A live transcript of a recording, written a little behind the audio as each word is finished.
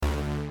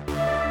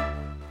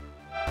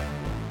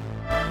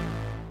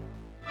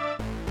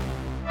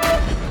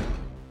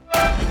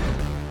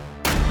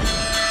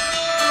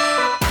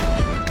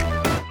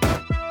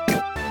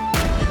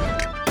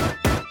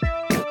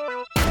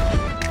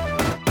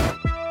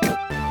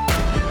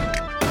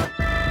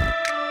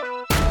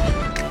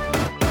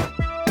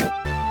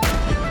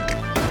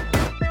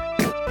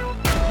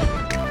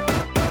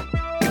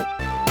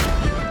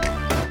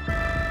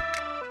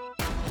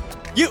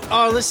You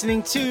are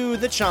listening to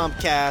the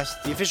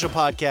Chompcast, the official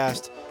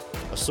podcast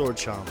of Sword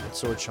Chomp at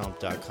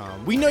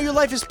swordchomp.com. We know your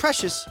life is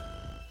precious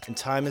and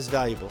time is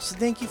valuable, so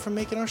thank you for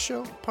making our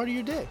show part of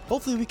your day.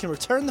 Hopefully we can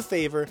return the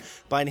favor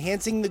by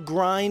enhancing the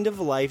grind of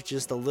life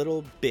just a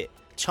little bit.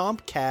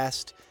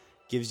 Chompcast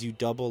gives you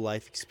double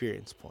life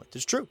experience points.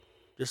 It's true.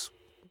 Just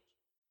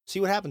see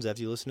what happens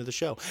after you listen to the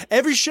show.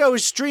 Every show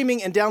is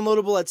streaming and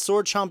downloadable at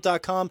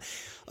swordchomp.com.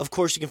 Of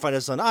course, you can find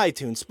us on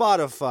iTunes,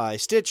 Spotify,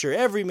 Stitcher,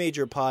 every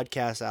major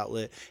podcast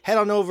outlet. Head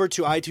on over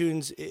to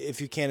iTunes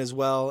if you can as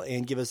well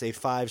and give us a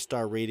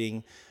 5-star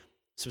rating.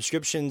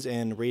 Subscriptions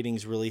and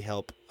ratings really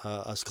help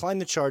us climb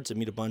the charts and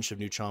meet a bunch of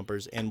new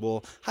chompers. And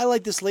we'll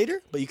highlight this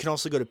later, but you can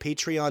also go to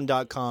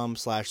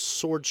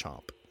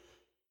patreon.com/swordchomp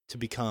to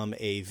become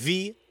a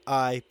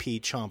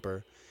VIP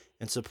chomper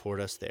and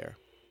support us there.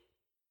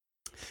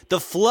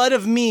 The flood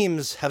of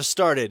memes have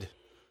started.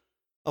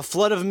 A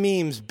flood of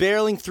memes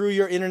barreling through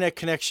your internet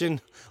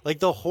connection like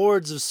the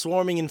hordes of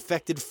swarming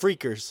infected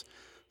freakers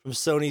from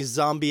Sony's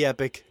zombie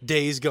epic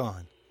Days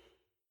Gone.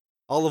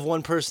 All of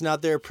one person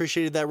out there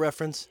appreciated that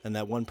reference, and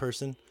that one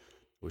person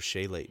was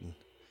Shay Layton.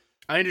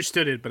 I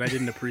understood it, but I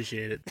didn't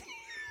appreciate it.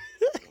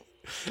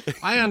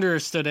 I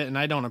understood it, and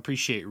I don't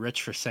appreciate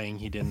Rich for saying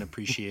he didn't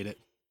appreciate it.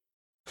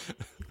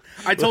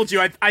 I told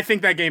you, I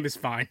think that game is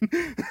fine.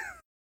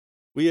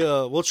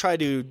 We'll try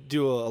to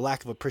do a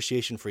lack of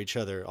appreciation for each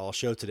other all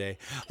show today.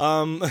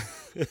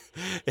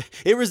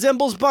 It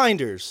resembles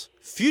binders,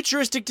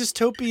 futuristic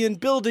dystopian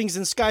buildings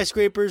and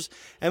skyscrapers,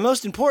 and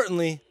most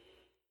importantly,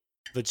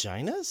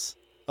 vaginas?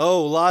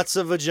 Oh, lots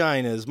of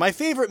vaginas. My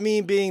favorite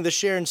meme being the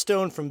Sharon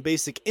Stone from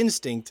Basic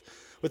Instinct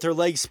with her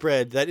legs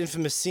spread, that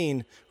infamous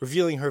scene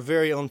revealing her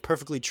very own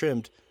perfectly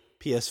trimmed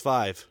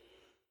PS5.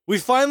 We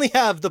finally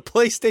have the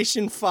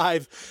PlayStation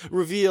 5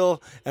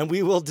 reveal, and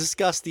we will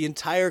discuss the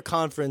entire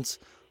conference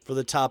for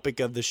the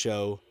topic of the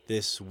show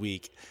this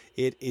week.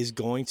 It is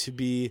going to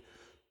be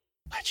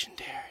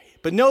legendary.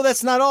 But no,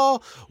 that's not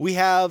all. We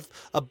have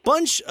a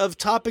bunch of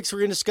topics we're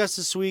going to discuss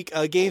this week,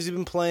 games we've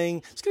been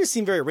playing. It's going to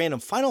seem very random.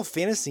 Final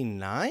Fantasy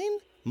IX?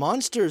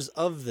 Monsters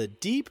of the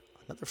Deep?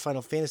 Another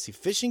Final Fantasy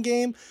fishing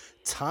game?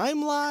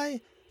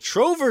 Timeline?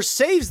 Trover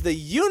Saves the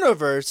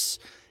Universe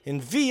in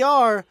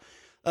VR?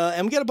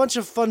 And we got a bunch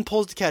of fun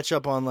polls to catch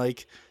up on,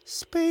 like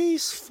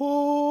Space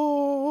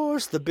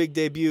Force, the big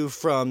debut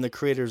from the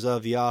creators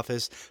of The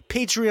Office,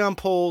 Patreon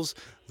polls,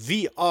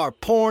 VR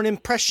porn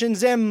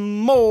impressions, and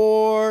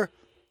more.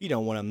 You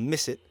don't want to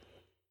miss it.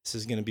 This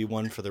is going to be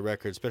one for the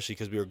record, especially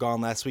because we were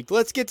gone last week.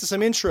 Let's get to some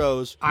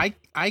intros. I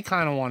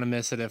kind of want to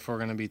miss it if we're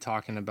going to be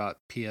talking about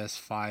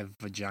PS5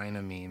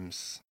 vagina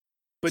memes,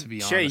 But to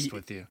be Shay, honest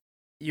with you.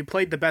 You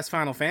played the best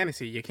Final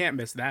Fantasy. You can't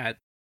miss that.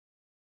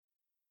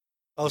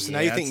 Oh, so now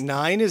you think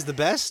 9 is the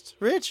best,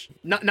 Rich?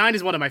 9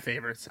 is one of my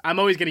favorites. I'm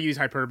always going to use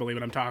hyperbole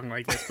when I'm talking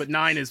like this, but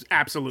 9 is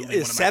absolutely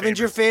one of my favorites. 7's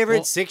your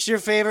favorite? 6 your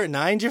favorite?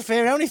 9's your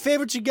favorite? How many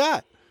favorites you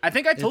got? I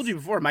think I told you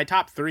before, my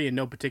top 3 in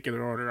no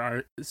particular order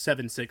are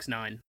 7, 6,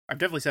 9. I've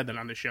definitely said that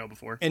on the show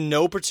before. In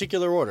no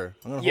particular order.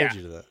 I'm going to hold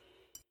you to that.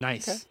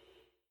 Nice. Okay.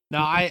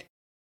 Now, I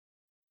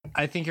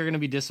think you're going to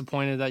be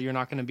disappointed that you're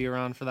not going to be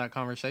around for that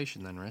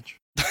conversation then, Rich.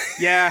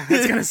 Yeah,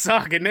 it's going to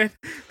suck, isn't it?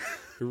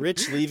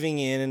 Rich leaving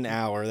in an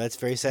hour. That's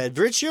very sad.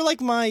 Rich, you're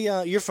like my,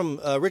 you're from,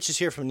 Rich is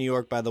here from New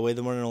York, by the way,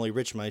 the one and only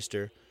Rich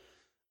Meister.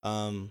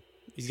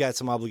 He's got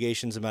some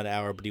obligations about an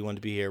hour, but he wanted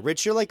to be here.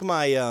 Rich, you're like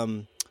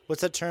my,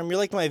 what's that term? You're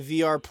like my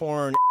VR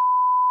porn.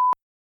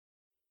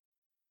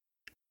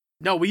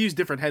 No, we use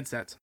different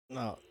headsets.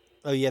 No.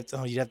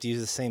 You'd have to use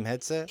the same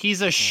headset?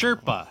 He's a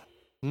Sherpa,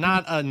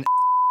 not an...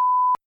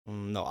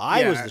 No,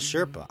 I was the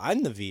Sherpa.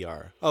 I'm the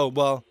VR. Oh,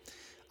 well,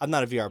 I'm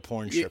not a VR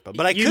porn Sherpa,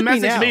 but I could be now.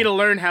 You messaged me to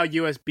learn how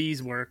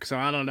USBs work, so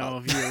I don't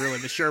know if you're really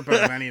the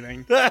Sherpa of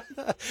anything. That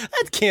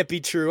can't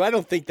be true. I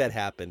don't think that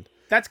happened.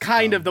 That's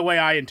kind of the way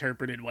I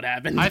interpreted what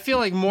happened. I feel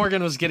like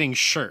Morgan was getting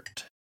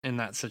shirked in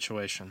that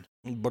situation.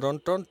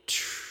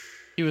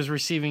 He was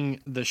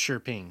receiving the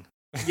Sherping.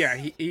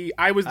 Yeah,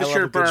 I was the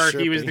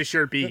Sherper, he was the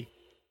Sherpee.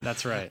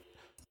 That's right.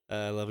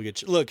 I love a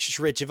good... Look,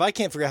 Rich, if I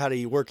can't figure out how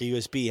to work a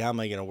USB, how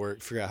am I going to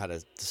figure out how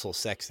this whole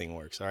sex thing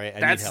works, all right?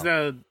 That's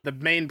the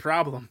main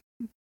problem.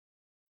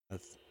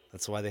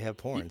 That's why they have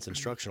porn. It's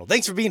instructional.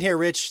 Thanks for being here,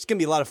 Rich. It's going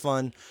to be a lot of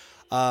fun.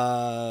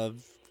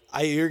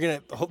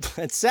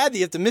 It's sad that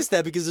you have to miss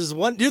that because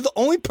you're the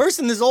only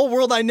person in this whole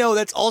world I know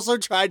that's also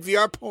tried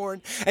VR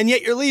porn, and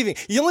yet you're leaving.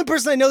 You're the only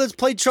person I know that's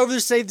played Trover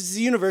Saves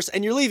the Universe,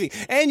 and you're leaving.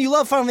 And you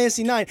love Final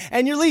Fantasy IX,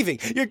 and you're leaving.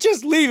 You're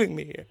just leaving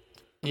me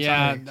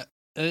here.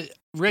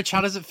 Rich,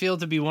 how does it feel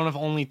to be one of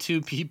only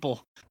 2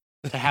 people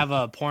to have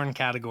a porn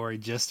category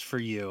just for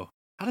you?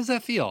 How does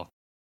that feel?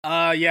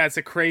 Yeah, it's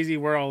a crazy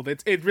world.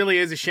 It really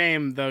is a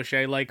shame, though,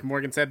 Shay. Like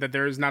Morgan said, that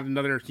there is not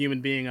another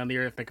human being on the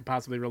earth that could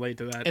possibly relate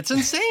to that. It's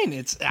insane.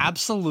 It's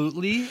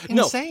absolutely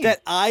insane. No,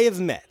 that I have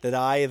met. But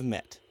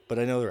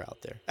I know they're out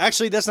there.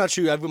 Actually, that's not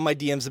true. My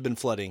DMs have been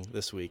flooding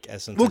this week.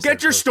 Well,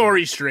 get your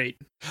story straight.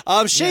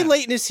 Shay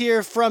Layton is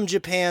here from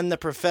Japan, the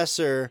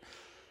professor.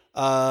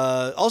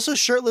 Also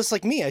shirtless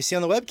like me. I see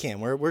on the webcam.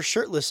 We're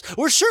shirtless.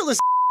 We're shirtless.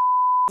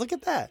 Look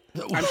at that.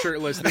 I'm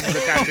shirtless. This is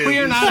a tattoo. We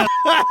are not.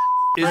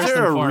 Is First there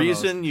and a foremost.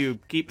 reason you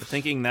keep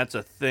thinking that's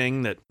a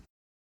thing that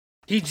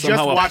He just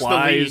somehow watched the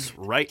league. applies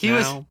right He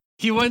now?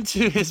 He went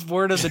to his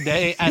word of the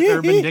day at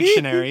Urban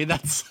Dictionary.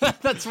 That's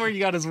where you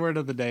got his word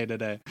of the day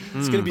today.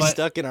 It's gonna be But-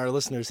 stuck in our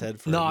listeners' head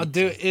for a No, week.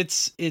 dude,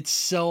 it's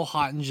so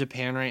hot in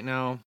Japan right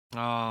now.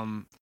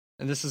 And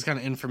this is kind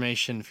of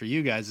information for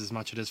you guys as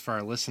much as it is for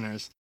our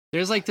listeners.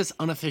 There's like this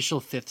unofficial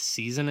 5th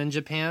season in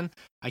Japan.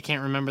 I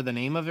can't remember the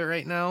name of it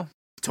right now.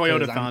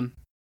 Toyota-thon.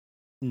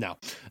 No.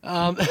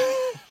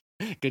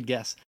 Good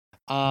guess.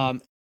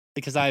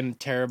 Because I'm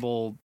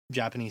terrible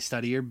Japanese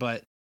studier,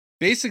 but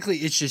basically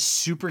it's just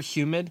super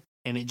humid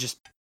and it just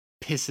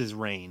pisses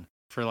rain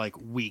for like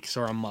weeks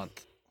or a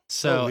month.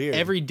 So weird.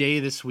 every day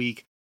this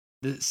week,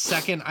 the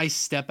second I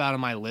step out of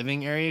my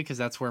living area, because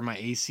that's where my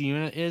AC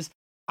unit is,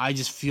 I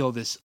just feel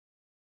this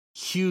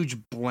huge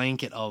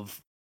blanket of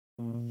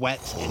wet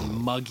and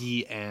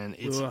muggy, and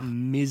it's Ugh.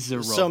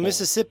 miserable. So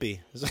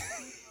Mississippi.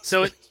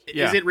 So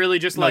Yeah. is it really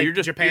just No, like you're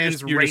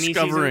Japan's you're rainy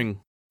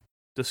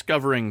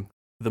discovering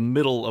the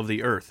middle of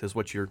the earth is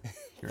what you're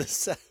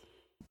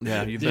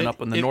yeah, you've been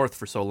up in the north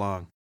for so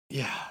long.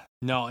 Yeah.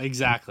 No,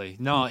 exactly.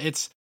 No,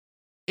 it's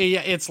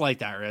like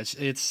that, Rich.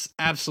 It's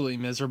absolutely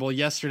miserable.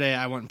 Yesterday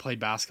I went and played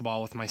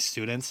basketball with my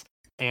students,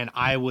 and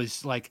I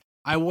was like,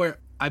 I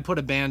put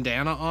a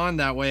bandana on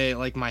that way,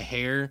 like my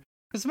hair,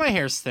 because my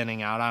hair's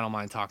thinning out. I don't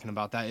mind talking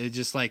about that. It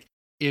just like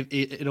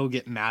it'll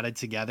get matted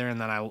together, and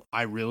then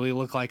I really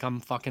look like I'm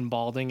fucking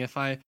balding if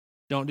I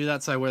don't do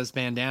that. So I wear this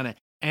bandana,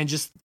 and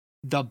just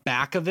the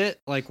back of it,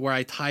 like where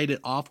I tied it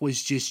off,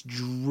 was just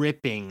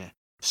dripping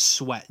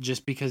sweat,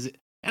 just because.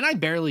 And I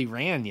barely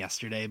ran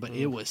yesterday, but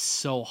it was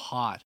so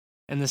hot.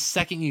 And the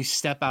second you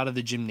step out of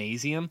the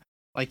gymnasium,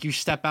 like you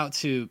step out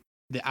to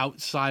the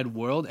outside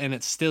world, and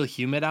it's still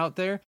humid out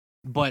there,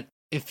 but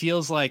it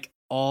feels like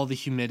all the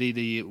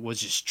humidity was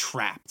just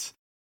trapped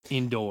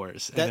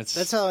indoors. And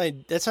That's how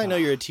I know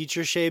you're a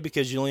teacher, Shay,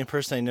 because you're the only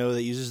person I know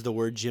that uses the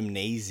word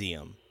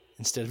gymnasium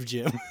instead of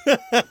gym.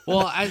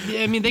 well,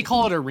 I mean, they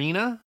call it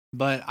arena,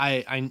 but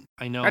I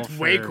know That's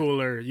way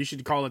cooler. You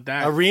should call it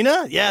that.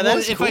 Arena? Yeah, Well,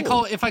 that's if cool. I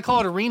call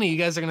it arena, you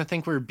guys are gonna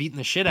think we're beating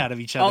the shit out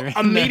of each other. And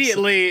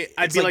Immediately,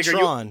 I'd it's be like like,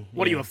 Tron,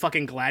 what are you, yeah. a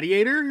fucking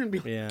gladiator?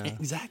 Yeah. that's-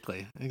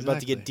 exactly.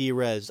 About to get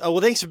de-res. Oh,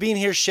 well, thanks for being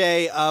here,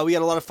 Shay. We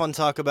had a lot of fun to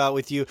talk about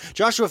with you.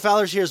 Joshua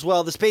Fowler's here as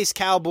well. The Space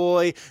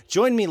Cowboy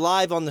joined me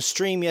live on the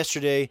stream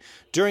yesterday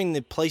during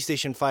the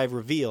PlayStation 5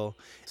 reveal.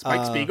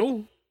 Spike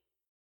Spiegel?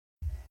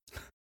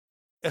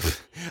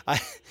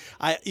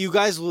 You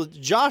guys will.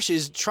 Josh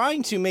is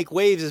trying to make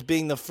waves as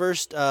being the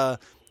first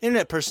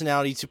internet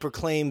personality to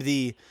proclaim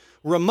the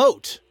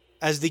remote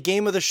as the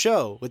game of the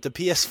show with the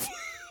PS5.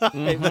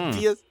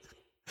 The PS.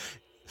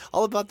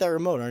 All about that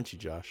remote, aren't you,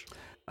 Josh?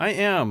 I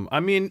am. I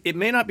mean, it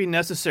may not be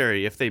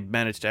necessary if they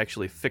manage to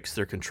actually fix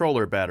their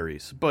controller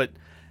batteries, but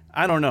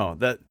I don't know.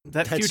 That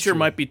future true.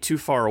 might be too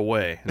far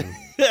away.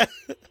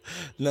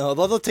 No,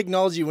 although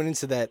technology went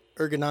into that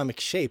ergonomic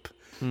shape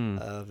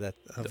of that.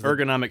 The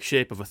ergonomic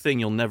shape of a thing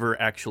you'll never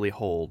actually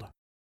hold.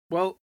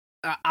 Well,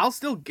 I'll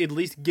still at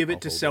least give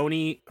it to hold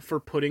Sony for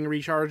putting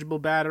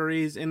rechargeable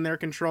batteries in their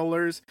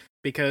controllers,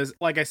 because,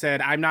 like I said,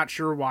 I'm not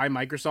sure why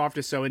Microsoft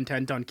is so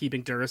intent on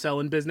keeping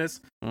Duracell in business.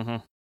 Mm-hmm.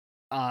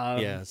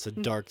 Yeah, it's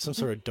some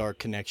sort of dark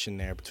connection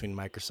there between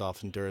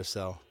Microsoft and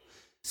Duracell.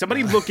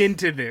 Somebody look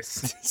into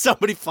this.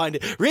 Somebody find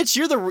it. Rich,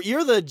 you're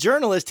the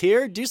journalist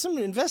here. Do some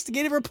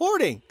investigative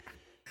reporting.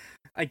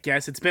 I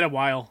guess it's been a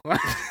while.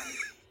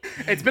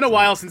 It's been a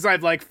while since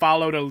I've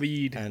followed a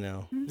lead. I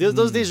know.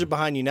 Those days are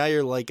behind you. Now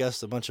you're like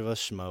us, a bunch of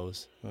us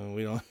schmoes.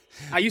 We don't.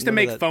 I used to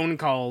Remember make that- phone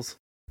calls.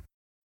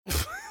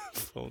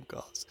 phone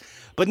calls.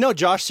 But no,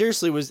 Josh,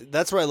 seriously,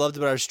 that's what I loved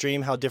about our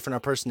stream, how different our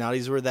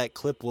personalities were. That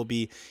clip will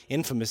be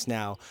infamous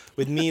now.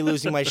 With me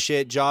losing my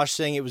shit, Josh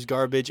saying it was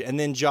garbage, and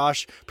then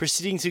Josh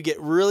proceeding to get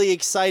really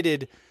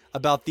excited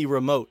about the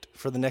remote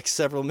for the next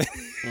several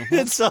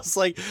minutes. So it's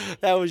like,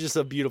 that was just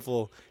a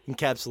beautiful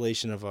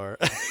encapsulation of our...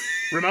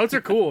 Remotes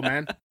are cool,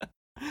 man.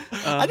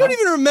 I don't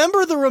even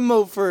remember the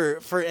remote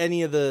for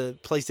any of the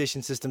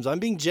PlayStation systems. I'm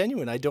being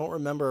genuine. I don't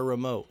remember a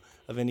remote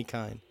of any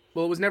kind.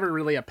 Well, it was never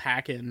really a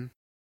pack-in.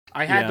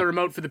 I had the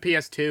remote for the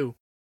PS2.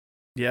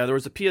 Yeah, there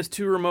was a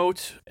PS2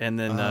 remote, and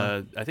then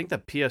I think the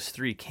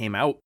PS3 came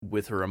out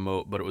with a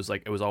remote, but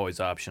it was always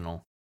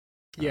optional.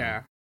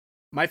 Yeah.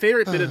 My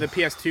favorite bit of the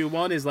PS2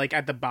 one is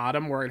at the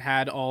bottom where it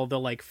had all the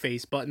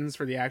face buttons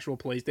for the actual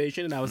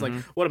PlayStation, and I was like,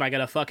 what am I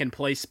gonna fucking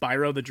play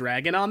Spyro the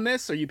Dragon on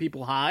this? Are you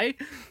people high?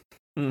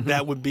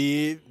 That would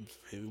be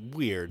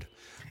weird.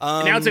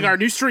 Announcing our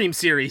new stream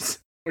series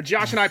where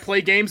Josh and I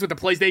play games with the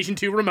PlayStation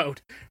 2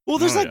 remote. Well,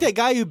 there's that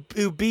guy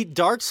who beat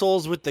Dark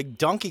Souls with the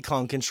Donkey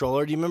Kong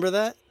controller. Do you remember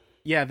that?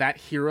 Yeah, that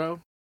hero.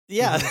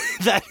 Yeah,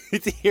 that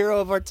is the hero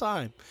of our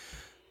time.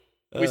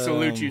 We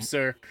salute you,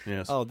 sir.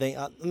 Yes. Oh,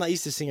 I'm not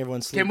used to seeing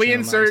everyone salute. Can we General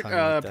insert Mountain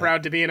Time like that.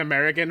 Proud to be an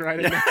American right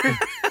in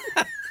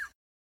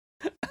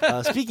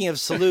there? Speaking of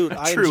salute,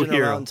 I am True General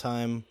hero. Mountain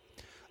Time.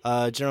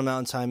 General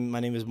Mountain Time,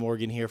 my name is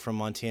Morgan here from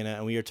Montana,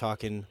 and we are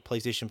talking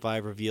PlayStation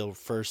 5 reveal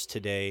first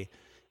today.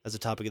 as a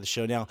topic of the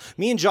show. Now,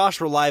 me and Josh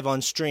were live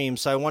on stream,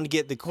 so I want to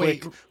get the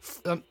quick.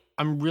 Wait,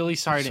 I'm really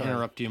sorry to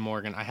interrupt you,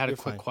 Morgan. I had a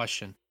quick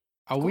question.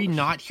 Are we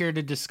not here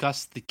to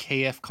discuss the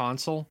KF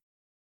console?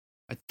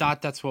 I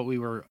thought that's what we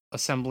were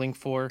assembling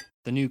for.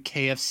 The new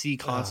KFC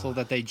console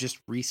that they just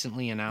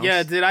recently announced.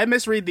 Yeah, did I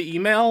misread the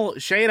email?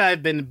 Shay and I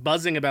have been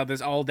buzzing about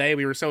this all day.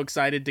 We were so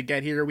excited to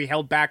get here. We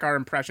held back our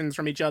impressions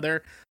from each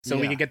other so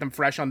we could get them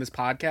fresh on this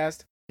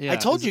podcast. Yeah, I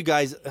told you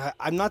guys,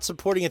 I'm not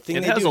supporting a thing.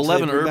 It has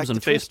 11 herbs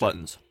and face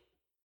buttons.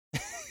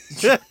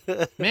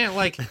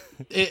 Man,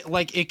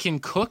 it can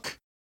cook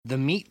the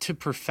meat to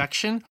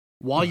perfection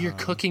while you're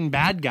cooking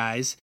bad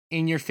guys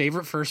in your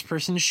favorite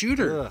first-person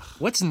shooter. Ugh,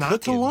 What's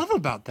not to love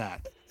about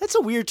that? That's a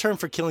weird term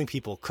for killing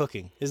people,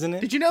 cooking, isn't it?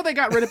 Did you know they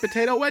got rid of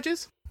potato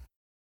wedges?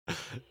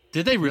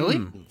 Did they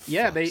really?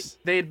 Yeah, they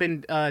had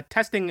been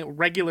testing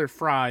regular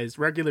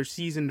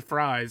seasoned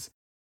fries,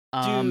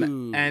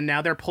 and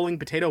now they're pulling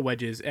potato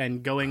wedges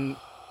and going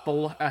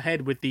full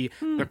ahead with the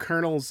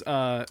Colonel's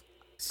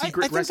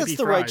secret I think recipe that's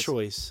the fries. right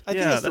choice. I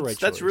think that's the right choice.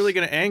 That's really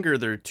going to anger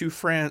their two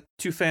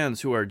fans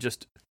who are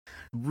just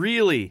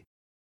really,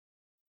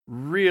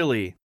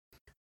 really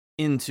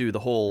into the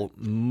whole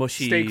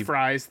mushy steak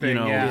fries thing.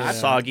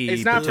 Soggy.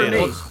 It's not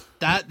potatoes. for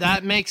me.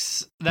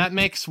 That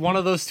makes one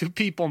of those two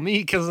people me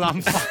because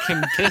I'm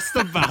fucking pissed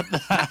about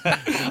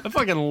that. I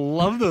fucking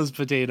love those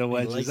potato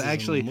wedges.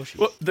 Actually,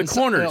 well, the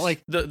corners,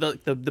 like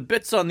the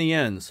bits on the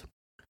ends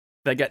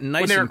that got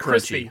nice when they were and crunchy,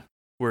 crispy.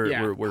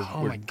 were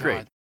oh my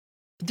great.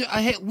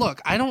 God.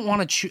 Look, I don't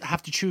want to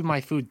have to chew my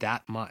food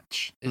that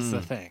much. Is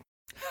the thing.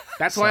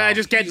 That's why I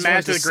just get just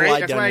mashed want it to with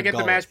slide That's down why I your get the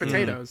gullet. mashed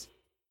potatoes.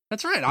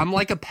 That's right. I'm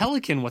like a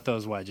pelican with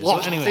those wedges. Well,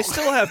 Anyway,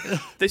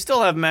 they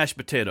still have mashed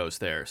potatoes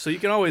there, so you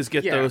can always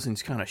get Yeah. those and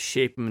just kind of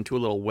shape them into a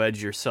little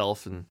wedge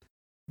yourself. And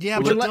yeah,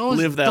 live- but those,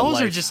 live that those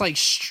are life. just like.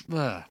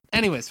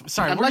 Anyways,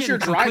 sorry. Unless you're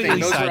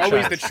driving, those are always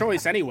the sidetracked.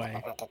 choice anyway.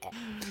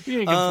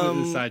 You're getting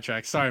completely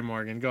sidetracked. Sorry,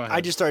 Morgan. Go ahead.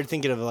 I just started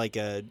thinking of like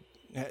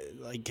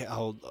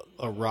how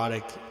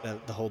erotic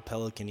the whole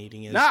pelican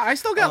eating is. Nah, I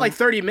still got like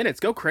 30 minutes.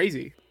 Go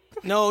crazy.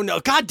 No,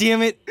 God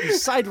damn it!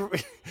 Side.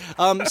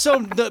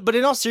 But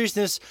in all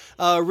seriousness,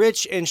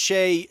 Rich and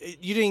Shay,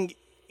 you didn't.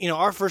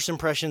 Our first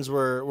impressions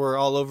were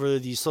all over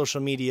the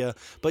social media,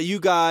 but you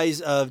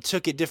guys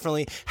took it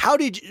differently.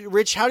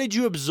 Rich? How did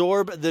you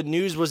absorb the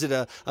news? Was it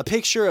a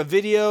picture, a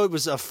video? It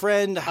was a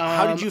friend?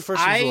 How did you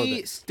first absorb it?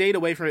 I stayed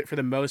away from it for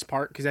the most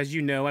part because, as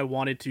you know, I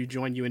wanted to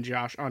join you and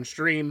Josh on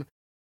stream,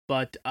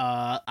 but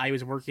I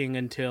was working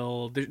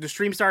until the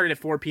stream started at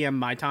 4 p.m.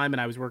 my time,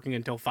 and I was working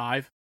until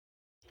 5.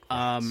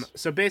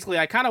 So basically,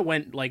 I kind of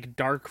went like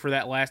dark for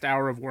that last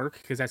hour of work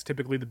because that's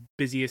typically the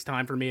busiest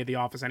time for me at the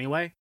office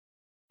anyway.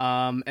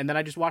 And then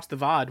I just watched the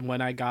VOD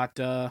when I got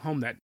home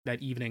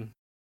that evening.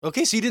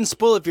 Okay, so you didn't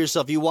spoil it for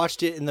yourself. You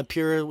watched it in the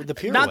pure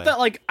Not way. that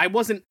like I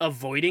wasn't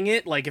avoiding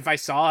it. Like if I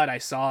saw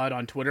it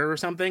on Twitter or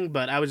something.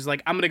 But I was just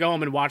like, I'm gonna go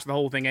home and watch the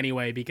whole thing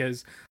anyway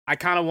because I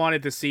kind of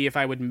wanted to see if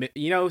I would.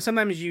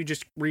 Sometimes you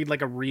just read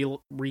like a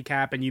real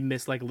recap and you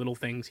miss like little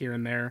things here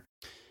and there.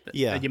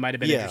 That you might have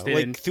been interested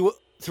in.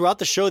 Throughout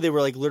the show, they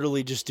were like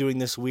literally just doing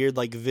this weird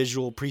like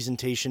visual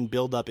presentation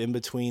build up in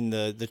between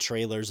the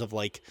trailers of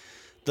like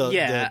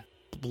the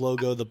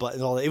logo, the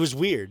button, all that. It was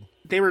weird.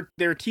 They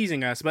were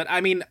teasing us, but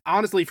I mean,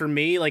 honestly, for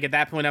me, like at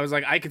that point, I was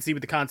like, I could see what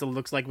the console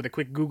looks like with a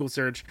quick Google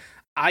search.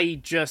 I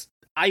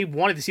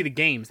wanted to see the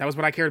games. That was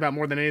what I cared about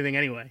more than anything,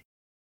 anyway.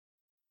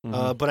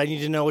 But I need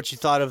to know what you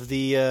thought of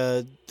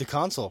the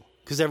console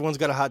because everyone's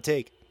got a hot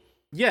take.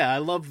 Yeah, I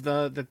love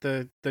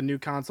that the new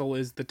console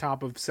is the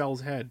top of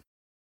Cell's head.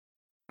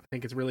 I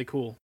think it's really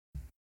cool.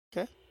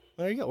 Okay,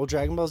 there you go. Well,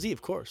 Dragon Ball Z,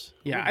 of course.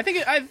 Yeah, I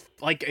think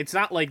it's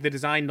not like the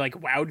design like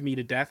wowed me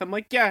to death. I'm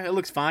like, yeah, it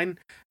looks fine.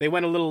 They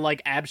went a little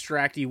like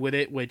abstracty with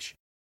it, which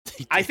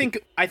I think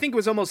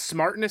was almost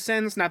smart in a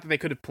sense. Not that they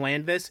could have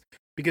planned this,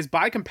 because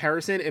by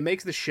comparison, it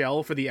makes the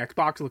shell for the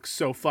Xbox look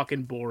so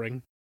fucking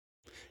boring.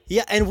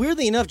 Yeah, and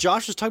weirdly enough,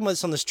 Josh was talking about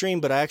this on the stream,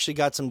 but I actually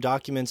got some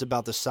documents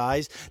about the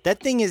size. That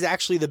thing is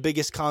actually the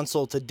biggest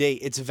console to date.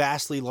 It's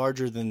vastly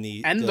larger than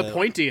the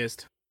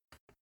pointiest.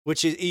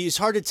 Which is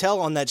hard to tell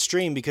on that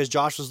stream because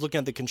Josh was looking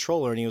at the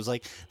controller and he was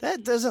like,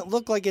 that doesn't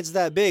look like it's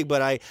that big,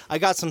 but I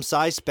got some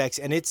size specs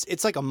and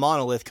it's like a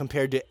monolith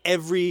compared to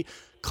every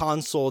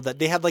console that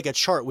they had like a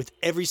chart with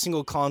every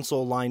single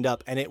console lined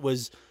up and it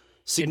was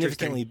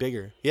significantly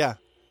bigger. Yeah.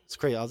 It's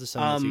crazy. I'll just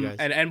send it to you guys.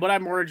 And what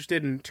I'm more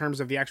interested in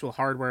terms of the actual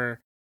hardware,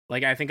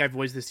 like I think I've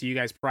voiced this to you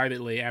guys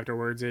privately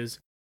afterwards, is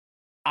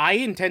I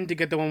intend to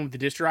get the one with the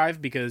disk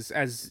drive because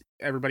as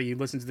everybody who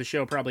listens to the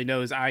show probably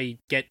knows, I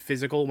get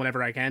physical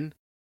whenever I can.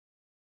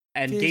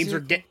 And games are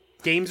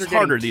getting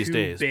harder too these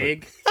days,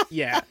 big.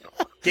 Yeah,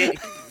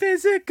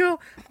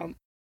 physical.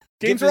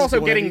 Games Get are also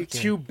physical whenever getting you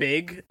can. too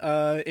big,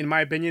 in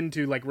my opinion,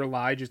 to like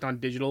rely just on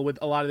digital with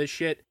a lot of this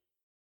shit.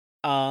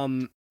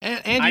 And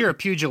you're a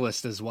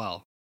pugilist as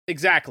well.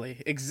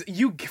 Exactly.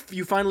 You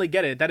finally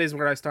get it. That is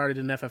where I started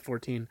in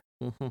FF14.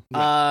 Mm-hmm.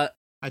 I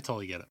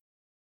totally get it.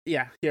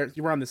 Yeah,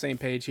 you were on the same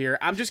page here.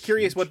 I'm just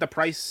curious what the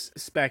price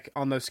spec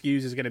on those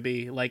SKUs is going to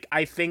be. Like,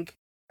 I think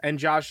and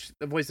Josh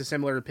voiced a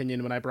similar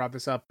opinion when I brought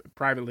this up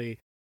privately.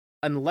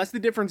 Unless the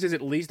difference is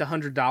at least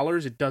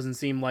 $100, it doesn't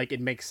seem like it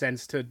makes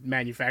sense to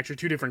manufacture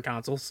two different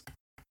consoles.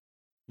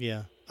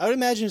 Yeah, I would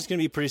imagine it's going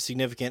to be pretty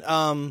significant.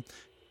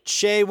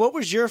 Shay, what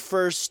was your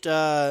first?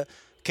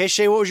 Okay,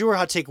 Shay, what was your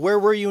hot take? Where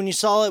were you when you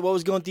saw it? What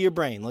was going through your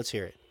brain? Let's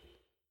hear it.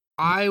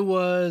 I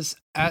was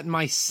at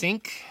my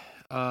sink.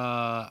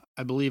 I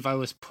believe I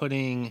was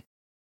putting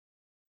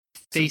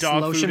face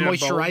lotion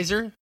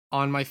moisturizer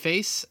on my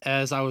face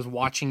as I was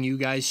watching you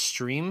guys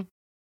stream.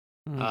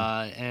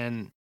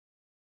 And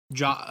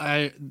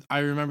I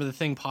remember the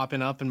thing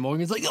popping up and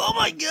Morgan's like, "Oh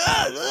my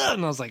god!"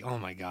 And I was like, "Oh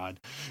my god!"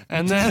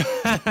 And then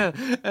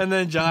and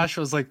then Josh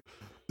was like,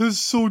 "This is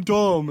so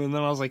dumb." And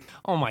then I was like,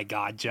 "Oh my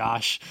god,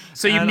 Josh!"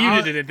 So you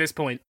muted it at this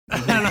point.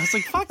 And I was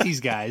like, "Fuck these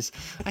guys!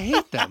 I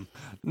hate them."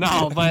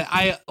 No, but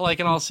I like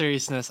in all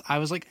seriousness, I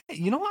was like,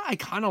 you know what? I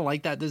kind of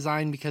like that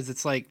design because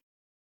it's like,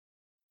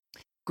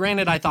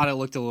 granted, I thought it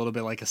looked a little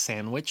bit like a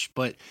sandwich,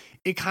 but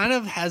it kind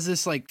of has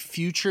this like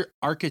future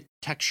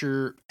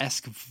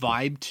architecture-esque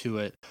vibe to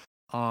it.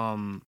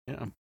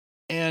 Yeah.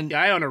 And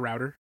I own a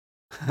router.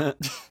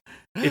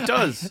 It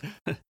does.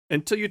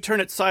 Until you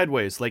turn it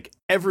sideways, like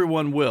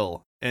everyone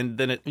will, and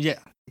then it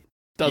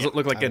doesn't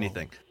look like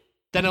anything.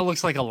 Then it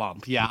looks like a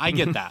lump. Yeah, I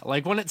get that.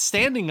 Like when it's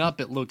standing up,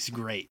 it looks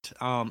great,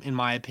 in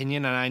my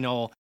opinion. And I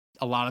know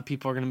a lot of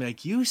people are going to be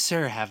like, "You,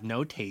 sir, have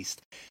no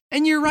taste."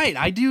 And you're right.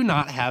 I do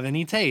not have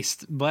any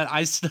taste, but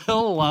I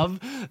still love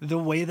the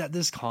way that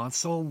this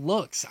console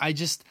looks. I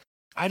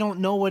don't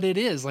know what it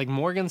is. Like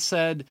Morgan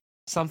said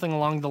something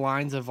along the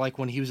lines of like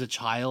when he was a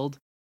child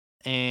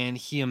and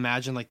he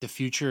imagined like the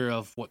future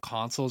of what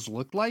consoles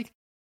looked like,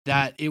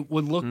 that it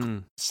would look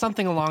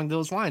something along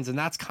those lines. And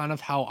that's kind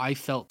of how I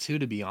felt too,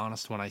 to be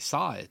honest, when I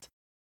saw it.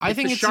 I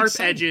think the it's sharp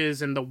exciting.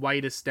 edges and the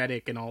white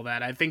aesthetic and all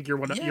that. I think you're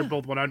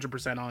both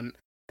 100% on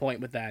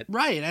point with that.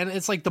 Right. And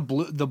it's like the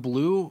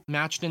blue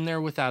matched in there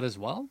with that as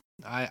well.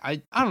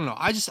 I don't know.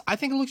 I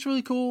think it looks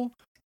really cool.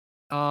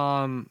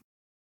 I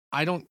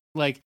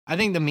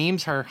think the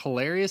memes are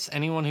hilarious.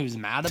 Anyone who's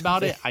mad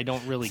about it, I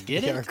don't really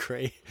get it. They are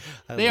great.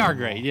 They are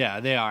great. Yeah,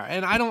 they are.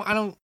 And I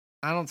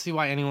don't see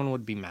why anyone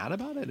would be mad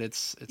about it.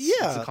 It's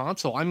a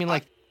console. I mean,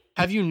 like,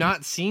 have you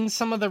not seen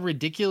some of the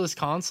ridiculous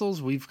consoles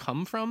we've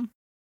come from?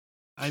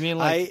 I mean,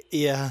 like,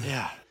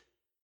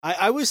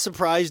 I was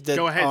surprised that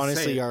Go ahead,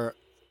 honestly say it. our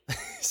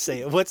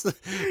say it. What's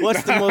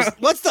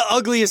the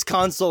ugliest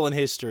console in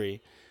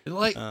history?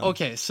 Like,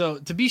 okay, so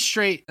to be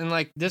straight, and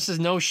like, this is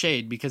no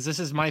shade because this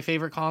is my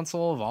favorite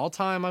console of all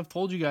time. I've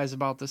told you guys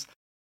about this.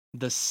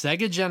 The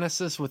Sega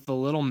Genesis with the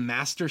little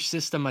Master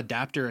System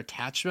adapter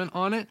attachment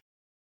on it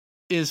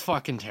is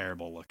fucking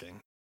terrible looking.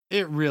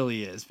 It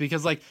really is,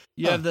 because like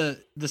you have the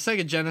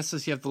Sega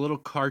Genesis, you have the little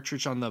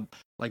cartridge on the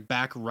like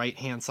back right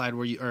hand side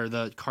or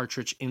the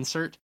cartridge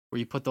insert where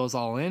you put those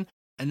all in,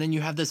 and then you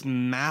have this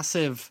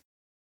massive,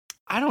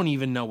 I don't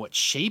even know what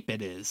shape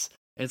it is.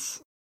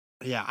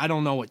 I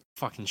don't know what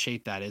fucking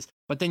shape that is.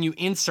 But then you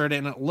insert it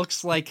and it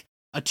looks like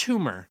a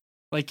tumor.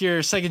 Like your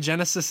Sega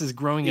Genesis is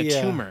growing a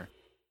tumor.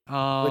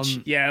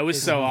 It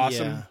was so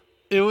awesome. Yeah.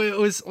 It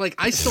was like,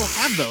 I still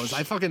have those.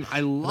 I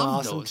love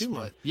awesome those. tumor.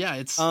 But yeah,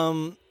 it's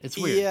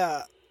weird.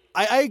 Yeah.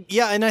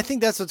 And I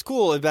think that's what's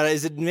cool about it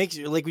is it makes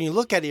you, like, when you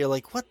look at it, you're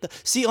like, what the?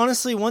 See,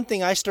 honestly, one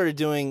thing I started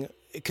doing,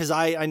 because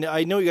I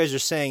know you guys are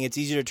saying it's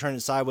easier to turn it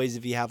sideways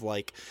if you have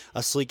like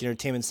a sleek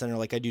entertainment center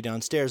like I do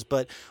downstairs,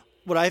 but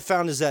what I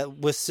found is that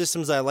with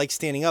systems that I like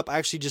standing up, I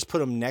actually just put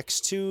them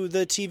next to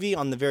the TV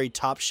on the very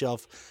top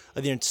shelf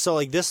of the. So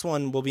like this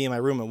one will be in my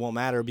room; it won't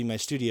matter; it'll be my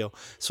studio.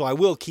 So I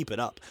will keep it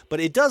up, but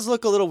it does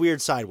look a little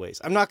weird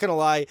sideways. I'm not gonna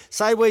lie;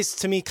 sideways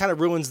to me kind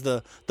of ruins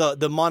the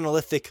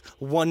monolithic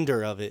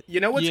wonder of it. You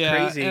know what's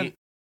crazy? And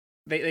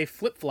They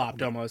flip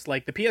flopped almost.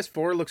 Like the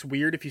PS4 looks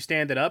weird if you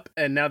stand it up,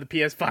 and now the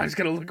PS5 is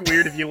gonna look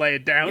weird if you lay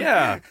it down.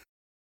 Yeah.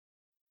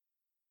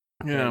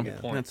 Very good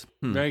point.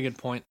 Very good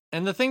point.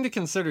 And the thing to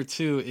consider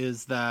too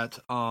is that,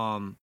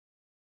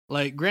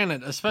 like,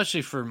 granted,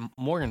 especially for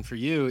Morgan, for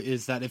you,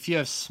 is that if you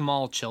have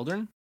small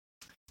children,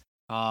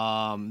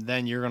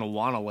 then you're gonna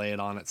want to lay it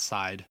on its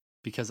side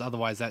because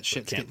other's that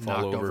shit's getting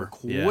knocked over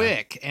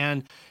quick. Yeah.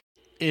 And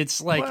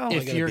it's like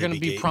if you're gonna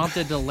be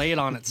prompted to lay it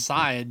on its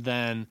side,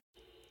 then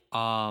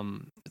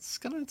it's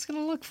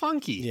gonna look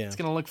funky. Yeah. It's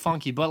gonna look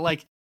funky. But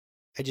like,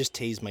 I just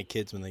tase my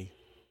kids when they.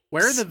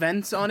 Where are the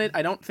vents on it?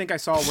 I don't think I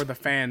saw where the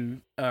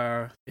fan.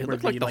 It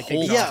looked like the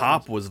whole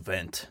top was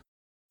vent.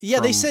 Yeah,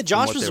 they said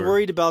Josh was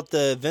worried about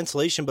the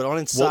ventilation, but on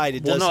its side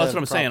it does. Well, no, that's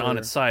what I'm proper... saying. On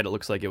its side, it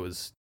looks like it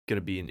was going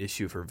to be an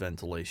issue for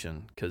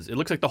ventilation because it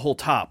looks like the whole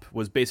top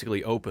was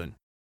basically open.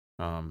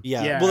 So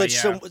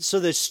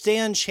the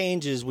stand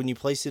changes when you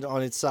place it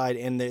on its side,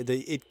 and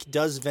it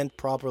does vent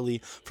properly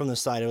from the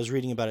side. I was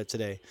reading about it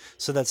today,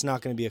 so that's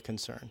not going to be a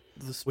concern.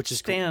 Which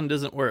stand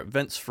isn't where it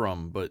vents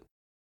from, but.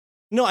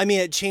 No, I mean,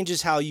 it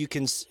changes how you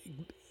can,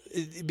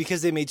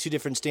 because they made two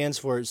different stands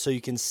for it, so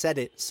you can set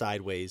it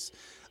sideways.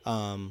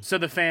 So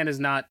the fan is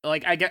not,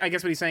 like, I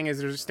guess what he's saying is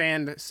there's a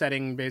stand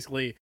setting,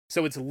 basically,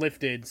 so it's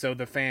lifted, so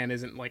the fan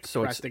isn't, like,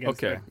 pressed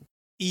against it.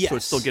 Yes. So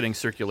it's still getting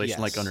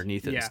circulation like Yes.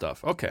 underneath it Yeah. and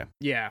stuff. Okay.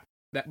 Yeah,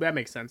 that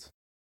makes sense.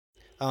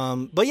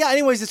 But yeah,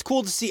 anyways, it's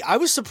cool to see. I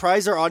was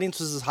surprised our audience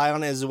was as high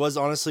on it as it was.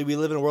 Honestly, we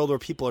live in a world where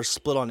people are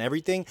split on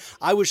everything.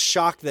 I was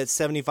shocked that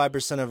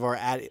 75% of our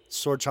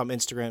Sword Chomp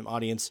Instagram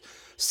audience,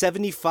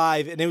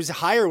 75, and it was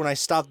higher when I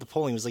stopped the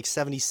polling. It was like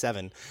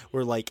 77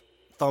 were like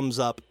thumbs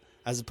up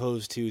as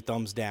opposed to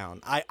thumbs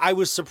down. I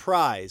was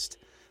surprised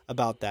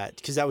about that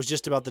because that was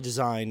just about the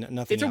design,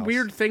 nothing It's else. a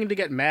weird thing to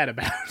get mad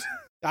about.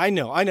 I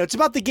know. It's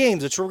about the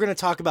games, which we're going to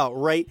talk about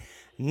right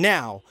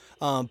now.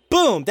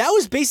 Boom! That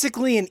was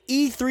basically an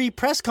E3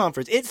 press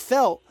conference. It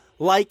felt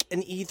like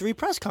an E3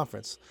 press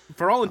conference.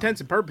 For all intents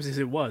and purposes,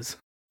 it was.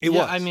 It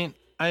was. I mean,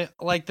 I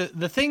like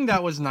the thing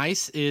that was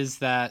nice is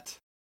that,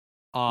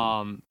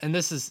 and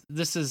this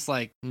is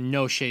like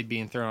no shade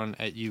being thrown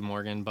at you,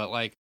 Morgan, but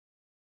like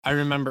I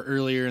remember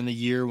earlier in the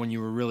year when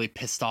you were really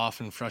pissed off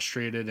and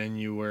frustrated, and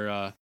you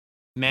were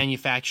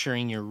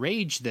manufacturing your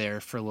rage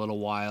there for a little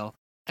while.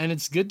 And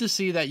it's good to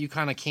see that you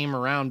kind of came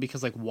around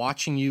because like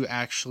watching you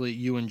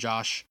and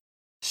Josh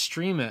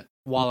stream it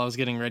while I was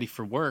getting ready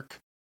for work,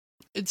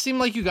 it seemed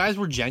like you guys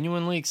were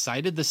genuinely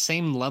excited. The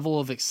same level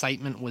of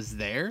excitement was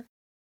there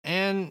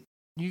and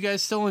you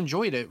guys still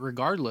enjoyed it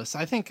regardless.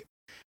 I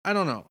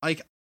don't know.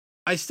 Like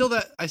I still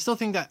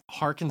think that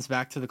harkens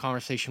back to the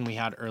conversation we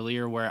had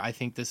earlier where I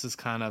think this is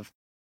kind of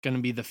going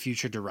to be the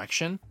future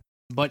direction.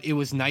 But it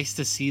was nice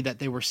to see that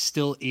they were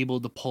still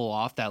able to pull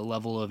off that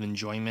level of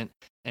enjoyment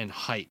and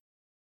hype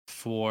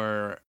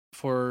for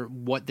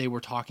what they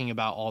were talking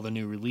about, all the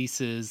new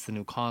releases, the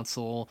new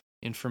console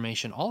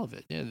information, all of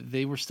it. Yeah,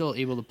 they were still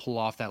able to pull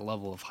off that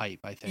level of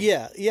hype, I think.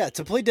 Yeah.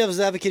 To play devil's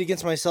advocate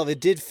against myself, it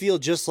did feel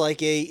just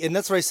like and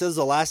that's what I said.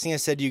 The last thing I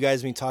said to you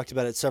guys when we talked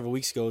about it several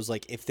weeks ago was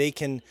like, if they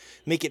can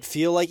make it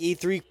feel like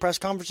E3 press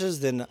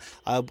conferences, then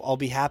I'll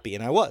be happy.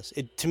 And I was.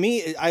 To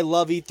me, I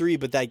love E3,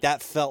 but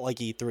that felt like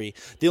E3.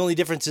 The only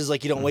difference is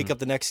like you don't wake up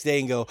the next day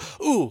and go,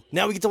 ooh,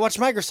 now we get to watch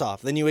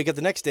Microsoft. Then you wake up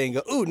the next day and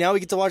go, ooh, now we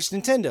get to watch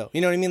Nintendo.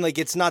 You know what I mean? Like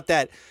it's not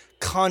that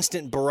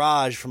constant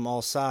barrage from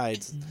all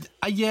sides.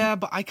 Yeah,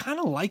 but I kind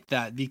of like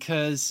that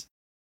because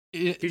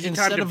Gives you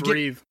time to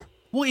breathe.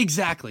 Well,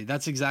 exactly.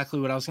 That's exactly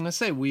what I was going to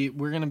say. We're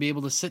going to be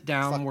able to sit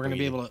down. We're going to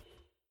be able to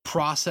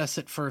process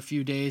it for a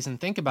few days and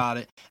think about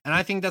it. And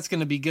I think that's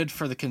going to be good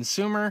for the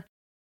consumer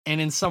and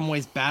in some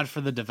ways bad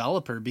for the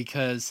developer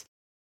because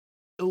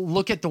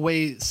look at the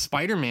way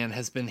Spider-Man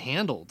has been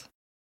handled.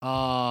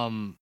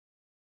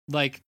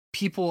 Like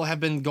people have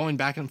been going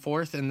back and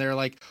forth and they're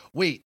like,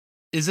 wait,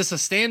 is this a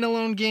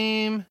standalone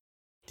game?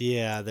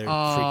 Yeah, they're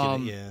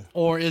freaking it, yeah.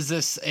 Or is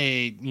this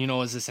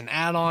is this an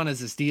add-on? Is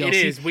this DLC? It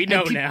is. We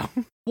know now.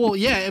 Well,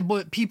 yeah,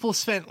 but people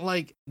spent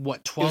like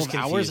 12 hours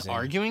confusing.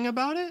 arguing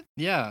about it?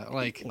 Yeah,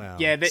 like Wow.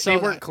 Yeah, they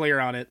weren't clear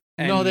on it.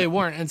 no, they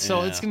weren't. And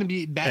so Yeah. it's going to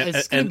be bad.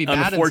 It's And going to be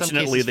bad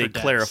unfortunately, in some they cases for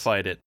devs.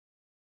 clarified it.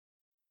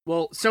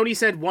 Well, Sony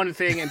said one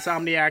thing,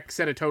 Insomniac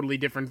said a totally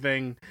different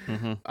thing.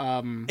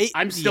 Mm-hmm.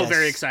 I'm still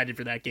very Yes. excited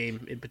for that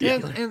game in Yeah,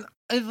 particular.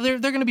 and there are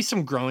going to be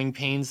some growing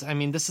pains. I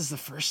mean, this is the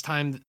first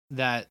time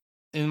that,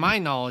 in my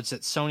knowledge,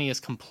 that Sony has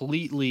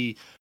completely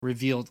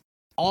revealed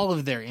all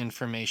of their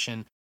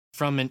information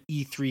from an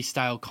E3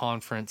 style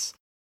conference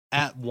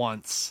at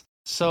once.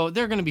 So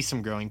there are going to be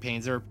some growing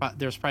pains. There's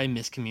probably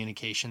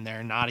miscommunication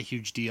there. Not a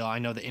huge deal. I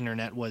know the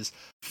internet was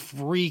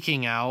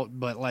freaking out,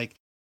 but like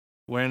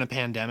we're in a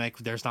pandemic.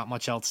 There's not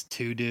much else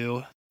to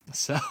do.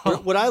 So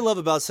What I love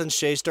about since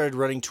Shay started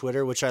running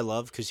Twitter, which I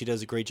love because he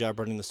does a great job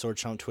running the Sword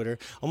Chomp Twitter,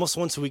 almost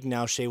once a week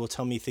now, Shay will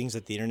tell me things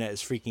that the internet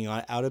is freaking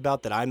out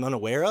about that I'm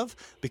unaware of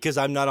because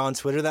I'm not on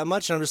Twitter that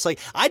much. And I'm just like,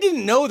 I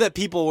didn't know that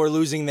people were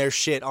losing their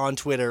shit on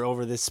Twitter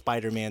over this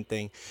Spider-Man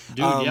thing. dude,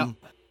 yeah.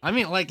 I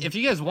mean, like, if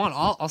you guys want,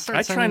 I'll start.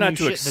 I try sending not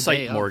you to shit the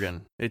day excite of.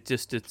 Morgan.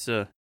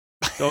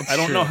 I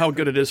don't know how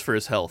good it is for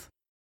his health.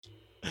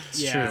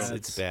 Yeah,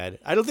 It's bad.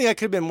 I don't think I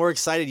could have been more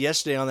excited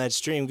yesterday on that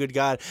stream. Good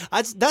God,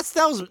 that's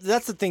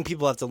the thing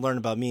people have to learn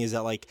about me is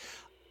that like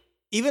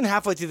even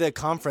halfway through that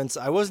conference,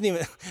 I wasn't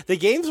even the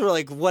games were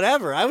like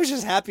whatever. I was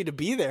just happy to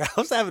be there.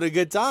 I was having a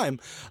good time.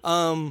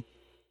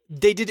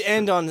 They did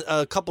end on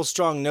a couple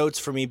strong notes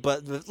for me,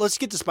 but let's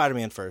get to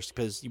Spider-Man first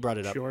because you brought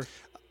it up. sure.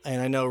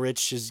 And I know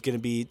Rich is going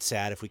to be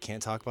sad if we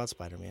can't talk about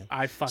Spider-Man.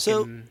 I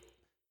fucking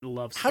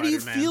love How Spider-Man. do you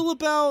feel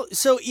about...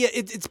 So, yeah,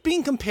 it's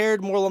being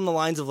compared more along the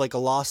lines of like a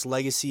Lost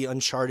Legacy,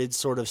 Uncharted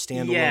sort of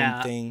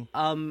standalone thing.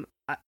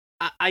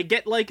 I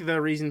get like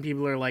the reason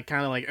people are like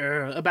kind of like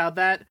about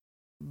that,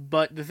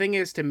 but the thing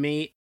is to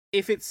me,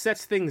 if it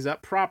sets things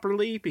up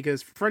properly,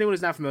 because for anyone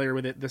who's not familiar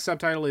with it, the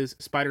subtitle is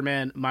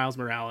Spider-Man Miles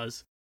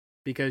Morales,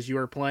 because you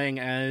are playing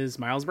as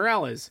Miles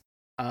Morales,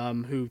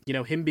 who,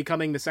 him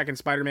becoming the second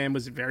Spider-Man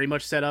was very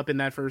much set up in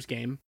that first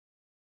game.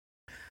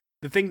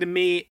 The thing to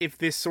me, if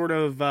this sort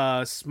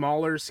of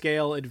smaller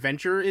scale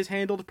adventure is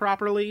handled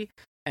properly,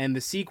 and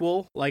the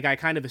sequel, like I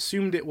kind of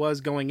assumed it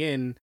was going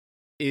in,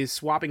 is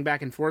swapping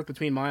back and forth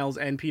between Miles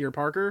and Peter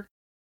Parker,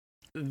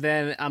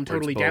 then I'm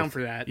totally down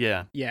for that.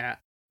 Yeah. Yeah.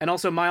 And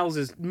also Miles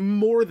is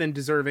more than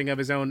deserving of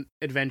his own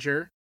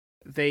adventure.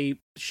 they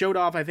showed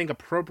off, I think,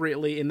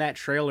 appropriately in that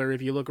trailer.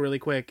 If you look really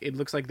quick, it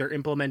looks like they're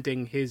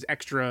implementing his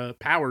extra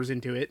powers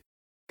into it.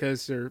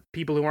 Because for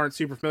people who aren't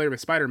super familiar with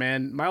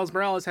Spider-Man, Miles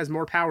Morales has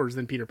more powers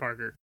than Peter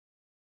Parker.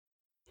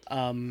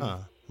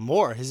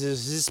 More? Is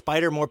his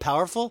spider more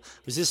powerful?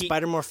 Was his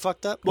spider more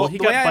fucked up? Well, he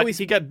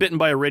got bitten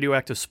by a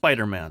radioactive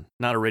Spider-Man,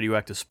 not a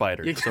radioactive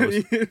spider.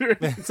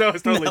 So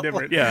it's totally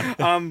different.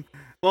 Yeah.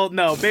 Well,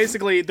 no,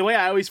 basically, the way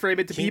I always frame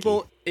it to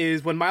people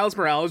is when Miles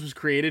Morales was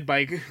created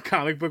by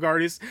comic book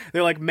artists,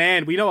 they're like,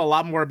 man, we know a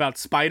lot more about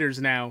spiders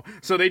now.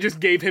 So they just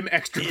gave him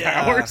extra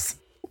powers.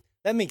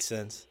 That makes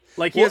sense.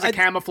 Like, he has a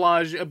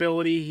camouflage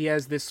ability. He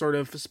has this sort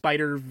of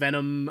spider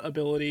venom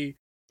ability.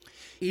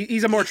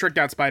 He's a more tricked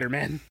out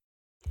Spider-Man.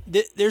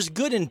 There's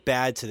good and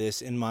bad to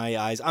this in my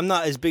eyes. I'm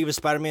not as big of a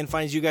Spider-Man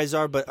fan as you guys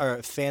are, but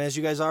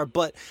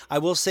I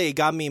will say it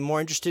got me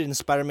more interested in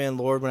Spider-Man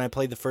lore when I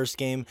played the first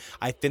game.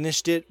 I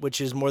finished it,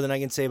 which is more than I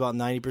can say about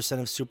 90%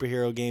 of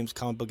superhero games,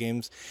 comic book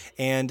games,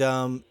 and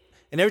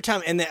every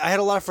time, and I had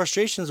a lot of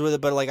frustrations with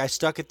it, but like I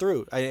stuck it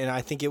through, and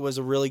I think it was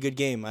a really good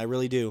game. I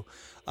really do.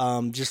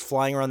 Just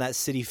flying around that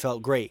city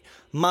felt great.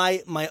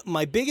 My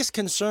biggest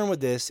concern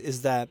with this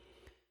is that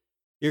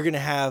you're gonna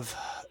have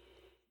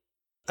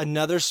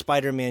another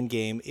Spider-Man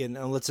game,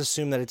 and let's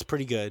assume that it's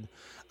pretty good,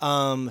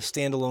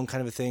 standalone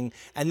kind of a thing,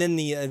 and then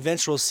the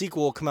eventual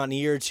sequel will come out in a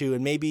year or two,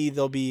 and maybe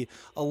there'll be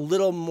a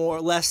little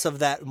less of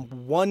that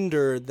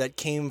wonder that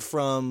came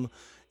from,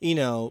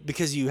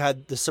 because you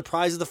had the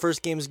surprise of the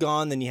first game is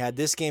gone, then you had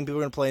this game people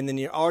are going to play, and then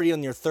you're already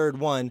on your third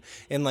one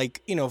in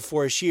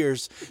 4-ish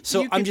years.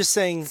 So I'm just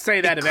saying, say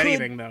that of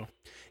anything though.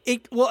 And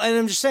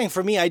I'm just saying,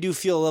 for me, I do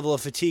feel a level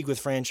of fatigue with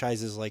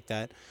franchises like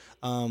that.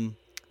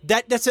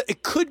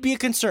 It could be a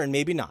concern,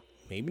 maybe not.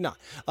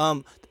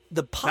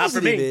 The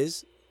positive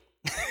is,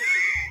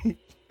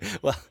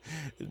 well,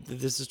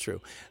 this is true.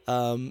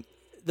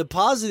 The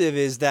positive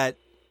is that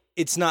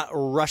it's not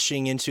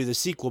rushing into the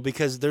sequel,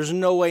 because there's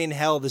no way in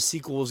hell the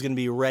sequel was going to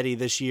be ready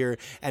this year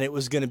and it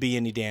was going to be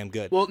any damn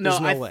good. Well, no,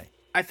 there's no way.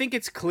 I think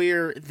it's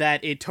clear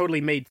that it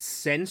totally made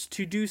sense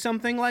to do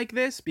something like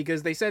this,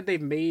 because they said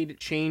they've made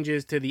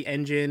changes to the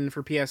engine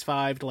for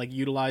PS5 to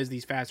utilize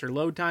these faster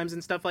load times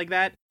and stuff like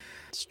that.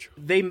 It's true.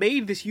 They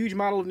made this huge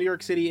model of New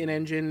York City in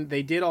engine.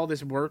 They did all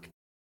this work.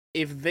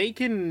 If they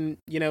can,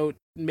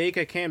 make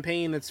a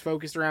campaign that's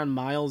focused around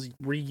Miles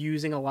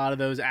reusing a lot of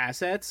those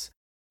assets,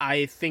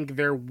 I think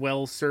they're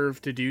well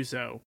served to do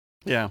so.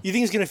 Yeah. You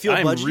think it's going to feel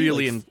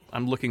budgety?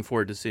 I'm looking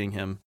forward to seeing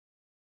him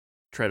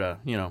try to,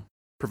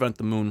 prevent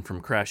the moon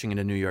from crashing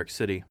into New York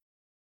City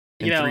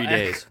in 3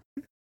 days.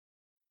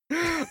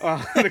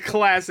 The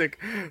classic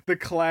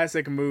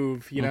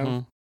move,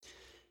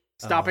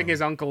 stopping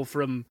his uncle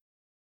from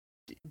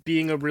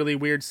being a really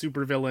weird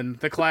supervillain.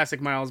 The classic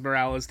Miles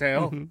Morales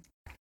tale. Mm-hmm.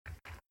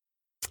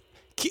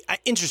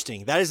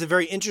 Interesting. That is a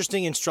very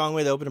interesting and strong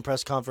way to open a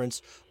press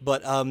conference.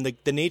 But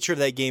the nature of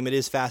that game, it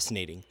is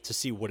fascinating to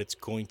see what it's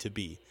going to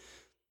be.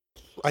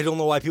 I don't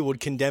know why people would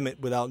condemn it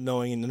without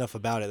knowing enough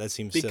about it. That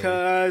seems silly.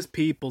 Because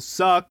people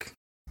suck.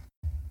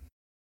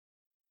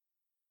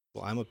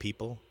 Well, I'm a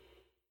people.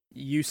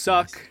 You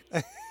suck.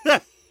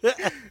 I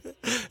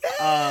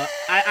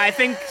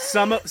think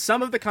some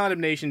of the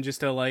condemnation, just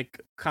to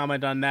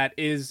comment on that,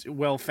 is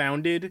well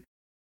founded.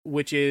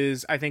 Which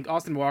is, I think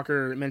Austin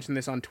Walker mentioned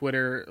this on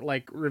Twitter,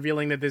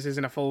 revealing that this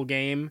isn't a full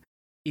game.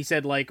 He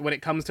said, when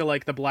it comes to,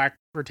 the black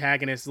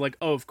protagonist,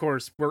 oh, of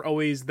course, we're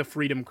always the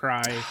freedom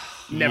cry,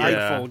 never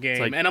the full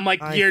game. And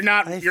I'm you're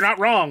not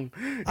wrong.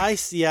 I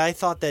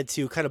thought that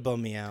too. Kind of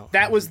bummed me out.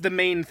 That was the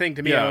main thing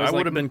to me. Yeah, I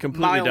would have been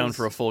completely down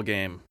for a full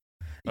game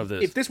of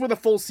this. If this were the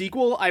full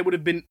sequel, I would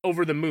have been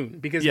over the moon,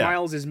 because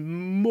Miles is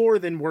more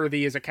than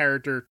worthy as a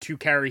character to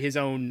carry his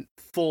own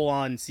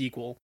full-on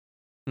sequel.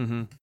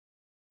 Mm-hmm.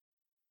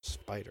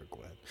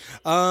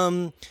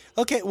 Spider-Gwen.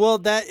 Okay,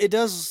 well, it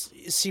does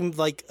seem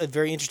like a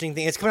very interesting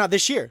thing. It's coming out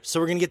this year, so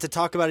we're going to get to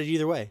talk about it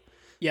either way.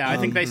 Yeah, I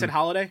think they said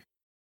holiday.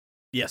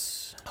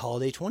 Yes.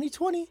 Holiday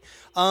 2020.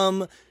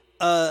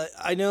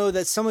 I know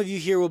that some of you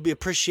here will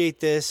appreciate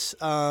this.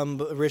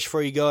 But Rich,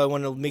 before you go, I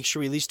want to make sure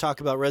we at least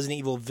talk about Resident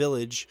Evil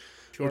Village,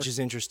 which is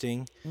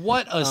interesting.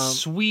 What a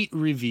sweet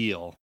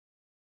reveal.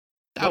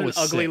 That was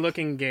an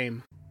ugly-looking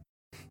game.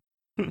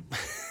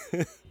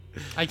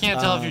 I can't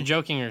tell if you're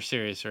joking or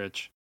serious,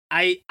 Rich.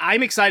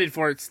 I'm excited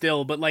for it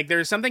still, but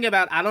there's something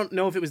about, I don't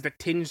know if it was the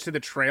tinge to the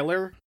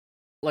trailer.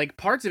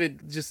 Parts of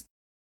it just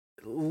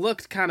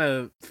looked kind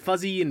of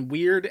fuzzy and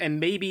weird, and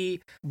maybe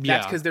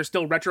that's because they're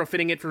still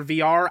retrofitting it for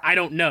VR. I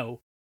don't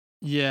know.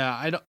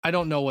 Yeah, I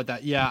don't know what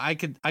that. Yeah, I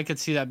could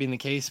see that being the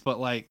case, but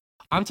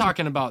I'm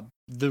talking about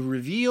the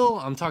reveal.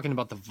 I'm talking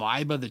about the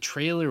vibe of the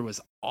trailer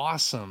was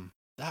awesome.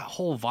 That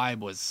whole vibe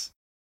was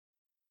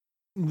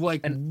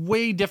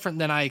way different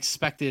than I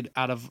expected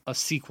out of a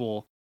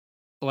sequel.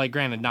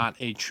 Granted, not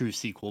a true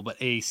sequel, but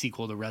a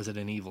sequel to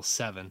Resident Evil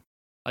 7.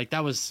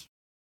 That was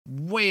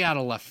way out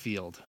of left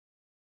field.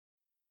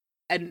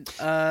 And,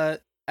 I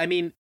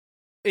mean,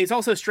 it's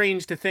also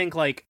strange to think,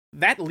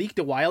 that leaked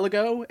a while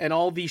ago, and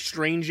all the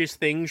strangest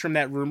things from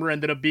that rumor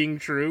ended up being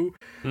true.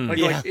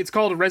 Like it's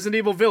called Resident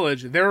Evil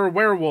Village. There are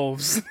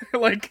werewolves.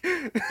 Like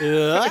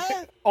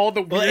all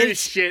the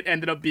weirdest shit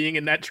ended up being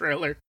in that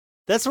trailer.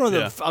 That's one of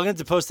the. I'm gonna have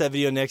to post that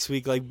video next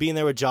week. Like being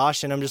there with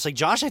Josh, and I'm just like,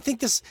 Josh, I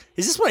think is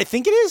this what I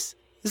think it is?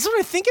 Is this what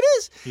I think it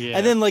is? Yeah.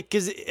 And then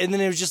and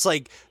then it was just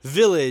like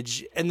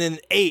Village, and then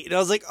 8, and I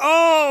was like,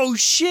 oh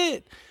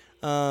shit.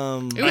 I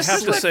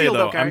have to say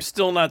though, I'm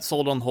still not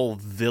sold on the whole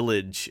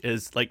Village.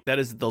 Is like that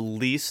is the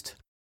least.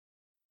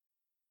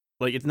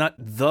 Like it's not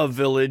the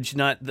Village,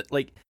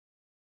 like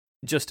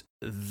just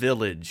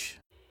Village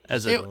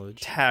as a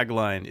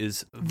tagline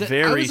is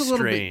very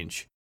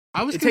strange.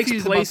 It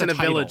takes place in a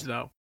village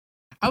though.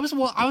 I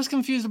was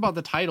confused about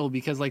the title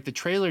because like the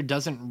trailer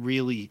doesn't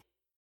really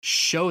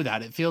show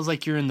that. It feels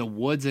like you're in the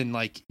woods and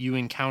like you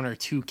encounter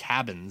 2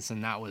 cabins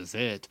and that was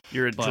it.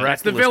 You're at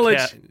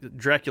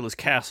Dracula's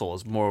castle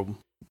is more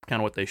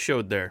kind of what they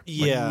showed there.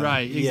 Yeah, like,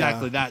 right.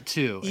 Exactly that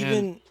too.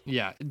 Even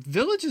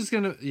Village is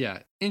gonna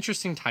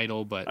interesting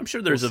title, but I'm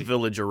sure there's a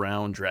village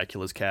around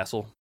Dracula's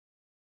castle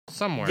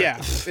somewhere.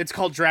 Yeah, it's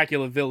called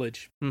Dracula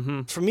Village.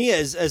 Mm-hmm. For me,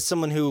 as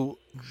someone who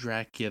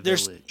Dracula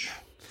Village,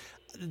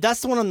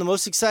 that's the one I'm the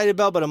most excited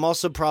about, but I'm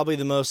also probably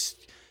the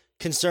most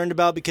concerned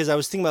about because I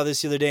was thinking about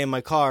this the other day in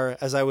my car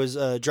as I was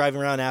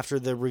driving around after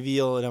the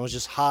reveal, and I was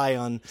just high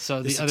on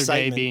so this the other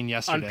excitement. day being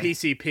yesterday on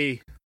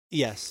PCP.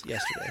 Yes,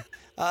 yesterday.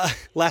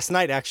 Last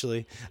night,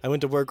 actually. I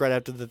went to work right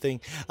after the thing.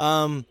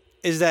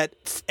 Is that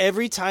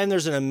every time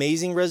there's an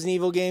amazing Resident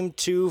Evil game,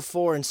 2,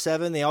 4, and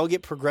 7, they all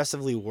get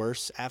progressively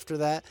worse after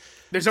that.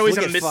 There's always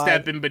a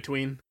misstep in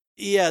between.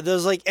 Yeah,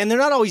 there's and they're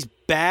not always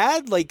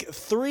bad. Like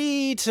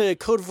 3 to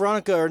Code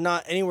Veronica are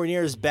not anywhere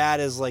near as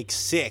bad as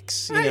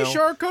 6. You know?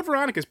 Sure, Code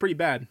Veronica is pretty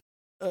bad.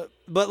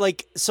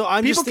 But so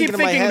I'm People just thinking keep in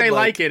my thinking head, they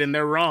like it and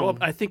they're wrong. Well,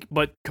 I think,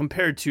 but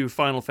compared to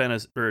Final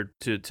Fantasy or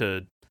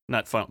to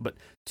not Final, but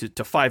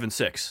to 5 and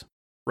 6,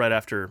 right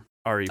after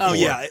RE4. Oh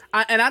yeah,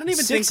 and I don't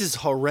even 6 think is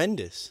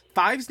horrendous.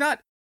 5's not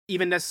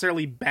even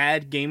necessarily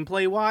bad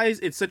gameplay wise.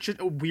 It's such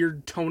a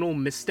weird tonal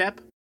misstep.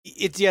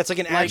 It's like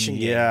an action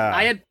game. Yeah,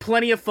 I had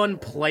plenty of fun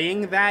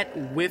playing that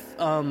with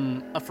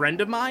a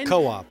friend of mine.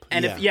 Co-op.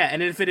 And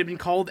if it had been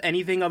called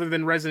anything other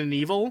than Resident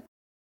Evil,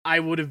 I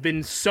would have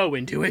been so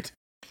into it.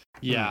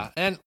 Yeah,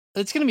 and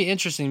it's going to be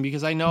interesting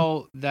because I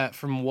know that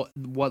from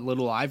what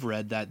little I've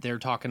read that they're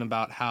talking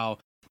about how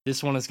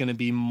this one is going to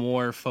be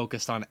more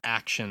focused on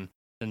action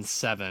than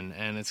 7,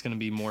 and it's going to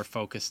be more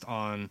focused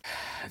on.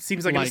 It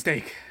seems like a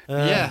mistake.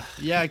 Yeah,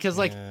 because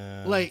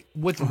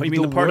with you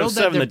mean the part of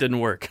 7 that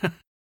didn't work.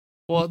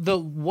 Well, the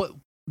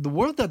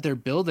world that they're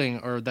building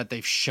or that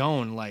they've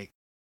shown,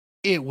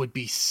 it would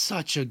be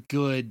such a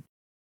good,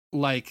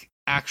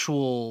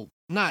 actual,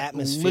 not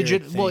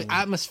atmospheric legit,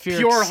 atmospheric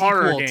pure sequel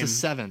horror game to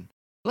 7.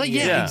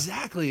 Yeah,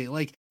 exactly.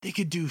 They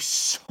could do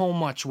so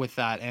much with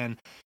that, and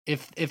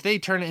if they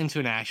turn it into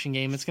an action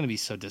game, it's going to be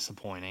so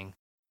disappointing.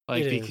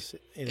 It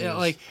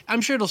is.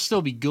 I'm sure it'll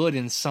still be good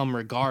in some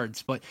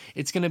regards, but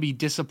it's going to be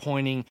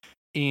disappointing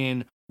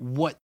in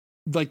what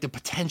the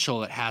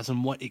potential it has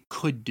and what it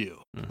could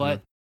do. Mm-hmm.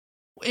 But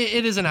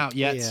it isn't out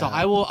yet, so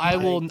I will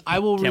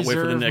can't wait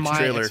for the next my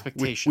trailer.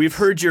 expectations. We've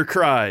heard your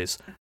cries.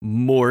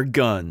 More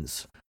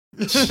guns.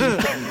 This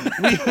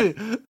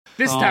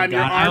time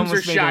your arms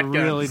are shotguns. A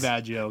really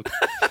bad joke.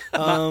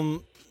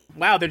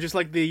 Wow, they're just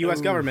like the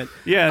U.S. government.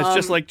 Yeah, it's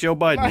just like Joe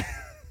Biden.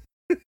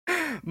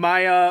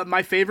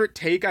 My favorite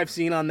take I've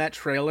seen on that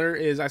trailer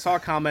is I saw a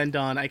comment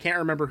on, I can't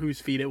remember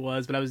whose feed it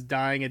was, but I was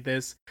dying at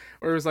this,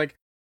 where it was like,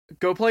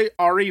 go play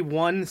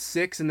RE1,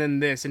 6, and then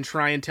this, and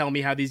try and tell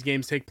me how these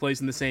games take place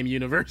in the same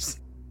universe.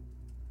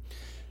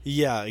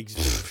 Yeah,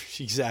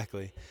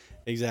 exactly.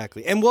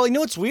 And well, you know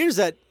what's weird is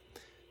that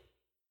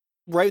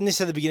right when they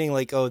said at the beginning,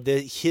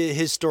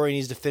 his story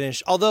needs to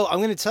finish. Although I'm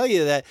going to tell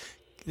you that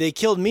they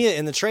killed Mia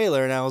in the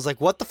trailer, and I was like,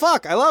 what the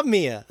fuck? I love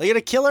Mia. They're going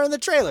to kill her in the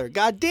trailer.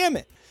 God damn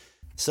it.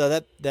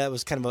 So that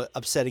was kind of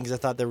upsetting because I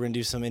thought they were going to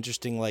do some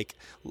interesting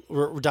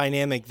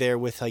dynamic there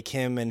with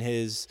him and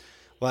his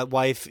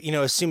wife.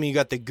 Assuming you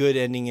got the good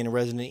ending in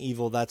Resident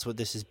Evil, that's what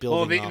this is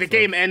building. Well, the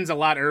game ends a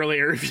lot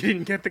earlier if you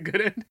didn't get the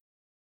good end.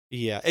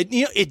 Yeah,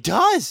 it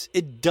does,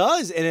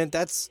 and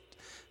that's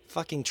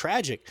fucking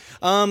tragic.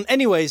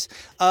 Anyways,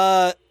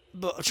 but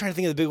I'm trying to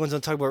think of the big ones. I'll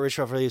talk about Rich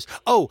Reviews.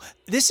 Oh,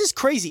 this is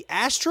crazy.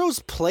 Astro's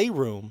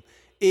Playroom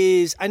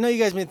is. I know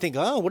you guys may think,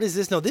 oh, what is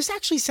this? No, this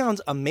actually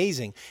sounds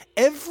amazing.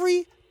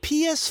 Every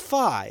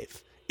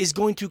PS5 is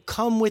going to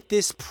come with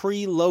this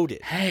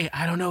preloaded. Hey,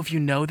 I don't know if you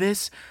know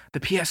this. The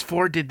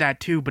PS4 did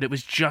that too, but it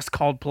was just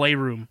called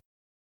Playroom.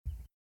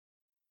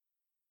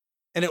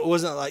 And it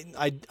wasn't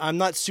I'm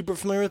not super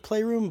familiar with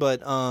Playroom,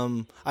 but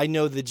I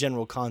know the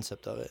general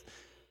concept of it.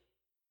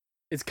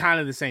 It's kind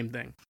of the same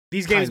thing.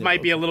 These games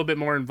might be a little bit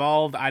more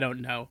involved. I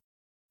don't know.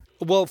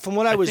 Well, from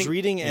what I was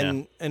reading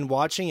and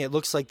watching, it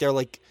looks like they're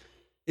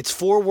it's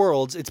 4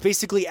 worlds. It's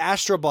basically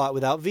Astrobot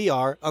without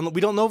VR. We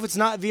don't know if it's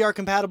not VR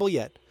compatible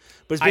yet,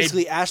 but it's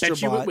basically Astrobot.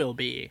 Bet you it will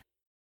be.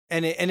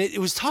 And it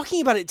was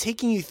talking about it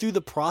taking you through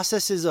the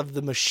processes of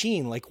the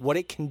machine, like what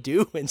it can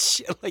do and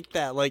shit like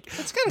that. Like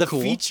It's kind the of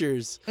cool.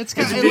 features. It's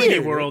It's kind Disney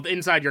of World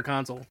inside your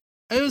console.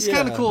 It was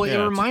kind of cool. Yeah,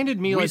 It reminded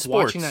me, Wii like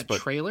watching Sports, that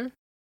trailer.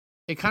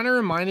 It kind of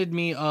reminded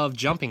me of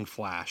Jumping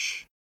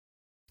Flash.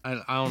 I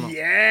don't know.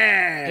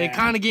 Yeah. It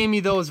kind of gave me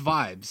those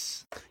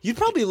vibes. You'd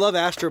probably love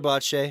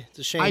Astrobot, Shay. It's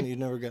a shame I- that you'd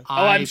never go.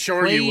 I'm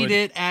sure you played would.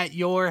 it at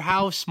your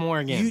house,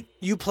 Morgan.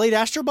 You played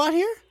Astrobot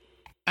here?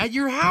 At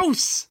your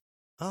house.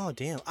 Oh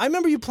damn! I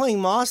remember you playing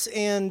Moss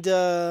and.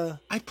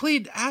 I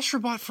played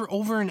Astrobot for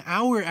over an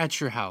hour at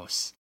your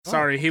house.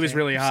 Sorry, he was okay.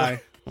 really Sorry.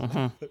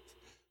 high.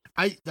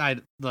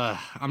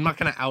 I'm not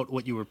gonna out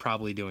what you were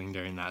probably doing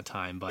during that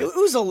time, but It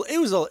was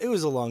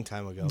a long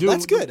time ago. Dude,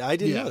 That's good. I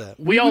didn't yeah. know that.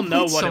 We all played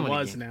know so what it many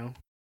was games. now.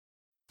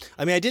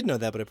 I mean, I did know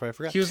that, but I probably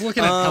forgot. he was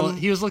looking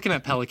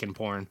at pelican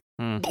porn.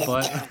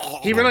 But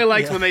He really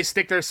likes Yeah. when they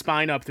stick their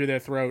spine up through their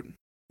throat.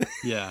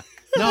 yeah,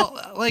 no,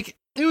 like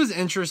it was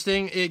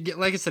interesting.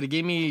 Like I said, it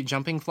gave me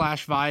Jumping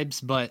Flash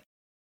vibes, but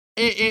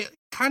it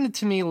kind of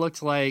to me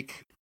looked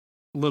like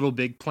Little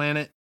Big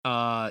Planet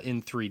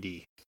in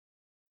 3D.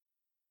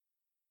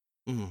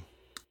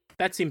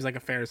 That seems like a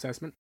fair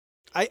assessment.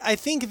 I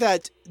think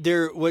that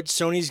what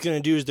Sony's going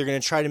to do is they're going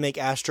to try to make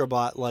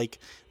Astrobot like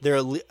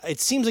it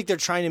seems like they're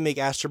trying to make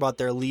Astrobot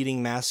their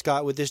leading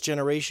mascot with this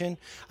generation.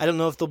 I don't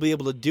know if they'll be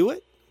able to do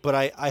it, but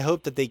I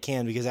hope that they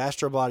can, because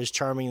Astrobot is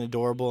charming and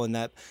adorable, and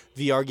that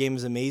VR game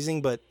is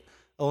amazing, but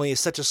only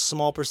such a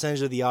small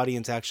percentage of the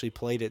audience actually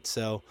played it.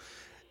 So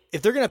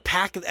if they're going to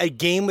pack a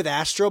game with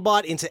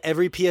Astrobot into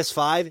every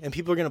PS5 and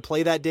people are going to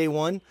play that day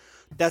one,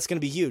 that's going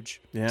to be huge.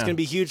 Yeah. It's going to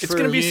be huge. It's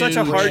going to be such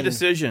a hard brand.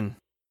 decision.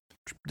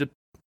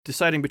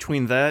 Deciding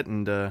between that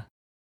and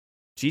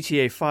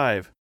GTA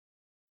 5.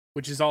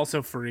 Which is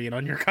also free and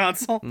on your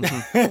console.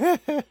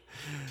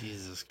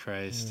 Jesus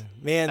Christ.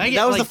 Man, I that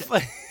get, was like, the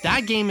fun.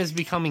 That game is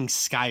becoming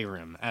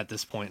Skyrim at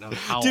this point of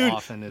how Dude.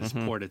 often it's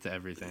ported to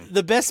everything.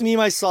 The best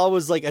meme I saw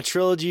was like a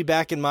trilogy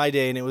back in my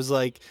day, and it was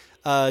like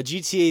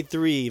GTA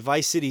 3,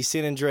 Vice City,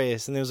 San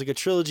Andreas, and there was like a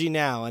trilogy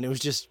now, and it was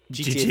just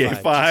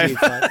GTA 5.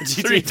 GTA 5.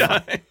 Three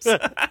times.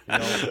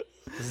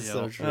 This is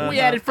so true. We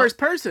added first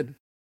person.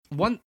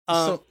 One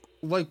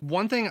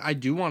thing I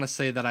do want to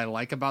say that I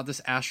like about this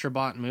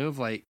Astrobot move,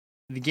 like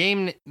the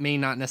game may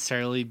not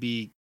necessarily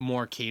be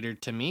more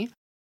catered to me,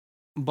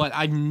 but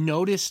I've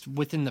noticed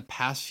within the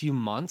past few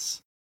months,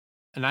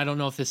 and I don't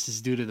know if this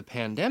is due to the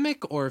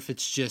pandemic or if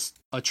it's just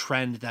a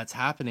trend that's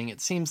happening,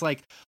 it seems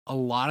like a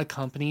lot of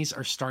companies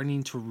are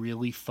starting to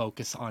really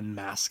focus on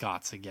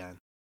mascots again.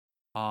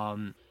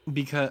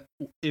 Because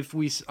if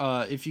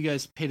you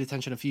guys paid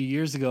attention a few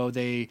years ago,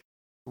 they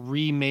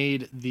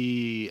remade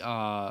the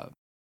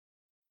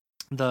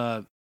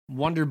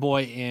Wonder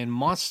Boy in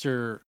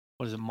Monster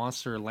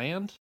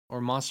Land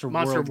or Monster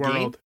World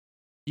game.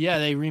 Yeah,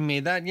 they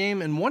remade that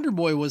game, and Wonder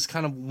Boy was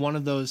kind of one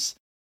of those.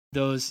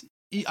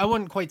 I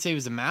wouldn't quite say he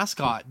was a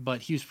mascot,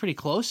 but he was pretty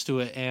close to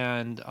it,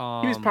 and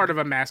He was part of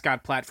a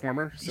mascot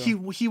platformer.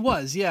 So. He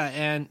was, yeah,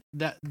 and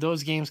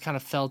those games kind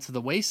of fell to the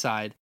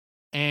wayside,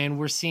 and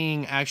we're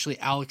seeing actually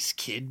Alex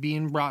Kidd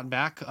being brought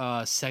back.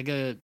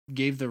 Sega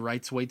gave the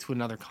rights away to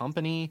another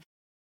company.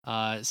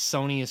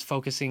 Sony is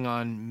focusing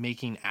on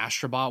making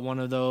Astrobot one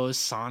of those.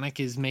 Sonic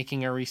is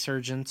making a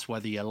resurgence,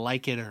 whether you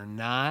like it or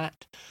not.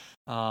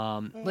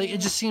 Like it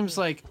just seems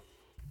like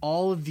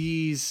all of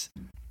these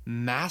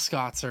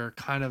mascots are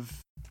kind of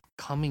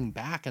coming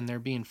back and they're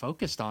being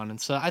focused on.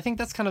 And so I think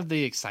that's kind of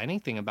the exciting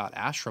thing about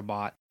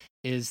Astrobot,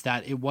 is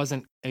that it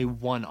wasn't a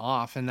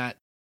one-off, and that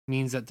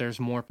means that there's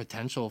more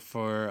potential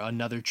for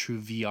another true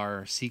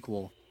VR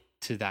sequel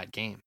to that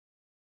game.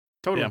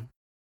 Totally.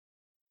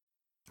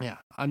 Yeah.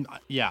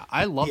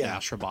 I love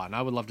Astrobot, and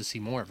I would love to see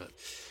more of it.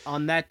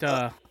 On that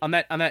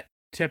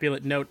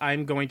tepulate note,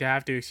 I'm going to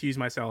have to excuse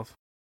myself.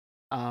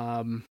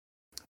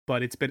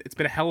 But it's been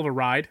a hell of a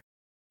ride.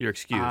 You're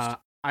excused.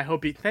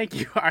 Thank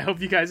you. I hope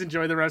you guys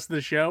enjoy the rest of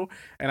the show,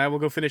 and I will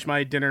go finish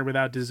my dinner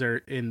without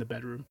dessert in the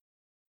bedroom.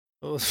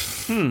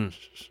 You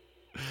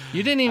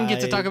didn't even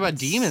get to talk about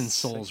Demon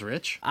Souls,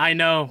 Rich. I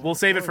know. We'll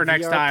save it for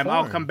next VR time.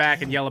 I'll porn. come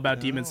back and yell about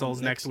Demon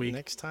Souls next week.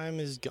 Next time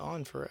is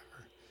gone forever.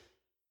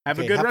 Have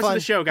a good rest of the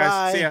show,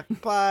 guys. Bye. See ya.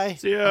 Bye.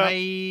 See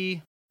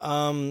ya.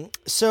 Bye.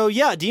 So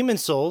yeah, Demon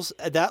Souls,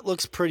 that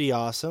looks pretty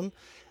awesome.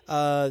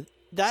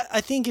 That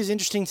I think is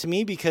interesting to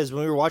me, because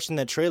when we were watching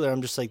that trailer,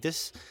 I'm just like,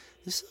 this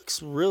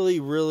looks really,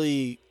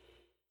 really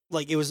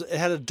like it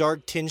had a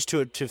dark tinge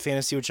to it, to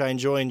fantasy, which I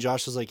enjoy. And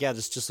Josh was like, yeah,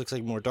 this just looks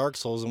like more Dark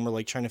Souls, and we're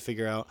like trying to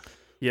figure out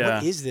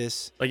what is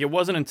this? Like, it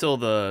wasn't until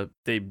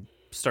they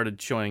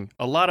started showing,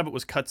 a lot of it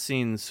was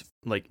cutscenes,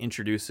 like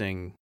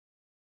introducing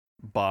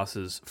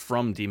bosses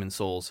from Demon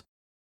Souls,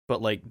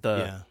 but like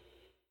they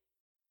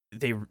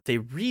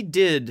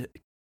redid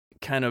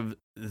kind of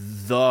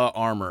the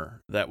armor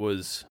that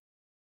was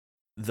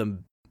the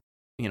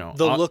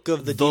look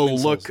of the Demon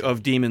look Souls.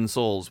 of Demon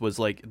Souls was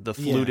like the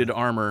fluted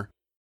armor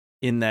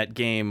in that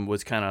game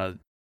was kind of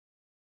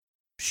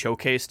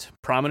showcased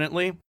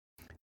prominently,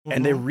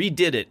 and they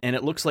redid it, and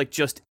it looks like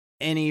just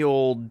any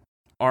old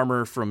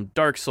armor from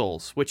Dark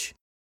Souls, which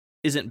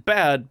isn't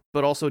bad,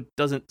 but also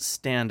doesn't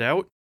stand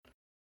out.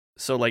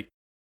 So like,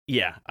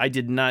 yeah, I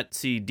did not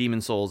see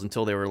Demon Souls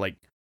until they were like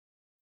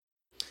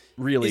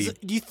really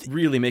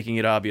really making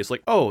it obvious.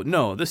 Like, oh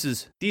no,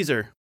 these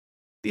are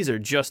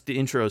just the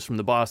intros from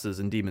the bosses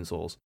in Demon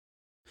Souls.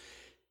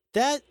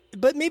 But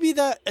maybe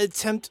that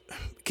attempt,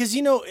 because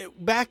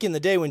back in the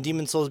day when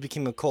Demon Souls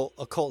became a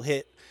cult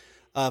hit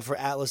for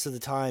Atlas at the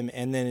time,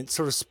 and then it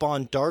sort of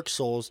spawned Dark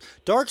Souls.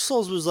 Dark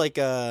Souls was like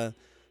a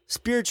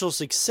spiritual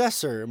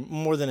successor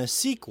more than a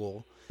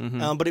sequel,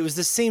 but it was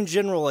the same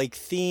general like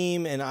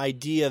theme and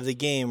idea of the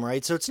game,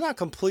 right? So it's not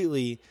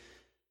completely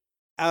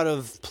out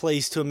of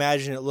place to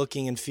imagine it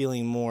looking and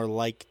feeling more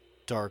like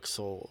Dark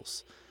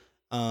Souls,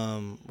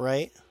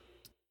 right?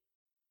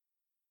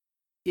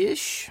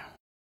 Ish.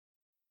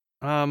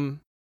 Like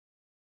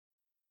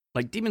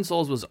Demon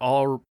Souls was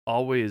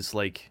always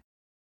like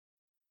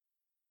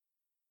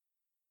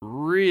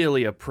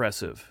really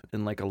oppressive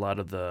in like a lot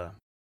of the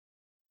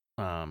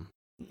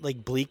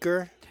like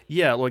bleaker.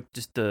 Yeah, like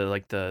just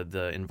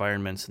the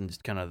environments and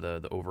just kind of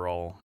the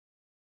overall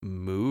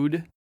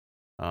mood.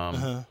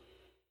 And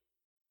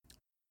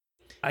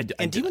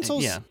Demon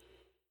Souls, yeah.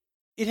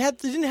 It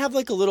didn't have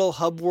like a little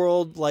hub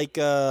world like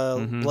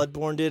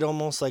Bloodborne did,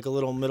 almost like a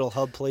little middle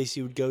hub place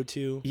you would go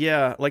to.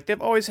 Yeah, like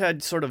they've always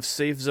had sort of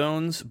safe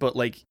zones, but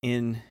like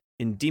in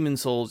Demon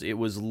Souls, it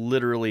was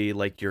literally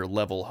like your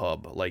level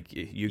hub. Like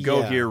you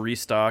go here,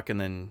 restock,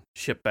 and then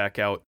ship back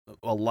out.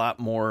 A lot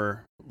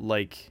more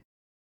like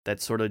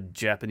that sort of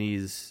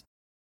Japanese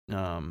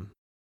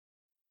MMO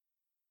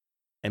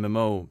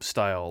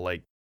style,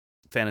 like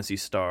Phantasy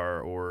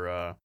Star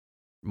or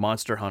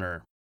Monster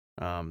Hunter.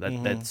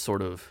 That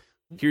sort of,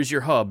 here's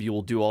your hub. You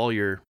will do all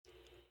your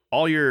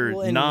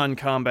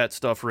non-combat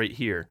stuff right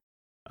here.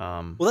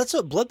 Well, that's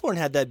what Bloodborne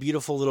had, that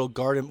beautiful little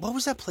garden. What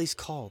was that place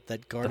called?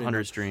 That garden. The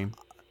Hunter's Dream.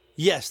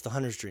 Yes, the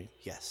Hunter's Dream.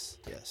 Yes.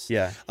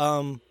 Yeah.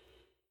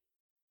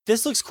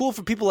 This looks cool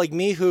for people like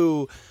me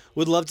who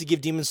would love to give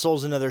Demon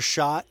Souls another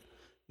shot.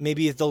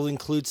 Maybe if they'll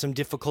include some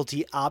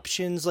difficulty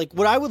options. Like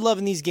what I would love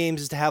in these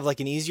games is to have like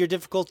an easier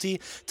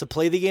difficulty to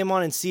play the game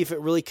on and see if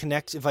it really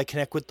connects, if I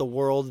connect with the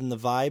world and the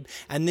vibe,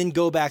 and then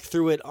go back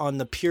through it on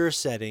the pure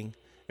setting.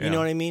 You know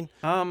what I mean?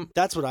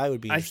 That's what I would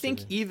be interested in. I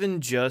think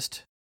even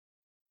just,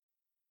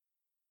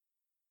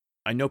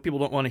 I know people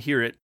don't want to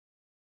hear it,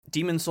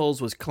 Demon Souls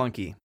was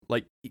clunky.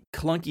 Like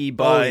clunky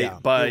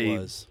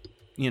by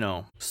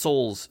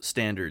Souls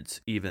standards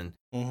even.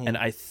 And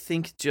I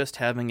think just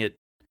having it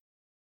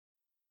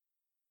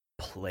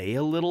play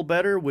a little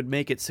better would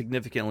make it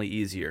significantly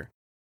easier.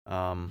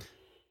 Well,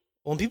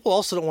 and people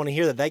also don't want to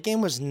hear that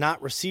game was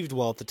not received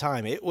well at the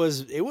time. It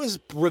was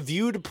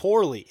reviewed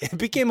poorly. It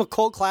became a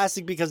cult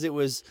classic because it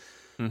was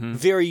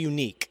very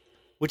unique,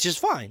 which is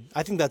fine.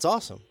 I think that's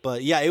awesome.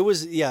 But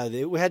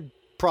it had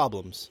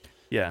problems.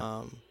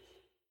 Yeah.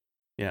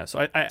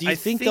 So do you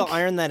think they'll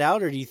iron that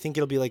out, or do you think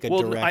it'll be like a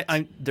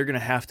direct? They're gonna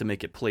have to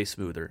make it play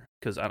smoother,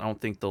 because I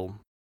don't think they'll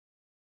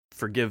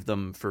forgive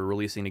them for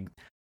releasing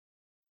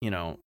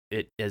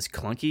it as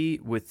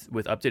clunky with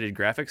updated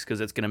graphics, because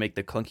it's going to make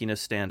the clunkiness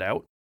stand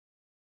out.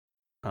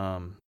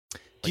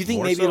 Do you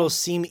think maybe it'll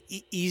seem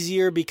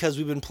easier because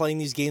we've been playing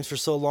these games for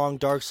so long?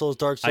 Dark Souls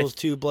 2,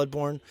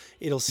 Bloodborne.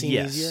 It'll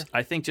seem easier.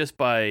 I think just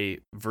by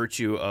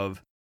virtue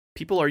of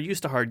people are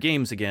used to hard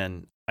games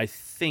again. I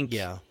think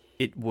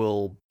it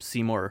will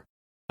see more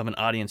of an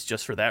audience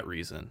just for that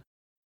reason.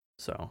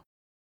 So.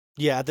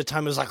 Yeah, at the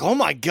time it was like, oh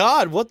my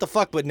god, what the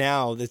fuck? But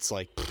now it's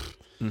like.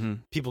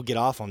 People get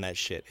off on that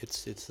shit.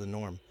 It's the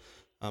norm.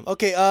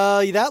 Okay,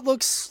 that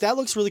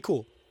looks really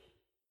cool.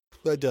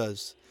 That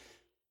does.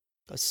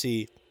 Let's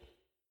see.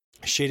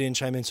 Shay didn't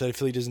chime in, so I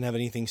feel he doesn't have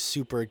anything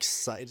super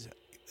excited.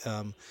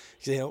 And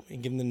give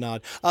him the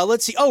nod.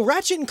 Let's see. Oh,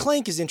 Ratchet and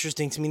Clank is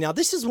interesting to me. Now,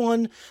 this is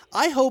one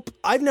I hope.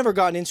 I've never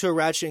gotten into a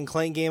Ratchet and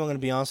Clank game. I'm going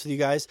to be honest with you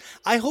guys.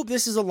 I hope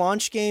this is a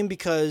launch game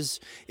because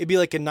it'd be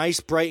like a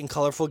nice, bright, and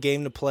colorful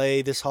game to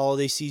play this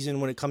holiday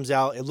season when it comes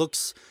out. It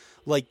looks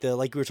like we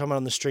were talking about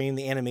on the stream.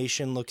 The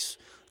animation looks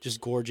just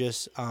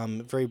gorgeous,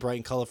 very bright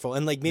and colorful,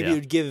 and like maybe it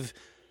would give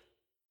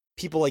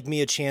people like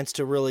me a chance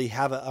to really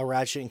have a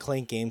Ratchet and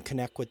Clank game,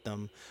 connect with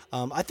them.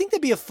 I think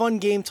that'd be a fun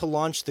game to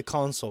launch the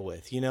console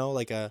with,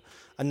 like a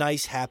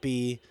nice,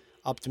 happy,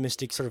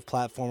 optimistic sort of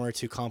platformer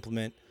to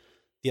complement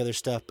the other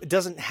stuff. It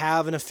doesn't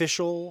have an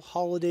official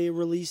holiday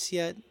release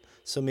yet,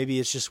 so maybe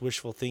it's just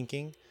wishful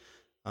thinking.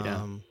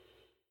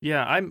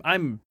 Yeah,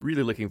 I'm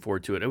really looking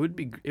forward to it. It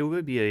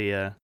would be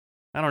a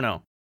I don't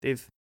know.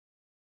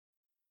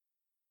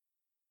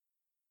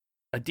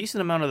 A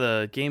decent amount of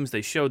the games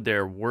they showed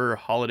there were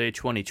holiday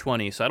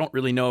 2020, so I don't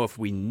really know if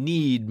we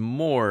need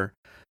more,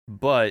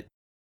 but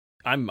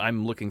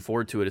I'm looking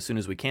forward to it as soon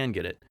as we can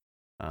get it.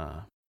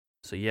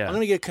 So yeah. I'm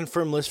going to get a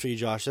confirmed list for you,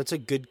 Josh. That's a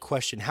good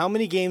question. How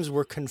many games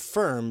were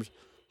confirmed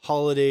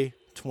holiday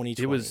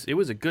 2020? It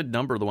was a good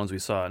number of the ones we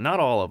saw. Not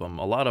all of them.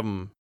 A lot of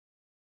them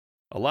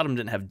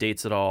didn't have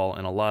dates at all,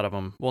 and a lot of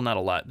them, well, not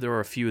a lot. There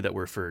were a few that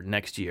were for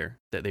next year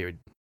that they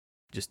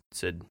just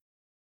said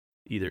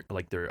either,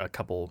 like there are a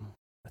couple,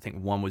 I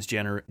think one was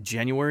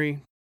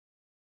January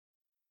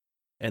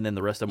and then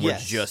the rest of them were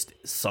just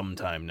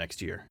sometime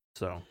next year.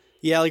 So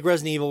yeah, like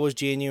Resident Evil was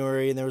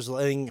January, and there was,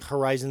 I think,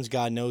 Horizons,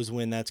 God knows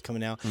when that's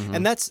coming out.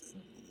 And that's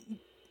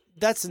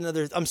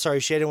another. I'm sorry,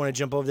 Shay, I didn't want to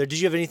jump over there. Did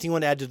you have anything you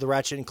want to add to the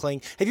Ratchet and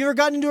Clank? Have you ever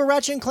gotten into a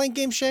Ratchet and Clank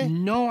game, Shay?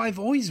 No, I've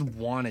always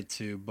wanted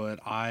to, but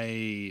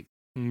I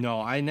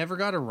never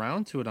got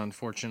around to it,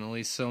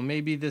 unfortunately. So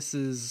maybe this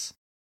is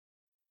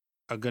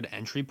a good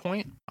entry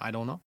point. I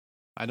don't know.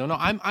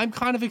 I'm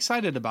kind of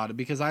excited about it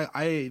because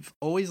I've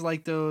always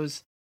liked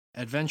those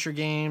adventure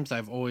games.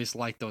 I've always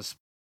liked those.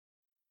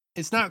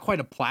 It's not quite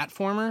a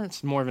platformer.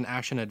 It's more of an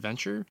action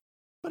adventure,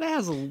 but it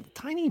has a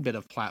tiny bit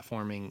of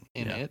platforming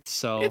in it.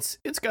 So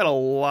it's got a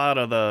lot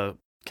of the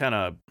kind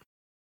of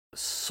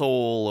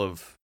soul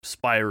of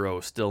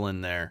Spyro still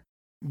in there.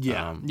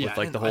 Yeah, with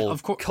like the whole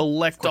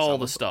collect all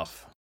the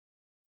stuff.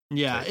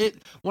 Yeah,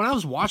 when I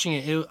was watching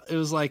it, it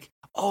was like,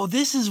 oh,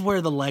 this is where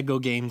the Lego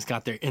games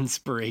got their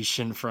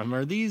inspiration from,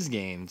 or these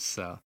games.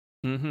 So,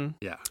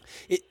 yeah.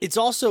 It's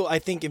also, I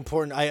think,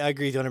 important. I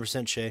agree with you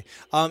 100%, Shay.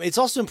 It's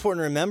also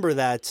important to remember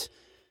that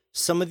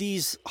some of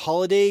these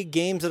holiday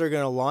games that are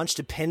going to launch,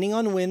 depending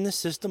on when the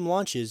system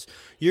launches,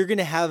 you're going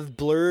to have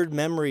blurred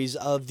memories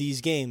of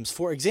these games.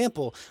 For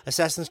example,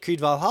 Assassin's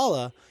Creed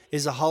Valhalla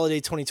is a holiday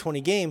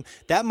 2020 game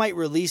that might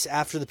release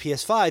after the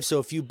PS5. So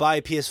if you buy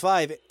a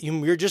PS5,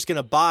 you're just going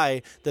to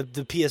buy the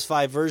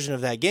PS5 version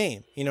of that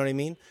game. You know what I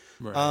mean?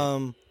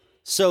 Right.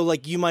 So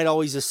like you might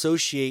always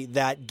associate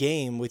that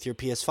game with your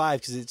PS5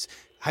 because it's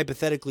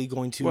hypothetically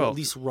going to at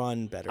least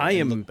run better.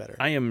 Look better.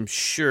 I am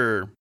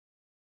sure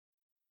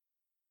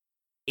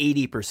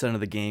 80%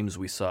 of the games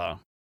we saw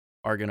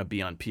are going to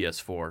be on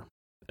PS4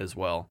 as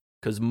well,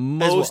 because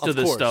most of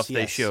the stuff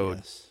they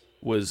showed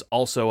was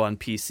also on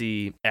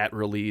PC at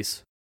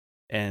release,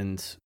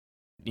 and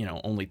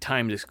only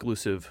timed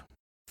exclusive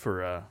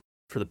for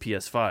the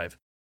PS5.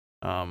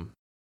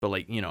 But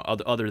like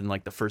other than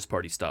like the first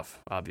party stuff,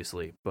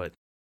 obviously. But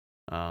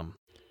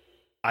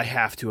I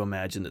have to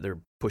imagine that they're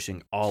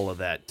pushing all of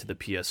that to the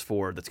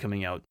PS4 that's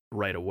coming out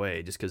right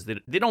away, just because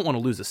they don't want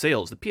to lose the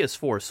sales. The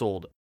PS4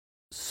 sold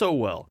so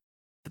well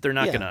that they're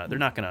not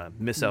gonna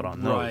miss out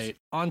on those. Right.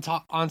 On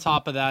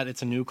top of that,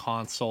 it's a new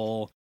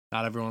console.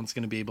 Not everyone's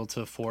gonna be able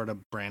to afford a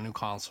brand new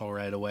console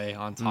right away.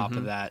 On top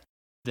of that,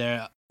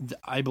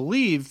 I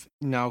believe,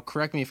 now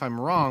correct me if I'm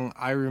wrong,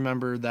 I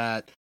remember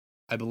that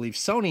I believe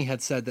Sony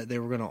had said that they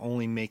were gonna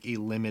only make a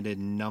limited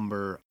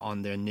number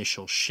on their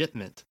initial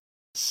shipment.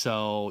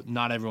 So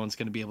not everyone's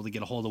gonna be able to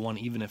get a hold of one,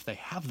 even if they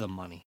have the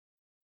money.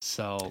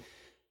 So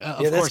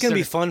that's going to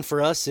be fun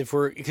for us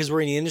because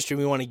we're in the industry.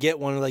 We want to get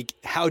one. Like,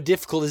 how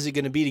difficult is it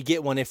going to be to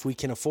get one if we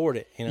can afford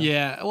it?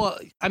 Yeah. Well,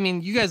 I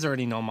mean, you guys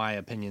already know my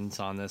opinions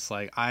on this.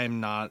 Like, I'm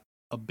not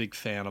a big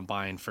fan of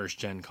buying first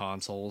gen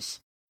consoles,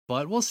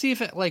 but we'll see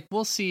if it's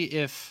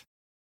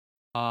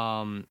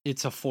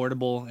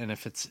affordable and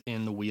if it's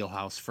in the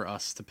wheelhouse for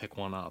us to pick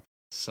one up.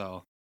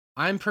 So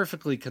I'm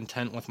perfectly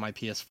content with my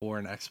PS4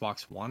 and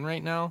Xbox One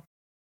right now,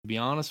 to be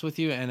honest with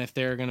you. And if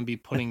they're going to be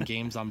putting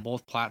games on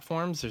both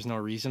platforms, there's no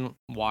reason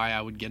why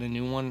I would get a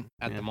new one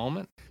at the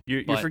moment.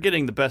 You're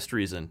forgetting the best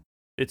reason.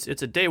 It's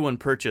a day one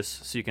purchase,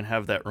 so you can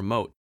have that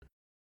remote.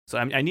 So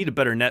I need a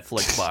better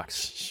Netflix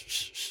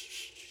box.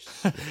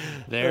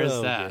 There's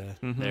that.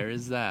 There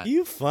is that.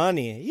 You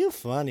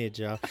funny,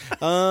 Joe.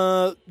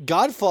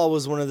 Godfall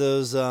was one of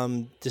those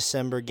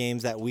December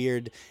games, that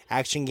weird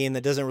action game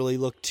that doesn't really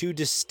look too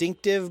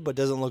distinctive, but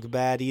doesn't look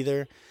bad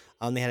either.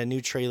 They had a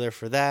new trailer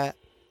for that.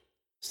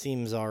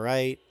 Seems all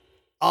right.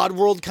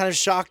 Oddworld kind of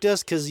shocked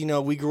us because,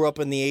 we grew up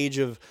in the age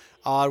of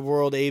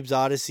Oddworld, Abe's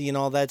Odyssey, and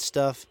all that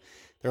stuff.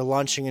 They're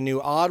launching a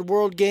new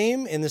Oddworld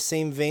game in the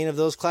same vein of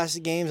those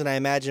classic games, and I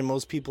imagine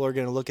most people are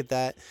going to look at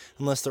that,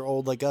 unless they're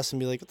old like us, and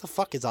be like, what the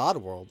fuck is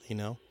Oddworld,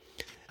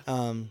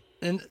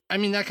 And I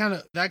mean, that kind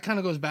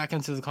of goes back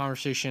into the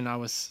conversation I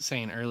was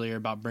saying earlier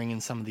about bringing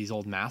some of these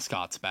old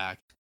mascots back.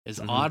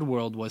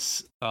 Oddworld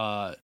was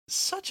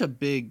such a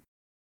big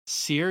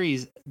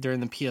series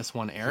during the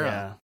PS1 era.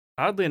 Yeah.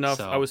 Oddly enough,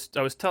 I was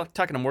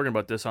talking to Morgan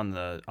about this on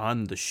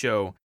the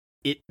show.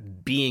 It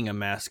being a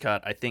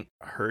mascot, I think,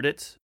 hurt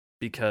it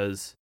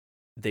because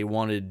they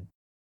wanted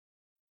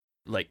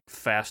like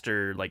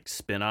faster like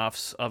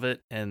spin-offs of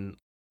it and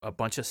a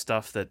bunch of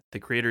stuff that the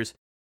creators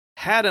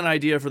had an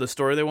idea for the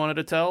story they wanted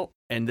to tell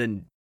and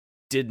then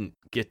didn't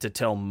get to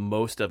tell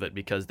most of it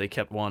because they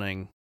kept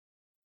wanting,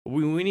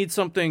 we need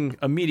something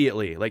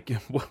immediately. Like,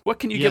 what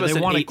can you give us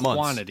in 8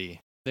 months?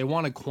 They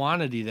wanted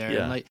quantity there.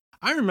 Yeah. And like,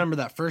 I remember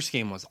that first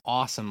game was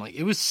awesome. Like,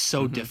 it was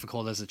so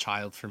difficult as a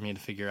child for me to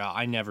figure out.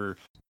 I never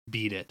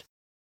beat it,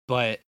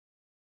 but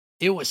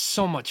it was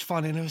so much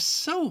fun and it was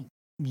so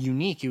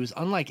unique. It was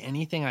unlike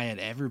anything I had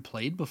ever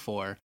played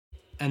before.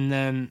 And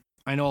then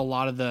I know a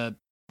lot of the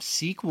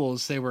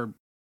sequels, they were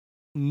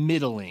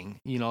middling.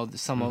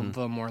 Some of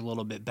them were a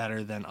little bit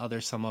better than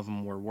others. Some of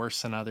them were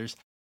worse than others.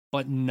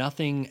 But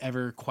nothing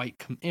ever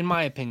quite, in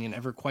my opinion,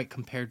 ever quite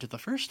compared to the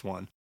first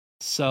one.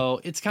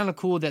 So it's kind of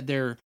cool that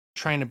they're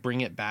trying to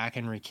bring it back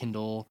and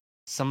rekindle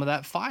some of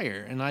that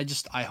fire. And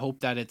I hope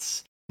that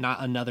it's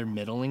not another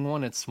middling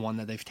one. It's one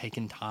that they've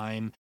taken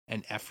time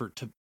and effort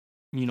to,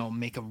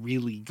 make a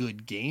really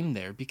good game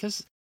there,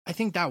 because I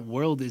think that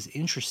world is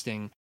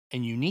interesting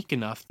and unique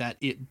enough that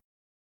it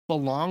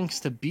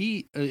belongs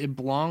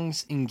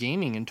in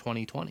gaming in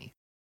 2020.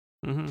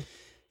 Mm-hmm.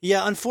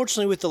 Yeah,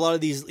 unfortunately, with a lot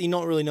of these, you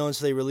don't really know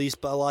until they release,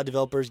 but a lot of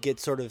developers get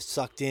sort of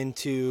sucked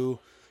into,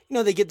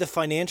 they get the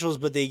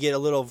financials, but they get a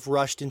little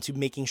rushed into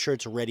making sure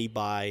it's ready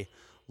by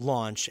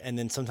launch. And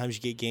then sometimes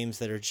you get games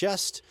that are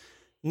just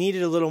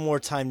needed a little more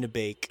time to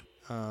bake.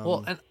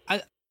 And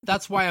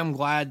that's why I'm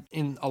glad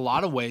in a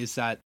lot of ways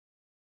that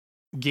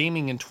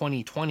gaming in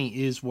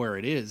 2020 is where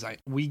it is.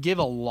 We give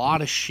a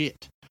lot of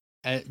shit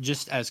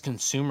just as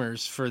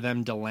consumers for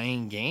them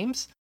delaying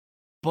games,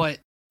 but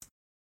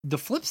the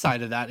flip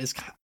side of that is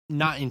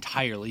not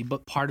entirely,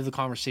 but part of the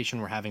conversation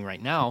we're having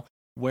right now,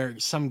 where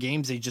some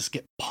games, they just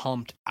get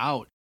pumped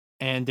out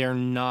and there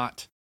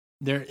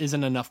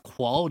isn't enough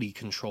quality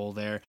control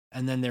there,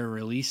 and then they're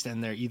released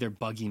and they're either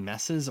buggy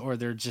messes or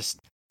they're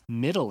just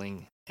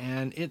middling,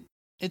 and it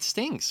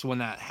stinks when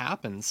that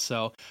happens.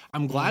 So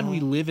I'm glad we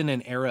live in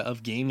an era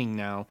of gaming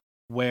now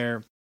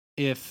where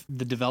if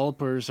the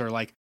developers are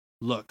like,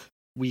 look,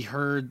 we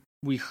heard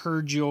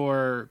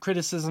your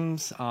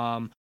criticisms,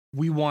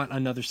 we want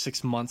another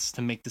 6 months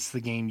to make this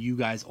the game you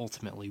guys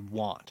ultimately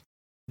want.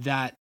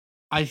 That,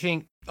 I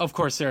think, of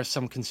course, there are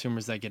some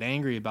consumers that get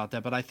angry about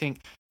that, but I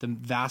think the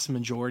vast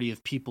majority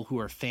of people who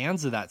are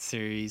fans of that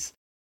series,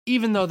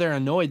 even though they're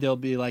annoyed, they'll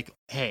be like,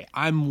 hey,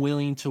 I'm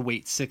willing to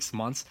wait 6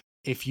 months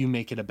if you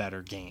make it a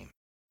better game.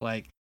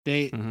 Like,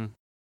 I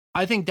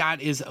think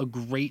that is a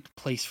great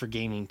place for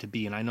gaming to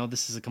be. And I know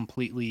this is a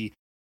completely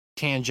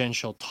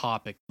tangential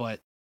topic, but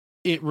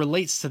it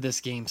relates to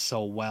this game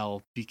so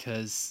well,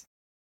 because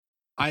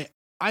I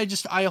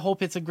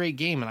hope it's a great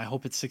game, and I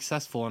hope it's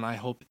successful, and I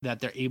hope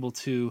that they're able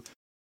to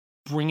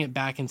bring it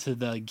back into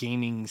the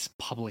gaming's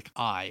public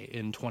eye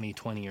in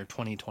 2020 or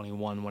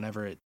 2021,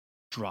 whenever it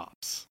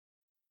drops.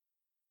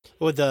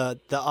 Well, the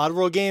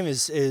Oddworld game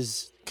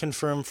is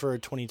confirmed for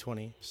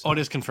 2020. So. Oh, it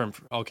is confirmed.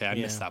 Okay, I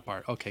missed that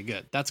part. Okay,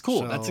 good. That's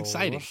cool. So, that's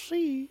exciting. We'll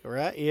see,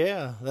 right?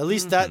 Yeah. At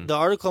least that the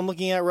article I'm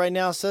looking at right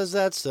now says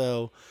that,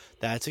 so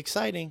that's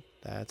exciting.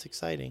 That's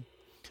exciting.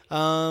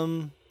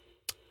 Let's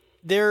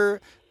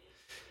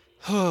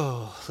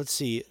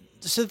see.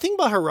 So the thing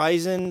about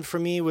Horizon for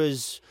me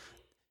was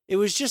it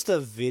was just a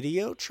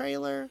video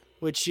trailer,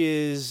 which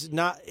is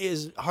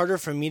harder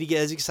for me to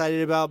get as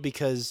excited about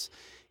because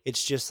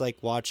it's just like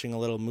watching a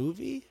little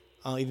movie.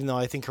 Even though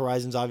I think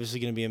Horizon's obviously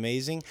going to be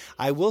amazing,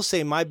 I will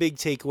say my big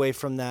takeaway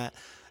from that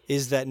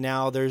is that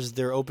now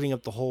they're opening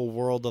up the whole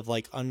world of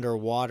like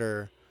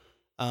underwater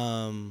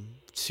to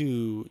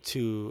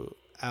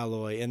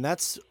Alloy, and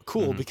that's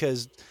cool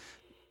because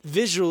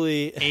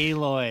visually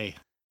Aloy.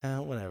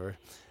 Whatever.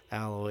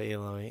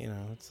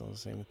 Aloy, it's all the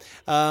same.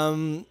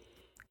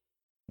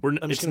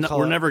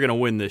 We're never going to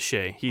win this,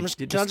 Shay. He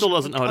still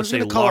doesn't know how to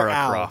say Lara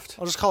Croft.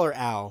 I'll just call her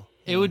Al.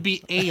 It would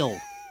be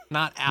Ale,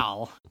 not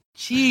Al.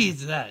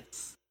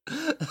 Jesus.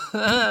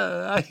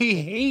 I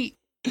hate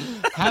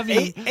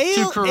having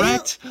to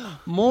correct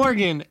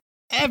Morgan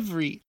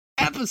every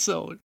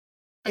episode.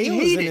 I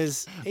hate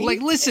it.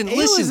 Listen,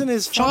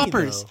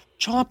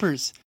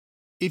 Choppers,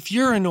 if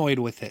you're annoyed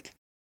with it,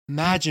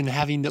 imagine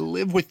having to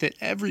live with it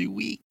every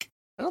week.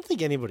 I don't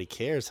think anybody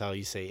cares how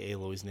you say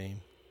Aloy's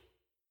name.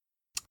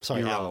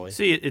 Sorry, Alloy.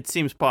 See, it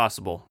seems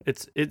possible.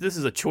 This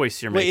is a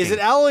choice you're making. Wait, is it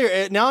Alloy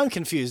or... Now I'm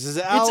confused. Is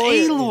it Alloy?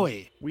 It's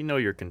Aloy. We know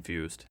you're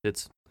confused.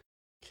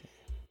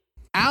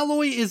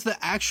 Alloy is the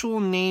actual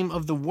name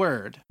of the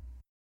word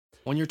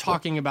when you're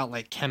talking about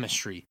like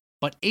chemistry.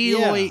 But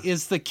Aloy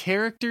is the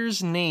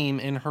character's name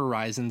in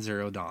Horizon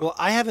Zero Dawn. Well,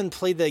 I haven't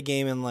played that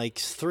game in like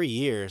 3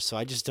 years, so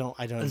I don't.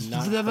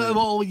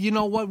 Well, you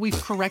know what?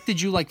 We've corrected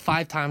you like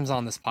 5 times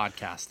on this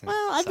podcast.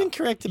 Well, I've been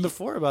corrected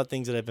before about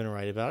things that I've been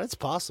right about. It's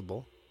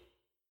possible.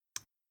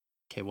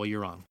 Okay, well,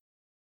 you're wrong.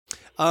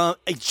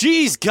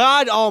 Geez,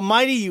 God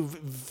Almighty, you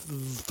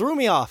threw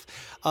me off.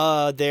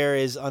 There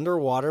is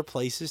underwater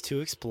places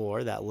to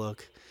explore that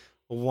look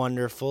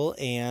wonderful,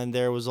 and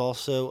there was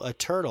also a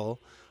turtle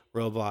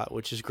robot,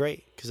 which is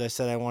great because I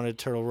said I wanted a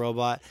turtle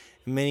robot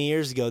many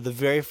years ago. The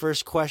very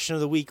first question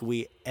of the week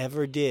we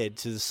ever did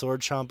to the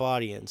Sword Chomp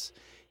audience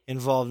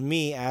involved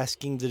me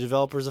asking the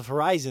developers of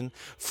Horizon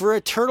for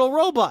a turtle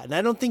robot, and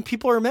I don't think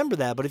people remember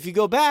that, but if you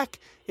go back,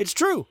 it's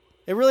true.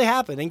 It really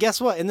happened, and guess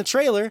what? In the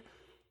trailer,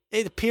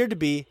 it appeared to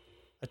be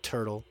a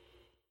turtle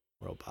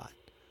robot.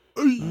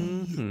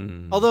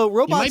 Although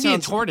robots might be a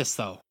tortoise,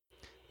 though.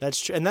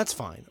 That's true, and that's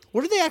fine.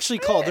 What are they actually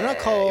called? They're not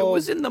called. It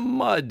was in the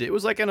mud. It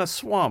was like in a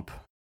swamp.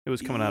 It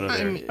was coming out of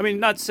there. I mean,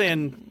 not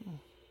saying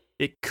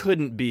it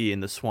couldn't be in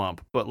the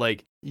swamp, but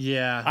like,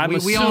 yeah,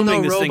 we all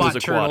know robot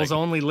turtles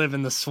only live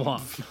in the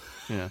swamp.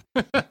 Yeah.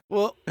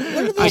 Well, what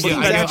are those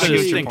things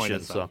actually?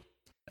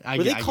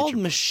 Were they called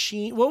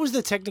machine? What was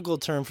the technical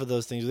term for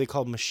those things? Were they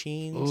called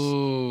machines?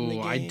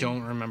 Oh, I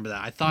don't remember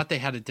that. I thought they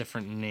had a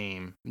different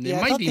name. It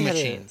might be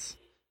machines.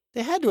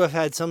 They had to have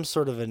had some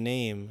sort of a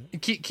name.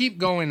 Keep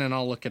going, and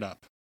I'll look it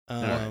up.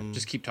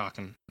 Just keep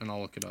talking, and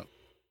I'll look it up.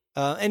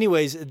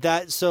 Anyways,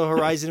 so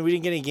Horizon, we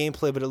didn't get any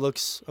gameplay, but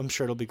I'm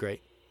sure it'll be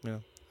great. You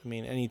know, I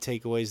mean, any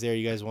takeaways there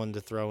you guys wanted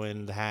to throw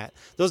in the hat?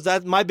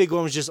 My big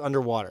one was just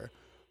underwater.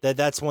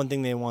 That's one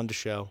thing they wanted to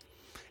show.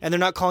 And they're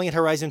not calling it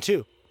Horizon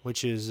 2,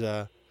 which is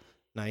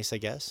nice, I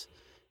guess.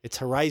 It's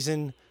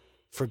Horizon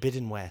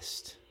Forbidden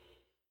West.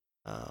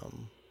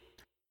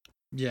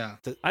 Yeah.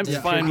 I'm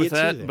fine with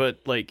that, but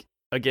like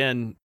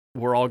again,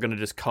 we're all going to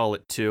just call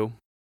it 2.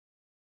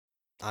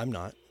 I'm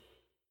not.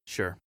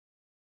 Sure.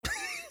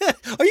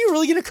 Are you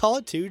really going to call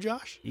it 2,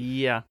 Josh?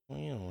 Yeah.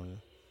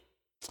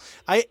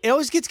 It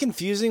always gets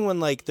confusing when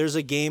like there's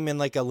a game in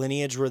like a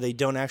lineage where they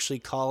don't actually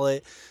call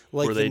it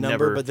like the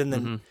number,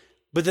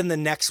 but then the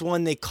next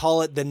one they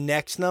call it the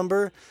next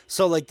number.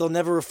 So like they'll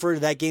never refer to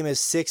that game as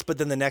 6, but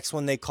then the next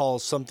one they call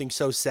something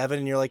 7,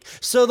 and you're like,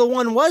 so the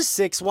one was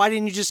 6. Why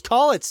didn't you just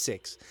call it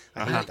 6?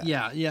 I hate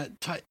that. Yeah.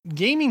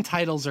 Gaming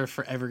titles are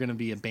forever going to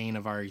be a bane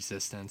of our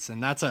existence,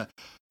 and that's a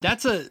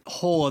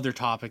whole other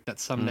topic that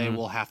someday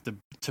we'll have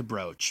to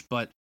broach.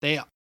 But they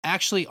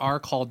actually are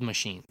called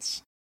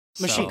machines.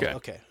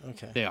 Okay.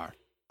 They are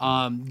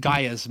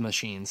Gaia's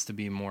machines, to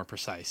be more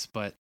precise.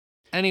 But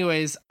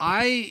anyways,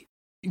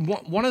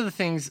 one of the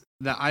things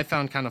that I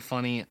found kind of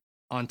funny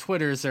on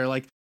Twitter is they're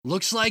like,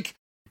 looks like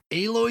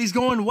Aloy's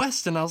going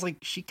west, and I was like,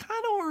 she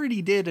kind of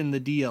already did in the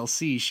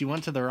DLC. She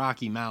went to the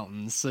Rocky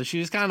Mountains, so she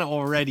was kind of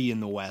already in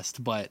the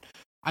west. But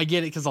I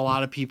get it because a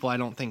lot of people I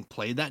don't think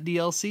played that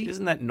DLC.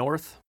 Isn't that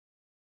north?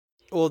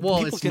 Well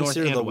people it's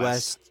consider north the and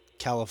West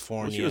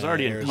California. Well, she was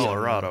already in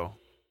Colorado.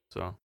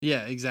 So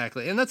yeah,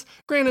 exactly. And that's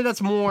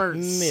more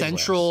Midwest.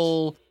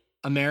 Central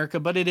America,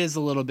 but it is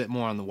a little bit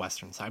more on the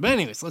western side. But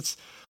anyways, let's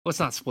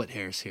not split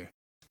hairs here.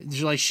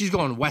 Like she's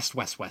going west.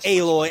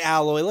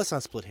 Alloy, let's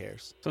not split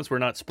hairs. Since we're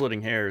not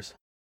splitting hairs.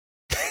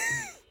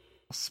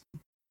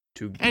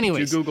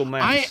 Anyways, to Google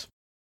Maps.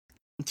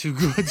 To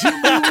Google Earth.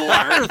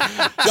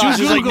 Josh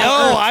is like,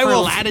 no, I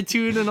will.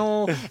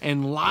 Latitudinal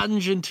and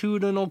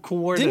longitudinal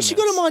coordinates. Didn't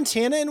you go to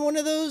Montana in one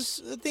of those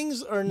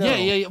things, or no?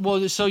 Yeah.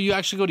 Well, so you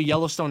actually go to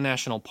Yellowstone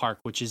National Park,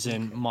 which is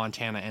in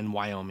Montana and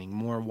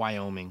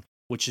Wyoming,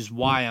 which is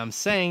why I'm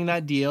saying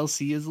that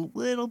DLC is a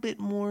little bit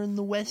more on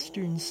the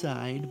western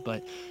side,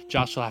 but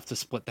Josh will have to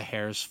split the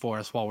hairs for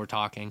us while we're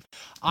talking.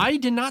 I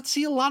did not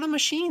see a lot of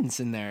machines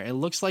in there. It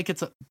looks like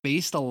it's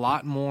based a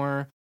lot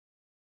more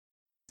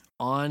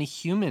on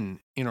human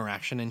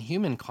interaction and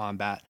human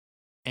combat,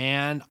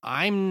 and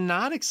I'm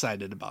not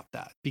excited about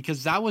that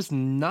because that was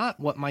not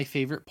what my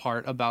favorite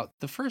part about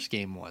the first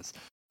game was.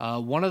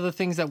 One of the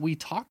things that we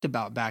talked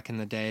about back in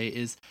the day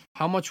is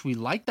how much we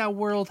liked that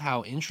world,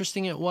 how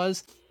interesting it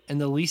was,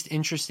 and the least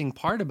interesting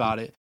part about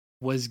it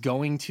was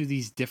going to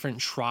these different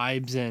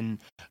tribes and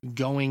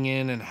going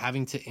in and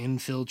having to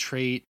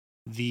infiltrate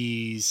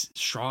these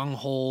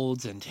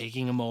strongholds and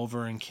taking them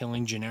over and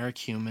killing generic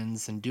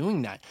humans and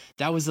doing that.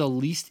 That was the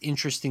least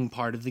interesting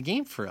part of the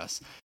game for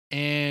us.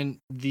 And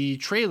the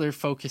trailer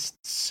focused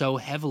so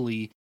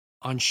heavily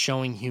on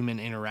showing human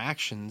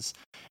interactions.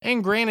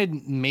 And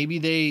granted, maybe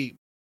they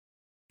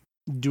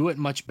do it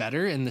much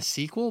better in the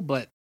sequel,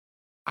 but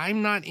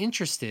I'm not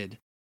interested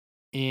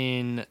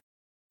in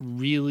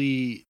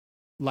really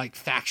like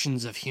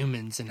factions of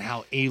humans and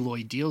how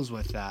Aloy deals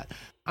with that.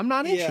 I'm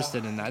not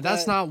interested in that.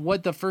 That's not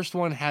what the first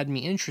one had me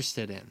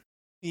interested in.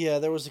 Yeah,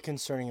 there was a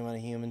concerning amount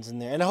of humans in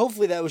there. And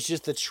hopefully that was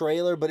just the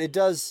trailer, but it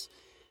does,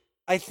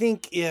 I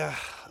think,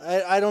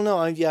 I don't know.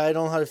 I don't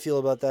know how to feel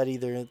about that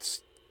either.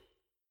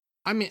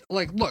 I mean,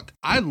 like, look,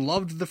 I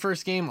loved the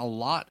first game a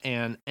lot,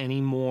 and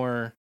any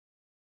more,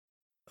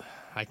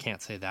 I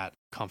can't say that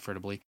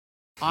comfortably.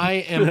 I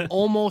am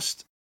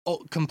almost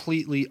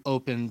completely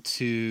open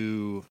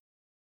to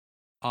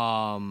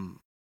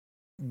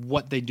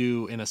what they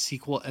do in a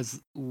sequel, as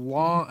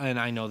long, and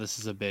I know this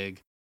is a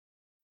big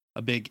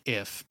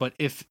if, but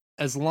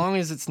as long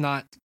as it's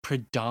not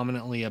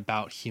predominantly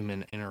about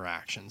human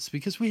interactions,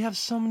 because we have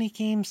so many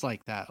games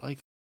like that. Like,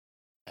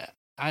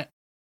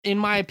 in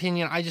my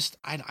opinion,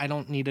 I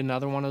don't need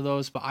another one of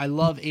those, but I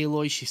love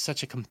Aloy. She's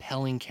such a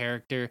compelling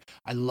character.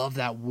 I love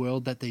that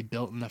world that they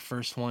built in the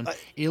first one.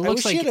 It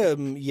looks like she had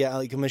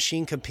like a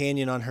machine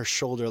companion on her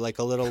shoulder, like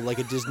a little, like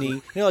a Disney,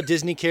 you know how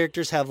Disney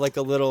characters have like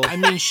a little. I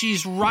mean,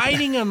 she's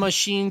riding a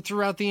machine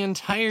throughout the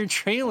entire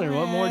trailer.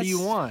 What more do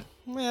you want?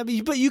 Yeah,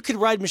 but you could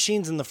ride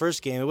machines in the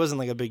first game. It wasn't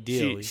like a big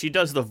deal. She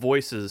does the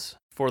voices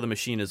for the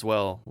machine as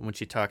well when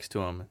she talks to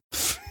him.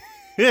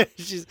 They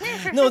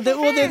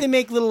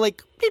make little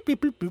like beep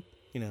beep boop boop,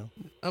 you know.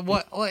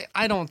 What? Like,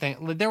 I don't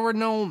think there were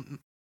no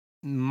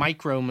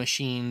micro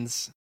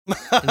machines.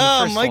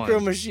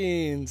 Micro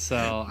machines.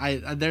 So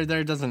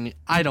there doesn't.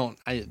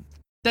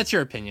 That's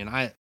your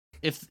opinion.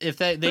 If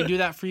they do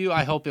that for you,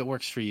 I hope it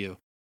works for you.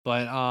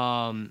 But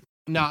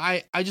no,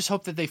 I just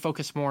hope that they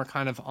focus more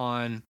kind of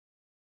on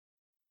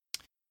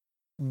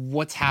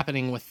what's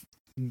happening with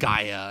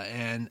Gaia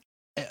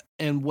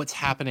and what's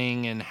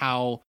happening and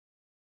how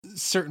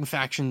certain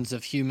factions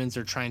of humans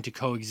are trying to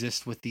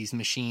coexist with these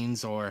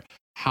machines, or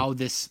how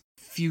this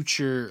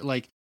future,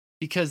 like,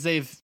 because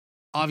they've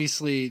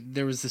obviously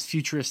there was this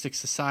futuristic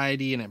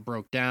society and it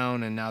broke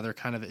down, and now they're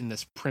kind of in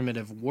this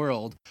primitive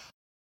world.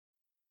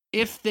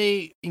 If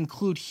they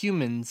include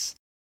humans,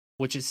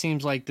 which it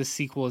seems like this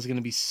sequel is going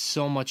to be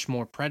so much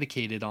more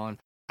predicated on,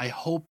 I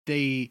hope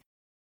they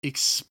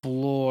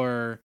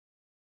explore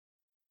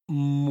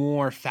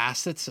more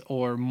facets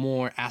or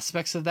more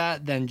aspects of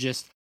that than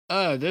just,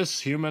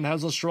 this human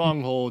has a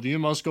stronghold, you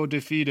must go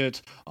defeat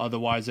it,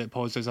 otherwise it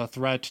poses a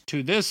threat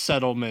to this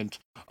settlement.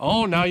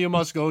 Oh, now you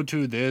must go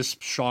to this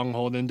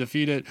stronghold and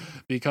defeat it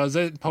because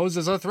it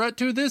poses a threat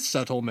to this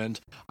settlement.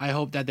 I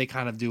hope that they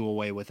kind of do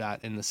away with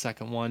that in the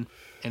second one.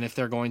 And if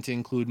they're going to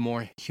include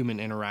more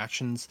human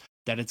interactions,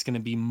 that it's going to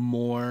be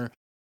more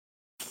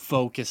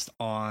focused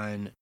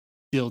on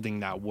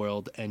building that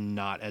world and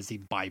not as a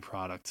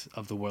byproduct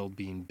of the world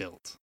being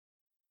built.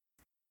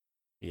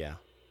 Yeah.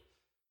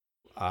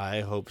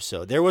 I hope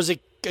so. There was a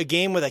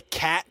game with a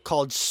cat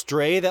called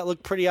Stray that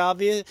looked pretty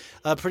obvious,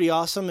 pretty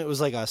awesome. It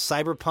was like a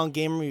cyberpunk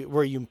game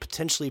where you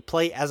potentially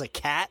play as a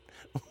cat,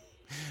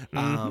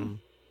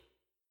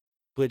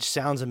 which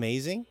sounds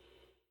amazing.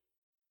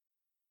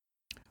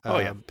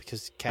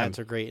 Because cats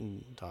are great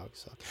and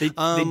dogs suck. They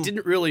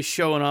didn't really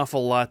show an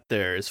awful lot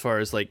there as far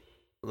as like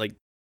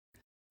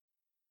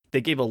they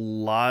gave a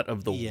lot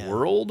of the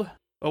world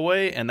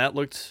away, and that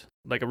looked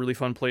like a really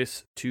fun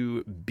place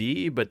to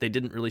be, but they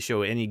didn't really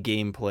show any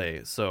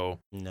gameplay. So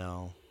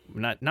no,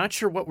 I'm not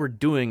sure what we're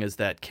doing as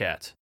that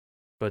cat,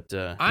 but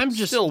I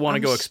still want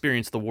to go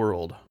experience the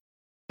world.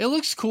 It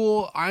looks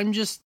cool. I'm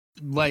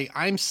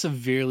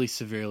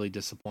severely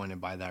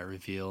disappointed by that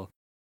reveal,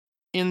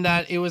 in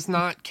that it was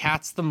not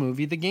Cats the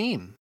movie, the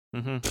game.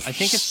 Mm-hmm. I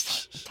think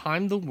it's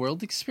time the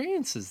world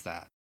experiences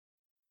that.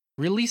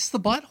 Release the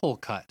butthole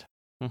cut.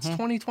 It's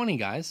 2020,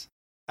 guys.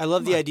 I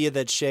love the idea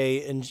that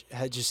Shay, and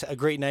had just a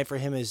great night for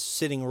him, is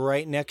sitting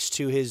right next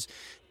to his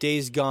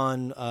Days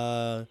Gone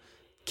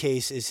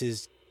case is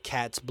his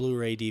Cats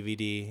Blu-ray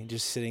DVD,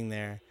 just sitting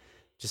there,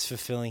 just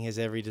fulfilling his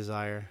every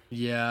desire.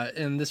 Yeah,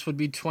 and this would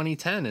be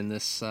 2010 in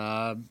this,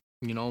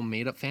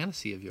 made-up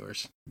fantasy of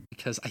yours,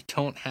 because I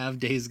don't have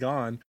Days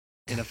Gone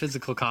in a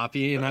physical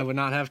copy, and I would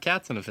not have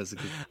Cats in a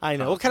physical copy. I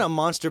know. What kind of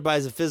monster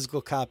buys a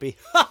physical copy?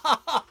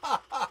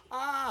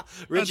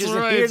 Rich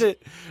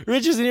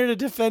isn't here to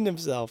defend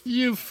himself.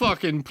 You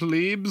fucking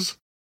plebes.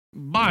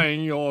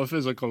 Buying your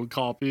physical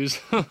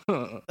copies.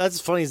 That's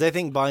funny, is I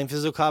think buying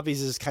physical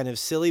copies is kind of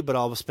silly, but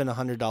I'll spend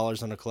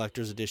 $100 on a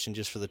collector's edition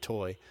just for the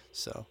toy.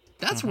 So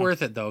that's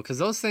worth it, though,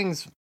 because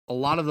a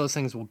lot of those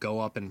things will go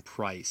up in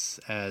price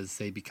as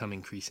they become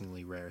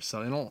increasingly rare.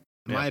 So in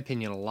my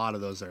opinion, a lot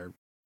of those are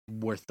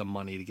worth the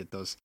money to get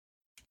those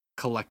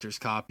collector's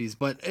copies.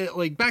 But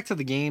back to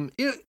the game,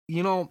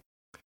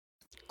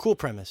 cool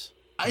premise.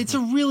 It's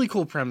a really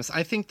cool premise.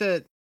 I think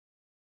that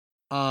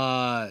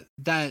that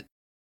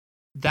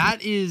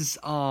is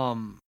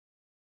one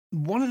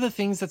of the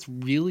things that's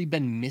really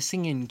been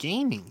missing in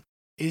gaming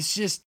is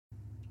just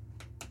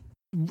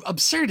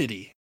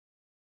absurdity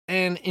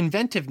and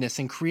inventiveness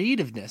and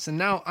creativeness. And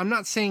now I'm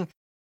not saying,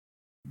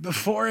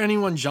 before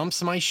anyone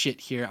jumps my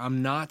shit here,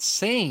 I'm not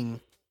saying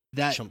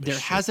that there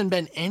hasn't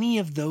been any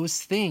of those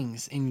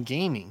things in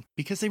gaming,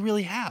 because they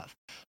really have.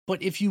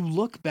 But if you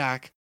look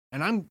back,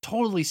 and I'm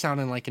totally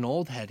sounding like an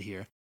old head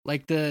here,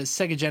 like the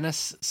Sega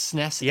Genesis,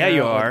 SNES, yeah,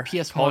 you are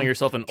PS1, calling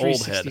yourself an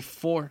old head.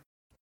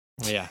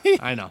 Yeah,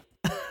 I know.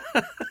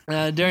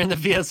 During the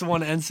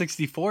PS1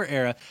 N64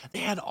 era, they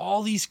had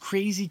all these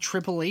crazy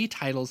AAA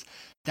titles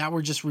that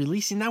were just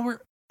releasing that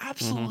were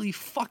absolutely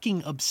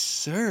fucking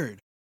absurd.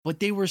 But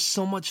they were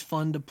so much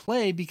fun to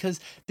play because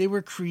they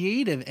were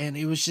creative, and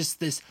it was just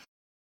this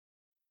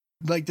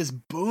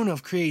boon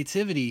of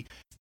creativity.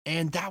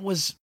 And that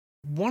was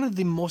one of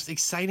the most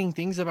exciting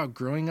things about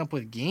growing up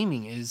with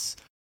gaming, is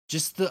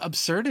just the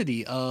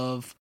absurdity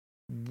of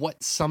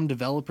what some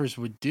developers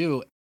would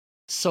do.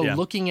 So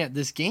looking at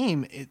this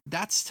game,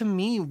 that's to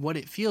me what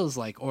it feels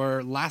like.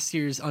 Or last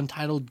year's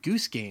Untitled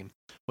Goose Game,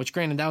 which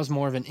granted that was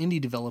more of an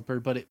indie developer,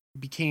 but it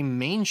became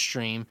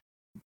mainstream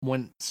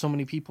when so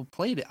many people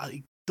played it.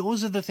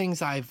 Those are the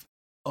things I've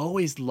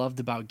always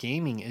loved about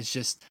gaming, is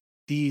just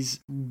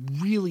these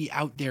really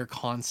out there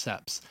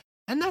concepts.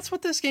 And that's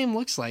what this game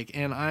looks like.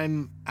 And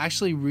I'm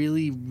actually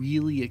really,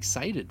 really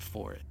excited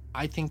for it.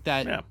 I think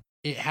that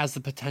it has the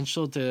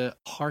potential to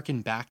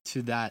harken back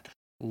to that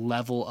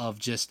level of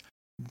just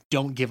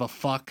don't give a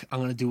fuck, I'm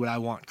going to do what I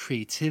want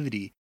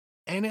creativity.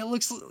 And it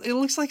looks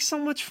like so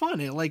much fun.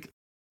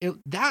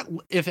 That,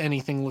 if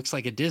anything, looks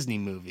like a Disney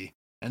movie.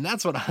 And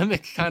that's what I'm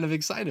kind of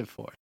excited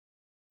for.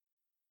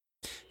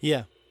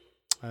 Yeah,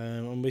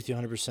 I'm with you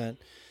 100%.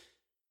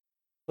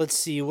 Let's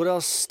see, what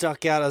else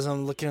stuck out as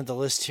I'm looking at the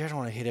list here? I don't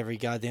want to hit every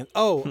goddamn...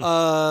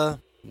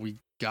 We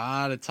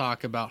gotta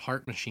talk about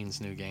Heart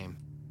Machine's new game.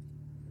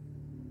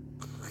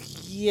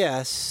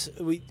 Yes,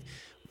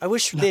 I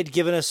wish they'd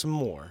given us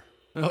more.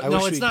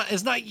 No, it's not.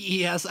 It's not.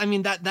 Yes, I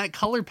mean that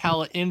color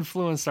palette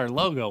influenced our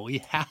logo. We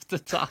have to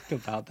talk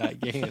about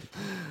that game.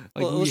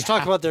 Let's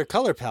talk about their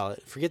color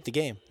palette. Forget the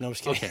game. No, I'm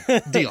just kidding.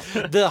 Okay, deal.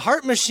 The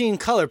Heart Machine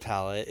color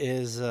palette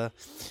is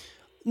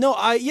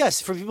No,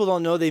 yes, for people who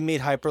don't know, they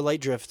made Hyper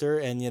Light Drifter,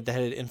 and yet they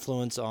had an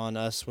influence on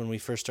us when we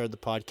first started the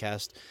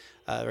podcast,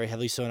 very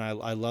heavily so, and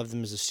I love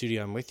them as a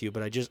studio. I'm with you,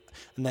 but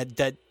and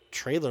that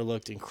trailer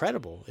looked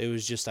incredible. It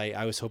was just,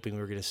 I was hoping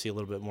we were going to see a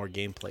little bit more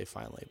gameplay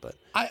finally, but...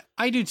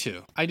 I do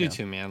too. I do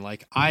too, man.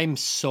 Like, I'm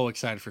so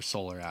excited for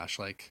Solar Ash.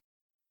 Like,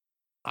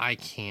 I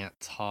can't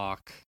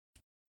talk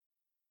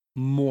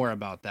more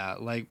about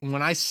that. Like,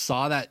 when I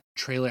saw that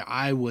trailer,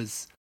 I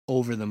was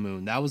over the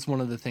moon. That was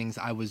one of the things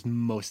I was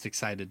most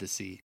excited to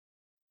see,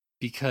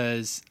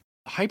 because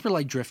Hyper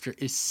Light Drifter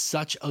is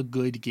such a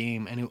good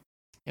game, and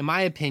in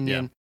my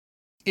opinion,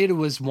 it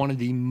was one of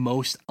the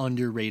most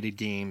underrated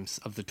games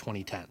of the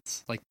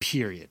 2010s. Like,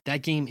 period.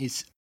 That game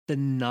is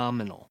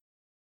phenomenal.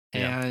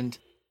 Yeah. And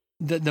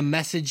the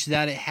message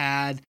that it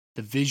had,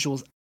 the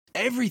visuals,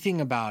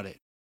 everything about it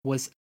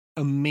was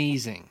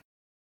amazing.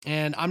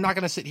 And I'm not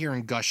going to sit here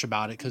and gush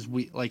about it, because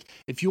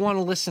if you want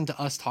to listen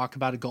to us talk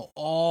about it, go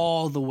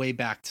all the way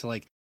back to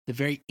like the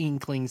very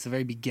inklings, the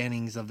very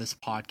beginnings of this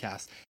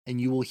podcast, and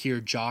you will hear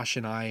Josh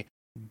and I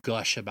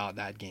gush about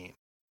that game.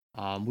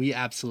 We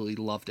absolutely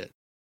loved it.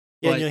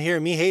 Yeah, and you'll hear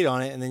me hate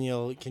on it, and then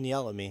you can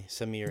yell at me,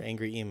 send me your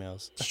angry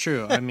emails. It's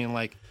true. I mean,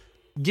 like,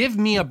 give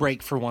me a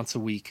break for once a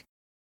week.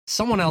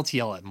 Someone else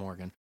yell at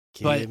Morgan.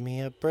 Give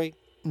me a break.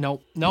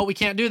 No, we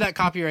can't do that.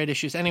 Copyright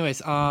issues. Anyways,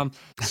 so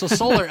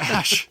Solar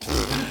Ash,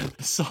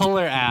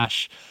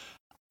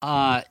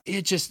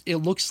 it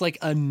looks like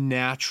a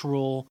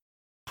natural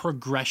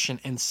progression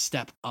and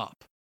step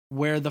up,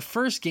 where the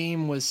first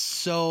game was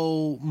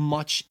so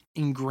much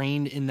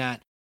ingrained in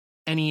that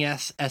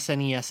NES,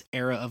 SNES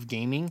era of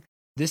gaming.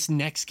 This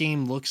next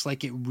game looks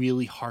like it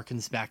really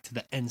harkens back to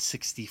the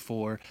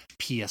N64,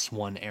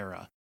 PS1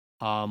 era,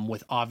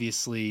 with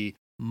obviously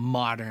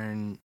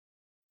modern-ish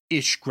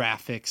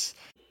graphics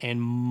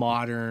and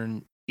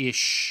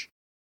modern-ish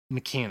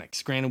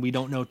mechanics. Granted, we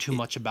don't know too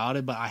much about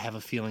it, but I have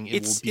a feeling it will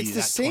be it's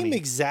the same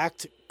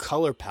exact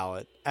color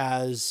palette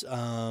as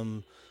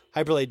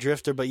Hyper Light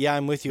Drifter, but yeah,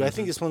 I'm with you. I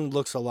think this one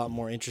looks a lot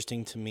more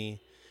interesting to me.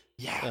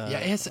 Yeah,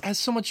 it has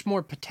so much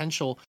more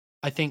potential,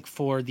 I think,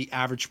 for the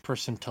average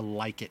person to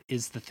like it,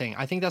 is the thing.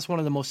 I think that's one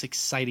of the most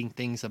exciting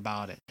things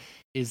about it,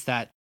 is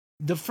that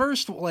the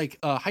first,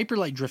 Hyper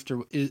Light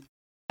Drifter, is,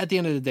 at the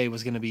end of the day,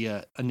 was going to be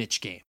a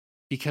niche game,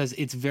 because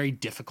it's very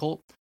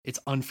difficult, it's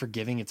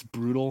unforgiving, it's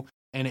brutal,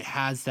 and it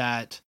has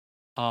that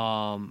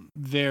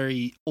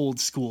very old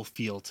school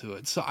feel to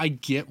it. So I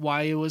get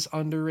why it was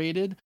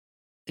underrated.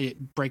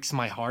 It breaks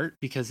my heart,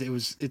 because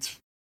it's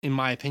in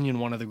my opinion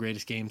one of the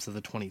greatest games of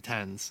the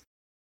 2010s.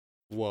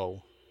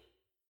 Whoa.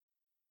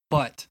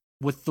 But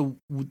with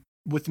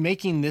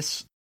making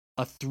this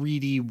a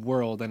 3D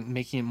world and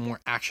making it more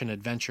action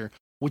adventure,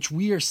 which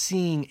we are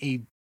seeing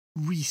a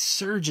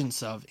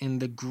resurgence of in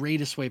the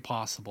greatest way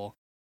possible,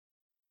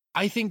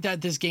 I think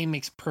that this game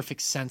makes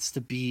perfect sense to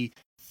be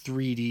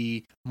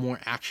 3D, more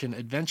action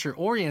adventure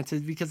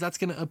oriented, because that's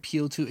going to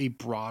appeal to a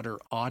broader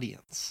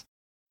audience.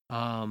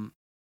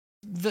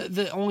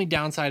 The only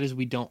downside is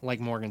we don't, like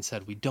Morgan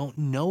said, we don't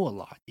know a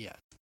lot yet,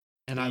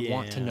 and I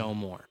want to know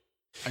more.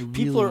 I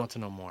really want to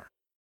know more.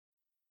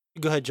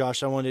 Go ahead,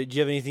 Josh. Do you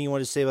have anything you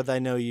want to say about that? I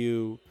know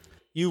you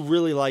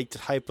really liked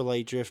Hyper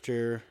Light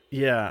Drifter.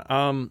 Yeah.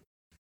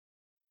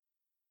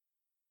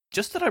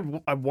 Just that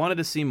I wanted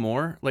to see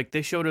more. Like,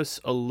 they showed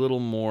us a little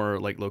more,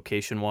 like,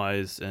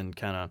 location-wise and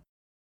kind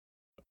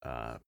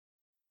of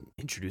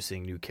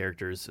introducing new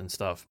characters and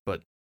stuff,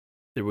 but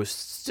there was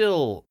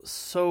still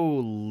so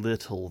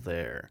little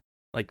there.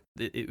 Like,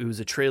 it was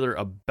a trailer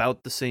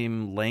about the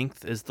same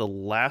length as the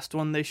last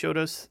one they showed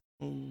us.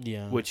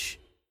 Yeah. Which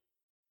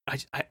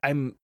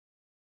I'm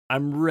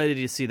ready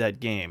to see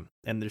that game,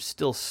 and there's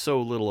still so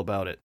little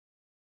about it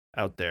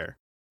out there.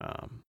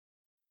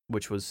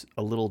 Which was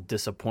a little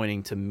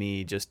disappointing to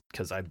me, just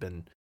because I've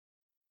been...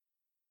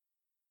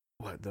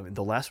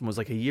 the last one was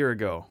like a year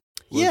ago.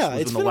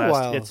 It's been a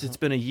while. It's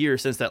been a year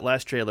since that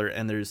last trailer,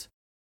 and there's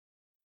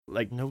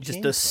like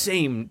just the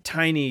same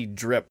tiny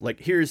drip. Like,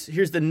 here's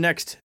the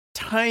next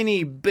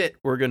tiny bit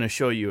we're gonna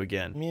show you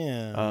again.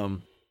 Yeah.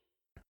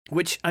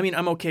 Which, I mean,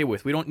 I'm okay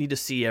with. We don't need to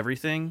see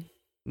everything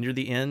near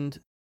the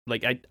end.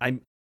 Like,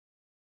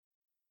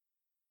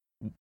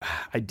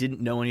 I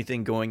didn't know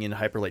anything going into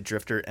Hyper Light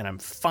Drifter, and I'm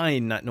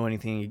fine not knowing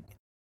anything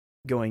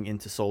going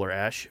into Solar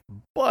Ash,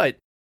 but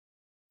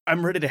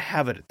I'm ready to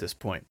have it at this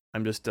point.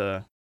 I'm just,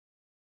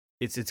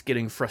 it's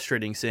getting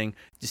frustrating seeing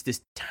just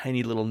this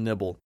tiny little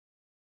nibble.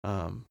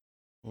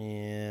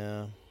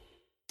 Yeah,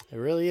 it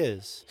really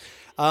is.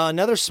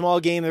 Another small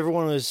game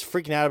everyone was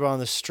freaking out about on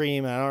the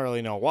stream, and I don't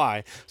really know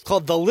why. It's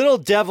called The Little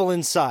Devil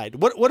Inside.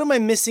 What am I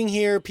missing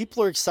here?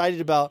 People are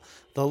excited about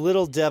The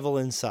Little Devil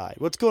Inside.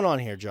 What's going on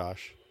here,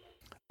 Josh?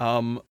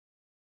 The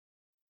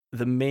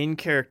main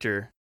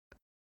character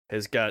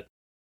has got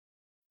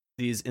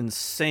these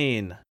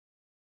insane,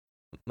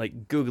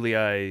 like, googly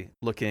eye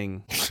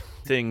looking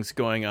things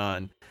going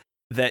on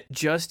that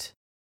just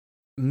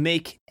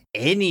make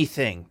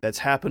anything that's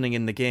happening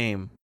in the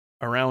game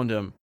around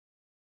him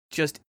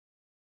just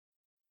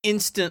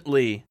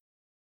instantly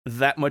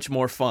that much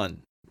more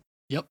fun.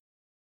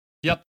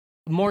 Yep.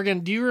 Morgan,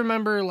 do you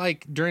remember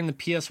like during the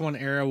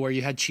PS1 era where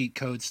you had cheat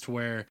codes to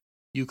where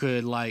you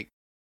could like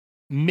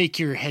make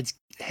your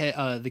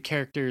the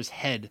character's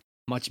head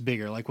much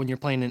bigger? Like when you're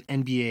playing an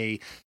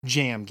NBA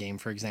Jam game,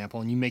 for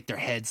example, and you make their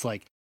heads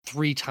like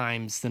 3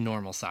 times the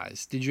normal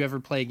size. Did you ever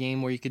play a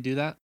game where you could do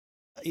that?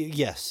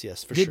 Yes,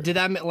 for sure. Did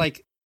that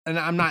like, and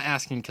I'm not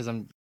asking because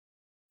I'm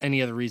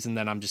any other reason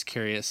than I'm just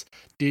curious.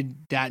 Did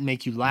that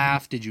make you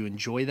laugh? Did you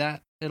enjoy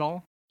that at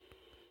all?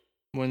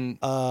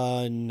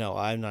 No,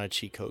 I'm not a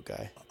cheat code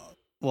guy.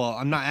 Well,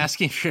 I'm not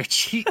asking if you're a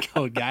cheat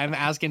code guy. I'm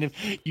asking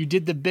if you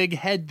did the big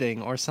head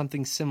thing or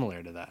something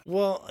similar to that.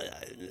 Well,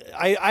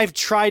 I've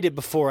tried it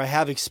before. I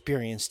have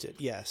experienced it.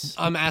 Yes.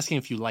 I'm asking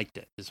if you liked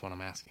it. Is what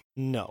I'm asking.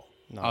 No.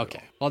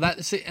 Okay. Well,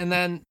 and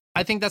then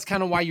I think that's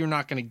kind of why you're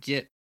not going to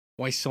get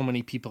why so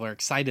many people are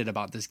excited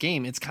about this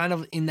game. It's kind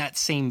of in that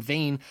same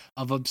vein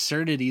of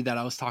absurdity that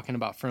I was talking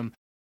about from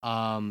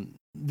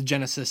the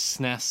Genesis,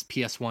 SNES,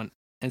 PS1,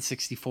 and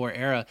 64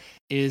 era.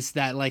 Is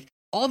that like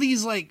all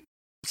these like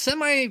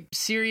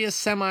semi-serious,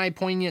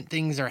 semi-poignant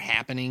things are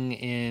happening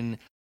in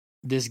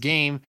this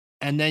game,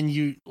 and then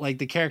you like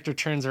the character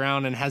turns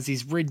around and has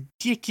these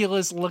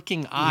ridiculous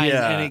looking eyes,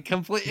 and it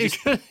completely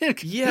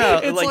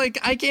it's like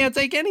I can't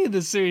take any of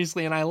this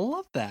seriously, and I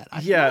love that.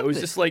 It was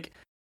just like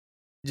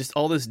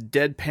all this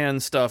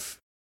deadpan stuff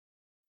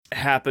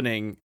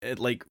happening,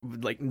 like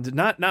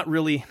not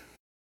really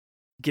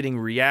getting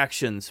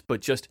reactions,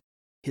 but just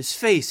his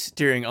face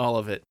during all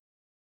of it.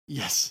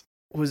 Yes.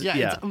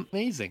 It's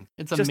amazing.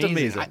 It's just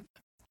amazing.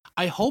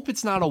 I hope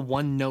it's not a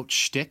one-note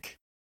shtick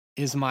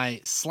is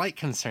my slight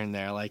concern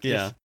there. Like,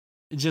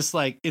 just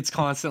like it's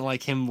constant,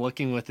 like him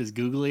looking with his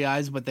googly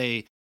eyes, but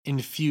they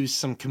infuse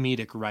some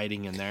comedic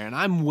writing in there, and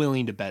I'm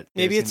willing to bet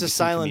maybe it's a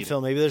silent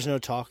film. Maybe there's no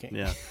talking.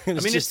 Yeah, I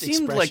mean, it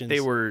seemed like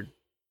they were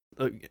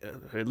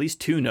at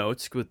least 2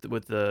 notes with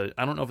the.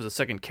 I don't know if it's a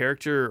second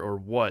character or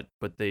what,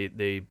 but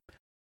they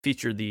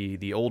featured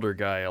the older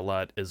guy a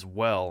lot as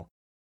well.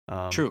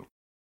 True.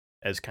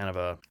 As kind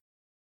of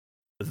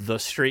the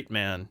straight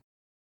man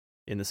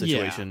in the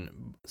situation.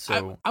 Yeah.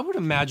 So I would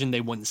imagine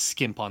they wouldn't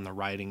skimp on the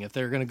writing if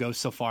they're going to go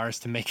so far as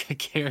to make a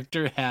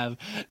character have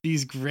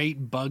these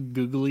great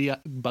googly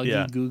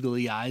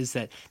eyes,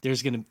 that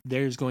there's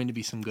going to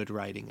be some good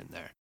writing in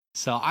there.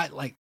 So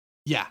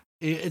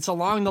it's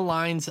along the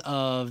lines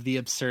of the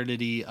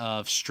absurdity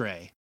of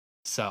Stray.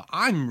 So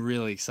I'm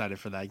really excited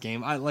for that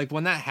game. I like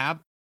when that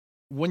happened,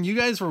 when you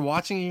guys were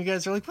watching, you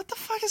guys are like, what the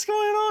fuck is going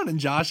on? And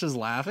Josh is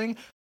laughing.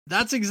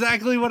 That's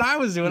exactly what I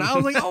was doing. I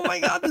was like, "Oh my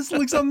god, this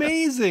looks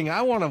amazing!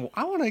 I want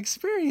to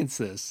experience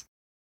this."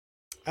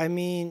 I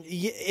mean,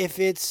 if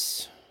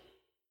it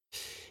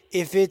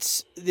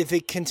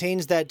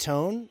contains that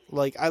tone,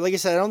 like I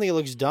said, I don't think it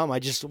looks dumb. I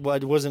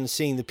wasn't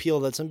seeing the appeal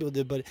that some people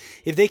did. But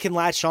if they can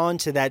latch on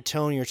to that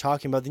tone you're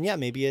talking about, then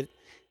maybe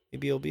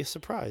it'll be a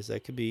surprise.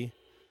 It could be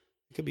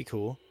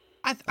cool.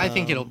 I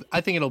think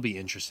it'll be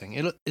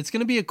interesting. It's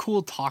going to be a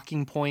cool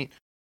talking point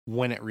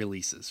when it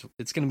releases.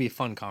 It's going to be a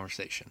fun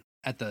conversation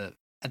at the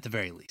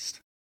very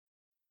least.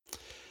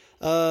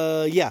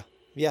 Yeah,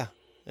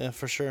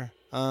 for sure.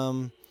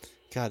 God,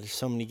 there's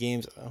so many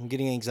games. I'm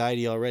getting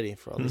anxiety already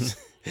for all this.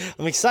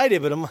 I'm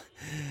excited, but I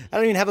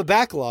don't even have a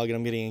backlog, and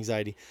I'm getting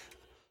anxiety.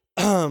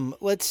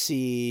 Let's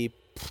see.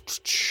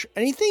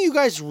 Anything you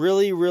guys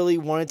really, really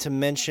wanted to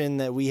mention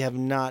that we have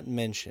not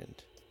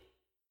mentioned?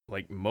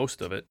 Like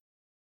most of it.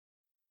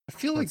 I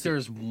feel like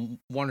there's 1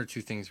 or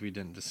 2 things we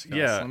didn't discuss.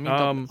 Yeah.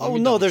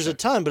 No, there's a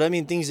ton, but I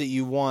mean things that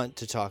you want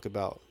to talk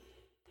about.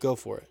 Go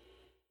for it.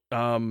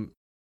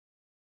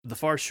 The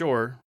Far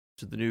Shore,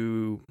 to the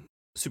new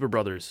Super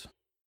Brothers.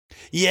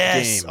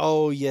 Yes. Game,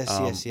 oh,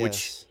 yes.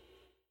 Which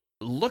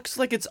looks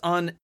like it's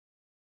on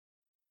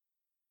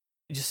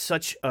just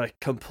such a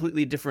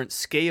completely different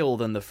scale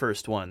than the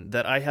first one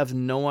that I have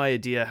no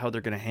idea how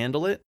they're going to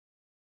handle it.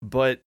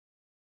 But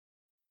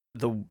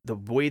the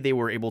way they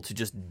were able to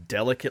just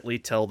delicately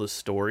tell the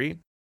story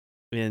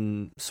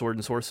in Sword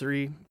and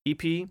Sorcery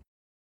EP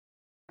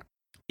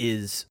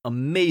is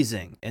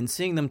amazing, and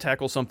seeing them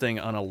tackle something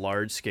on a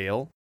large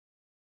scale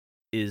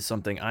is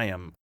something I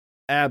am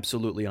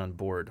absolutely on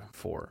board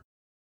for.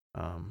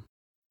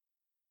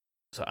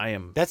 So I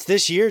am. That's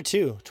this year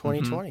too,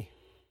 2020. Mm-hmm.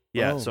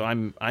 Yeah, so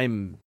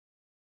I'm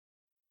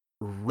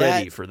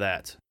ready for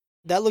that.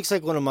 That looks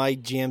like one of my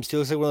jams too. It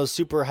looks like one of those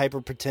super hyper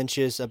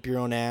pretentious up your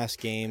own ass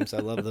games. I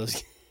love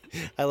those.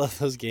 I love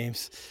those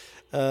games.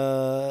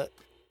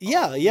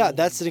 Yeah,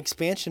 that's an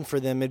expansion for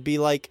them. It'd be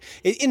like,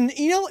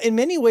 in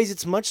many ways,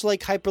 it's much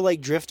like Hyper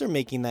Light Drifter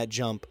making that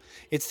jump.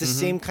 It's the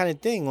same kind of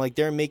thing. Like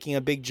they're making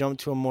a big jump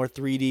to a more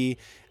 3D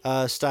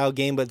style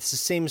game, but it's the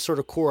same sort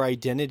of core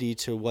identity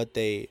to what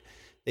they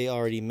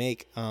already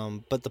make.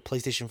 But the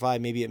PlayStation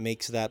 5, maybe it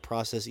makes that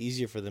process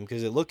easier for them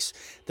because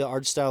the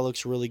art style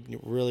looks really,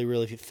 really,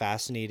 really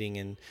fascinating,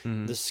 and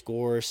the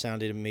score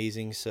sounded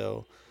amazing.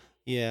 So.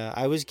 Yeah,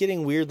 I was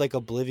getting weird, like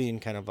Oblivion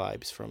kind of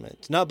vibes from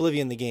it. Not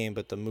Oblivion the game,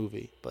 but the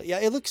movie. But yeah,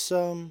 it looks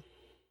the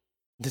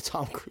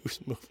Tom Cruise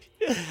movie.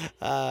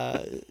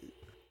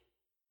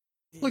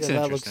 Looks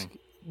interesting.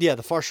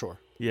 The Far Shore.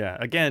 Yeah,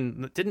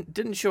 again,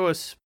 didn't show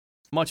us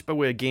much by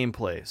way of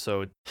gameplay,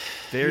 so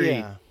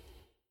very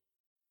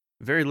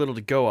very little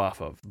to go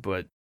off of.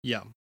 But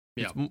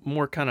it's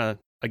more kind of,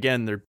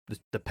 again, they're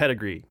the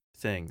pedigree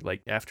thing.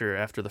 Like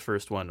after the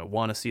first one, I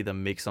want to see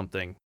them make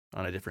something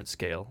on a different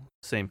scale.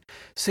 Same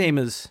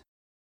as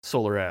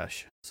Solar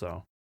Ash.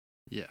 So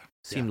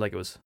seemed like it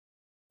was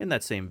in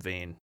that same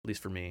vein, at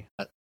least for me.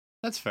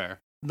 That's fair.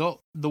 The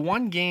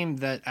one game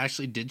that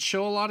actually did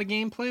show a lot of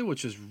gameplay,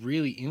 which was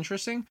really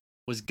interesting,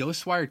 was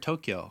Ghostwire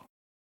Tokyo.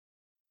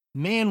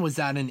 Man, was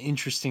that an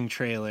interesting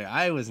trailer.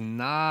 I was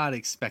not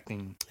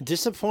expecting.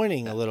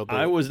 Disappointing a little bit.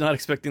 I was not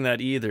expecting that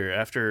either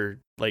after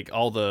like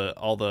all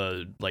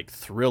the like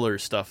thriller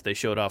stuff they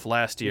showed off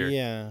last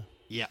year.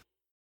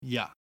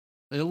 Yeah.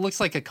 It looks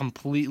like a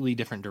completely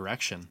different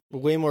direction.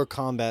 Way more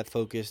combat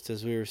focused,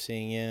 as we were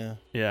seeing,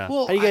 yeah.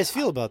 Well, how do you guys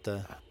feel about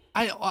that?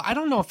 I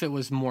don't know if it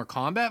was more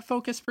combat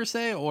focused per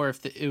se, or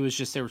if it was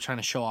just they were trying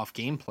to show off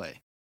gameplay.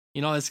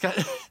 You know, it's kind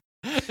of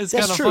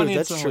funny.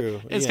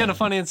 It's kind of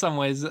funny in some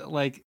ways.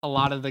 Like a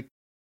lot of the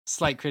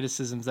slight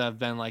criticisms that have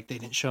been like they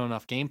didn't show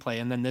enough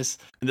gameplay, and then this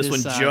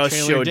one just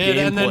showed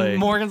gameplay, and then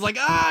Morgan's like,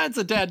 it's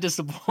a tad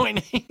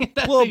disappointing.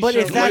 Well, but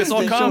if that's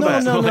all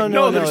combat,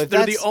 no,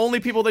 they're the only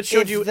people that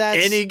showed you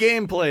any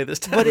gameplay this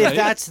time. But if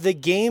that's the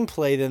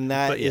gameplay, then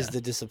that is the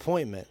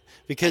disappointment.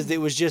 Because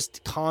it was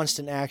just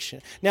constant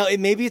action. Now,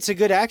 maybe it's a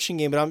good action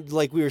game, but I'm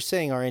like we were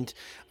saying,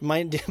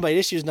 my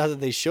issue is not that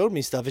they showed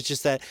me stuff. It's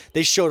just that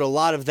they showed a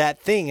lot of that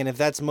thing, and if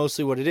that's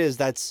mostly what it is,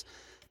 that's,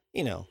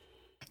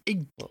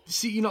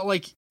 See,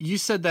 like you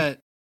said that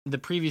the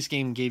previous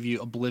game gave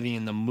you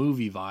Oblivion, the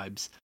movie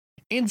vibes.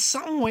 In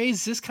some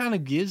ways, this kind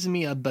of gives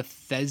me a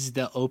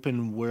Bethesda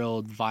open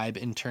world vibe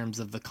in terms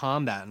of the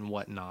combat and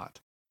whatnot.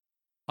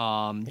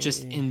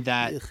 Just in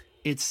that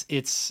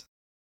it's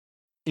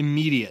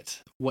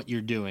immediate what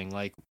you're doing,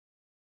 like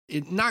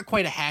not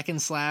quite a hack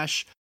and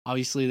slash.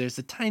 Obviously there's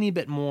a tiny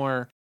bit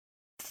more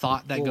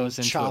thought that goes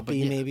into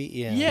choppy, it, but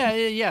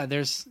maybe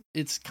there's,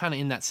 it's kind of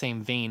in that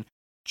same vein,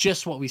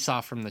 just what we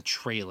saw from the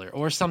trailer,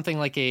 or something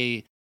like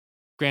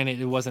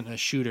granted it wasn't a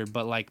shooter,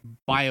 but like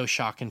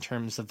BioShock in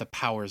terms of the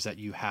powers that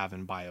you have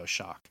in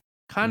BioShock.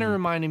 Kind of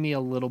reminded me a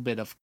little bit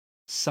of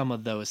some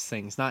of those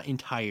things, not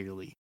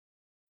entirely,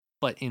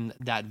 but in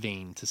that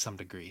vein to some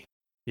degree.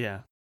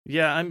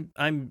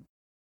 I'm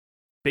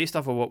based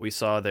off of what we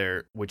saw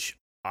there, which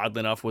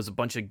oddly enough was a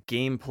bunch of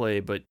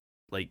gameplay, but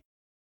like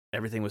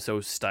everything was so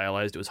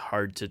stylized, it was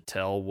hard to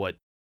tell what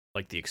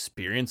like the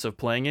experience of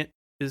playing it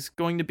is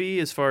going to be,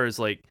 as far as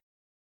like,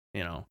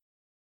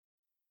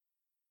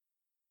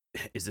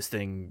 is this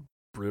thing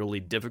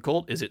brutally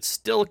difficult? Is it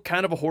still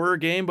kind of a horror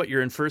game, but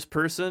you're in first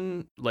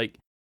person? Like,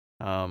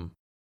 it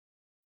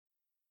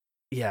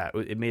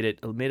made it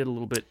a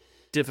little bit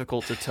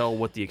difficult to tell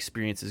what the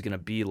experience is going to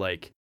be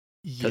like.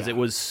 Because it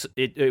was,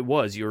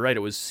 you're right, it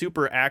was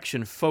super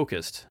action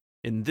focused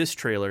in this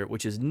trailer,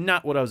 which is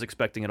not what I was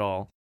expecting at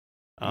all.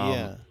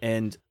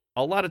 And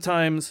a lot of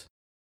times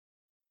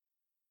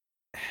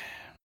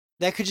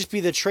that could just be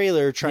the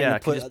trailer trying to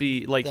put. Could just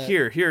be like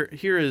here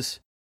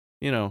is,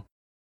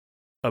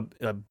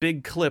 a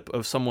big clip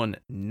of someone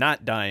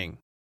not dying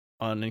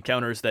on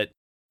encounters that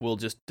will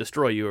just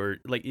destroy you, or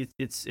like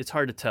it's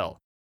hard to tell.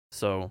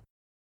 So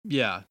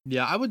I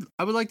would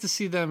like to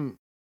see them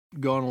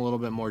go in a little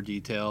bit more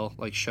detail,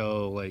 like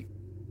show like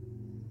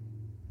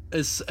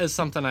as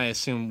something I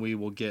assume we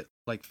will get,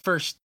 like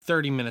first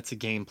 30 minutes of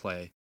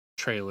gameplay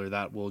trailer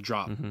that will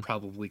drop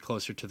probably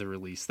closer to the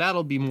release.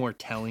 That'll be more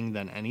telling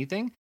than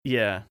anything.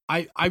 Yeah.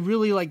 I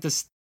really like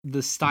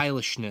the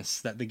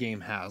stylishness that the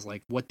game has,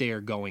 like what they are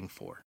going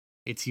for.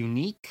 It's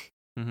unique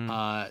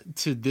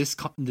to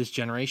this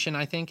generation,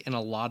 I think, in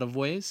a lot of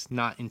ways.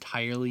 Not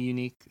entirely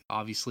unique.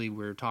 Obviously,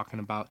 we're talking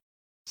about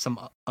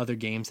some other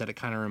games that it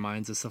kind of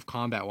reminds us of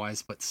combat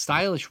wise, but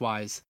stylish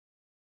wise,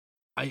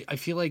 I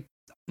feel like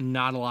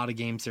not a lot of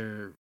games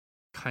are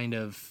kind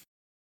of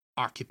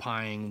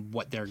occupying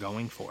what they're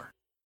going for.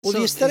 Well, so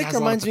the aesthetic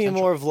reminds me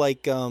more of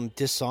like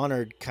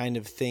Dishonored kind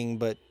of thing,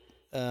 but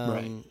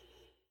the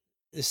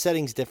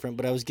setting's different,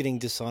 but I was getting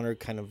Dishonored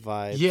kind of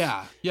vibes.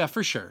 Yeah,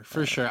 for sure.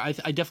 I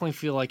definitely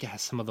feel like it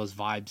has some of those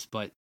vibes,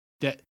 but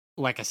that,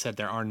 like I said,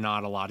 there are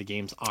not a lot of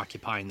games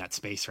occupying that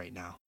space right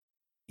now.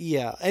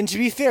 Yeah, and to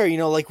be fair,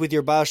 like with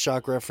your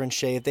BioShock reference,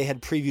 Shay, if they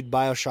had previewed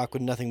BioShock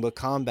with nothing but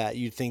combat,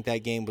 you'd think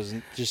that game was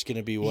just going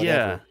to be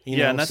whatever.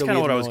 And that's kind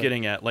of what I was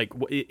getting at. Like,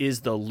 is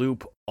the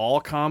loop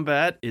all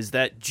combat? Is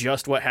that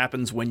just what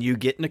happens when you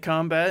get into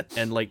combat?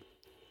 And like,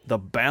 the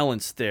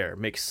balance there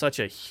makes such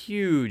a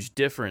huge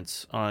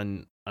difference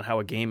on how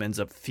a game ends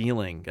up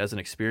feeling as an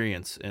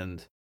experience.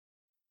 And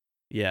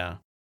yeah.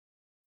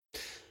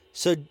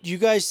 So, you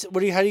guys, how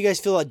do you guys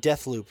feel about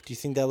Deathloop? Do you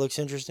think that looks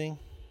interesting?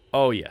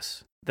 Oh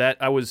yes. That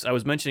I was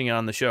mentioning it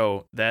on the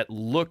show. That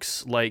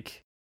looks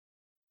like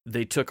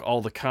they took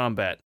all the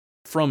combat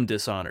from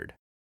Dishonored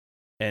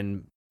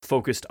and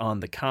focused on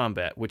the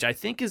combat, which I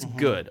think is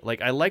good.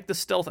 Like, I like the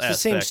stealth aspect.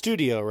 It's the same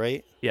studio,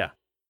 right? Yeah,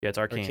 it's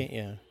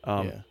Arcane.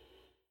 Yeah.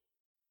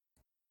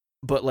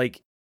 But like,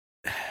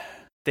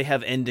 they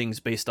have endings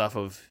based off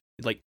of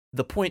like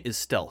the point is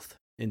stealth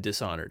in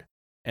Dishonored,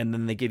 and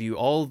then they give you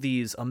all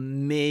these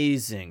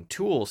amazing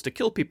tools to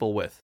kill people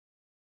with,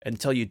 and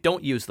tell you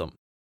don't use them.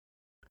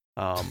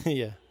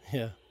 Yeah.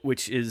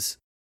 Which is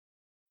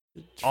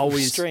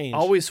always strange,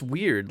 always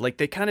weird. Like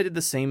they kind of did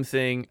the same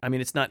thing. I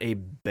mean, it's not a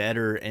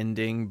better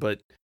ending,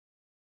 but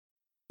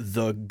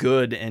the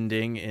good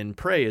ending in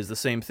Prey is the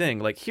same thing.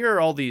 Like here are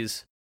all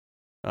these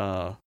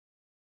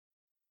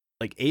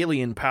like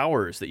alien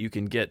powers that you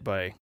can get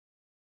by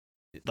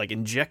like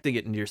injecting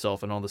it into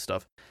yourself and all this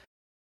stuff.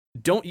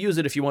 Don't use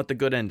it if you want the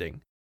good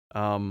ending.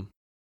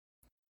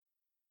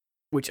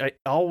 Which I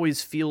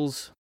always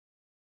feels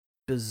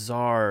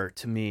bizarre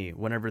to me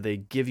whenever they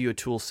give you a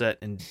tool set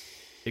and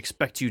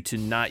expect you to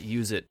not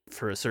use it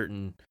for a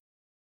certain.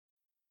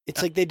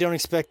 It's like they don't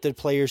expect the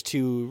players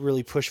to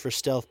really push for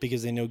stealth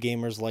because they know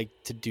gamers like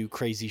to do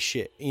crazy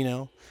shit, you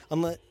know?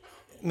 Unless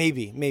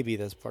maybe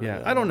that's part of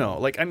it. I don't know.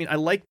 Like I mean, I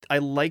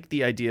like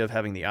the idea of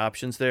having the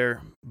options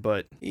there,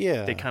 but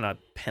they kind of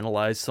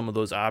penalize some of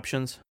those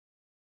options.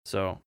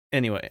 So,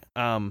 anyway,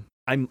 I'm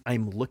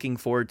looking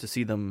forward to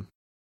see them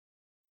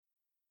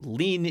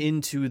lean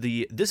into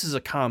this is a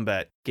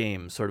combat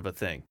game sort of a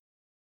thing.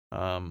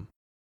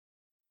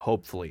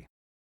 Hopefully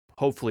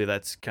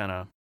that's kind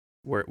of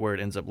where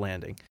it ends up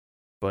landing.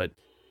 But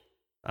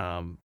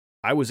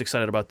I was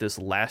excited about this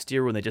last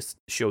year when they just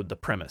showed the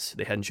premise.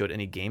 They hadn't showed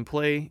any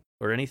gameplay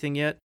or anything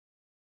yet,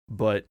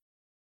 but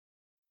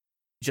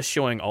just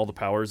showing all the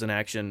powers in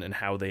action and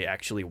how they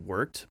actually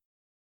worked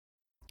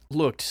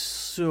looked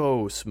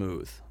so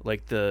smooth.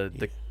 Like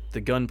the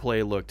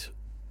gunplay looked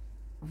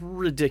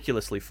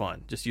ridiculously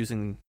fun, just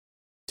using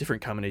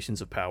different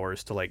combinations of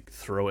powers to like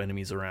throw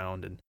enemies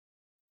around and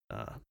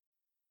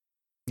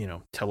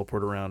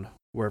teleport around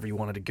wherever you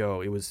wanted to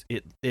go.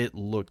 It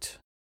looked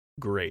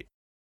great.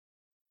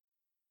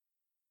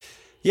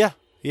 Yeah,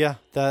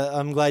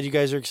 I'm glad you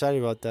guys are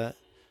excited about that.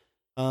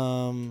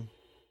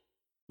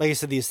 Like I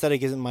said, the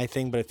aesthetic isn't my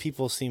thing, but if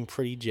people seem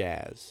pretty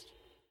jazzed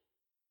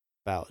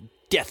about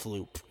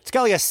Deathloop, it's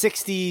got like a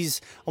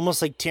 60s,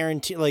 almost like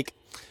Tarantino, like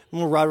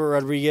Robert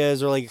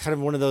Rodriguez, or like kind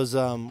of one of those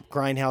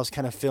grindhouse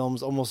kind of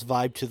films, almost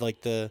vibe to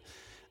like the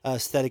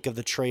aesthetic of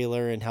the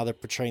trailer and how they're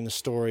portraying the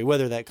story.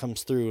 Whether that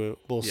comes through,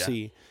 we'll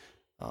see.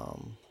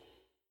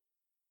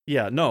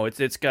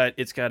 It's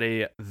got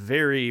a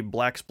very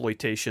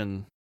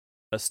blaxploitation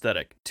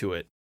aesthetic to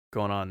it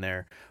going on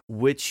there,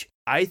 which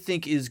I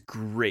think is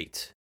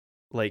great.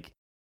 Like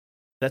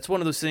that's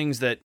one of those things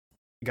that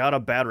got a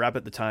bad rap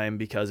at the time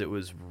because it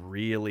was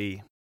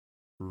really,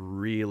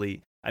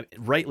 really,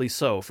 rightly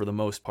so for the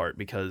most part,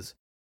 because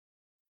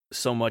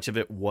so much of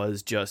it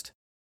was just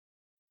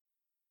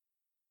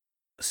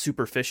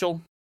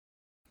superficial.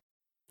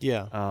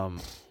 Yeah.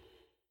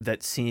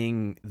 That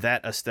seeing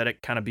that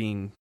aesthetic kind of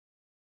being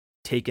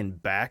taken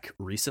back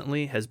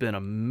recently has been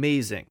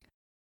amazing.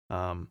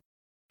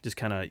 Just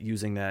kind of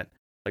using that,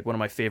 like one of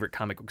my favorite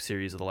comic book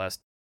series of the last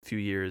few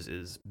years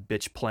is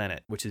Bitch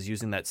Planet, which is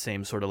using that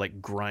same sort of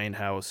like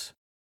grindhouse,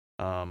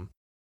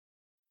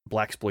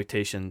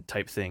 blaxploitation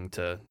type thing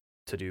to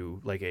do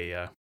like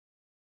a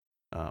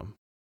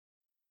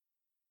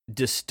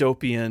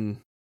dystopian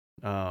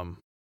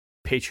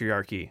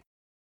patriarchy,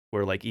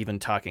 where like even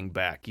talking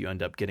back, you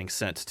end up getting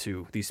sent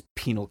to these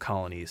penal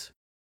colonies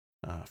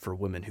for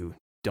women who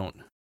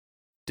don't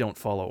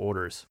follow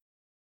orders.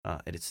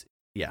 And it's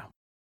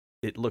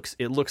it looks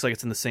like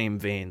it's in the same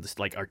vein, just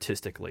like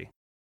artistically.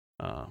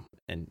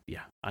 And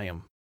yeah, I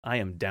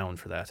am down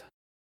for that.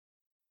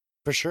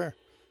 For sure.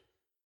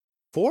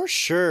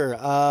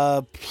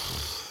 I'm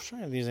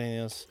trying to think if there's anything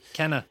else.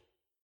 Kenna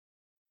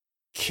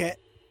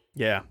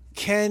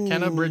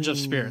Bridge of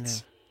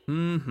Spirits.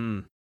 Mm-hmm.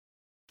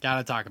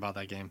 Gotta talk about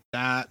that game.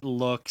 That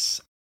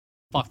looks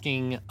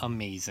fucking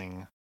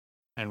amazing.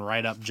 And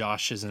right up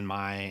Josh's and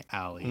my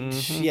alley.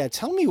 Mm-hmm. Yeah,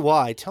 tell me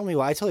why. I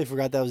totally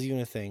forgot that was even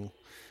a thing.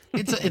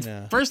 It's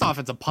first off,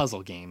 it's a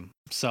puzzle game.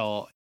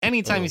 So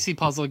anytime you see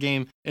puzzle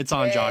game, it's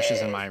on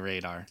Josh's and my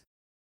radar.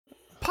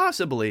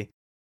 Possibly.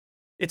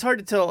 It's hard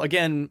to tell,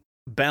 again,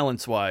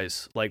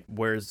 balance-wise, like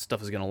where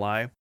stuff is going to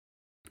lie.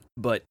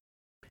 But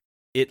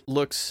it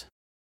looks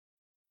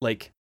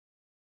like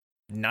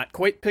not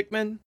quite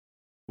Pikmin,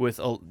 with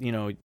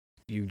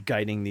you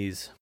guiding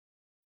these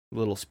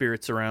little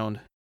spirits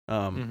around.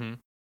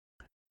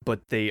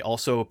 But they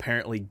also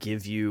apparently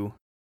give you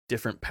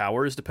different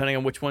powers depending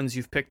on which ones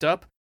you've picked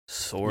up.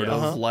 Sort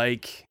of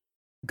like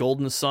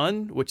Golden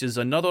Sun, which is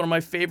another one of my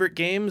favorite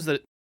games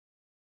that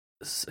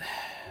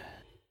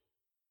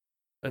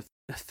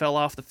fell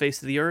off the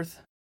face of the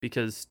earth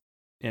because,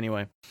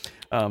 anyway.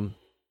 And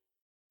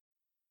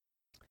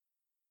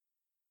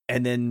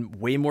then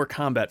way more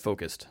combat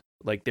focused.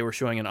 Like they were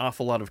showing an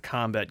awful lot of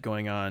combat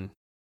going on,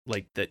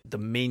 like that the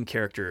main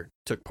character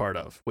took part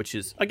of, which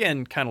is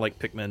again kind of like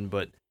Pikmin,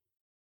 but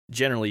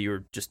generally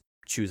you're just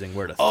choosing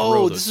where to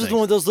throw those this things. is the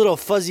one of those little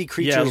fuzzy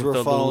creatures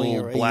we're following.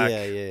 Little black,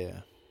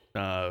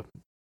 yeah.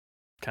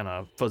 Kind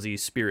of fuzzy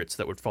spirits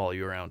that would follow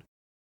you around.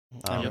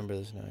 I remember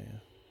this now. Yeah.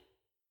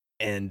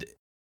 And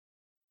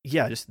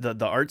yeah, just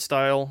the art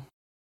style,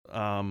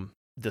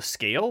 the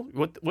scale,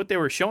 what they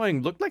were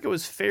showing looked like it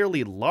was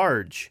fairly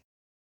large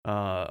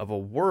of a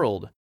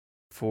world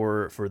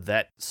for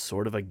that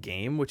sort of a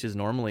game, which is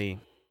normally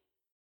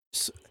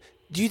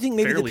do you think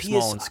maybe fairly the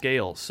small in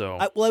scale? So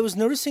I was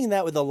noticing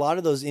that with a lot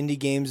of those indie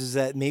games is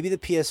that maybe the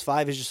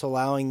PS5 is just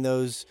allowing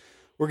those.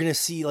 We're going to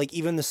see like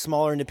even the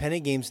smaller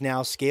independent games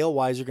now scale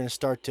wise are going to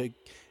start to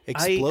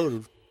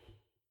explode.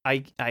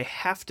 I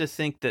have to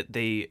think that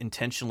they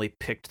intentionally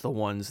picked the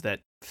ones that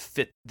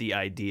fit the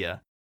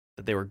idea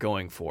that they were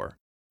going for,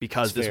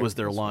 because this was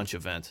their launch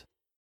event.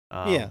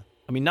 Yeah.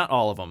 I mean, not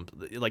all of them.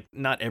 Like,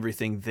 not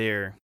everything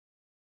there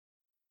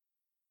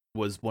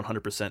was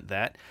 100%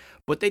 that,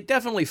 but they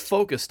definitely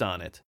focused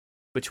on it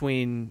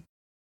between,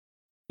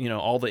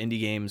 all the indie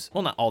games.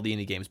 Well, not all the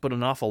indie games, but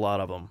an awful lot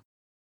of them,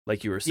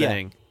 like you were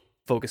saying,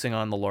 focusing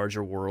on the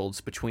larger worlds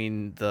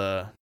between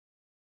the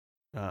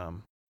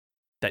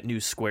that new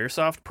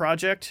Squaresoft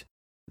project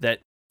that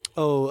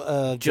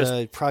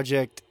the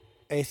Project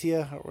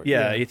Athia.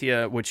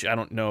 Athia, which I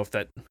don't know if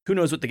that. Who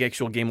knows what the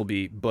actual game will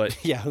be? But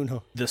yeah, who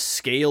knows? The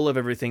scale of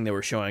everything they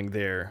were showing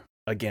there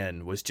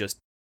again was just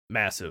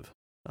massive.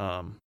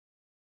 And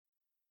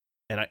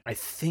I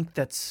think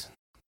that's.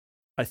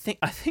 I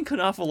think an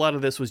awful lot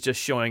of this was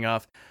just showing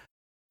off.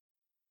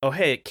 Oh,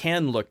 hey, it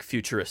can look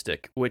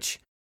futuristic, which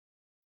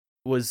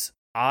was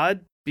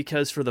odd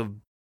because for the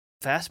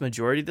vast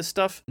majority of this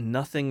stuff,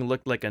 nothing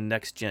looked like a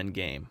next-gen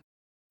game.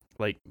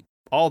 Like,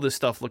 all this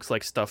stuff looks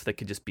like stuff that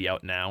could just be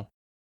out now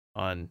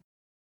on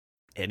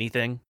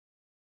anything.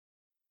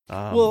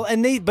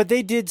 But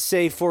they did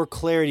say for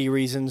clarity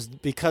reasons,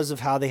 because of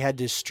how they had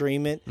to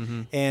stream it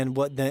and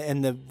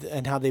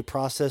and how they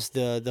processed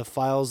the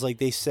files, like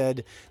they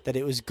said that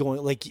it was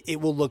going, like it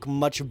will look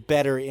much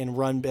better and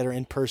run better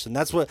in person.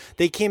 That's what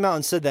they came out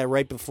and said that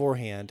right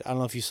beforehand. I don't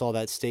know if you saw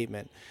that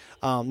statement.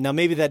 Now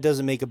maybe that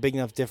doesn't make a big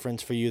enough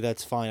difference for you.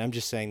 That's fine. I'm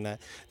just saying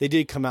that they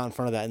did come out in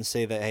front of that and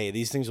say that, hey,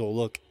 these things will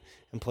look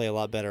and play a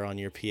lot better on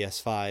your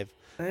PS5.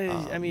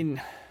 I mean,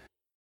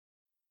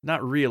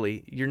 not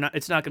really.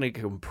 It's not going to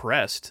get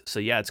compressed.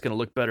 So yeah, it's going to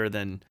look better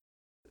than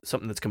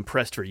something that's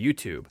compressed for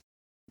YouTube.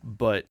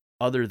 But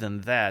other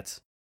than that,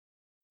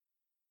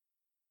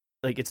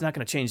 like, it's not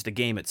going to change the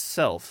game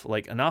itself.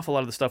 Like, an awful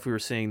lot of the stuff we were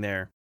seeing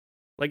there,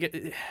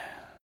 like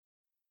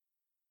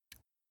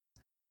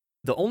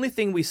the only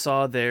thing we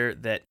saw there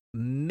that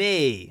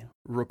may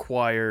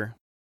require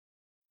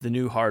the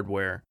new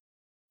hardware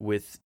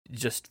with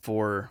just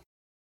for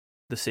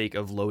the sake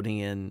of loading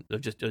in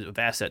of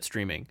asset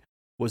streaming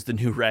was the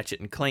new Ratchet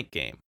and Clank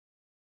game,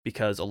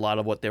 because a lot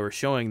of what they were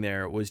showing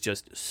there was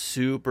just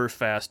super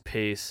fast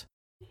pace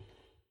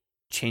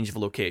change of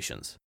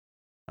locations.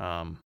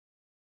 And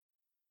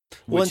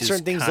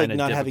certain things like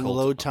not having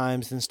load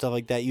times and stuff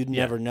like that, you'd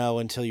never know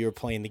until you're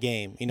playing the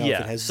game. If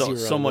it has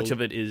so much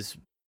of it is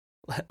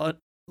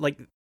like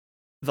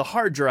the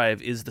hard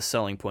drive is the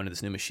selling point of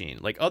this new machine.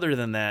 Like, other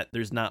than that,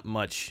 there's not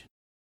much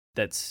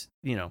that's,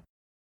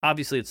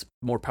 obviously it's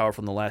more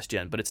powerful than the last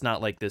gen, but it's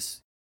not like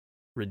this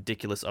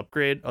ridiculous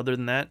upgrade other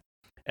than that.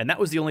 And that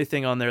was the only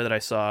thing on there that I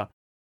saw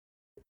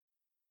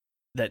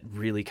that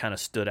really kind of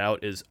stood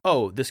out is,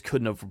 oh, this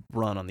couldn't have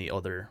run on the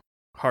other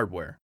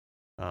hardware.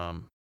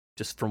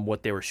 Just from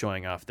what they were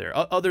showing off there,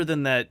 other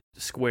than that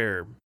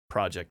Square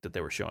project that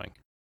they were showing.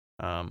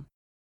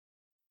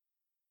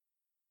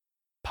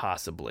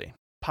 Possibly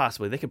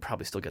they could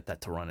probably still get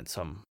that to run in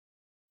some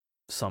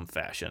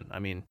fashion. I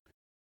mean,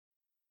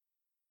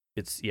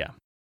 it's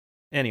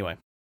Anyway.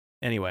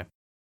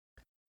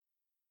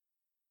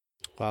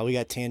 Wow, we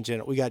got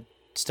tangent. We got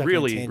stuck.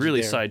 Really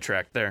there.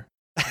 sidetracked there.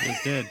 We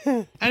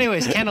did.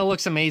 Anyways, Canada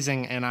looks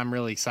amazing, and I'm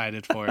really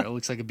excited for it. It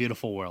looks like a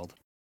beautiful world.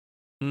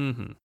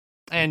 Mm-hmm.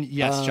 And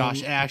yes,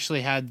 Josh, it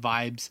actually had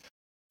vibes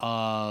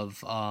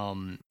of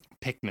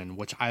Pikmin,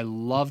 which I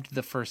loved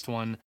the first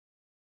one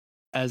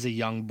as a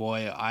young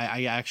boy.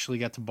 I actually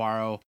got to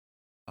borrow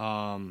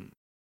one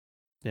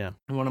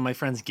of my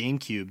friend's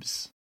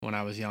GameCubes when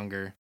I was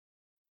younger,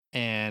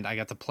 and I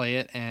got to play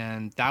it,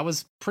 and that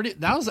was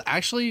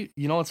actually,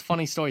 it's a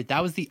funny story.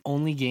 That was the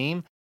only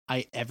game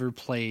I ever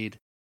played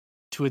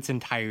to its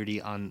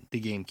entirety on the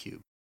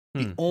GameCube.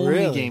 The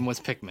only game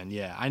was Pikmin.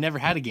 Yeah, I never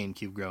had a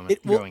GameCube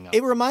growing up.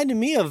 It reminded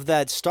me of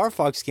that Star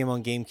Fox game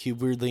on GameCube,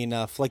 weirdly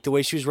enough. Like the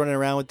way she was running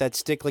around with that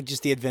stick, like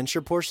just the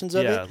adventure portions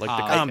of it. Yeah, like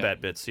the combat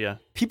bits, yeah.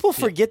 People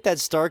forget that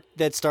Star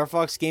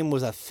Fox game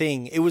was a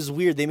thing. It was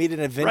weird. They made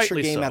an adventure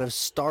game out of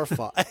Star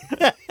Fox.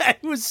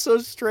 It was so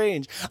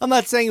strange. I'm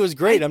not saying it was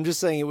great. I'm just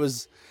saying it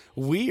was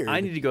weird. I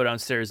need to go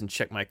downstairs and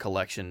check my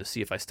collection to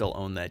see if I still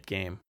own that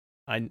game.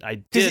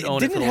 I did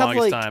own it for the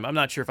longest time. I'm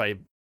not sure if I...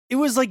 It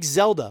was like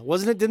Zelda,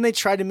 wasn't it? Didn't they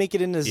try to make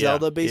it into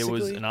Zelda,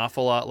 basically? It was an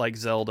awful lot like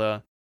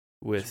Zelda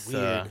with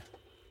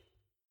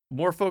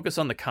more focus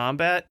on the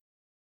combat.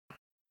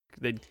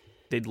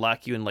 They'd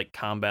lock you in like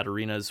combat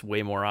arenas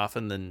way more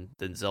often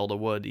than Zelda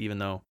would, even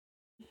though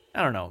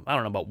I don't know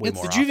about way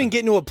more. Did you even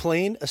get into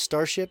a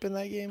starship in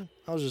that game?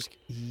 I was just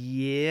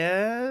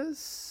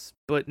yes,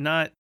 but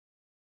not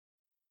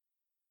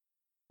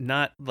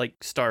like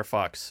Star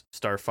Fox.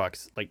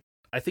 Like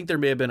I think there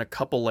may have been a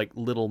couple like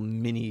little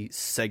mini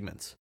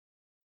segments,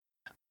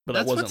 but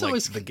that wasn't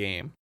like the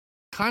game.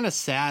 Kind of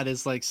sad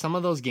is like some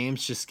of those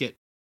games just get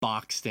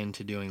boxed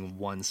into doing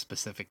one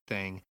specific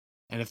thing,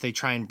 and if they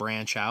try and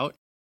branch out,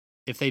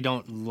 if they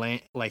don't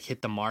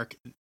hit the mark,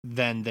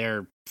 then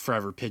they're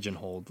forever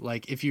pigeonholed.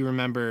 Like if you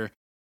remember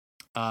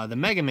the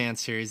Mega Man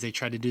series, they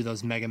tried to do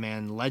those Mega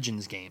Man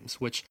Legends games,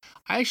 which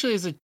I actually,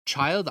 as a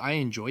child, I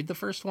enjoyed the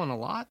first one a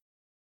lot.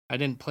 I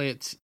didn't play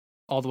it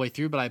all the way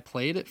through, but I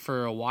played it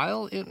for a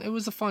while. It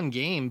was a fun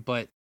game,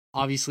 but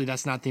obviously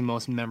that's not the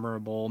most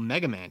memorable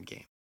Mega Man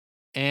game.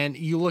 And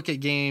you look at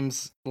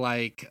games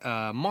like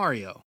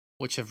Mario,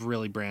 which have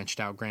really branched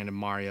out. Granted,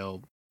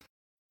 Mario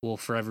will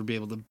forever be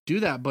able to do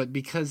that, but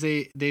because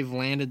they've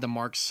landed the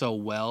mark so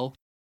well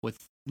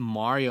with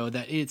Mario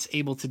that it's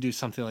able to do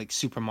something like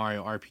Super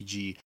Mario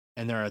RPG,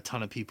 and there are a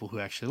ton of people who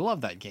actually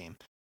love that game.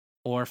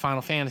 Or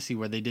Final Fantasy,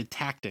 where they did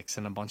tactics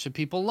and a bunch of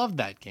people loved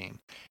that game.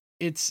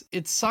 It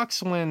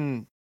sucks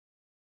when,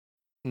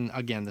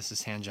 again, this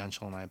is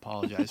tangential and I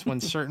apologize, when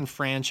certain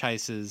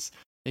franchises,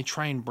 they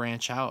try and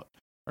branch out,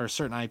 or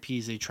certain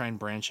IPs, they try and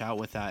branch out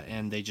with that,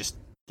 and they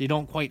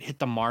don't quite hit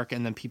the mark,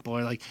 and then people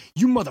are like,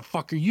 you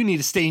motherfucker, you need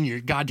to stay in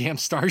your goddamn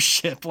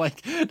starship.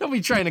 Like, don't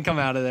be trying to come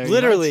out of there.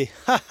 Literally.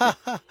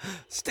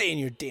 Stay in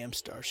your damn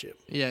starship.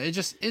 Yeah, it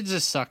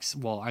just sucks.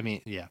 Well, I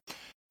mean, yeah.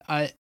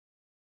 It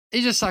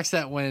just sucks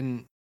that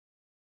when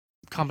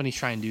companies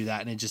try and do that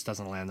and it just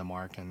doesn't land the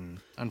mark, and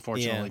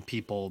unfortunately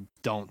people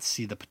don't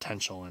see the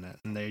potential in it,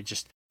 and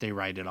they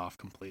write it off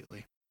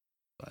completely.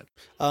 But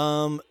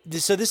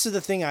so this is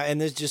the thing,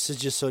 and this is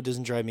just so it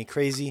doesn't drive me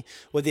crazy.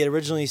 What they had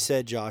originally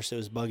said, Josh, that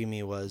was bugging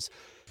me was,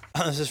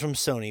 this is from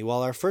Sony.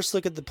 While our first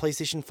look at the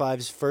PlayStation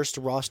 5's first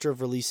roster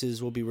of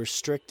releases will be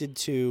restricted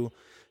to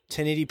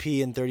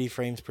 1080p and 30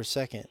 frames per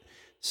second,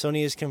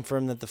 Sony has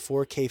confirmed that the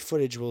 4K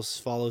footage will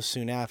follow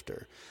soon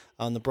after.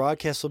 The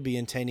broadcast will be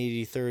in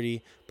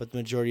 1080-30, but the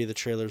majority of the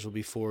trailers will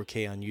be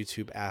 4K on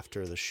YouTube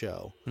after the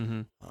show.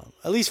 Mm-hmm.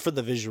 At least for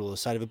the visual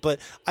side of it. But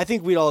I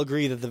think we'd all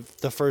agree that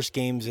the first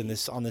games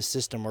on this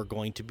system are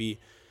going to be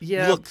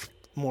look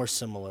more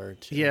similar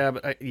to. Yeah,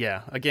 but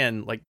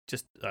again, like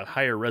just a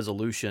higher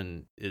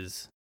resolution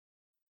is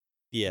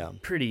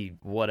pretty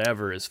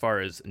whatever as far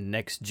as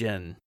next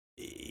gen.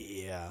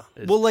 Yeah.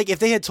 Well, like if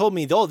they had told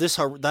me,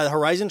 that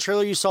Horizon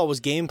trailer you saw was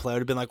gameplay, I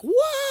would have been like,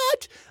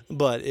 what?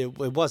 But it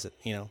wasn't,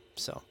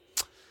 So,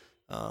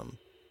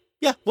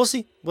 we'll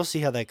see. We'll see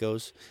how that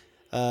goes.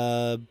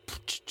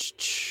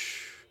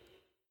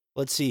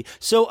 Let's see.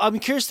 So I'm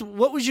curious,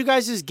 what was you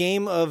guys'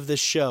 game of the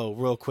show,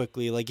 real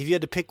quickly? Like, if you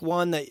had to pick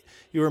one that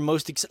you were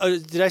most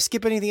excited. Did I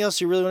skip anything else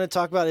you really want to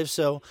talk about? If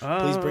so,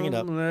 please bring it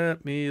up.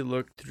 Let me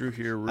look through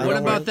here. What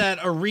about that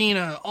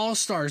Arena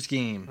All-Stars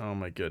game? Oh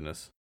my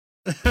goodness.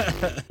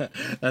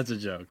 That's a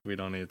joke. We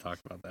don't need to talk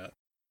about that.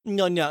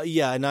 No,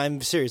 yeah, and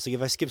I'm serious. Like,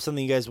 if I skip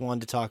something you guys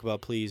wanted to talk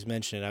about, please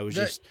mention it. I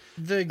was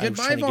the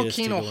Goodbye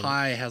Volcano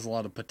High has a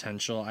lot of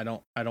potential. I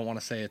don't want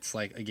to say it's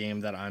like a game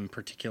that I'm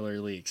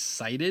particularly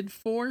excited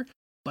for,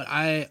 but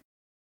actually,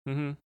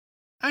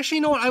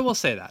 you know what? I will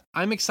say that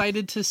I'm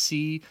excited to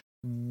see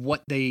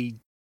what they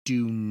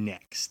do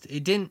next.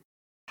 It didn't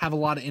have a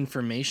lot of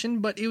information,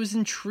 but it was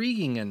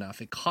intriguing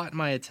enough. It caught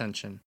my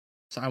attention,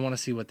 so I want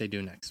to see what they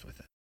do next with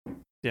it.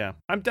 Yeah,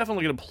 I'm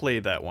definitely going to play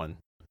that one,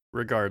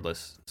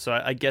 regardless. So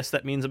I guess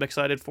that means I'm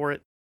excited for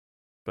it.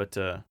 But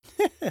I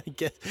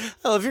guess.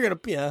 Oh, if you're going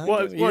to,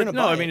 you're gonna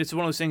buy it. It's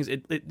one of those things.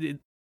 It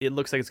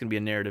looks like it's going to be a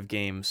narrative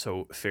game,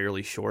 so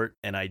fairly short.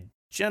 And I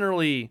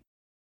generally,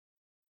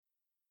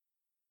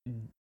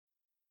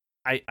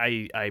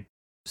 I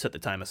set the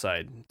time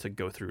aside to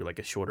go through like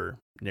a shorter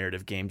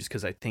narrative game, just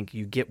because I think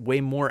you get way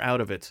more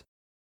out of it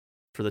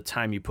for the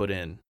time you put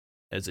in,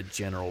 as a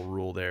general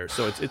rule there.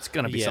 So it's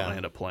going to be something I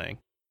end up playing.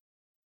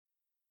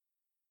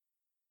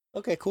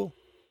 Okay, cool.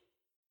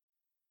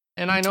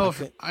 And I know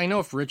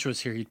if Rich was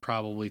here, he'd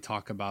probably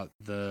talk about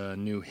the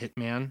new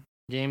Hitman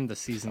game, the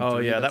season 3. Oh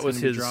yeah, that was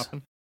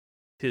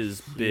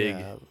his big.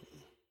 Yeah.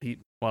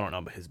 I don't know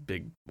about his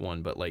big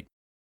one, but like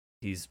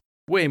he's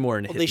way more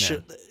into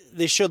Hitman.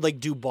 They showed like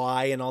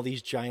Dubai and all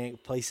these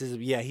giant places.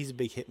 Yeah, he's a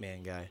big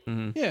Hitman guy.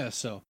 Mm-hmm. Yeah,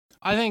 so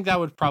I think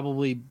that would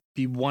probably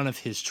be one of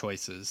his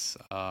choices,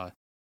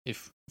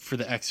 if for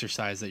the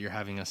exercise that you're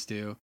having us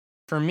do.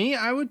 For me,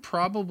 I would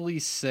probably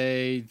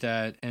say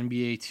that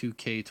NBA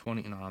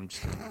 2K20. No, I'm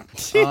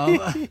just.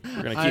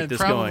 We're gonna keep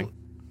this going.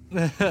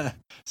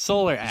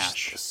 Solar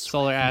Ash.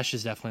 Solar Ash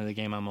is definitely the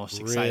game I'm most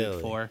excited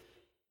for.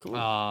 Cool.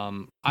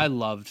 I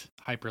loved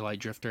Hyper Light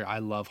Drifter. I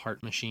love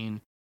Heart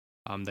Machine.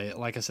 They,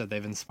 like I said,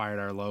 they've inspired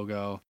our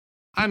logo.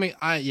 I'm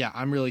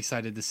really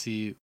excited to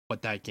see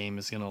what that game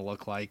is gonna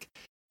look like.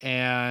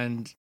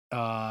 And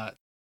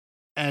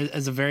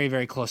as a very,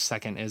 very close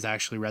second is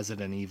actually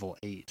Resident Evil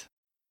 8.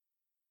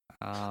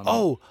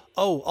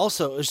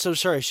 Also, so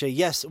sorry, Shay.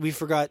 Yes, we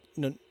forgot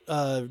Gran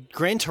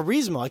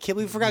Turismo. I can't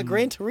believe we forgot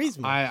Gran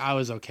Turismo. I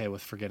was okay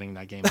with forgetting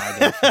that game.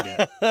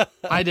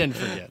 I didn't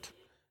forget.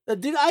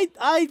 Did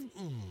I?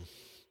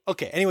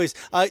 Okay. Anyways,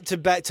 to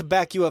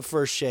back you up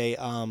first, Shay.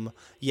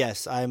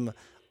 Yes, I'm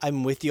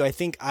I'm with you. I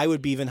think I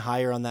would be even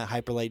higher on that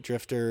Hyperlight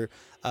Drifter,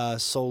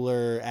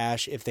 Solar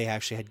Ash if they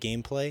actually had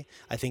gameplay.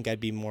 I think I'd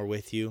be more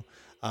with you,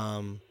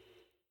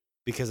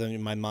 because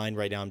in my mind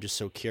right now I'm just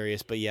so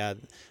curious. But yeah,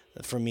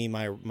 for me,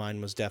 my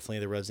mind was definitely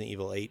the Resident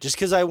Evil 8, just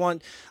because I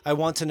want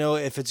to know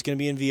if it's going to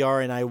be in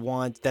VR,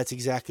 and that's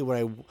exactly what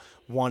I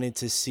wanted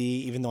to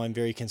see, even though I'm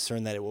very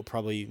concerned that it will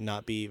probably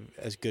not be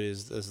as good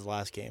as the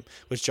last game,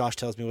 which Josh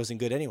tells me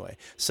wasn't good anyway.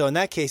 So in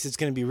that case, it's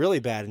going to be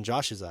really bad in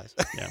Josh's eyes.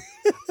 Yeah.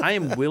 I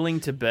am willing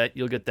to bet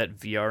you'll get that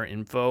VR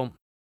info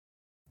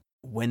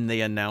when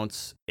they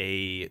announce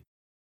a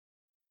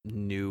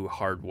new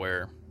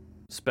hardware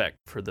spec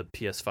for the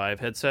PS5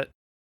 headset.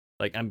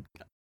 Like,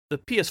 the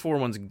PS4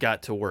 one's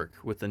got to work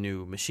with the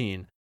new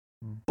machine,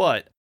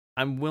 but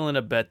I'm willing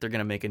to bet they're going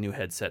to make a new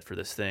headset for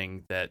this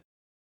thing that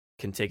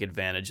can take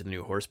advantage of the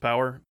new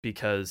horsepower,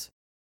 because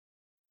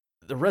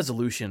the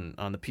resolution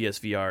on the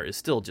PSVR is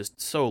still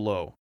just so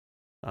low,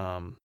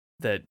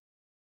 that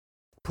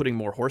putting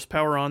more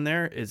horsepower on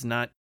there is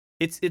not,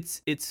 it's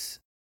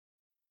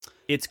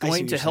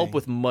going to help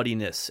with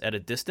muddiness at a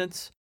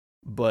distance,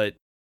 but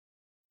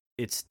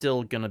it's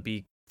still going to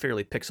be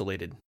fairly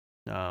pixelated.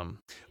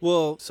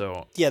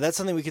 Yeah, that's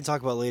something we can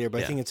talk about later,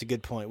 but I think it's a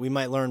good point. We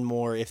might learn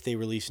more if they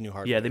release new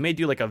hardware. Yeah, they may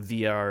do like a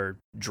VR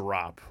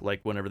drop, like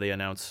whenever they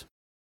announce,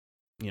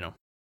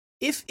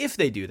 if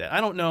they do that.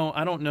 I don't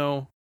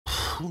know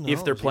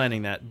if they're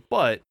planning that,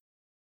 but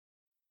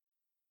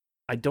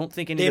I don't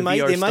think any of the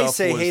VR they might stuff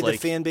say, was hey, like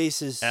the fan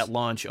base is at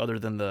launch, other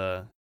than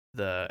the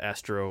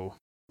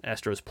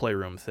Astro's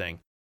Playroom thing.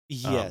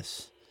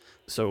 Yes.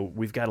 So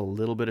we've got a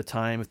little bit of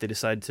time if they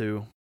decide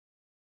to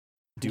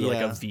do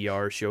like a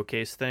VR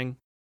showcase thing.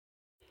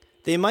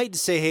 They might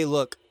say, hey,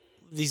 look,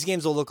 these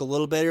games will look a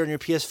little better on your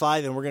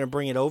PS5, and we're going to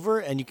bring it over,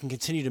 and you can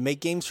continue to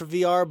make games for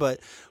VR, but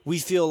we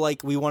feel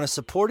like we want to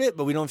support it,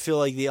 but we don't feel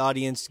like the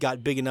audience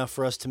got big enough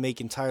for us to make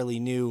entirely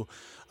new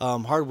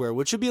hardware,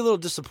 which would be a little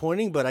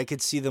disappointing, but I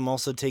could see them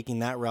also taking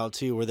that route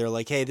too, where they're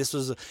like, hey, this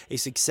was a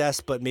success,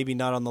 but maybe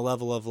not on the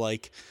level of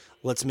like,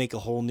 let's make a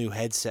whole new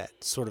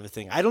headset sort of a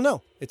thing. I don't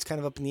know. It's kind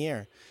of up in the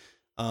air.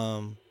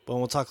 But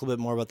we'll talk a little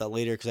bit more about that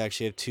later, because I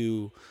actually have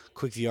two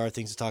quick VR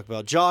things to talk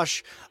about.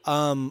 Josh,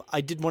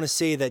 I did want to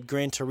say that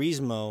Gran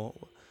Turismo,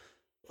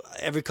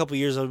 every couple of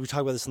years, we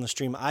talk about this on the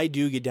stream, I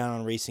do get down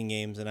on racing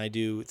games, and I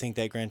do think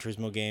that Gran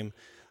Turismo game,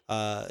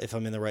 if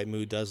I'm in the right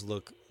mood, does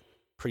look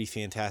pretty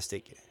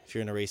fantastic if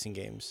you're into racing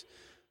games.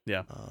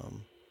 Yeah.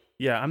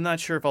 I'm not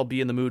sure if I'll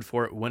be in the mood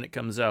for it when it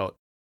comes out,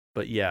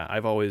 but yeah,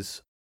 I've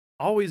always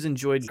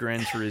enjoyed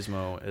Gran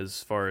Turismo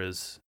as far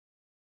as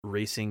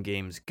racing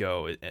games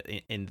go,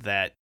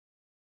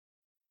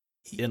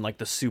 in like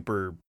the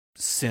super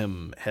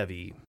sim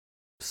heavy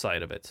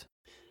side of it.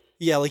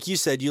 Yeah, like you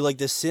said, you like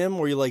the sim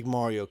or you like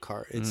Mario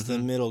Kart. It's the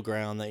middle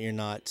ground that you're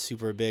not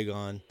super big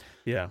on.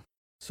 Yeah.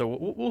 So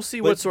we'll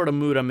see what sort of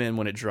mood I'm in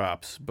when it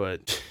drops,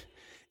 but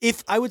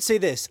if I would say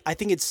this, I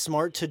think it's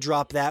smart to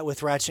drop that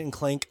with Ratchet and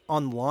Clank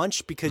on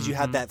launch, because you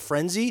have that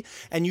frenzy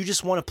and you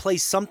just want to play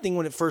something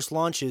when it first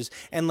launches.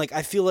 And like,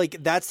 I feel like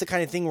that's the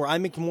kind of thing where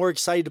I'm more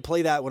excited to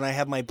play that when I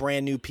have my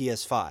brand new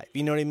PS5.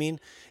 You know what I mean?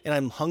 And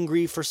I'm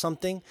hungry for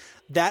something.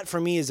 That for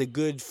me is a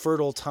good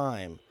fertile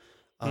time,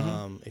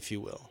 if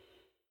you will.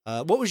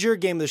 What was your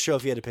game of the show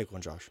if you had to pick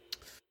one, Josh?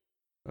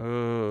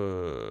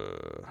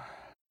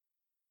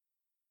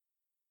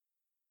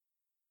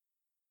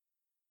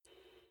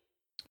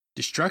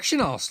 Destruction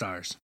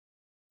All-Stars.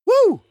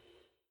 Woo!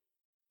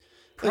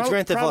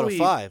 Grand Theft Auto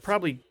 5.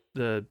 Probably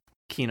the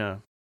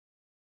Kena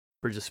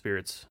Bridge of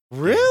Spirits.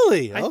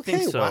 Really? I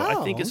think so.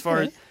 Wow. I think as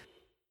far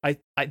as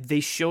they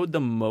showed the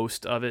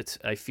most of it.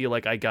 I feel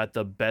like I got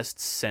the best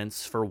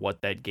sense for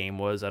what that game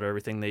was out of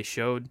everything they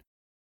showed,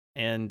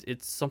 and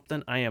it's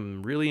something I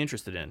am really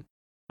interested in.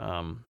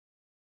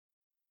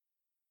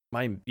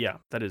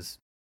 That is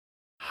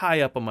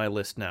high up on my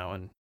list now,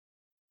 and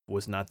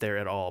was not there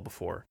at all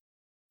before.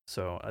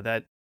 So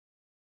I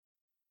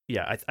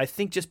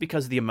think just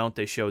because of the amount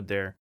they showed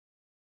there,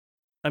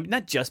 I mean,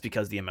 not just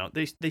because of the amount,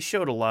 they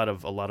showed a lot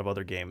of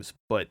other games,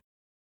 but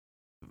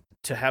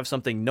to have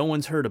something no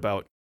one's heard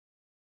about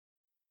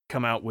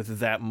come out with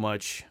that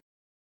much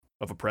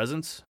of a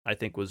presence, I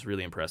think was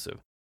really impressive.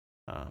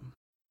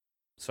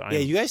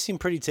 You guys seem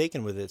pretty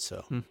taken with it.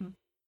 So,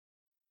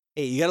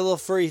 hey, you got a little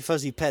furry,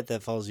 fuzzy pet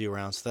that follows you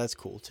around, so that's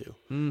cool too.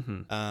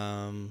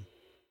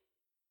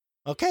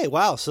 Okay,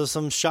 wow. So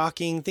some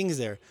shocking things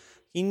there.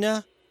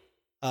 Kena,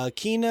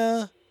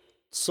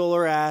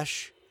 Solar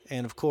Ash,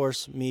 and of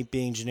course me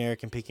being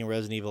generic and picking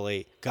Resident Evil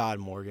 8. God,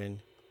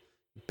 Morgan,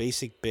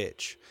 basic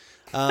bitch.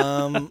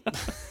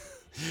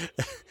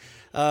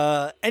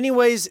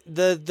 Anyways,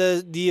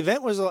 the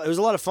event was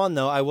a lot of fun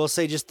though. I will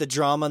say, just the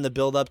drama and the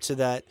build up to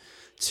that.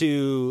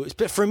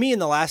 For me, in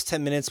the last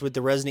 10 minutes with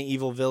the Resident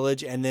Evil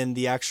Village, and then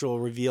the actual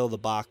reveal of the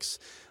box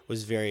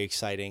was very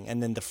exciting.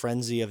 And then the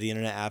frenzy of the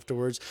internet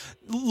afterwards.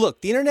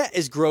 Look, the internet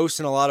is gross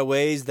in a lot of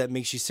ways that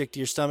makes you sick to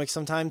your stomach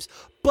sometimes.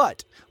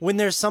 But when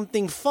there's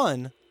something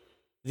fun,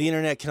 the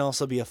internet can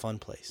also be a fun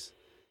place.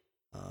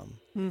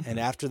 And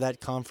after that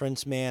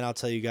conference, man, I'll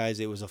tell you guys,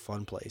 it was a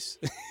fun place.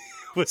 It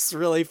was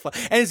really fun.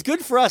 And it's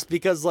good for us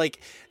because, like,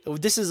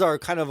 this is our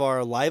kind of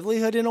our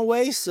livelihood in a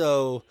way.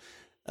 So,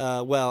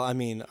 well, I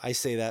mean, I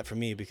say that for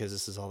me because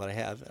this is all that I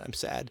have. And I'm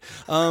sad.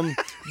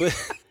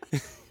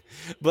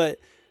 But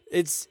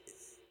it's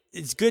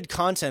good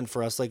content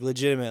for us. Like,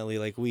 legitimately,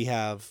 like, we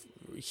have,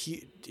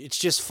 it's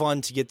just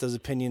fun to get those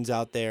opinions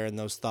out there and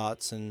those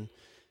thoughts and,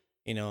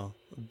 you know,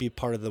 be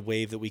part of the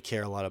wave that we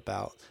care a lot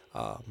about.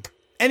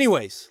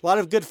 Anyways, a lot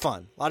of good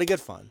fun.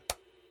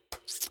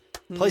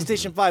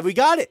 PlayStation 5, we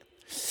got it.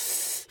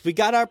 We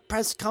got our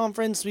press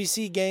conference. We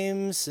see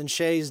games, and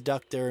Shay's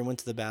ducked there and went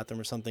to the bathroom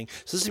or something.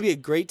 So this would be a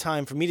great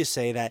time for me to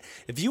say that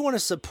if you want to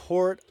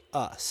support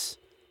us,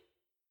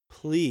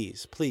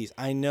 please,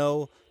 I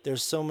know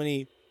there's so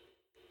many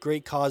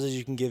great causes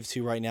you can give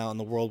to right now in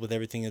the world with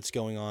everything that's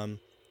going on,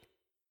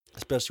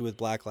 especially with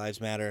Black Lives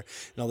Matter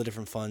and all the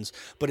different funds.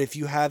 But if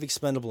you have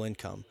expendable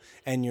income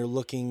and you're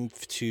looking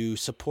to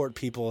support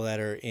people that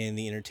are in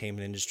the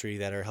entertainment industry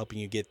that are helping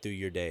you get through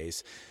your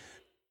days,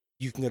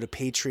 you can go to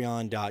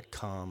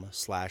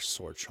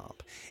patreon.com/swordchomp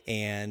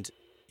and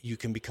you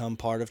can become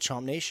part of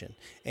Chomp Nation.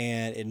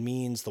 And it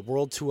means the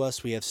world to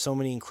us. We have so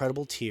many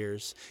incredible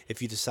tiers.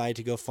 If you decide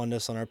to go fund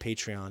us on our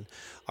Patreon,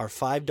 our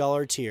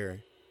 $5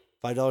 tier,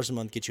 $5 a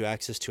month, gets you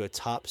access to a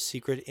top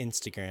secret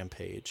Instagram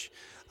page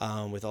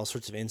with all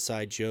sorts of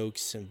inside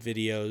jokes and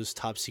videos,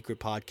 top secret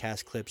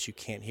podcast clips you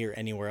can't hear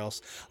anywhere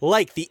else.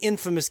 Like the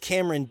infamous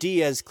Cameron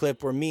Diaz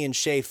clip where me and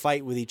Shay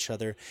fight with each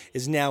other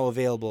is now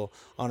available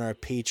on our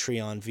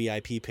Patreon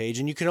VIP page,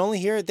 and you can only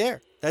hear it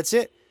there. That's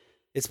it.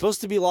 It's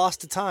supposed to be lost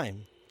to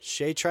time.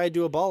 Shay tried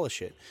to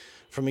abolish it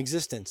from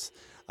existence.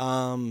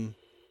 But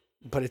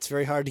it's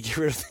very hard to get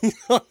rid of things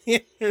on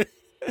the internet.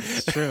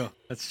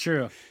 That's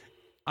true.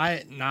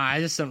 I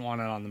just don't want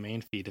it on the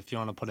main feed. If you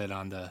want to put it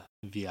on the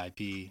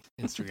VIP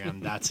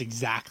Instagram, that's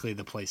exactly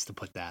the place to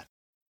put that.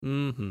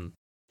 Mm-hmm.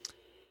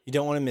 You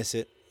don't want to miss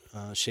it.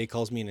 Shay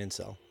calls me an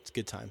incel. It's a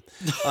good time.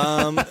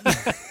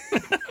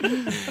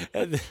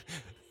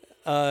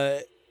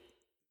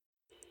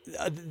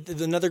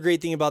 Another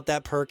great thing about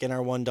that perk and our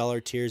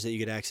 $1 tier is that you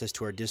get access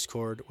to our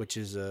Discord, which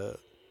is a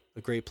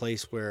great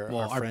place where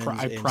our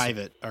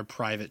friends our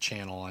private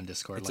channel on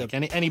Discord. It's like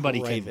anybody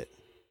private. can.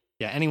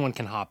 Yeah, anyone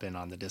can hop in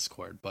on the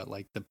Discord, but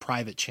like the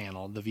private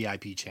channel, the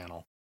VIP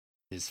channel,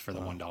 is for the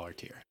 $1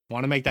 tier.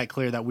 Want to make that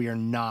clear that we are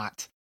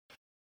not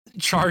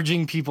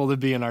charging people to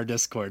be in our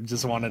Discord.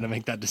 Just wanted to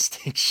make that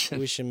distinction.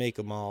 We should make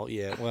them all.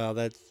 Yeah. Well,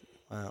 that's.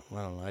 I don't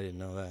know. I didn't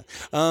know that.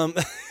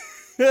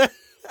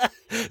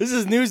 This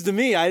is news to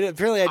me. I've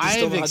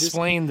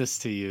explained this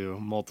to you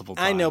multiple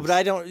times. I know, but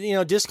I don't. You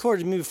know, Discord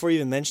to me before you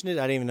even mentioned it,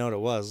 I didn't even know what it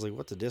was. Like,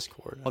 what's a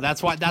Discord? Well,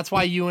 that's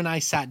why you and I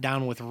sat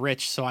down with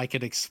Rich so I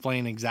could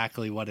explain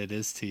exactly what it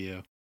is to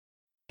you,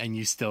 and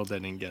you still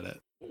didn't get it.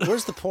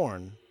 Where's the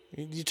porn?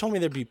 You told me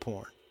there'd be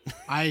porn.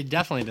 I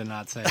definitely did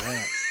not say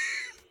that.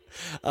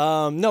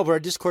 No, but our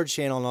Discord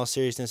channel, in all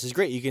seriousness, is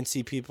great. You can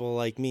see people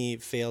like me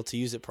fail to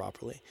use it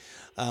properly.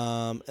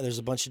 And there's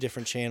a bunch of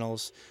different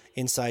channels,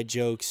 inside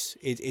jokes.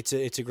 It's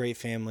a great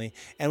family,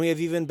 and we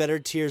have even better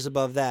tiers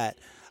above that.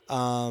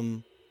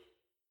 That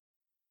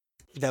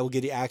will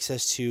give you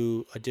access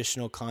to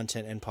additional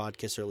content and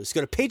podcasts early. So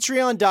go to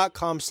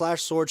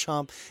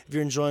patreon.com/swordchomp if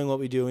you're enjoying what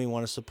we do and you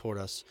want to support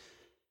us.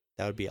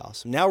 That would be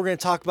awesome. Now we're going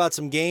to talk about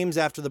some games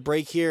after the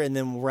break here, and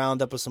then we'll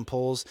round up with some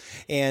polls.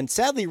 And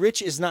sadly,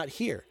 Rich is not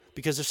here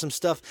because there's some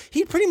stuff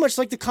he'd pretty much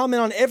like to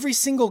comment on every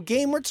single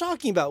game we're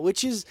talking about,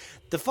 which is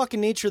the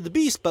fucking nature of the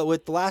beast. But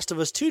with The Last of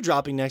Us 2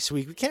 dropping next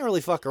week, we can't really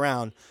fuck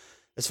around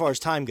as far as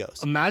time goes.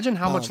 Imagine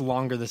how much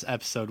longer this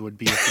episode would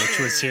be if Rich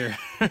was here.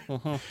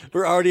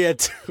 We're already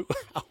at 2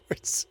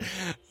 hours.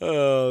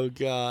 Oh,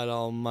 God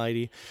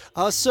almighty.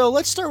 So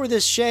let's start with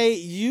this. Shay,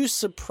 you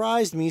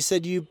surprised me. You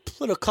said you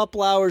put a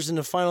couple hours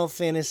into Final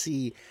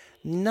Fantasy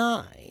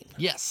 9.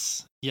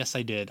 Yes,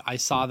 I did. I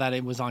saw that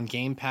it was on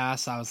Game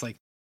Pass. I was like,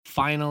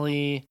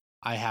 finally,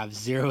 I have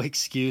zero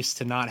excuse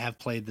to not have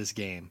played this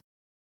game.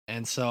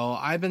 And so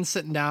I've been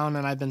sitting down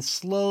and I've been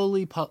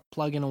slowly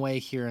plugging away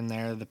here and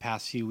there the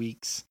past few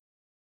weeks.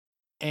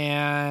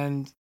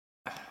 And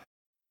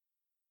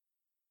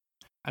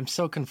I'm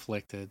so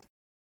conflicted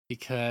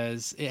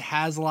because it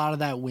has a lot of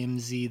that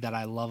whimsy that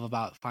I love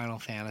about Final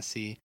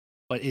Fantasy,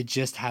 but it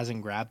just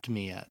hasn't grabbed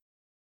me yet.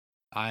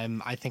 I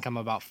think I'm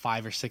about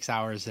 5 or 6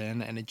 hours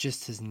in, and it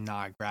just has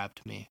not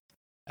grabbed me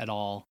at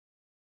all.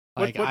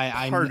 Like, what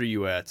part are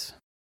you at?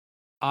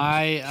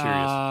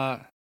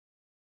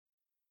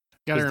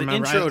 Gotta remember, the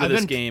intro to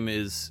this game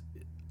is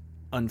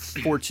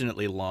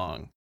unfortunately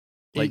long.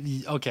 Like,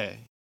 okay,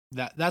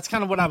 that's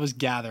kind of what I was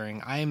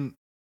gathering.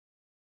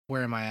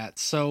 Where am I at?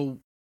 So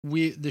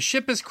the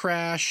ship has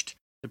crashed.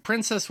 The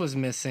princess was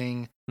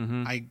missing.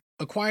 Mm-hmm. I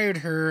acquired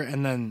her,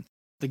 and then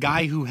the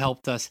guy who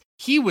helped us,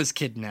 he was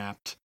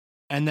kidnapped.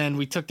 And then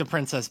we took the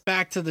princess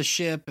back to the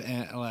ship,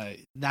 and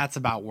that's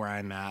about where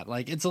I'm at.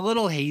 Like, it's a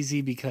little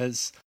hazy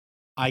because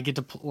I get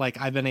to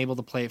I've been able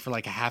to play it for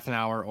like a half an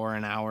hour or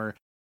an hour,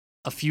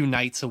 a few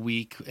nights a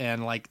week,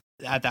 and like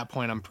at that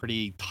point I'm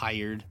pretty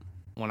tired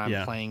when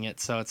I'm playing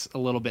it, so it's a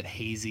little bit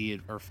hazy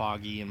or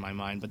foggy in my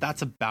mind. But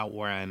that's about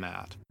where I'm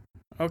at.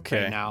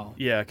 Okay. Right now.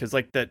 Yeah, because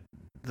like that,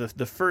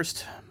 the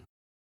first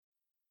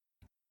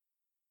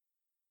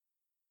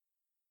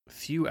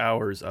few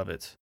hours of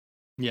it,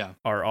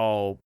 are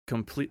all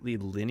completely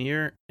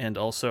linear and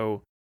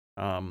also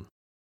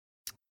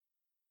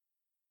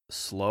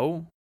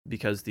slow,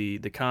 because the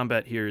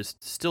combat here is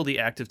still the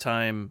active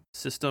time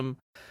system,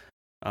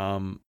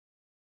 but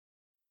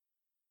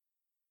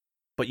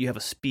you have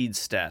a speed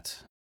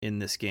stat in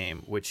this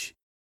game which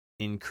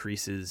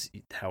increases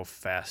how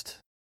fast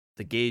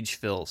the gauge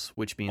fills,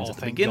 which means at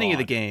the beginning of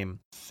the game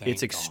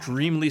it's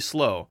extremely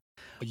slow.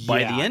 By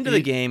the end of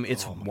the game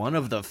it's one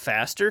of the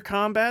faster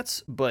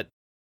combats, but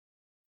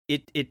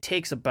it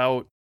takes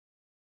about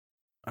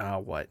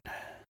what,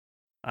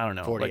 I don't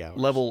know, 40 like hours.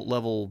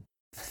 level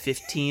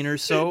 15 or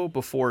so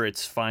before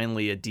it's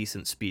finally a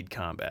decent speed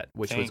combat,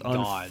 which was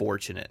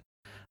unfortunate.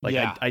 Like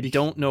I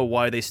don't know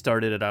why they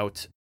started it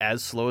out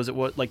as slow as it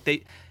was. Like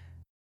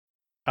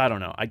I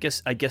don't know. I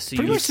guess pretty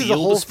you much feel the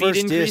whole speed first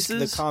increases,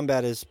 disc, the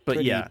combat is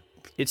pretty, but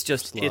it's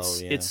just slow,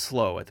 it's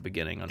slow at the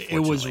beginning.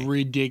 Unfortunately, it was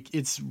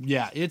ridiculous.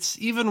 It's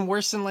even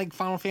worse than like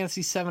Final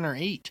Fantasy 7 or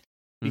 8,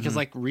 because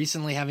like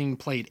recently having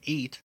played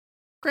 8,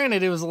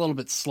 granted it was a little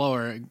bit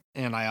slower,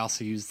 and I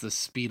also used the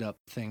speed up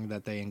thing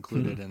that they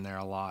included in there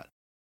a lot,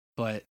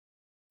 but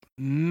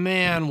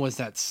man, was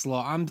that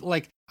slow.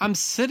 I'm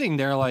sitting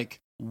there like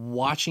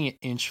watching it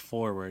inch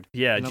forward.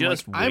 Yeah, and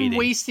just I'm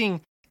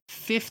wasting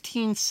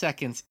 15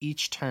 seconds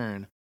each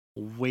turn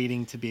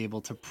waiting to be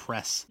able to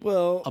press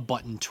a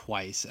button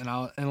twice.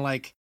 And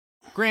like,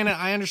 granted,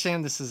 I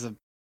understand this is a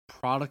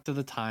product of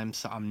the time,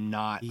 so I'm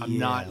not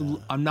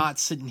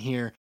sitting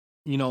here,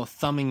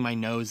 thumbing my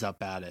nose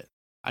up at it.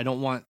 I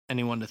don't want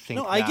anyone to think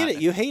I get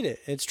it. You hate it.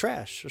 It's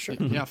trash. For sure.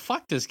 Yeah,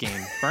 fuck this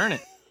game. Burn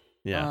it.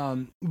 Yeah.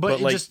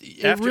 But like,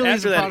 it really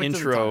is after a that product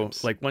intro, of the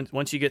times. like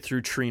once you get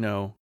through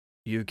Trino,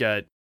 you've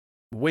got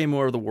way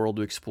more of the world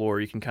to explore.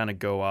 You can kind of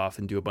go off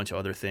and do a bunch of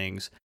other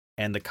things,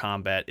 and the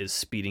combat is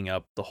speeding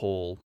up the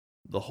whole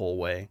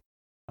way.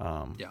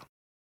 I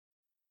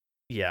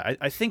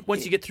think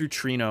once you get through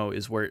Trino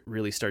is where it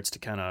really starts to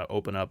kind of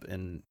open up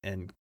and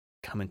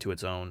come into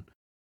its own.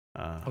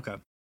 Okay.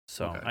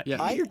 So okay.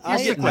 I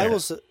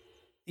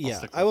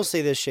will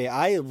say this, Shay.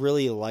 I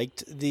really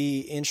liked the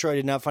intro. I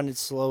did not find it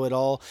slow at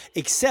all.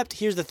 Except,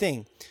 here's the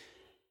thing.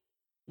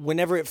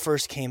 Whenever it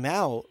first came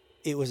out,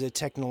 it was a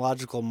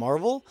technological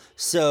marvel.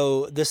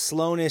 So the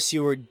slowness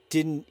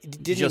didn't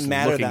just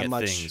matter looking that at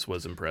much. Things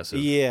was impressive.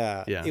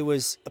 Yeah. It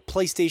was a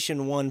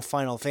PlayStation 1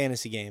 Final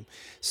Fantasy game.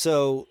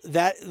 So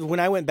that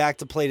when I went back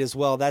to play it as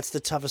well, that's the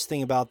toughest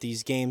thing about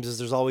these games is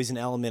there's always an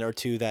element or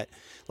two that,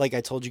 like I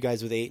told you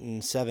guys with 8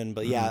 and 7.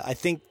 But yeah, I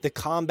think the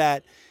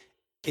combat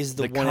is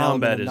the one combat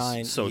element of is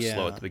 9. so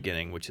slow at the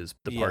beginning, which is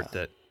the part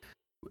that,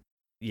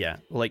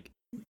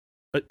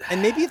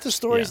 and maybe if the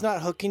story's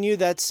not hooking you,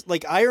 that's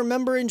like I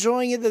remember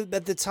enjoying it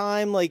at the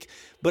time, like,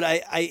 but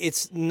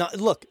it's not.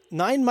 Look,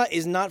 9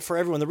 is not for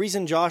everyone. The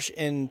reason Josh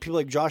and people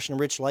like Josh and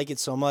Rich like it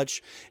so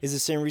much is the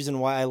same reason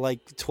why I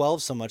like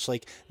 12 so much.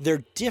 Like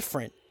they're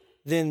different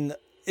than.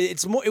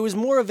 It was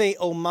more of a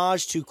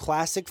homage to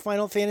classic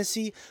Final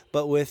Fantasy,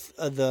 but with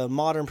the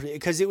modern,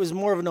 because it was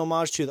more of an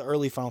homage to the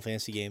early Final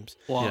Fantasy games.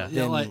 Well,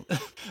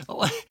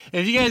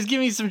 if you guys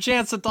give me some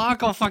chance to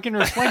talk, I'll fucking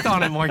reflect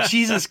on it more.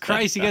 Jesus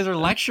Christ, you guys are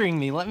lecturing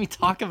me. Let me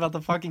talk about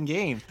the fucking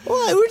game.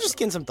 Well, we're just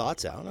getting some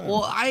thoughts out.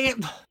 Well, I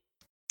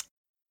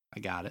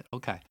got it.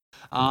 Okay.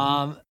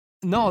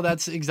 No,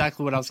 that's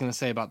exactly what I was going to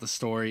say about the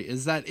story,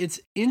 is that it's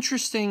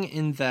interesting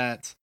in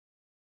that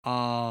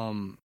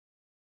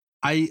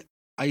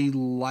I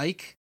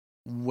like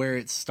where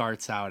it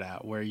starts out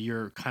at, where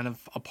you're kind of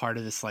a part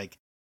of this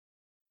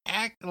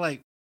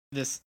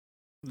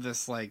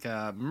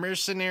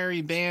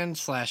mercenary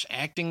band /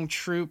 acting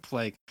troupe.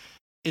 Like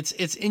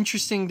it's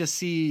interesting to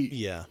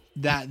see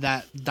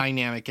that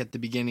dynamic at the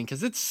beginning,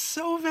 because it's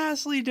so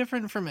vastly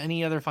different from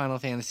any other Final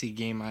Fantasy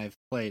game I've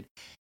played,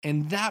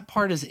 and that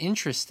part is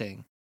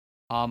interesting.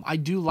 I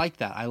do like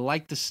that. I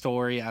like the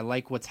story. I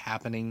like what's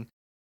happening.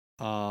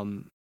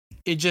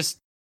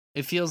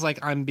 It feels like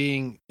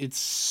it's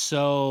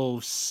so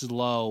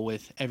slow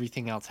with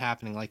everything else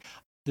happening. Like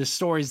the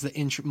story's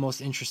the most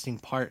interesting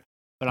part,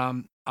 but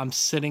I'm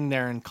sitting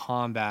there in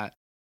combat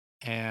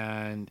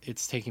and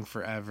it's taking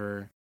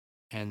forever.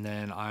 And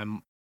then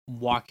I'm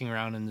walking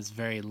around in this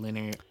very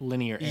linear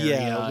area.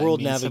 Yeah,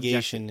 world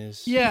navigation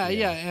is. Yeah.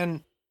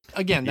 And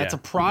again, that's a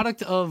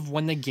product of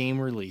when the game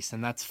released,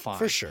 and that's fine.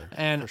 For sure.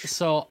 And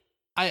so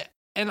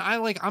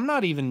I'm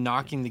not even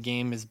knocking the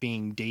game as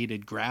being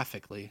dated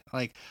graphically.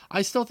 Like,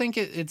 I still think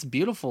it's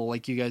beautiful,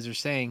 like you guys are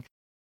saying,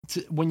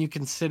 when you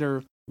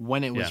consider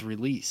when it was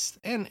released.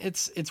 And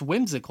it's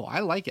whimsical.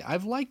 I like it.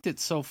 I've liked it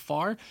so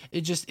far.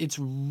 It's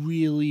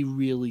really,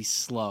 really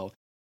slow.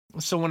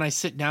 So when I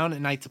sit down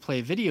at night to play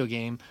a video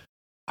game,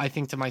 I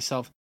think to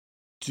myself,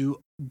 do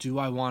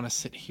I want to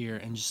sit here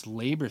and just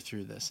labor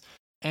through this?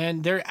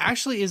 And there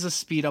actually is a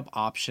speed up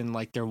option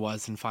like there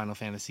was in Final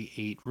Fantasy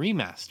VIII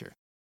Remaster.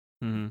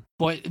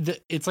 but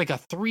it's like a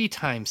 3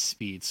 times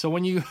speed. So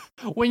when you're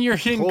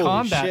in Holy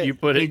combat, shit. You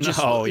put it.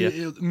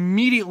 it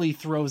immediately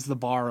throws the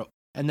bar,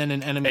 and then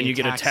an enemy and you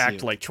get attacks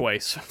attacked you. like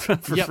twice for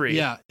free.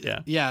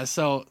 Yeah.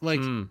 So like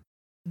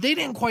they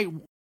didn't quite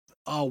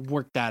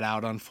work that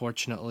out,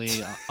 unfortunately.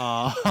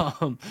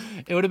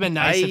 It would have been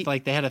nice if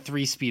like they had a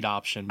 3-speed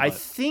option. But... I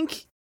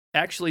think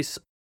actually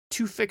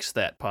to fix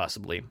that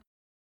possibly.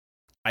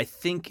 I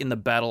think in the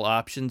battle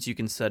options you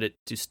can set it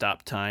to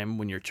stop time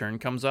when your turn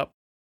comes up.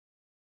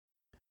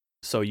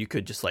 So you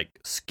could just like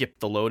skip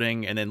the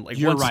loading, and then like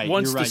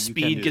once the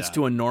speed gets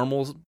to a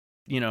normal,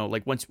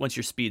 like once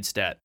your speed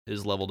stat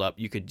is leveled up,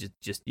 you could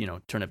just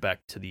turn it back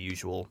to the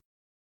usual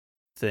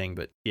thing.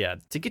 But yeah,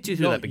 to get you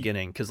through that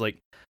beginning, because like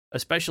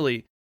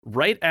especially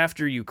right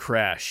after you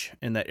crash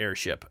in that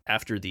airship,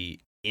 after the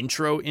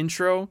intro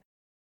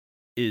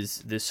is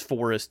this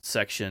forest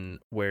section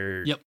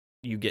where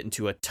you get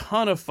into a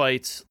ton of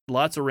fights,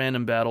 lots of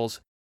random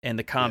battles, and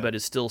the combat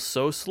is still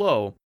so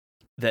slow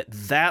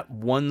that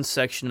one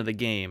section of the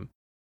game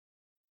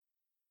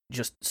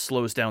just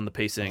slows down the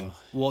pacing.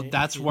 Well,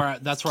 that's where I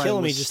was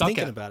just stuck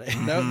thinking at. about it.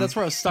 That's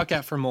where I was stuck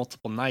at for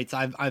multiple nights.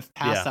 I've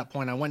passed that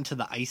point. I went to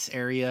the ice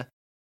area.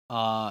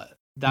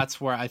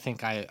 That's where I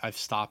think I've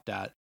stopped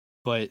at.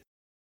 But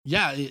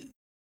yeah,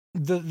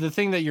 the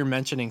thing that you're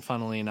mentioning,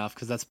 funnily enough,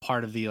 because that's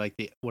part of the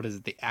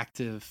the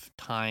active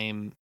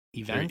time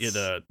events.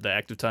 The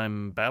active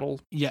time battle.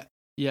 Yeah.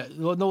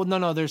 Well,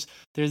 no. There's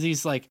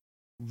these like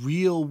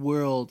real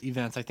world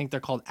events. I think they're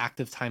called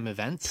active time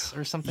events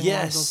or something.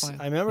 Yes,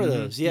 I remember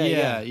those.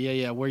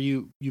 Yeah. Where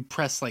you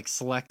press like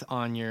select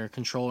on your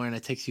controller and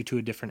it takes you to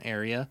a different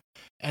area,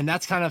 and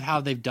that's kind of how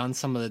they've done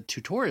some of the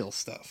tutorial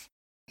stuff,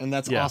 and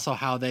that's also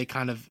how they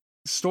kind of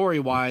story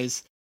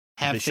wise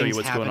have things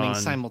happening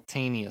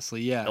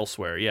simultaneously.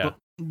 Elsewhere.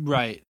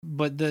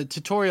 But the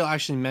tutorial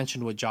actually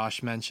mentioned what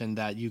Josh mentioned,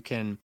 that you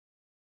can,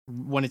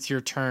 when it's your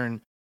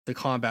turn, the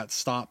combat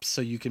stops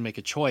so you can make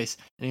a choice.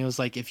 And he was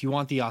like, if you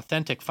want the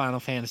authentic Final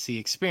Fantasy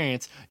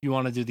experience, you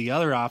want to do the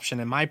other option.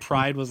 And my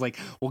pride was like,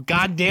 well,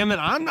 God damn it,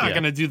 I'm not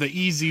going to do the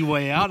easy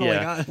way out.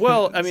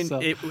 Well, I mean,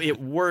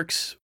 it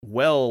works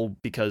well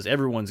because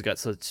everyone's got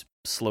such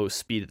slow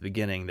speed at the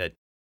beginning that,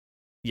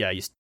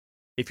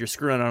 if you're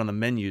screwing around on the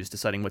menus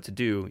deciding what to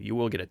do, you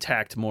will get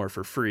attacked more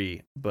for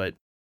free. But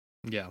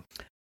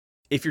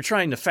if you're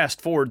trying to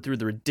fast forward through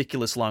the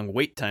ridiculous long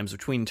wait times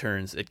between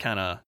turns, it kind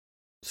of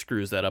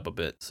screws that up a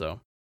bit.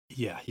 So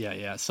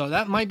so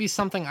that might be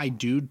something I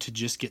do to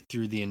just get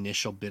through the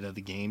initial bit of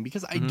the game,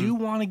 because I do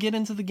want to get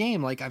into the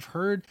game. Like, I've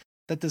heard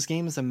that this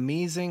game is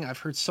amazing. I've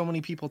heard so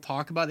many people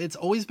talk about it. It's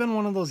always been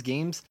one of those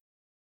games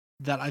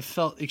that I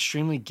felt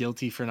extremely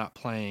guilty for not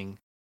playing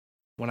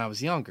when I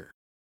was younger.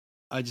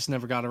 I just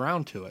never got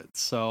around to it.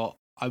 So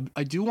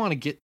I do want to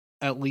get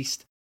at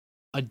least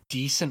a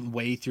decent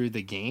way through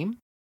the game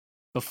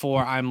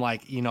before I'm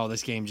like,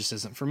 this game just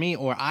isn't for me,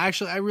 or I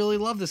really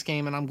love this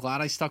game and I'm glad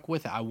I stuck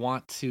with it. I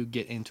want to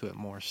get into it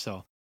more.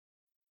 So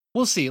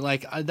we'll see.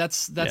 Like,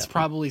 that's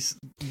probably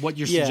what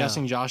you're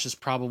suggesting, Josh, is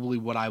probably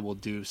what I will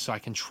do, so I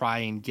can try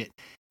and get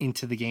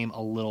into the game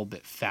a little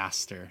bit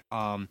faster,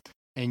 and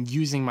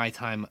using my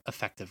time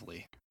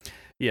effectively.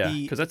 Yeah,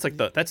 because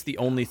that's the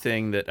only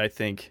thing that I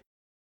think,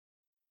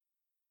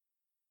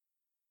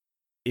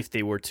 if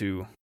they were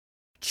to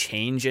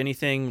change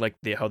anything, like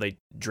how they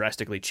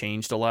drastically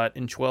changed a lot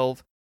in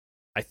 12,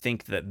 I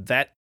think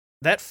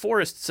that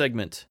forest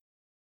segment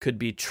could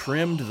be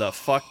trimmed the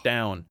fuck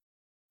down.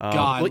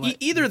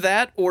 Either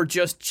that or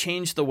just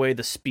change the way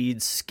the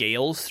speed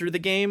scales through the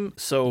game,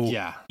 so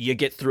you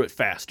get through it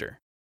faster.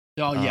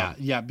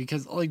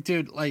 Because like,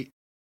 dude, like,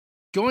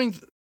 going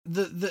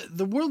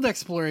the world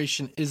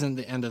exploration isn't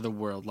the end of the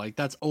world. Like,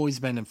 that's always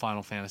been in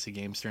Final Fantasy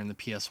games during the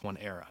PS1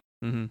 era.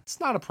 It's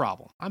not a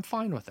problem. I'm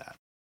fine with that.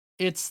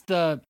 It's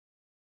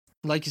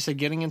like you said,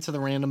 getting into the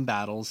random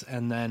battles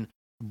and then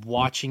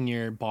watching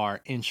your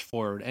bar inch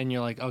forward, and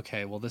you're like,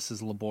 okay, well, this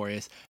is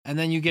laborious. And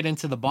then you get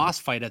into the boss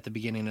fight at the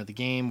beginning of the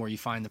game where you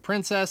find the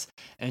princess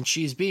and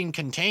she's being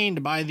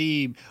contained by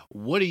the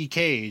woody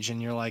cage,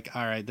 and you're like,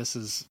 all right, this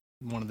is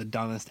one of the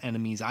dumbest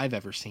enemies I've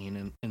ever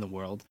seen in the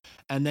world.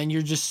 And then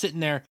you're just sitting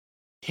there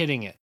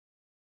hitting it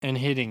and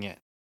hitting it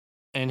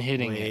and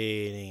hitting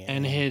it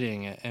and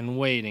hitting it and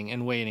waiting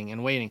and waiting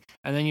and waiting.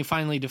 And then you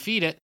finally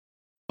defeat it,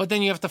 but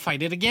then you have to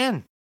fight it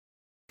again.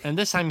 And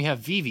this time you have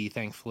Vivi,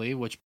 thankfully,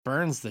 which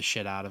burns the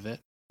shit out of it.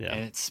 Yeah.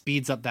 And it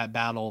speeds up that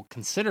battle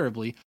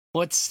considerably.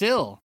 But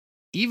still,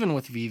 even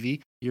with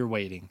Vivi, you're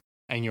waiting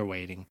and you're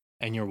waiting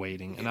and you're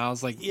waiting. And I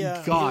was like,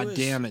 God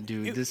damn it,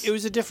 dude. It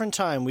was a different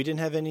time. We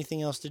didn't have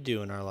anything else to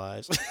do in our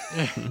lives.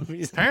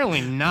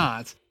 Apparently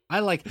not.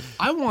 I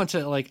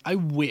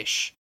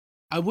wish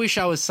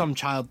I was some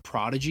child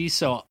prodigy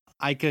so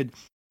I could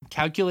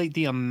calculate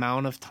the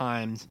amount of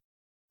times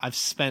I've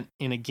spent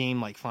in a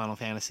game like Final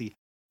Fantasy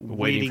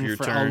waiting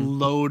for a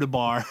load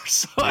bar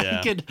so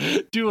I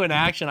could do an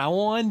action. I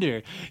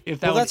wonder if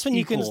that that's when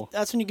equal.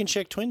 That's when you can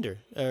check Twinder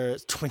or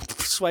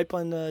swipe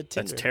on Tinder.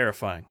 That's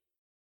terrifying.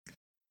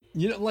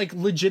 Like,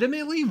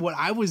 legitimately, what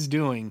I was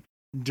doing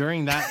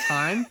during that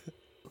time,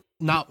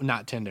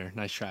 not Tinder.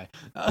 Nice try.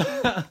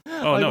 Oh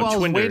no,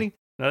 Twinder.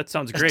 No, that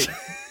sounds great.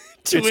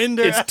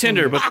 Twinder. It's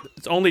Tinder, but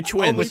it's only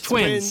twins. With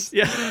twins.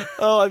 Yeah.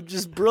 Oh, I'm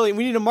just brilliant.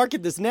 We need to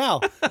market this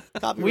now.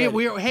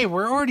 We're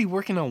already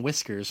working on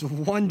Whiskers,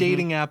 one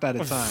dating app at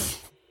a time.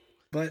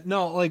 But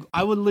no, like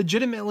I would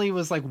legitimately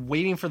was like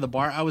waiting for the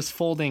bar. I was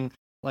folding,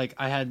 like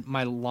I had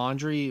my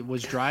laundry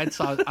was dried,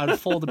 so I'd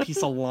fold a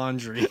piece of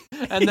laundry,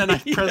 and then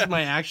I'd press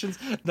my actions.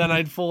 Then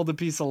I'd fold a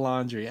piece of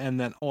laundry, and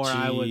then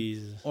I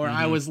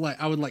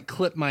would like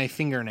clip my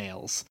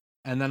fingernails,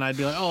 and then I'd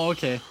be like, oh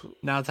okay,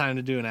 now time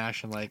to do an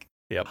action. Like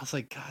Yep. I was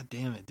like, God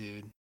damn it,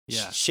 dude.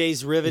 Yeah.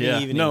 Shay's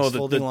riveting evenings,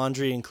 folding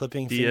laundry and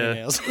clipping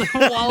fingernails.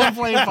 While I'm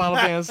playing Final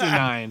Fantasy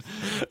IX.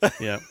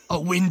 Yeah. A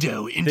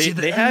window into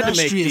the had to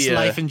make illustrious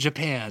life in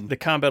Japan. The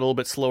combat a little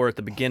bit slower at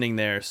the beginning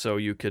there, so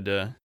you could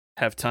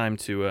have time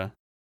to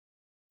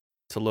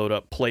load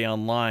up Play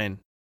Online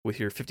with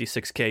your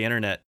 56K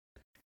internet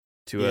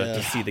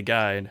to see the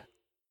guide.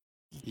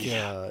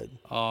 God.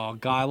 Oh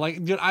God,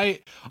 like dude, I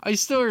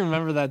still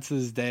remember that to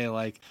this day.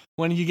 Like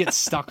when you get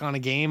stuck on a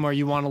game or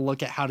you want to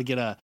look at how to get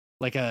a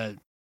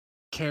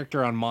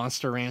character on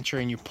Monster Rancher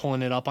and you're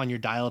pulling it up on your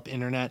dial-up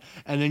internet,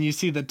 and then you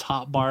see the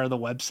top bar of the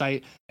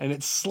website and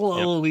it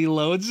slowly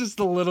loads just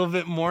a little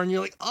bit more, and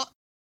you're like,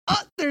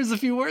 there's a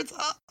few words.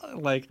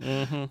 Like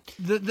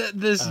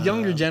this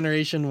younger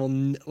generation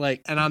will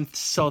like, and I'm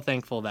so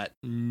thankful that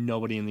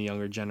nobody in the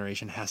younger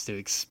generation has to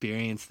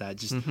experience that.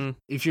 Just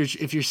if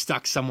you're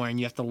stuck somewhere and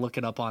you have to look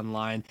it up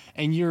online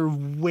and you're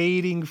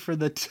waiting for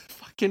the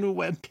fucking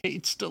web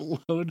page to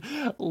load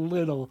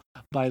little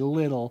by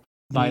little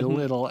by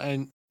little,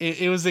 and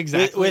it was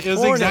exactly it was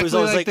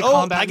always like the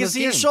combat. I can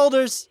see your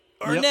shoulders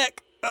or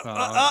neck.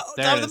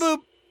 Down the boob.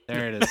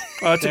 There it is.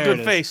 Oh, it's a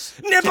good face.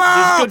 Nipple!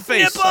 There's a good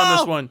face on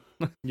this one.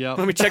 Yep.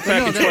 Let me check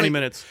back in 20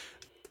 minutes.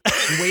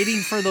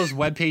 Waiting for those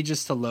web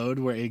pages to load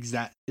where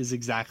is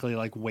exactly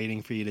like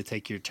waiting for you to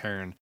take your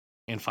turn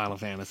in Final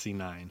Fantasy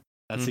IX.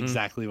 That's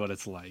exactly what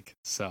it's like.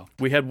 So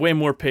we had way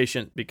more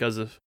patience because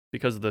of the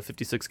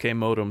 56K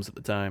modems at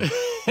the time.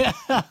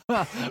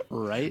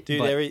 Right? Dude,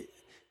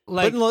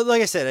 but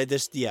like I said,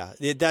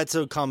 that's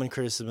a common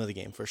criticism of the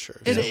game for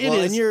sure. It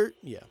is.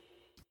 And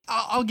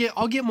I'll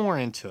get more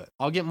into it.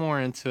 I'll get more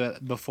into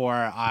it before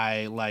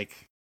I like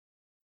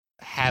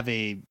have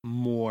a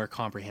more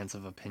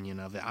comprehensive opinion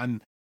of it.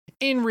 I'm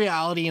in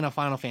reality in a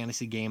Final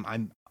Fantasy game.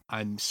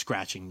 I'm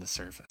scratching the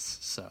surface.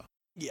 So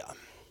yeah.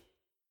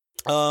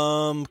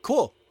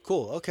 Cool.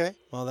 Okay.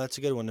 Well, that's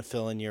a good one to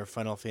fill in your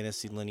Final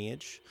Fantasy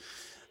lineage.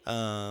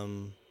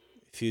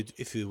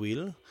 If you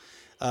will.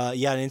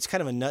 Yeah, and it's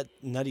kind of a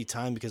nutty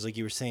time because, like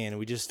you were saying,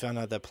 we just found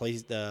out that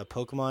the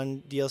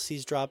Pokemon DLC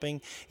is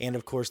dropping, and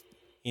of course,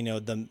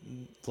 the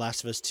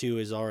Last of Us 2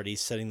 is already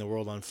setting the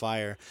world on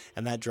fire,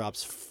 and that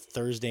drops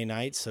Thursday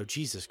night. So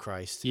Jesus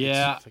Christ.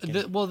 Yeah.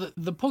 The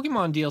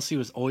Pokemon DLC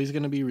was always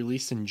going to be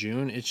released in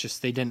June. It's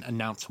just they didn't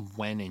announce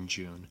when in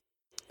June,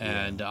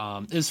 and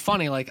it's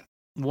funny. Like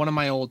one of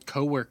my old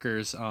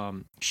coworkers,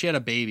 she had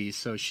a baby,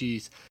 so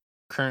she's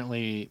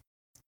currently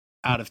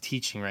out of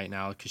teaching right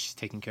now because she's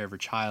taking care of her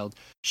child.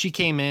 She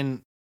came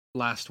in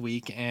last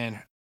week and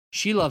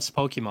she loves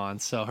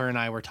Pokemon, so her and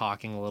I were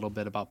talking a little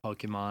bit about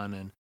Pokemon,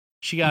 and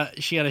she got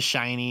a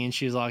shiny and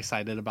she was all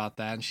excited about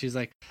that, and she's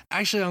like,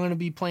 actually I'm going to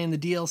be playing the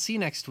DLC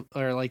next,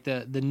 or like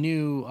the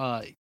new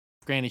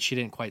granted she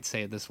didn't quite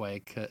say it this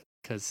way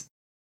because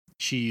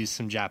she used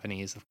some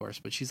Japanese, of course,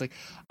 but she's like,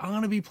 I'm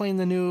going to be playing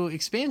the new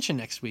expansion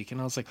next week. And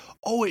I was like,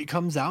 oh, it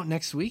comes out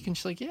next week? And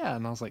she's like, yeah.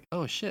 And I was like,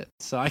 oh, shit.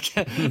 So I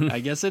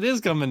guess it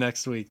is coming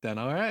next week then.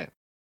 All right.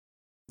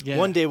 Yeah.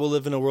 One day we'll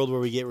live in a world where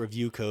we get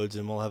review codes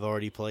and we'll have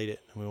already played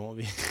it. And we won't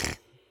be.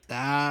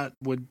 That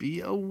would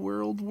be a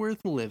world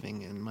worth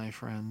living in, my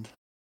friend.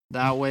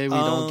 That way we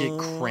don't get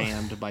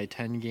crammed by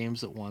 10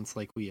 games at once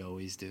like we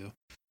always do.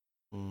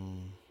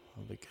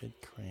 I'll be good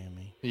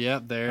crammy.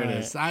 Yep, there it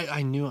is.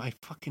 I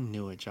fucking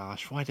knew it,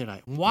 Josh.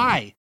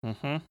 Why?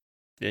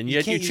 And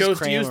yet you chose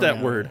to use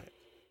that word.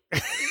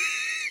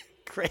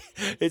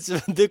 It's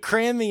the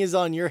cramming is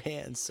on your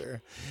hands,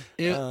 sir.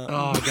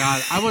 Oh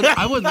God,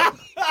 I would.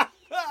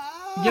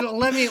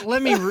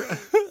 Let me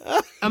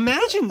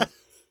imagine,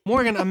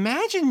 Morgan.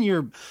 Imagine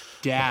your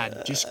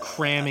dad just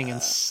cramming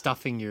and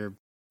stuffing your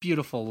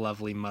beautiful,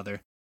 lovely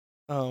mother.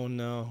 Oh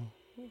no.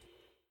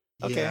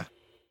 Okay. Yeah.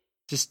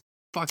 Just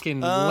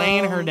fucking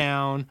laying her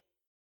down.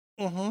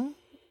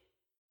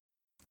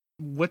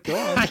 What the?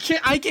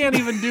 I can't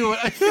even do it.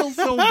 I feel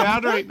so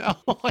bad right now.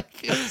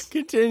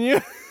 Continue.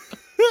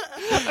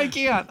 I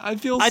can't. I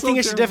feel so I think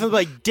I should terrible.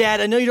 definitely be like,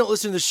 Dad, I know you don't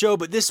listen to the show,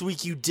 but this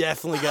week you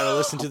definitely got to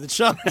listen to the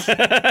show.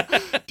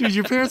 Dude,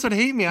 your parents would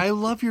hate me. I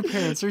love your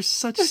parents. They're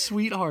such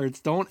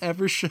sweethearts. Don't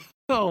ever show.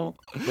 But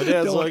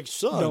Dad's like,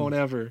 son. Don't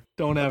ever.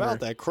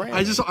 About that cram.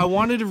 I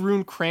wanted to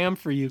ruin cram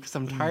for you because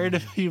I'm tired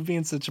of you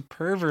being such a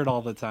pervert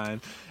all the time.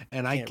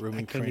 And I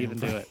couldn't even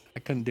do it. I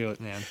couldn't do it,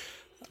 man.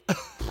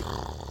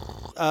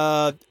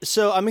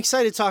 So I'm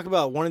excited to talk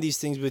about one of these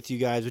things with you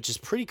guys, which is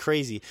pretty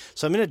crazy.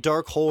 So I'm in a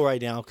dark hole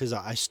right now because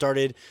I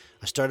started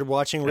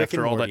watching Rick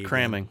and Morty. After all that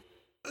cramming.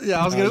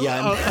 Yeah, I was gonna.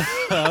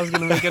 I was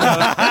gonna make it.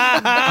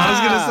 I was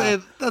gonna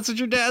say that's what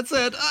your dad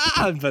said.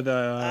 But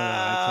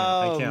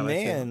I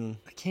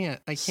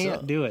can't. I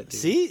can't do it. Dude.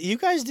 See, you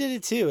guys did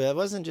it too. That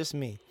wasn't just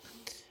me.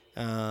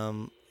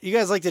 You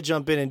guys like to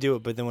jump in and do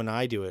it, but then when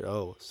I do it,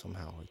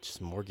 somehow it's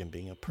just Morgan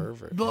being a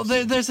pervert. Well,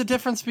 there's a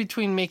difference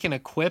between making a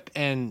quip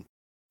and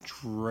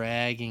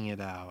dragging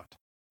it out.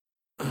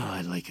 Oh,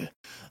 I like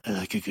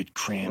a good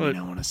cram, and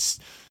I want to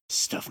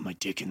stuff my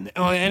dick in there.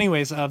 Oh,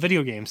 anyways,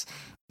 video games.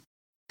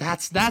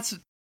 That's the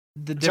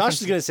difference.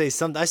 Josh is gonna say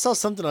something. I saw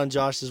something on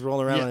Josh's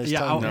rolling around on his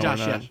tongue. No,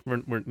 Josh,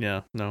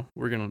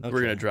 we're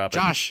gonna drop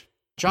it.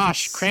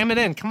 Josh, cram it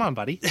in. Come on,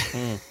 buddy.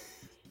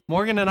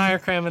 Morgan and I are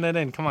cramming it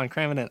in. Come on,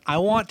 cram it in. I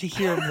want to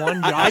hear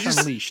one Josh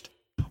Unleashed.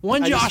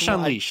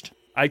 Unleashed.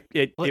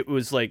 It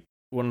was like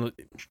one of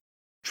the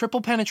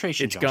triple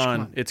penetration. It's Josh,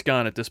 gone. It's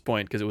gone at this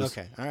point because it was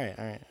okay. All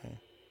right.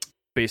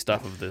 Based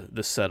off of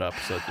the setup,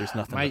 so there's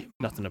nothing.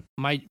 Nothing to.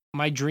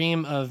 My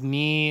dream of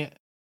me,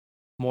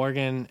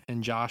 Morgan,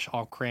 and Josh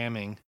all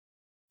cramming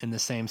in the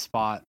same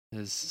spot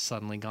is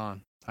suddenly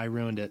gone. I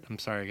ruined it. I'm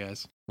sorry,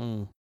 guys.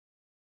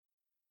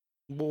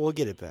 We'll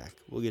get it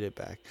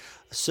back.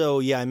 So,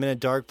 yeah, I'm in a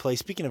dark place.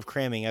 Speaking of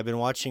cramming, I've been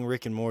watching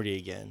Rick and Morty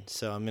again.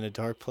 So I'm in a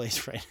dark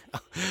place right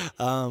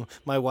now.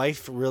 My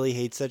wife really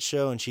hates that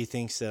show, and she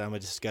thinks that I'm a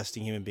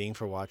disgusting human being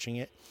for watching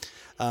it.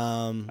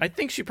 I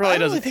think she probably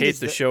doesn't hate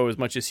the show as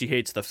much as she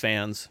hates the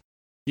fans.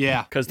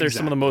 Yeah. Because they're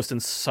some of the most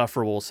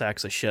insufferable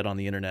sacks of shit on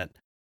the internet.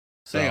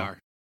 So. They are.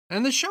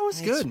 And the show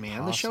is good,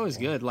 man. The show is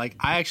good. Like,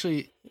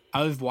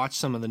 I've watched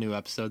some of the new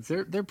episodes.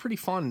 They're pretty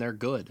fun. They're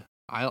good.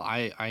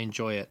 I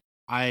enjoy it.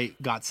 I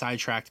got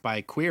sidetracked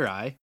by Queer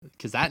Eye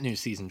because that new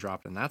season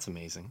dropped and that's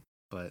amazing.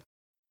 But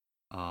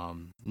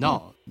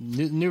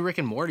new Rick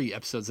and Morty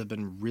episodes have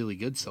been really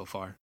good so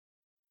far.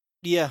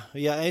 Yeah,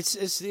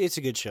 it's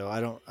a good show.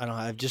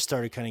 I've just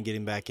started kind of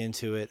getting back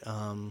into it.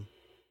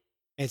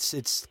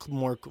 It's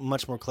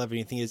much more clever than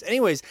you think it is.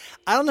 Anyways,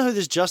 I don't know who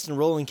this Justin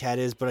Rowland cat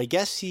is, but I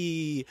guess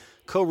he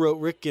co-wrote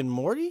Rick and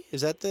Morty.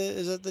 Is that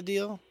the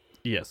deal?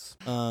 Yes.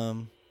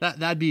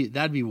 That'd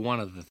be one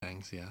of the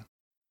things. Yeah.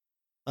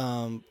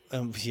 I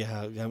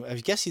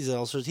guess he's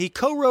also he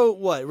co-wrote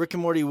what Rick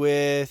and Morty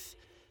with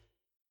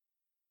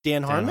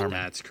Dan Harmon.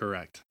 That's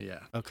correct. Yeah.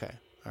 Okay.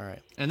 All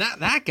right. And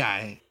that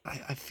guy,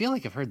 I feel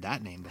like I've heard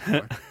that name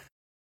before.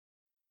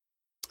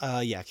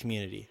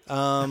 Community.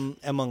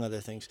 Among other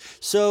things.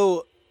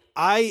 So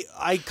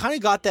I kind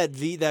of got that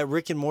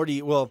Rick and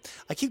Morty. Well,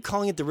 I keep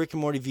calling it the Rick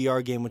and Morty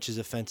VR game, which is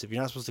offensive.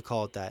 You're not supposed to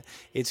call it that.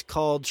 It's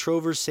called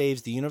Trover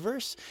Saves the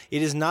Universe.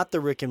 It is not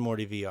the Rick and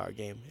Morty VR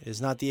game. It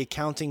is not the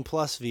Accounting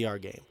Plus VR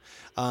game.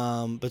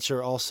 But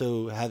you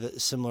also have a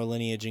similar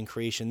lineage in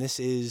creation. This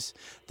is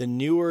the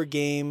newer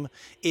game.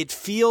 It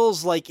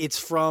feels like it's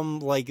from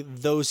like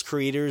those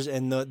creators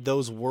and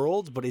those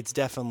worlds, but it's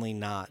definitely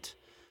not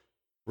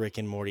Rick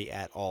and Morty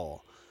at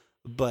all.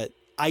 But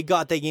I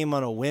got that game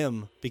on a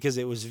whim because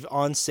it was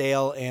on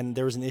sale and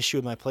there was an issue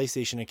with my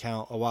PlayStation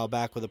account a while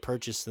back with a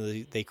purchase. So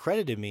they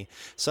credited me.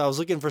 So I was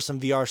looking for some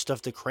VR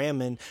stuff to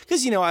cram in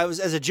because,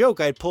 as a joke,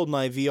 I had pulled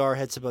my VR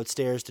headset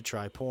upstairs to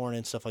try porn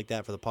and stuff like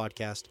that for the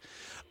podcast.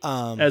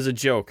 As a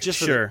joke.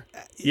 Sure.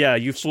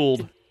 You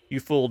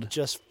fooled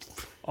just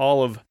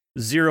all of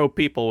 0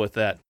 people with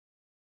that.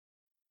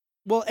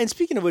 Well, and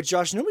speaking of which,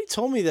 Josh, nobody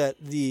told me that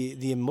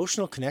the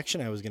emotional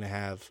connection I was going to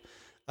have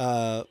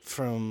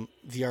from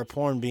VR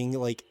porn being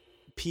like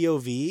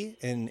POV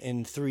and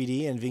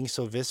 3D and being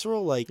so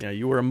visceral, like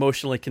you were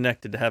emotionally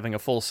connected to having a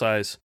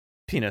full-size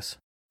penis.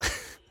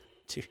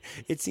 Dude,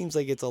 it seems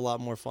like it's a lot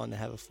more fun to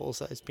have a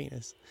full-size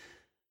penis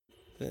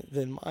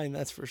than mine.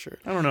 That's for sure.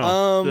 I don't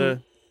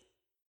know.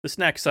 The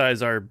snack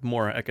size are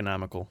more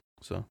economical,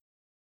 so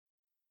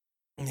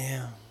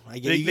yeah, I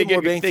get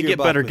they get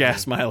better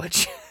gas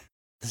mileage.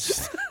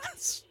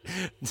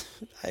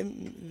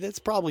 That's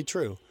probably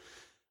true.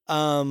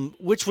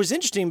 Which was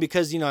interesting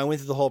because, I went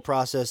through the whole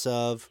process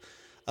of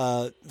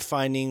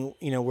finding,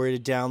 where to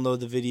download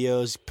the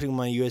videos, putting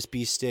my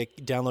USB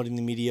stick, downloading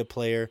the media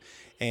player,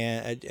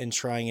 and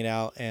trying it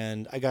out.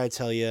 And I got to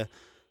tell you,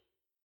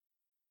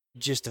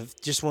 just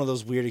one of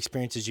those weird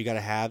experiences you got to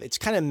have. It's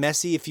kind of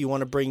messy if you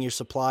want to bring your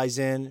supplies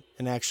in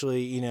and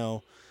actually,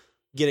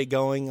 get it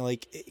going,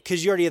 like,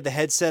 because you already have the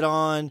headset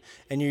on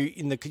and you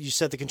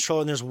set the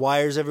controller and there's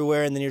wires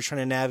everywhere and then you're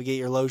trying to navigate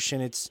your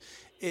lotion. It's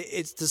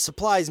the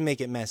supplies make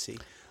it messy.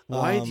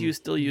 Why do you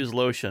still use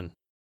lotion?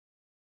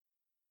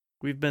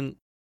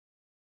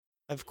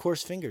 Of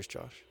course, fingers,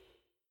 Josh.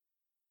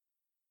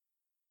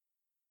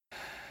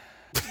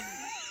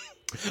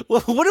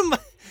 Well, what am I?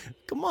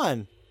 Come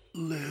on.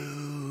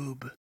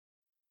 Lube.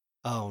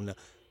 Oh no.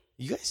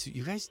 You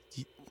guys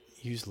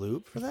use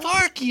lube for that?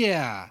 Fuck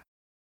yeah.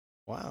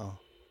 Wow.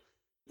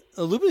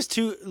 Lube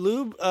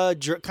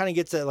kind of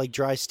gets that like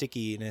dry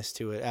stickiness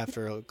to it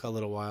after a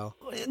little while.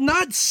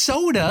 Not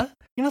soda.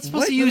 You're not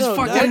supposed to use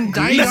fucking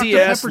easy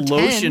ass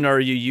lotion are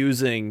you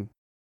using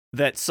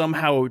that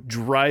somehow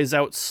dries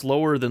out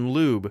slower than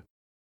lube?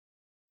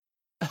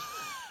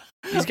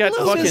 He's got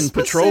fucking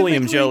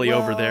petroleum jelly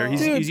over there.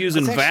 He's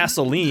using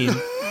Vaseline.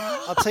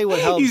 I'll tell you what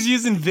helps. He's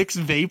using Vicks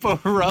Vapor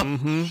Rub.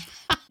 Mm-hmm.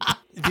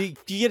 You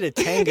get a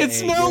Tenga. It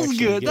smells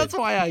good. That's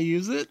why I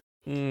use it.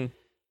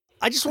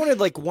 I just wanted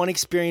like one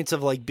experience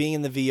of like being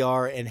in the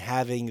VR and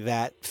having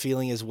that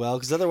feeling as well,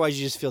 because otherwise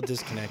you just feel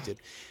disconnected.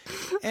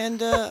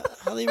 And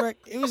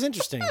it was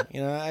interesting.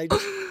 You know,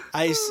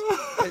 I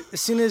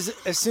as soon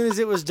as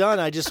it was done,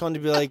 I just wanted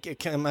to be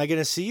like, am I going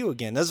to see you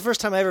again? That was the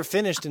first time I ever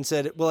finished and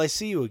said, "Will I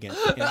see you again?"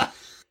 You know?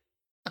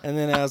 And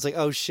then I was like,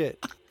 "Oh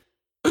shit,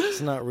 it's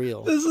not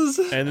real."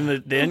 And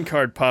then the end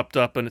card popped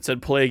up and it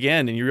said "play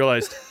again," and you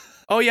realized,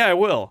 "Oh yeah, I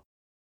will."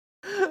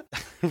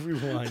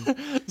 Rewind.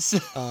 So,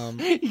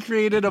 he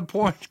created a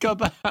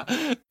Pornhub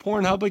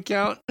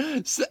account,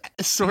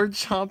 sword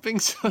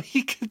chomping, so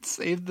he could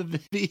save the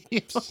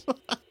video.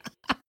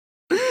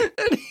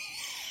 And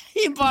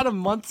he bought a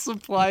month's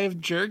supply of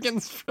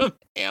Jergens from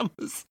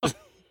Amazon.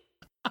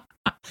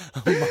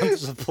 A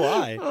month's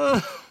supply.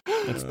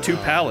 That's 2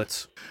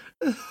 pallets.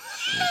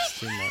 It's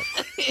too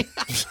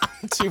much.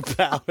 2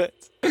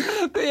 pallets.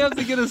 They have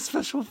to get a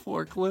special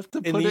forklift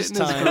to put it in his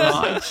times.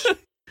 garage.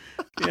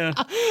 Yeah.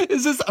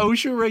 Is this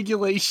OSHA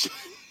regulation?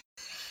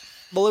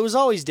 Well, it was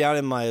always down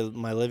in my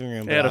living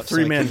room. They had a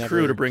 3-man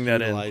crew to bring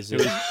that in.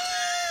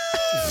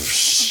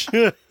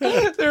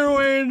 They're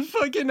wearing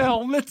fucking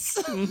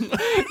helmets.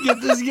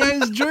 Get this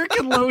guy's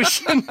jerkin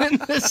lotion in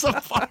this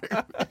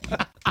apartment.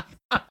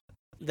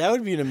 That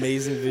would be an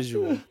amazing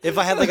visual. If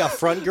I had like a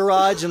front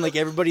garage and like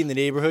everybody in the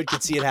neighborhood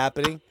could see it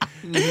happening.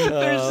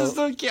 There's just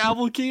a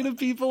cavalcade of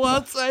people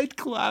outside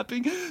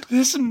clapping.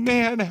 This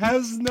man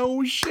has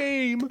no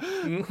shame.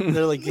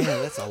 They're like, yeah,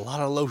 that's a lot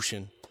of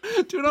lotion.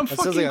 Dude, I'm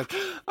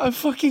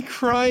fucking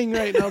crying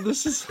right now.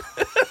 This is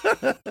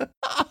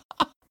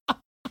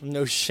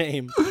no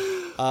shame.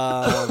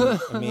 I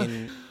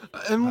mean,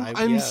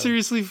 I'm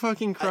seriously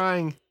fucking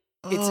crying.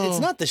 It's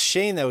not the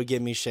shame that would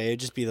get me, Shay. It'd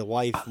just be the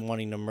wife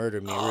wanting to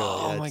murder me. Really,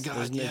 oh my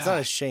god, it's not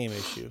a shame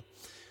issue.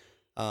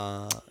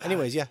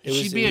 Anyways, yeah,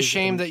 she'd be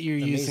ashamed that you're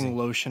using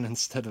lotion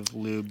instead of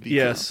lube.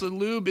 Because the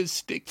lube is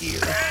stickier.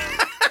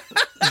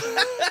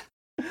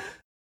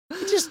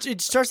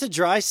 It starts to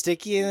dry,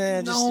 sticky,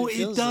 and then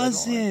it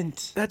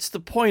doesn't. That's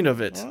the point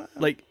of it.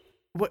 Like,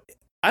 what?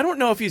 I don't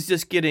know if he's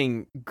just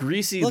getting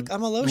greasy. Look,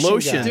 I'm a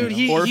lotion guy.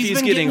 Dude, or if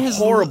he's getting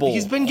horrible.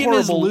 He's been getting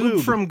his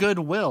lube from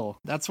Goodwill.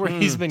 That's where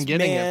he's been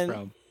getting it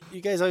from.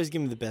 You guys always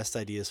give me the best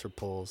ideas for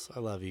polls. I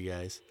love you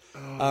guys.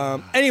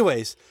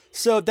 Anyways,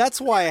 so that's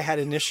why I had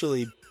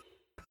initially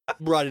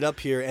brought it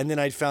up here, and then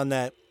I found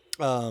that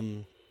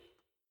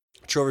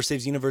Trover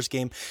Saves Universe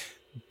game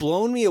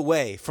blown me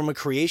away from a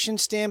creation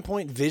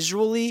standpoint.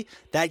 Visually,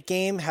 that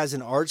game has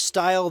an art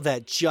style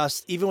that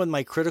just, even with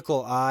my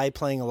critical eye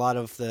playing a lot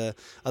of the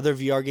other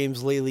VR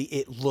games lately,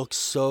 it looks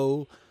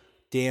so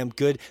damn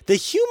good. The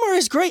humor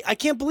is great. I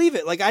can't believe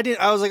it. Like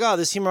I was like, oh,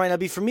 this humor might not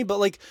be for me, but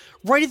like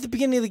right at the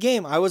beginning of the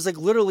game, I was like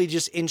literally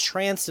just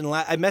entranced, and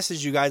I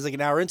messaged you guys like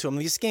an hour into it.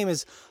 This game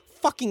is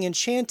fucking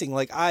enchanting.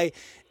 Like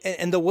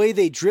and the way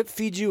they drip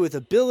feed you with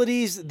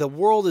abilities, the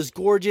world is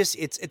gorgeous.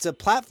 It's a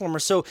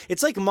platformer. So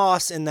it's like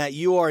Moss in that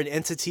you are an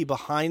entity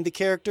behind the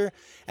character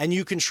and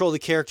you control the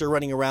character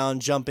running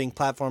around, jumping,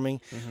 platforming.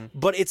 Mm-hmm.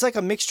 But it's like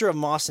a mixture of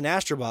Moss and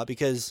Astrobot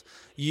because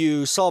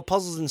you solve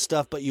puzzles and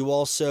stuff, but you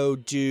also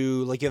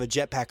do, like, you have a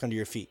jetpack under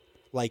your feet,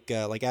 like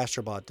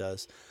Astrobot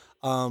does.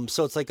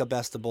 So it's like a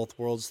best of both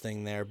worlds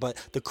thing there. But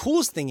the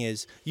coolest thing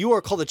is you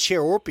are called a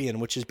Chairorpian,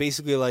 which is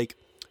basically like,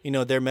 you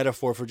know, their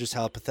metaphor for just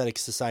how pathetic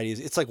society is.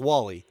 It's like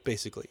WALL-E,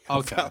 basically.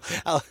 Okay.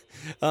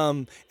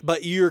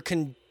 But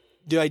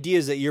the idea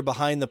is that you're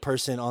behind the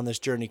person on this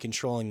journey,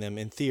 controlling them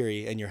in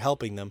theory, and you're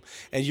helping them,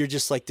 and you're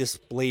just like this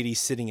lady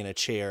sitting in a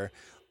chair.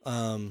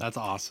 That's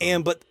awesome.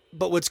 And but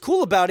what's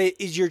cool about it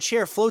is your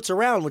chair floats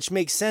around, which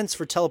makes sense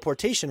for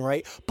teleportation,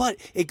 right? But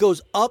it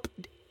goes up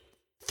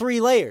 3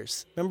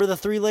 layers. Remember the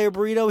 3-layer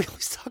burrito we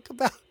always talk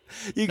about?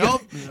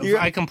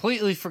 I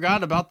completely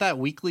forgot about that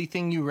weekly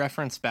thing you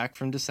referenced back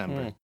from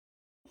December.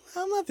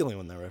 I'm not the only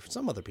one that referenced.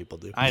 Some other people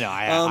do. I know.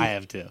 I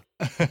have too.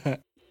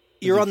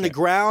 You're on the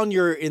ground.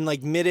 You're in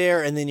like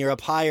midair, and then you're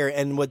up higher.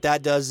 And what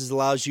that does is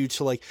allows you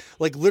to like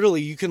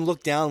literally you can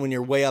look down when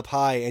you're way up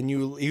high, and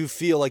you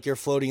feel like you're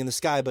floating in the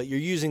sky. But you're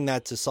using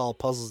that to solve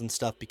puzzles and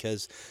stuff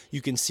because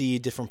you can see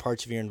different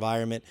parts of your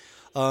environment.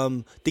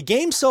 The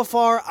game so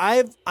far,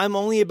 I'm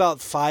only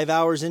about 5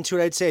 hours into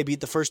it. I'd say I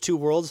beat the first 2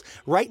 worlds.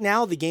 Right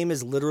now, the game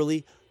is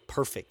literally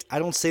perfect. I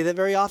don't say that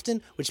very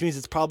often, which means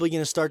it's probably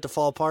going to start to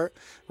fall apart.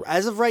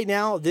 As of right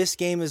now, this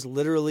game is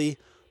literally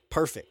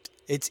perfect.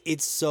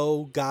 It's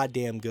so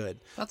goddamn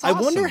good. That's awesome.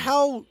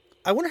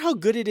 I wonder how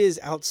good it is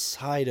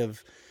outside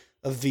of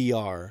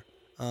VR.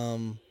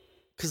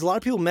 Because a lot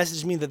of people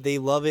message me that they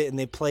love it and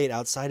they play it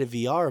outside of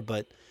VR,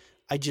 but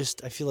I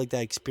feel like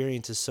that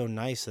experience is so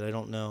nice that I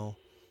don't know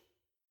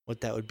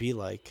what that would be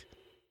like.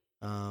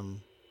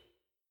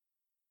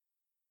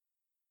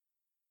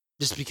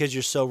 just because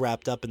you're so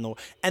wrapped up in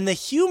and the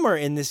humor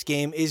in this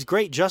game is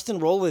great. Justin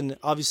Roiland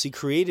obviously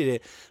created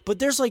it, but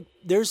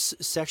there's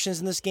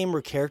sections in this game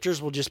where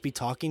characters will just be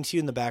talking to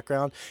you in the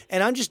background,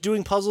 and I'm just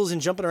doing puzzles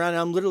and jumping around,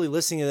 and I'm literally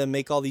listening to them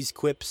make all these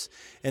quips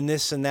and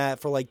this and that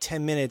for like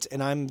 10 minutes,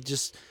 and I'm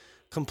just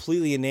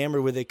completely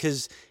enamored with it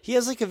because he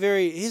has like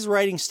his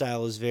writing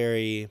style is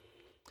very.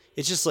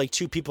 It's just like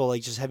two people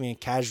like just having a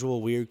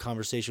casual, weird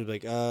conversation.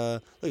 Like, look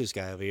at this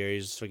guy over here.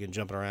 He's fucking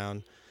jumping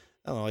around.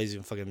 I don't know why he's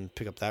even fucking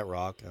pick up that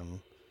rock.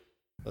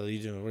 What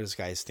this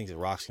guy thinks a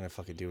rock's gonna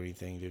fucking do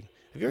anything, dude.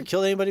 Have you ever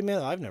killed anybody,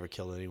 man? I've never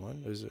killed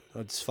anyone.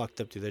 It's fucked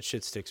up, dude. That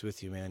shit sticks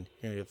with you, man.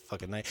 You're gonna get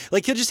fucking night.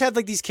 Like, he'll just have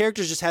like these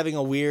characters just having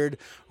a weird,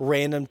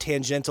 random,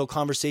 tangential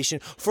conversation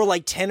for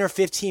like 10 or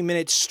 15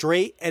 minutes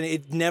straight, and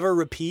it never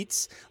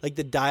repeats. Like,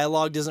 the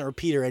dialogue doesn't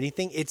repeat or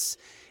anything. It's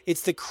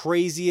the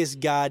craziest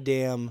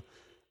goddamn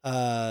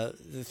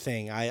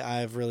thing.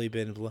 I've really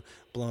been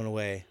blown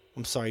away.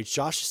 I'm sorry,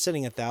 Josh is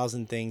sending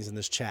 1,000 things in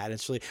this chat.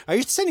 It's really. Are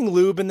you sending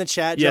lube in the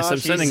chat, Josh? Yes, I'm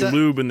sending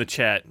lube in the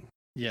chat.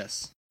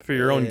 Yes, for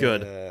your own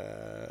good.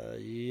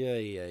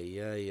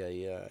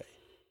 Yeah.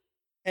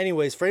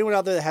 Anyways, for anyone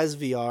out there that has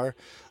VR,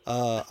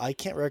 I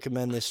can't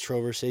recommend this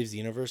Trover Saves the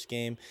Universe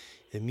game.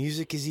 The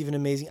music is even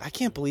amazing. I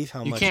can't believe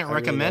how much. You can't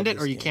recommend really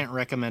it, or you game. can't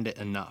recommend it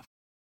enough.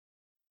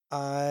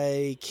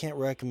 I can't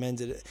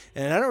recommend it,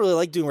 and I don't really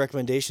like doing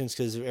recommendations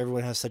because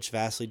everyone has such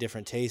vastly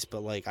different tastes.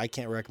 But like, I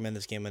can't recommend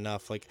this game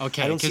enough. Like,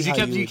 okay, because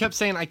you kept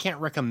saying I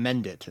can't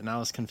recommend it, and I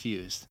was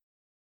confused.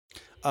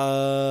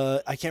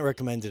 I can't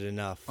recommend it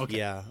enough. Okay.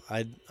 Yeah,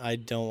 I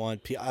don't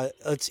want.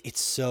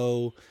 It's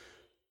so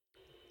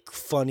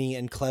funny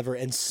and clever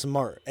and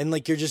smart, and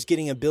like you're just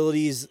getting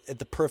abilities at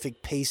the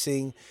perfect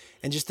pacing.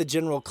 And just the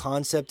general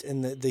concept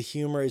and the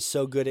humor is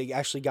so good. It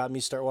actually got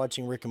me start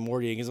watching Rick and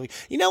Morty. And it's like,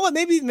 you know what?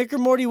 Maybe Rick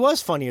and Morty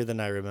was funnier than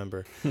I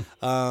remember.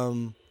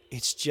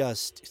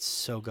 It's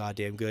so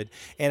goddamn good.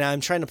 And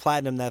I'm trying to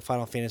platinum that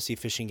Final Fantasy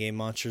fishing game,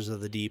 Monsters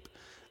of the Deep,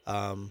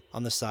 on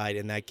the side.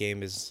 And that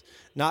game is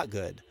not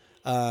good.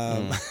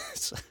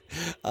 It's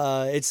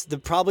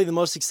probably the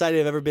most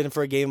excited I've ever been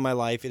for a game in my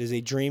life. It is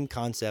a dream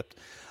concept.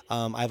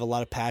 I have a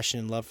lot of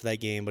passion and love for that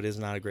game, but it's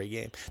not a great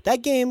game.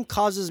 That game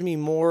causes me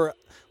more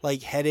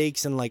like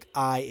headaches and like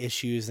eye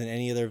issues than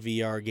any other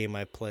VR game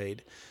I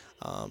played.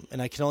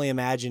 And I can only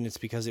imagine it's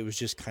because it was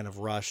just kind of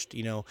rushed.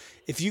 You know,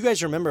 if you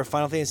guys remember,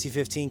 Final Fantasy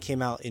 15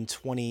 came out in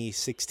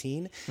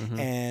 2016,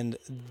 and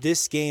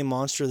this game,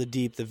 Monster of the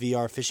Deep, the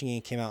VR fishing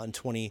game, came out in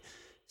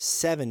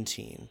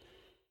 2017,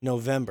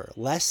 November,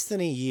 less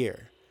than a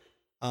year.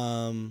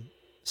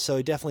 So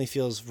it definitely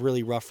feels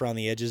really rough around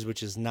the edges,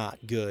 which is not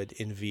good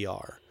in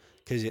VR.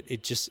 Because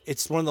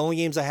it's one of the only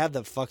games I have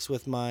that fucks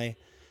with my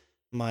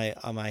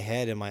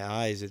head and my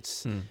eyes.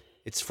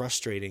 It's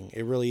frustrating.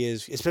 It really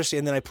is. Especially,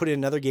 and then I put in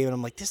another game and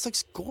I'm like, this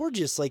looks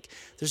gorgeous. Like,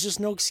 there's just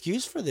no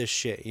excuse for this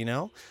shit, you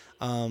know?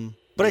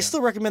 But I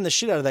still recommend the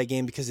shit out of that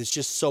game because it's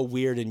just so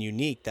weird and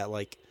unique that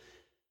like,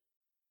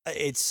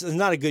 it's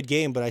not a good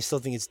game, but I still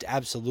think it's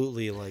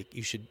absolutely like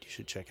you should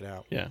check it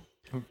out. Yeah.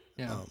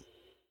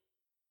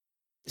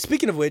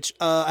 Speaking of which,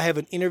 I have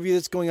an interview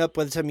that's going up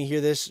by the time you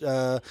hear this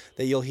that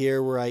you'll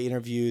hear where I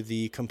interview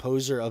the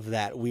composer of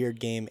that weird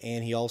game,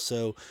 and he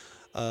also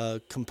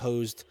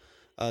composed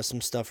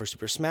some stuff for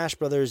Super Smash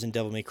Brothers and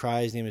Devil May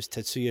Cry. His name is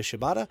Tetsuya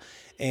Shibata,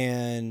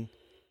 and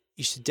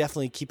you should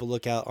definitely keep a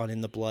lookout on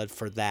In the Blood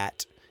for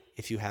that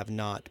if you have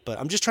not. But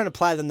I'm just trying to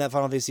platinum that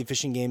Final Fantasy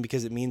fishing game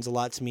because it means a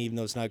lot to me, even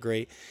though it's not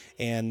great.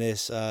 And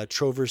this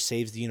Trover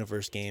Saves the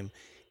Universe game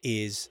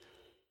is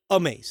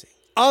amazing.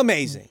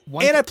 Amazing.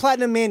 And I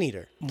platinum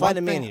Maneater.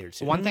 Maneater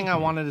too. One thing I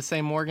wanted to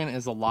say, Morgan,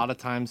 is a lot of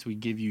times we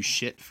give you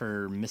shit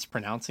for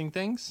mispronouncing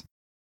things.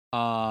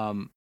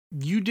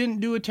 You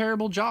didn't do a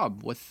terrible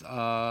job with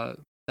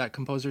that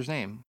composer's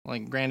name.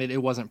 Like, granted,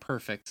 it wasn't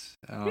perfect.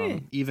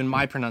 Even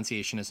my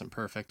pronunciation isn't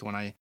perfect when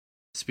I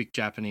speak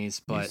Japanese,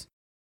 but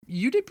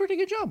you did a pretty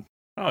good job.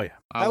 Oh, yeah.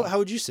 How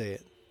would you say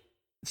it?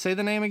 Say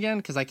the name again,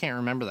 because I can't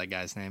remember that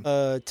guy's name.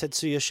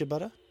 Tetsuya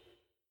Shibata?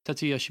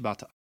 Tetsuya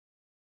Shibata.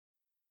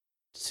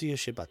 Tetsuya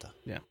Shibata.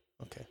 Yeah.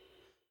 Okay.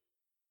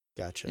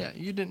 Gotcha. Yeah,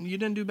 you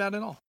didn't do bad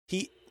at all.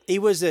 It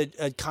was it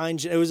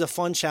was a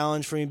fun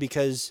challenge for me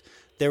because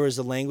there was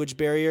a language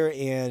barrier,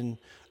 and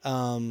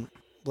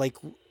like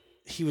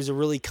he was a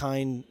really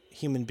kind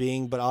human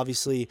being, but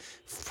obviously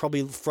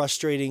probably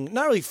frustrating.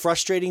 Not really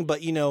frustrating,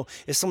 but you know,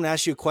 if someone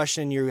asks you a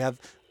question and you have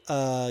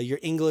your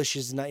English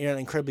is not, you're not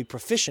incredibly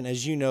proficient,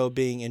 as you know,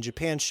 being in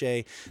Japan,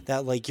 Shay,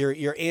 that like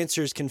your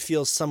answers can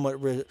feel somewhat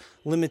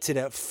limited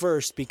at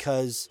first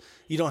because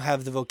you don't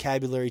have the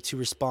vocabulary to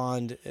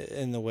respond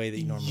in the way that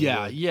you normally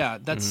would. Yeah.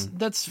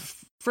 That's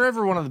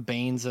forever one of the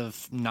banes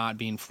of not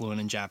being fluent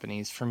in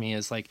Japanese for me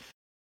is like,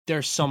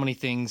 there's so many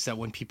things that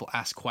when people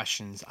ask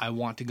questions, I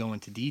want to go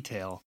into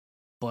detail,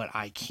 but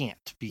I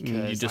can't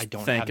because I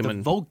don't have the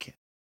vocab.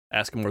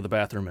 Ask them where the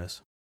bathroom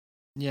is.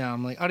 Yeah,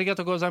 I'm like,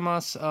 arigatou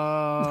gozaimasu.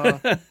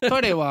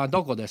 Toire wa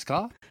doko desu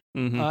ka?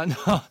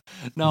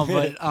 No,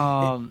 but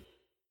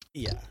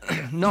yeah.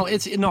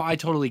 No, I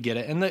totally get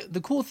it. And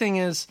the cool thing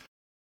is,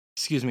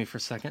 excuse me for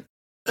a second.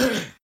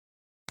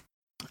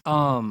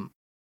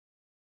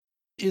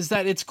 is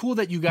that it's cool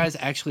that you guys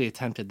actually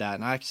attempted that.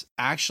 And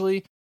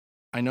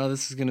I know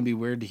this is going to be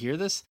weird to hear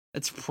this.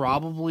 It's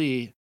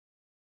probably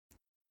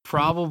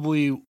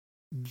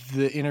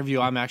the interview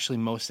I'm actually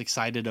most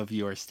excited of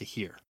yours to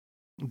hear,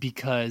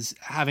 because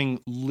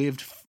having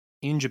lived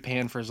in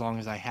Japan for as long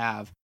as I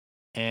have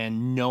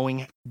and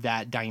knowing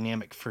that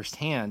dynamic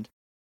firsthand,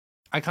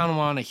 I kind of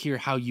want to hear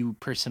how you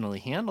personally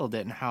handled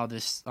it and how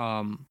this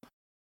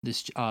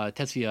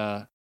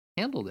Tetsuya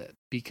handled it,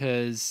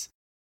 because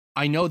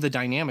I know the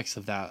dynamics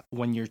of that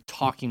when you're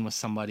talking with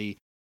somebody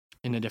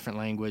in a different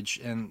language.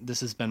 And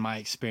this has been my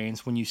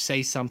experience when you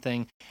say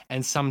something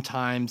and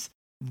sometimes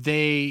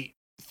they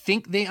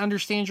think they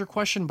understand your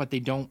question, but they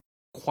don't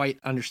quite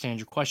understand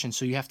your question.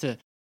 So you have to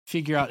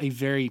figure out a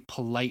very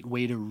polite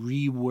way to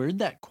reword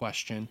that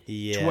question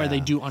to where they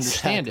do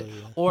understand it.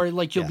 Or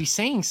like you'll be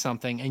saying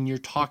something and you're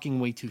talking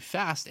way too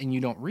fast and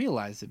you don't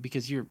realize it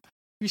because you're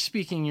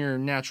speaking your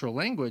natural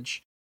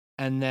language,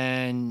 and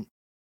then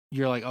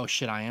you're like, oh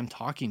shit, I am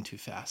talking too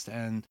fast.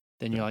 And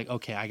then you're like,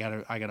 okay, I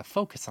gotta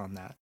focus on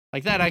that.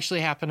 Like that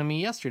actually happened to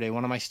me yesterday.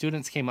 One of my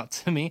students came up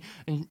to me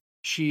and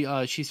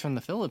she's from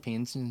the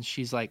Philippines, and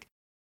she's like,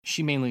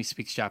 she mainly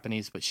speaks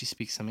Japanese, but she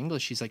speaks some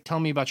English. She's like,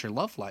 tell me about your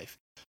love life.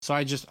 So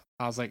I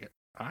was like,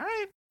 all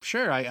right,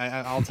 sure.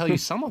 I'll tell you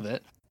some of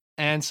it.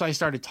 And so I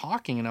started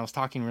talking, and I was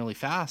talking really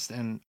fast,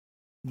 and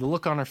the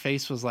look on her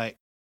face was like,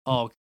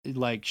 oh,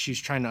 like she's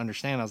trying to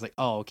understand. I was like,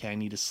 oh, okay, I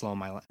need to slow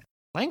my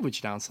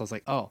language down. So I was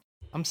like, oh,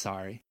 I'm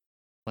sorry.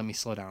 Let me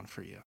slow down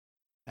for you.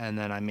 And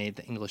then I made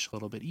the English a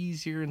little bit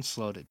easier and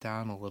slowed it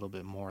down a little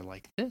bit more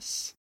like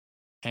this.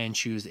 And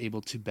she was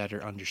able to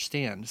better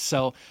understand.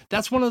 So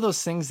that's one of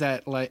those things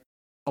that like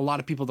a lot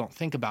of people don't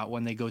think about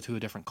when they go to a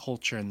different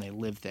culture and they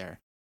live there.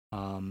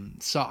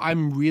 So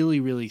I'm really,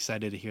 really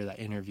excited to hear that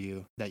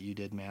interview that you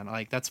did, man.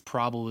 Like that's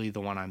probably the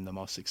one I'm the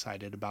most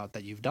excited about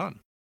that you've done.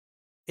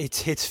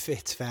 It's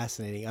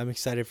fascinating. I'm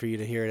excited for you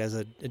to hear it as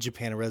a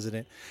Japan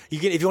resident.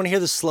 If you want to hear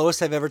the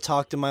slowest I've ever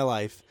talked in my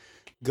life,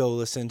 go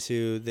listen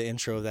to the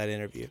intro of that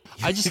interview.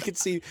 You can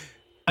see,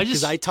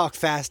 because I talk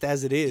fast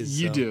as it is.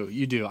 You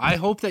do. I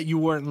hope that you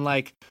weren't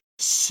like,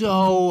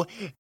 so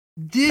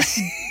this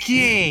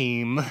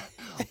game,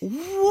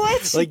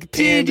 what like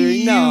did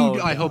you? No,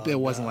 I hope it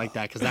wasn't like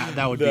that, because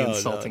that would be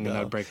insulting and that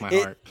would break my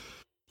heart.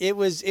 It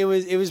was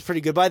pretty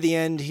good. By the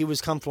end, he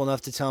was comfortable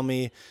enough to tell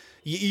me.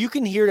 You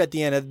can hear it at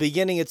the end. At the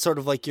beginning, it's sort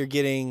of like you're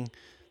getting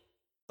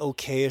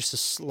okay-ish,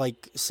 just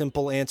like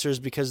simple answers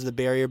because of the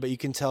barrier, but you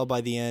can tell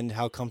by the end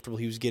how comfortable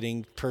he was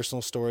getting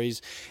personal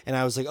stories. And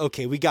I was like,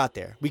 okay, we got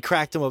there. We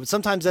cracked him open.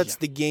 Sometimes that's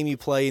the game you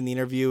play in the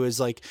interview, is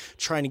like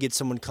trying to get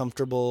someone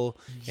comfortable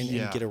and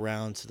get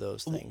around to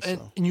those things.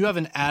 And you have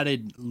an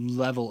added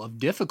level of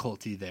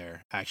difficulty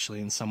there,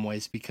 actually, in some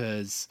ways,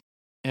 because,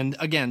 and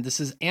again, this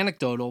is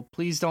anecdotal.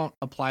 Please don't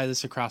apply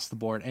this across the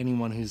board,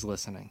 anyone who's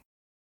listening,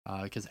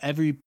 because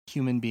every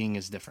human being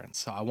is different.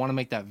 So I want to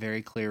make that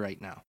very clear right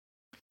now.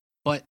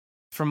 But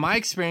from my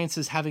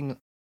experiences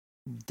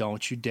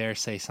don't you dare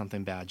say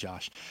something bad,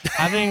 Josh.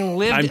 Having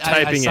lived, I'm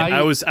typing it.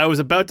 I was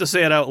about to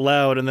say it out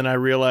loud, and then I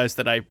realized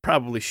that I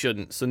probably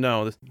shouldn't. So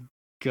no.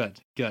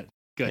 Good. Yeah.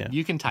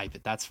 You can type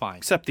it. That's fine.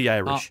 Except the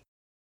Irish.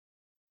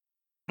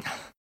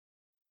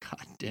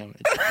 God damn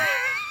it.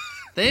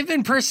 They've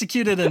been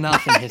persecuted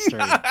enough in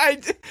history.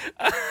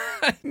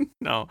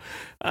 No,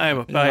 I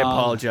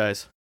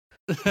apologize.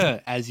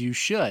 As you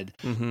should.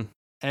 Mm-hmm.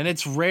 And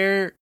it's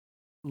rare,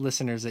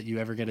 listeners, that you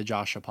ever get a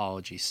Josh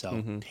apology,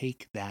 so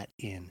take that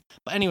in.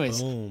 But anyways,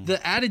 the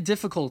added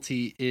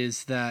difficulty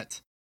is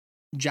that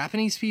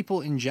Japanese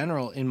people in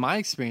general, in my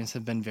experience,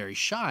 have been very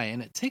shy,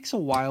 and it takes a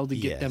while to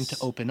get them to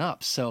open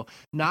up. So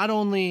not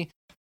only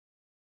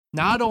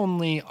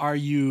are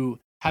you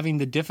having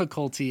the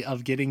difficulty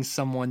of getting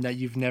someone that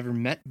you've never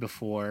met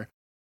before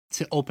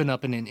to open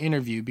up in an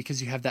interview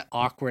because you have that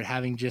awkward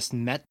having just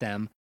met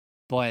them,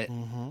 but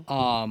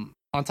on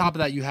top of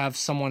that, you have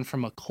someone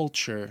from a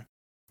culture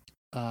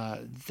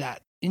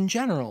that in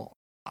general,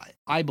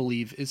 I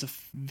believe, is a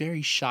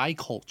very shy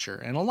culture.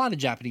 And a lot of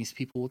Japanese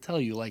people will tell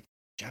you, like,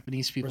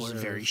 Japanese people are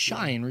very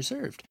shy and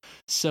reserved.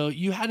 So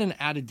you had an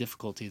added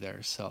difficulty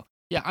there. So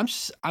yeah,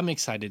 I'm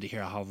excited to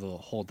hear how the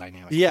whole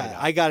dynamic. Yeah,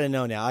 I gotta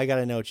know now. I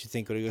gotta know what you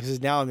think. Because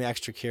now I'm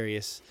extra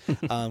curious.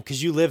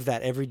 Because you live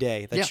that every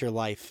day. That's your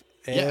life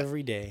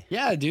every day.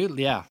 Yeah, dude.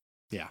 Yeah.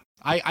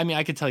 I mean,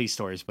 I could tell you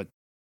stories, but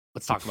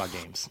let's talk about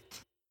games.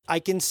 I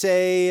can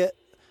say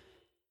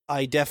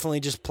I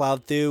definitely just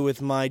plowed through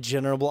with my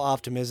general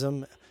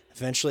optimism.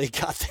 Eventually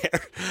got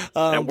there.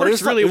 It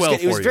works really well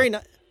for you. It was very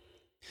nice.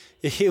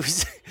 He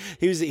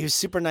was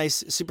super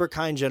nice, super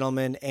kind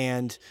gentleman.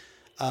 And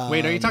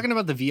wait, are you talking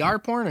about the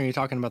VR porn, or are you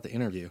talking about the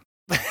interview?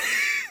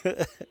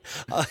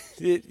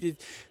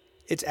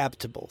 It's apt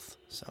to both.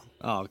 So.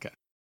 Oh, okay.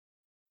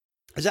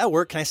 Does that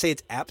work? Can I say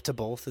it's apt to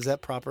both? Is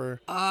that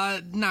proper?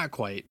 Not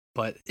quite,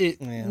 but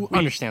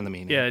understand the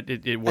meaning. Yeah,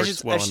 it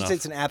works well enough. I should say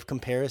it's an apt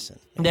comparison.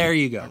 There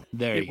you go.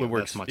 There you go. It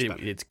works. That's much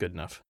better. It's good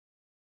enough.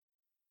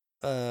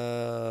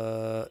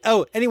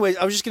 Oh, anyways,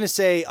 I was just gonna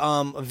say,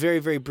 very,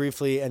 very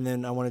briefly, and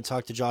then I want to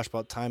talk to Josh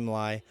about Time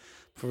Lie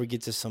before we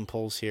get to some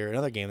polls here.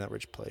 Another game that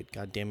Rich played.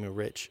 God damn you,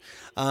 Rich.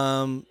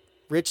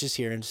 Rich is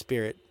here in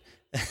spirit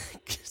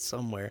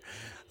somewhere.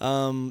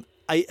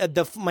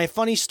 My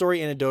funny story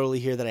anecdotally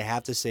here that I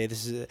have to say,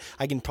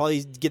 I can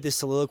probably get this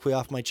soliloquy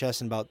off my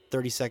chest in about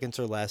 30 seconds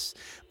or less,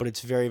 but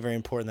it's very, very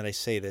important that I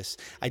say this.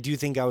 I do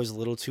think I was a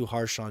little too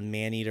harsh on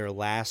Maneater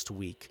last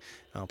week.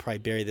 I'll probably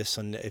bury this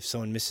one if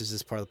someone misses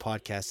this part of the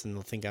podcast, and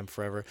they'll think I'm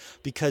forever,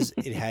 because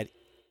it had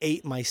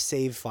ate my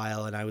save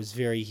file and I was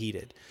very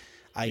heated.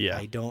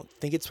 I don't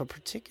think it's a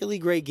particularly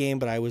great game,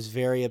 but I was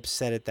very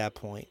upset at that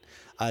point,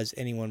 as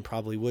anyone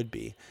probably would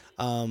be.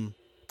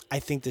 I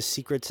think the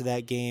secret to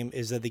that game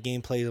is that the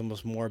gameplay is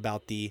almost more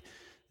about the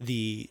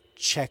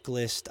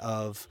checklist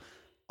of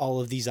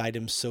all of these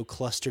items so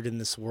clustered in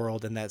this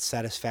world and that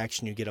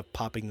satisfaction you get of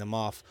popping them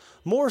off,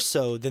 more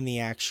so than the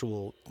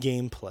actual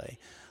gameplay,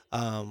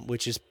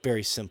 which is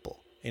very simple.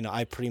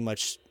 I pretty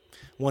much,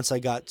 once I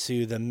got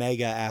to the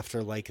mega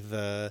after like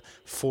the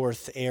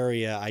 4th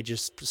area, I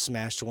just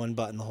smashed one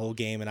button the whole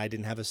game and I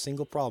didn't have a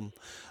single problem.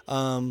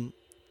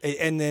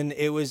 And then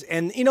it was,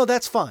 and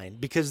that's fine,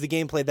 because the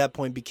gameplay at that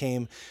point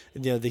became,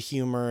 the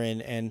humor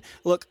and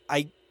look,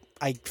 I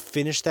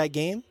finished that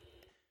game,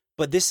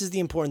 but this is the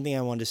important thing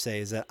I wanted to say,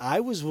 is that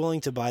I was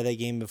willing to buy that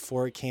game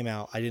before it came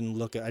out. I didn't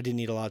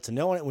need a lot to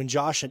know on it. When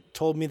Josh had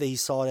told me that he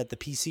saw it at the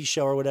PC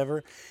show or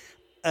whatever,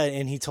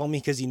 and he told me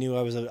because he knew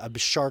I was a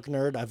shark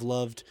nerd. I've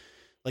loved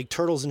like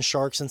turtles and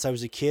sharks since I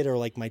was a kid, are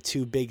like my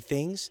two big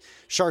things.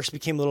 Sharks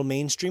became a little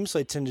mainstream, so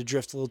I tend to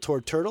drift a little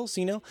toward turtles,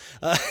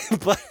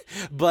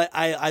 but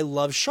I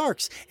love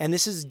sharks, and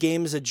this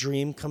game is a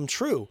dream come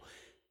true.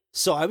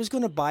 So I was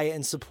going to buy it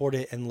and support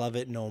it and love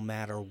it no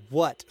matter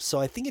what. So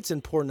I think it's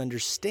important to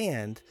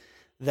understand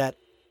that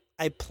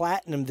I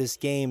platinumed this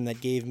game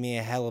that gave me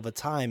a hell of a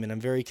time, and I'm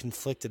very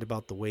conflicted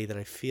about the way that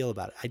I feel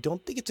about it. I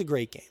don't think it's a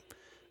great game.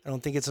 I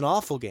don't think it's an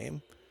awful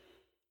game.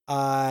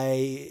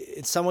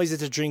 In some ways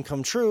it's a dream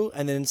come true,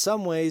 and then in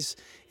some ways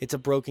it's a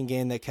broken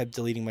game that kept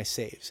deleting my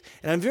saves.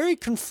 And I'm very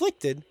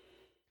conflicted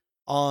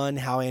on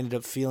how I ended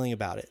up feeling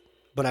about it.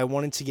 But I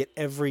wanted to get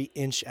every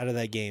inch out of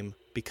that game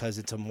because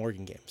it's a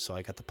Morgan game. So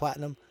I got the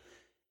platinum.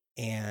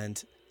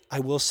 And I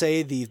will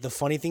say the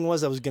funny thing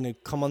was, I was going to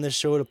come on this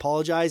show to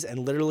apologize, and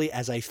literally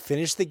as I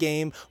finished the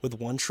game with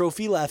one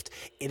trophy left,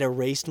 it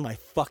erased my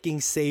fucking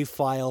save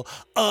file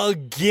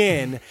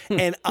again.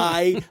 And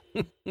I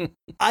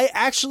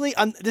actually,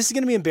 this is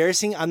going to be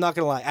embarrassing. I'm not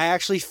going to lie. I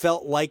actually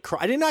felt like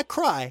I did not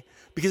cry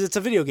because it's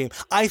a video game.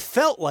 I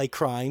felt like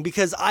crying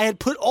because I had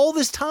put all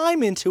this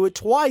time into it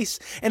twice,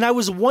 and I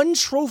was one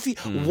trophy.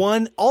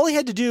 All I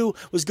had to do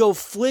was go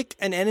flick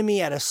an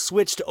enemy at a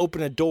switch to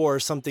open a door or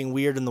something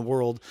weird in the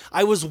world.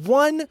 I was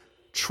one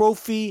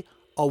trophy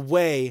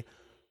away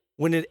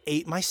when it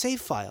ate my save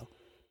file.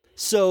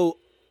 So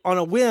on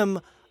a whim,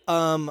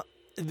 and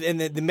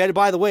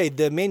by the way,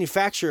 the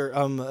manufacturer,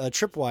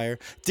 Tripwire,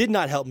 did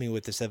not help me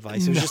with this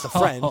advice. It was just a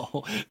friend.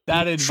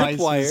 That advice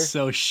Tripwire, is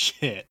so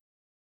shit.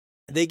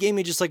 They gave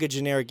me just like a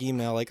generic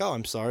email, like, "Oh,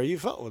 I'm sorry you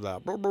felt with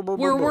that.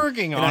 We're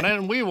working on it,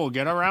 and we will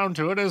get around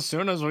to it as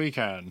soon as we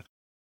can."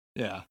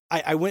 Yeah.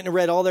 I went and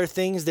read all their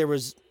things. There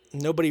was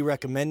nobody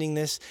recommending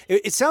this.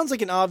 It sounds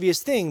like an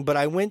obvious thing, but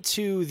I went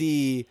to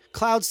the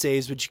cloud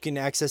saves, which you can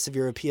access if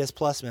you're a PS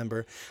Plus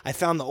member. I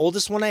found the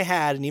oldest one I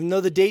had, and even though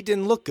the date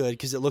didn't look good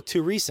because it looked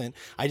too recent,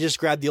 I just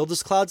grabbed the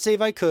oldest cloud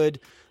save I could,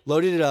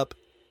 loaded it up,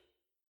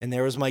 and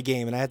there was my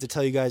game. And I have to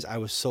tell you guys, I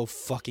was so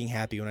fucking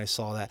happy when I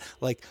saw that.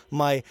 Like,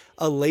 my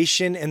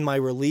elation and my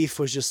relief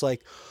was just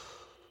like,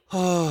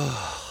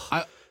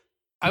 oh.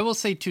 I will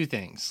say two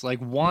things. Like,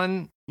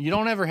 one, you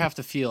don't ever have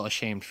to feel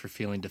ashamed for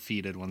feeling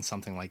defeated when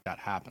something like that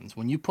happens.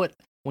 When you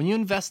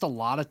invest a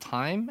lot of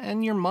time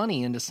and your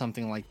money into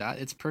something like that,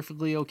 it's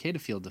perfectly okay to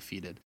feel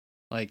defeated.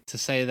 Like, to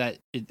say that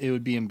it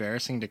would be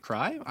embarrassing to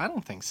cry, I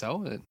don't think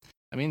so.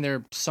 I mean, there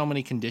are so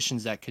many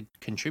conditions that could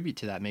contribute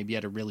to that. Maybe you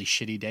had a really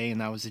shitty day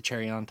and that was the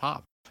cherry on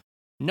top.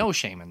 No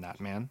shame in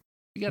that, man.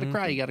 You gotta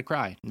cry, you gotta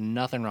cry.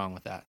 Nothing wrong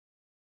with that.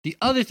 The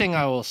other thing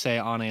I will say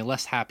on a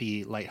less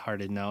happy,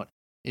 lighthearted note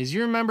is,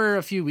 you remember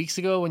a few weeks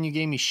ago when you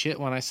gave me shit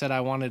when I said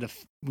I wanted to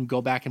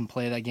go back and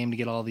play that game to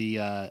get all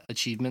the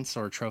achievements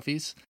or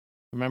trophies?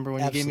 Remember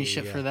when you gave me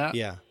shit for that?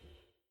 Yeah.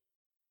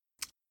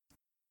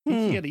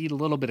 You gotta eat a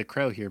little bit of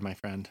crow here, my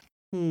friend.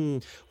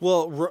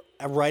 Well,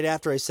 right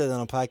after I said that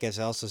on a podcast,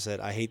 I also said,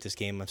 I hate this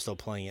game, I'm still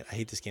playing it. I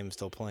hate this game, I'm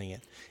still playing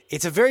it.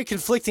 It's a very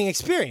conflicting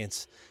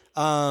experience.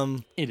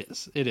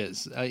 It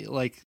is.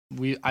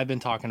 I've been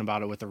talking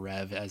about it with the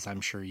Rev, as I'm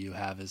sure you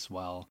have as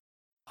well.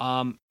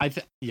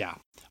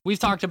 We've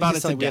talked about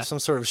it. Like we have some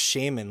sort of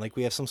shaman, like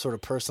we have some sort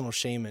of personal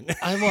shaman. Been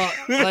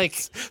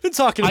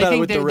talking about it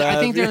with the Rev. I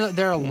think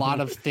there are a lot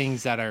of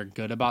things that are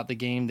good about the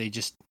game. They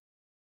just,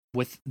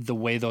 with the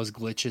way those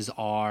glitches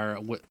are,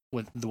 with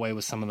the way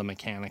with some of the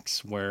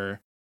mechanics, were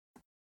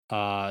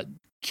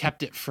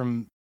kept it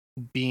from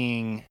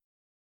being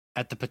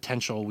at the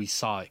potential we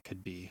saw it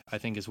could be, I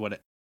think is what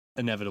it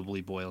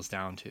inevitably boils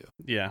down to.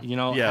 Yeah. You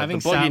know, the having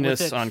sat with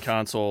bugginess it, on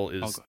console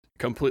is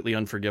completely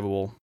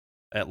unforgivable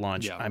at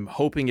launch. Yeah. I'm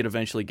hoping it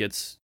eventually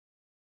gets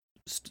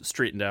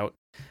straightened out.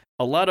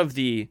 A lot of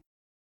the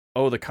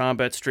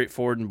combat's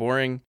straightforward and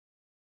boring,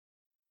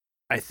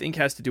 I think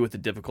has to do with the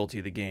difficulty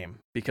of the game,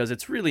 because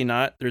it's really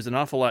not. There's an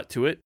awful lot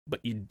to it, but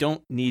you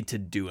don't need to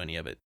do any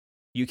of it.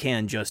 You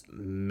can just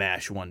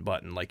mash one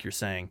button, like you're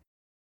saying,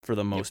 for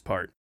the most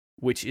part,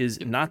 which is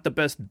not the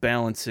best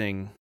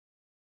balancing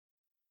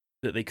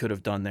that they could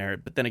have done there.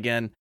 But then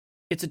again,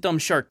 it's a dumb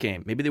shark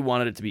game. Maybe they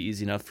wanted it to be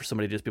easy enough for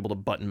somebody to just be able to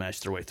button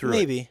mash their way through it.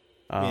 Maybe.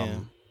 Yeah.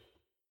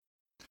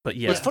 But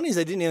yeah. What's funny is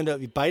I didn't end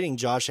up biting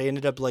Josh. I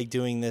ended up like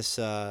doing this,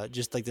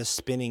 just like this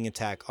spinning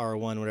attack,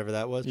 R1, whatever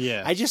that was.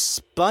 Yeah. I just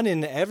spun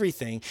into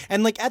everything.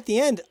 And like at the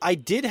end, I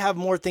did have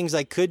more things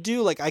I could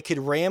do. Like I could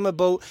ram a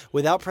boat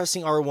without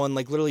pressing R1,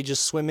 like literally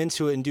just swim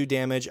into it and do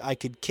damage. I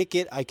could kick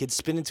it, I could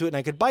spin into it, and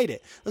I could bite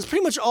it. That's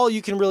pretty much all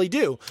you can really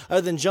do,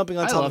 other than jumping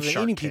on top of it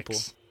and eating people.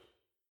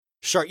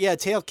 Shark, yeah,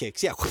 tail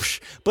kicks, yeah.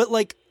 Whoosh. But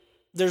like,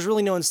 there's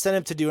really no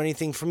incentive to do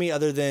anything for me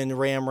other than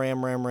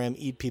ram,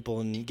 eat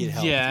people and get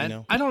health. Yeah, you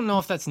know? I don't know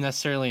if that's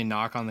necessarily a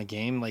knock on the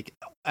game. Like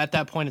at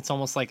that point, it's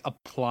almost like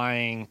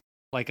applying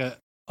like a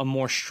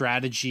more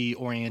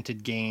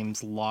strategy-oriented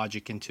game's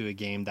logic into a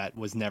game that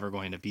was never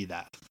going to be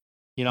that.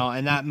 You know,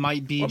 and that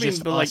might be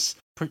just us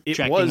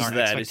projecting our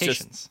expectations.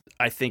 It's just,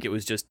 I think it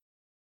was just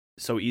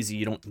so easy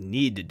you don't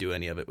need to do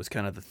any of it was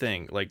kind of the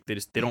thing. Like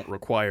they don't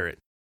require it.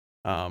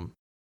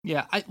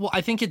 Yeah,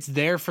 I think it's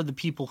there for the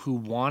people who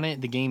want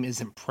it. The game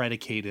isn't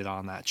predicated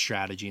on that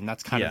strategy, and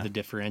that's kind of the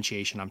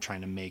differentiation I'm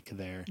trying to make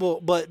there. Well,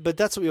 but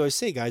that's what we always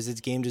say, guys.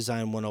 It's game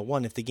design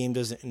 101. If the game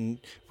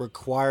doesn't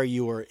require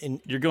you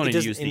you're going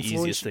to use the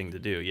easiest thing to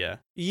do, yeah.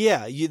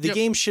 Yeah, the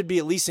game should be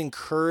at least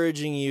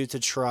encouraging you to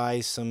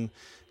try some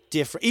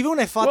different. Even when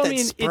I fought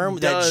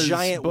that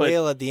giant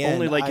whale at the end,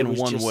 only like in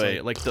one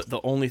way. Like the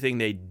only thing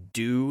they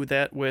do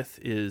that with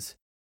is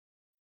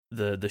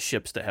the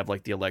ships that have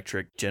like the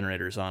electric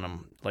generators on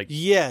them, like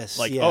you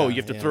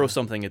have to throw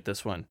something at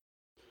this one.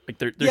 Like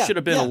there should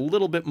have been a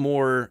little bit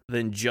more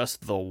than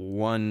just the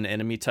one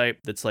enemy type.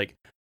 That's like,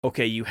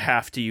 okay, you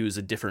have to use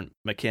a different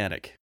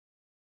mechanic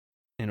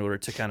in order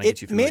to kind of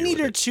get you familiar with it.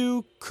 Maneater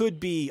 2 could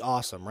be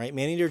awesome, right?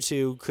 Maneater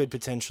 2 could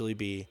potentially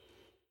be.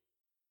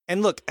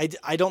 And look,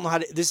 I don't know how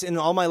to. This in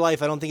all my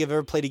life, I don't think I've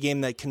ever played a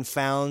game that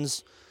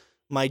confounds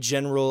my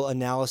general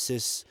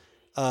analysis,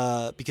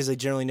 because I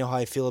generally know how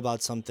I feel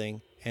about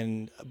something.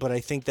 But I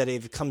think that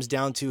if it comes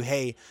down to,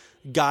 hey,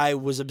 guy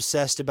was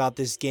obsessed about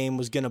this game,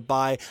 was going to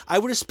buy, I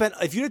would have spent,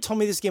 if you'd have told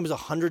me this game was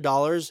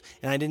 $100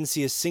 and I didn't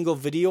see a single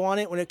video on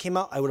it when it came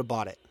out, I would have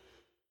bought it.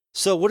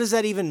 So what does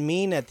that even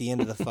mean at the end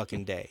of the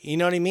fucking day? You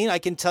know what I mean? I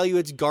can tell you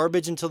it's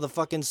garbage until the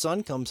fucking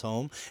sun comes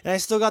home, and I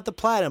still got the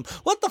platinum.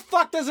 What the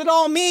fuck does it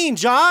all mean,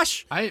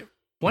 Josh?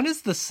 When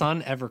does the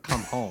sun ever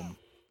come home?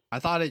 I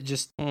thought it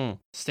just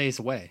stays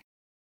away.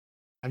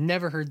 I've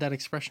never heard that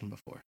expression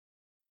before.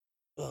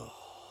 Oh.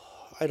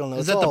 I don't know.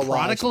 Is that the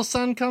prodigal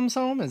son comes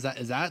home? Is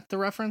that the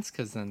reference?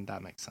 Because then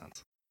that makes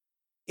sense.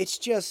 It's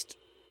just,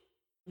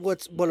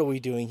 what are we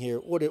doing here?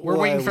 We're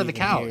waiting for the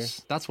cows.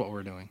 Here? That's what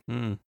we're doing.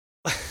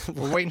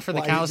 We're waiting for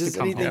the cows to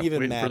come home.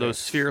 Waiting for those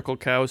spherical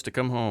cows to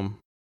come home.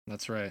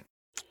 That's right.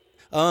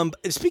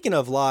 Speaking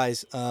of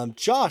lies,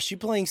 Josh, you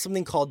playing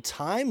something called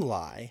Time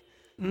Lie,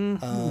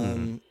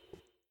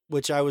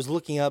 which I was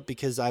looking up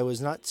because I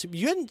was not.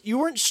 You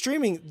weren't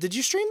streaming. Did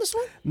you stream this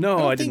one?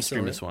 No, I didn't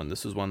stream this one.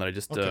 This was one that I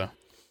just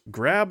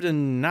grabbed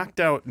and knocked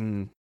out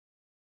in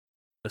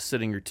a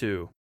sitting or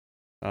two.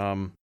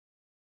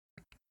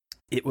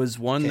 It was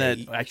one that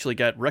actually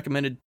got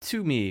recommended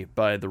to me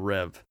by the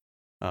Rev.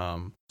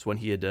 It's one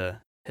he had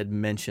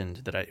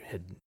mentioned that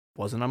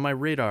wasn't on my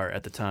radar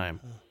at the time.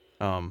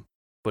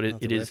 But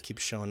it is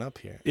keeps showing up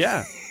here.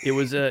 Yeah,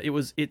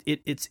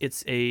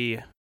 it's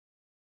a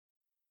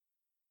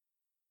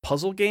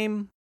puzzle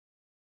game.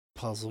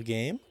 Puzzle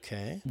game,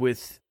 okay.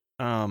 With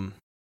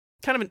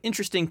kind of an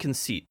interesting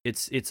conceit.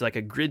 It's like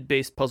a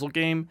grid-based puzzle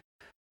game,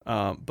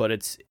 but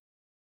it's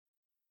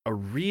a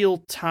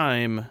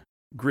real-time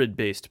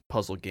grid-based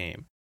puzzle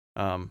game.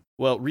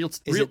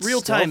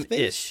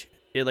 Real-time-ish.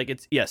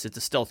 It's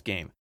a stealth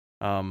game.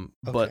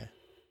 But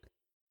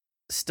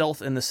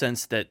stealth in the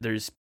sense that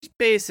there's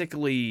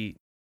basically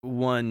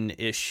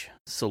one-ish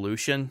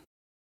solution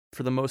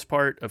for the most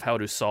part of how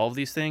to solve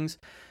these things.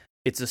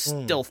 It's a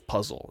stealth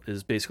puzzle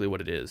is basically what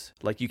it is.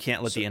 Like you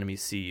can't let the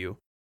enemies see you.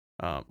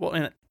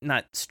 And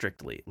not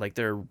strictly. Like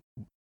there are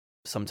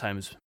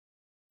sometimes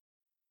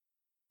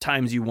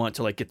times you want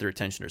to like get their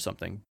attention or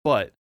something,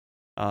 but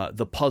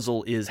the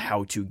puzzle is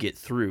how to get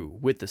through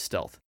with the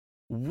stealth,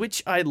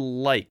 which I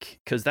like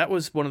because that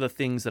was one of the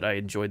things that I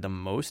enjoyed the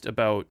most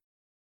about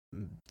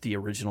the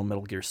original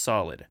Metal Gear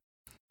Solid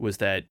was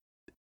that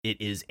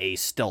it is a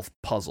stealth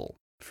puzzle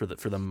for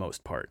the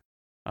most part.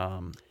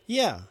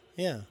 Yeah.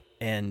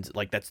 And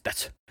like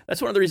that's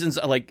one of the reasons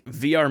I like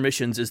VR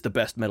missions is the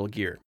best Metal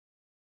Gear.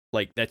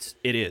 Like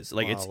it is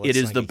like it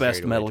is the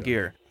best Metal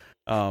Gear,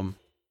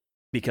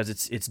 because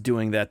it's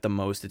doing that the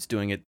most. It's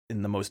doing it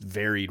in the most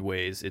varied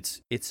ways.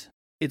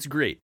 It's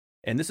great,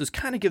 and this is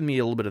kind of giving me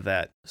a little bit of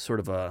that sort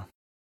of a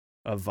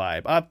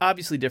vibe.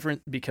 Obviously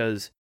different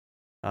because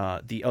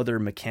the other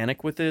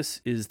mechanic with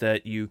this is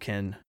that you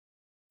can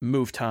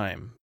move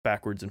time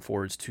backwards and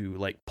forwards to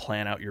like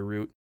plan out your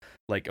route.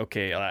 Like,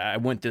 okay, I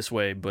went this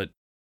way, but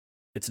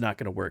it's not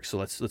going to work. So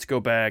let's go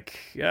back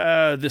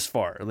this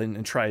far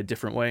and try a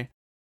different way.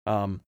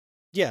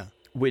 Yeah,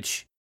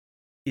 which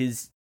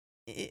is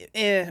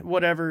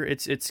whatever.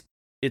 It's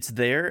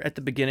there at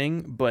the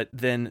beginning, but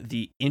then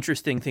the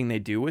interesting thing they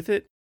do with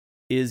it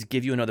is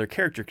give you another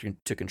character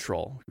to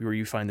control, where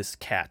you find this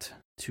cat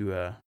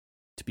to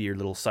be your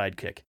little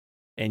sidekick,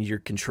 and you're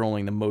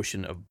controlling the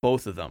motion of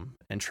both of them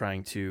and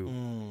trying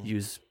to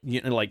use,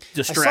 like,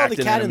 distract I saw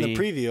the cat an enemy in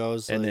the preview. I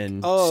was and like, then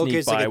oh, sneak okay,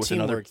 it's by like a with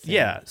another. teamwork thing.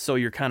 Yeah, so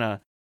you're kind of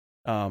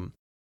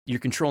you're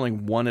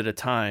controlling one at a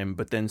time,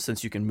 but then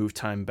since you can move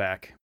time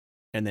back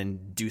and then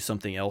do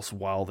something else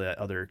while that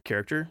other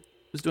character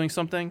is doing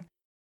something,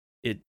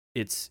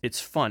 it's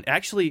fun.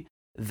 Actually,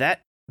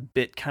 that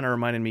bit kind of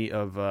reminded me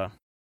of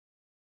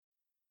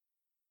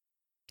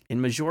in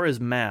Majora's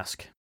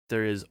Mask.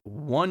 There is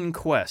one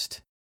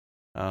quest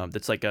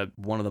that's like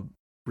one of the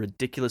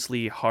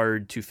ridiculously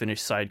hard to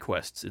finish side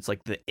quests. It's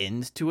like the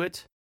end to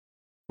it,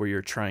 where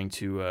you're trying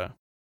to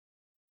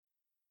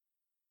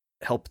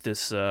help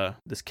this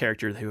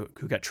character who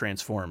got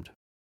transformed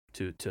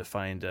to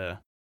find to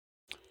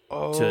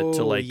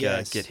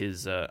get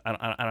his I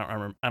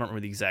don't remember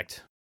the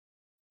exact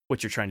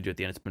what you're trying to do at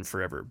the end. It's been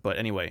forever, but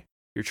anyway,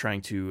 you're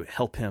trying to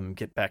help him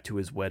get back to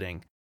his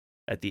wedding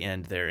at the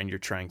end there, and you're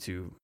trying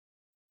to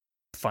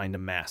find a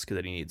mask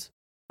that he needs.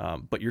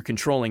 But you're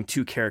controlling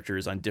two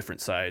characters on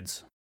different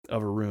sides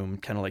of a room,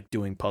 kind of like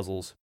doing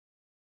puzzles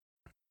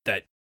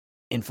that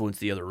influence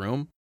the other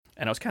room.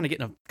 And I was kind of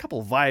getting a couple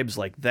of vibes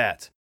like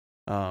that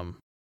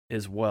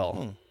as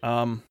well.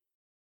 Trying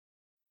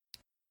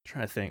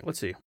to think. Let's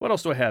see. What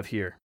else do I have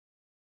here?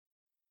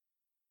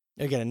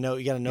 You got a note.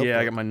 You got a notebook. Yeah,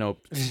 I got my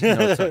notes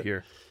out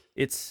here.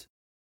 It's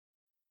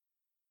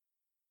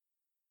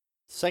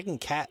second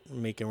cat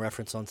making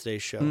reference on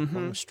today's show. Mm-hmm.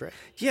 I'm astray.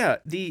 Yeah,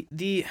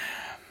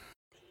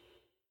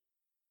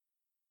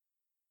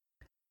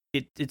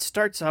 it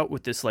starts out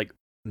with this like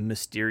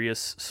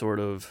mysterious sort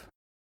of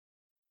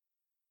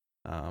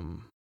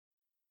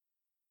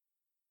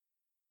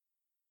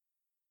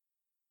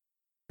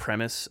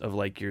premise of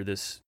like you're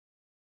this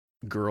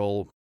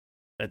girl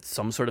at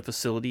some sort of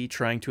facility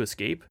trying to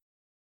escape,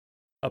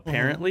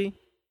 apparently,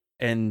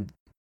 and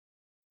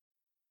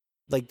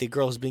like the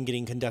girl's been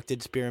getting conducted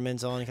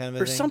experiments on, kind of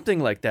a or thing? something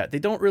like that. They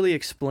don't really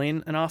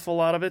explain an awful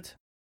lot of it,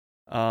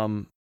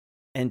 and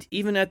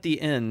even at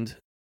the end,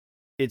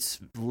 it's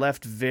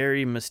left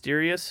very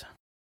mysterious,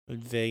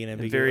 vague and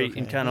ambiguous, very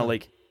and kind of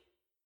like,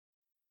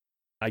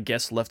 I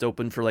guess, left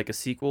open for like a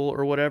sequel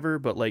or whatever.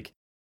 But like,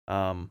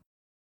 and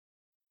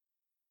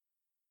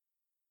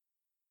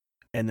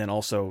then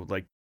also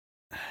like,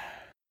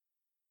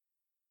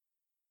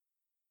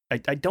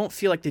 I don't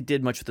feel like they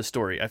did much with the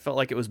story. I felt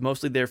like it was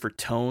mostly there for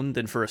tone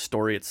than for a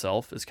story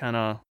itself, is kind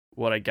of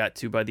what I got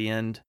to by the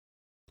end.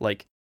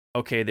 Like,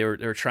 okay, they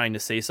were trying to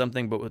say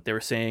something, but what they were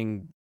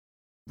saying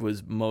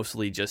was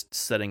mostly just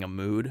setting a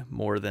mood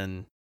more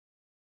than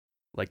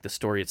like the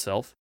story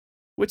itself,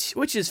 which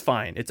is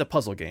fine. It's a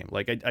puzzle game.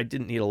 Like, I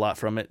didn't need a lot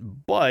from it,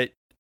 but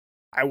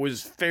I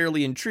was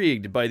fairly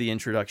intrigued by the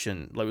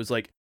introduction. It was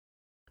like,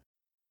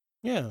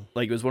 yeah,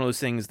 like it was one of those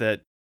things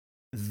that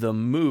the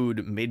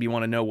mood made me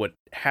want to know what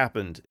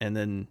happened, and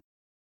then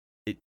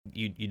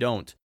you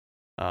don't,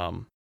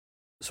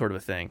 sort of a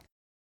thing,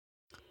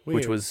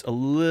 which was a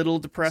little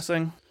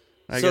depressing.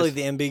 I guess. Like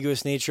the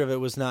ambiguous nature of it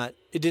was not.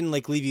 It didn't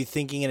like leave you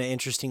thinking in an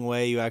interesting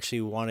way. You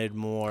actually wanted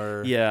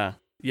more. Yeah.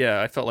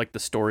 I felt like the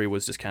story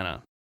was just kind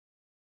of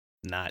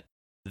not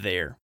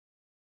there.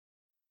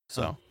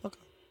 So, okay.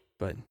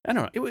 But I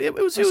don't know. It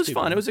was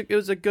fun. It was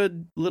a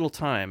good little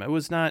time. It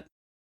was not.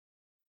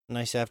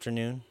 Nice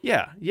afternoon.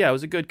 Yeah. It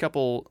was a good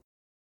couple,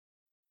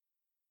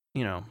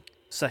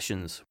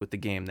 sessions with the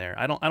game there.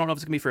 I don't know if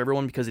it's gonna be for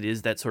everyone because it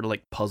is that sort of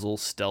like puzzle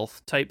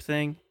stealth type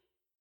thing.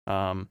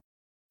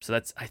 So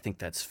I think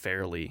that's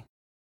fairly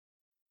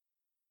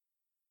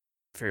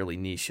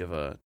niche of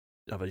a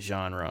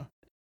genre,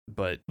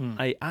 but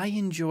I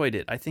enjoyed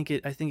it. I think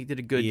it did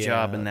a good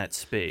job in that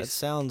space. That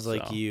sounds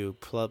like you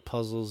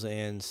puzzles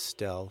and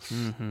stealth.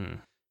 Mm-hmm.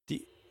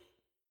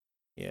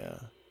 Yeah.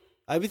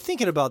 I've been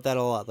thinking about that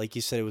a lot. Like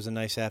you said, it was a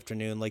nice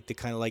afternoon. Like the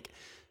kind of like,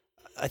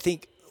 I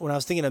think when I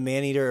was thinking of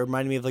Maneater, it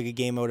reminded me of like a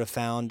game I would have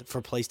found for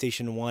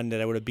PlayStation 1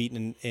 that I would have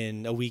beaten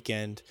in a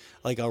weekend.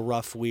 Like a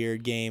rough,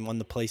 weird game on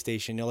the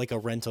PlayStation, like a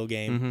rental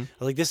game. Mm-hmm. I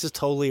was like, this is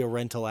totally a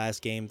rental ass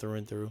game through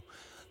and through.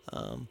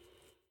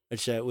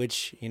 Which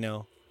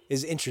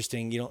is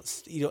interesting.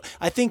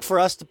 I think for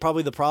us,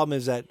 probably the problem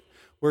is that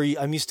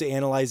I'm used to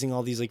analyzing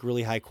all these like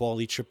really high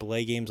quality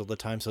AAA games all the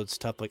time. So it's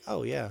tough. Like,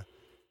 oh yeah.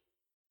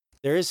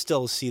 There is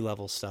still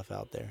C-level stuff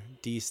out there,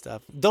 D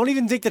stuff. Don't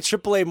even think the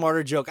AAA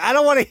martyr joke. I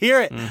don't want to hear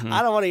it. Mm-hmm.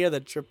 I don't want to hear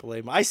the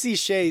AAA. I see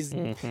Shay's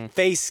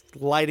face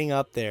lighting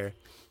up there.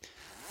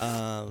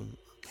 I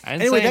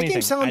didn't say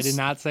anything. I did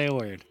not say a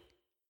word.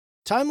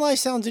 Timeline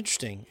sounds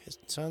interesting.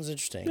 It sounds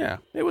interesting. Yeah,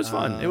 it was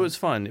fun. It was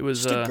fun. It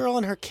was just a girl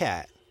and her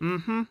cat.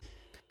 Mm-hmm.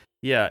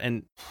 Yeah,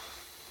 and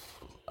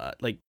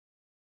like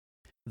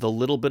the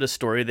little bit of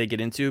story they get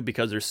into,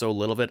 because there's so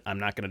little of it, I'm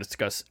not going to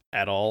discuss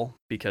at all,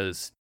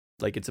 because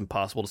like it's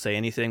impossible to say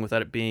anything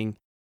without it being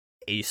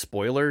a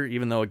spoiler.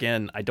 Even though,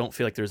 again, I don't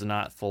feel like there's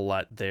not a full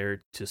lot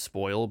there to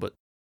spoil. But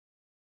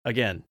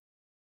again,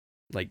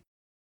 like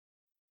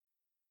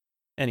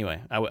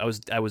anyway, I was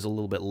a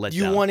little bit let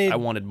down. I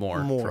wanted more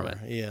from it.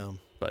 Yeah,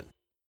 but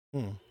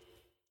there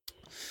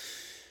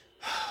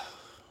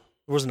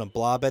wasn't a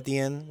blob at the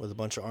end with a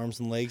bunch of arms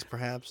and legs,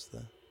 perhaps.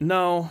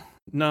 No.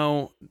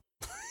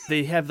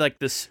 They have like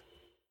this.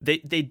 They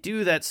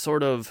do that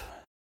sort of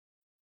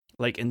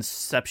like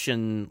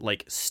Inception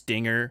like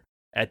stinger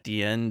at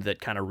the end that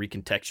kind of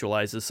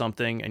recontextualizes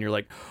something, and you're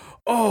like,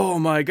 oh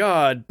my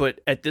god. But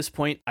at this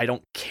point, I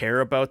don't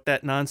care about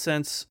that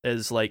nonsense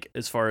as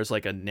far as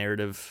like a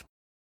narrative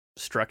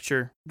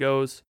structure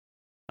goes.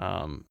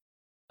 Yeah.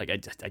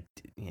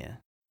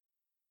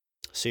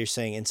 So you're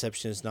saying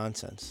Inception is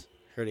nonsense?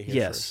 Heard it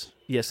here first.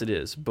 Yes, it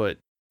is. But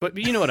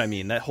you know what I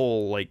mean. That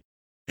whole like,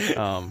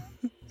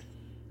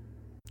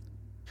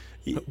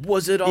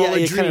 was it all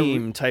a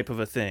dream type of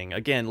a thing?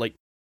 Again, like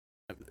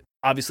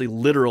obviously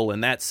literal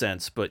in that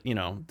sense, but you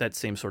know, that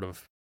same sort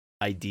of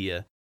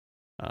idea.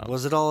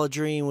 Was it all a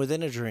dream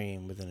within a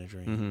dream within a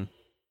dream? Mm-hmm.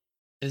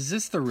 Is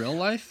this the real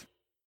life?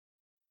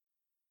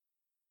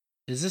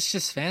 Is this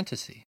just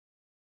fantasy?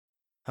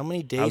 How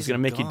many days? I was going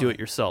to make you do it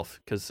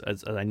yourself, because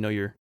as I know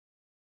you're.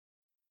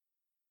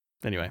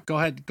 Anyway, go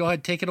ahead,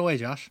 take it away,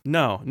 Josh.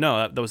 No,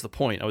 that was the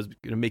point. I was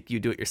going to make you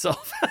do it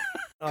yourself.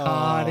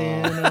 Caught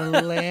in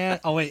a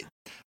land. Oh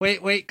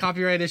wait,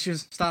 copyright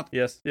issues. Stop.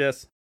 Yes.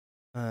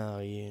 Oh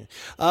yeah.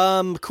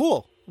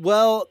 Cool.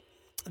 Well,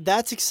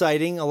 that's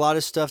exciting. A lot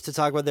of stuff to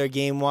talk about there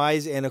game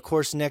wise, and of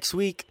course next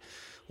week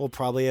we'll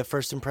probably have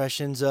first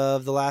impressions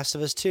of The Last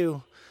of Us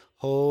 2.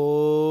 Holy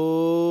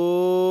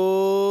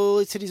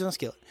titties on a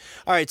skillet.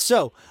 All right,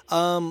 so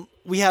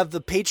we have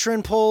the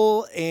Patreon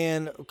poll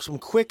and some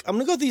quick. I'm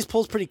gonna go through these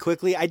polls pretty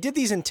quickly. I did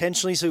these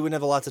intentionally so we wouldn't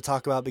have a lot to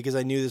talk about because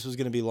I knew this was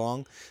gonna be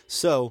long.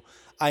 So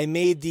I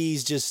made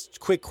these just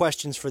quick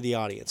questions for the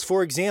audience.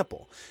 For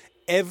example,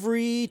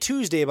 every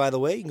Tuesday, by the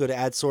way, you can go to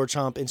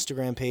 @SwordChomp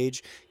Instagram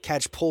page,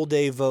 catch poll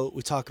day vote.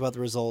 We talk about the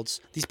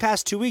results. These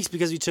past 2 weeks,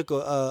 because we took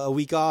a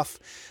week off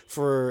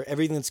for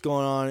everything that's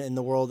going on in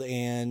the world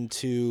and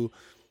to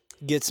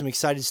get some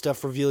exciting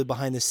stuff revealed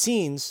behind the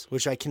scenes,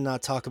 which I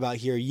cannot talk about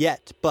here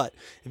yet. But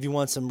if you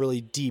want some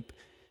really deep,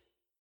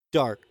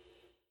 dark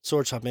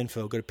SwordChomp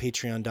info, go to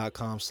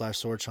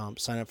patreon.com/SwordChomp.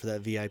 Sign up for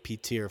that VIP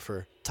tier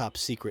for top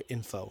secret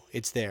info.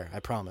 It's there, I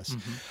promise.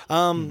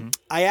 I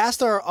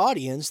asked our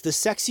audience the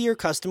sexier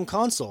custom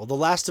console, The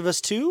Last of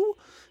Us 2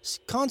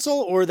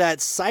 console or that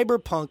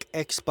Cyberpunk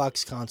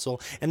Xbox console,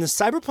 and the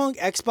Cyberpunk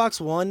Xbox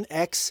One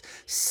X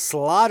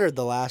slaughtered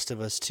The Last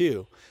of Us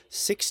 2,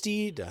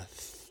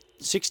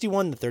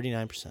 61 to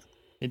 39%.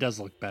 It does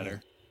look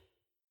better.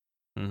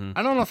 Mm-hmm.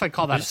 I don't know if I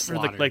call that a for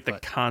slaughter, the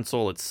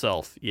console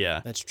itself.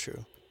 Yeah, that's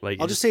true. Like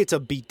I'll just say it's a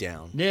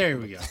beatdown. There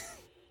we go.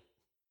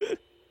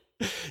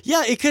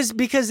 Yeah,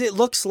 because it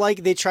looks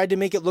like they tried to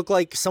make it look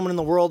like someone in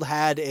the world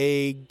had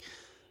a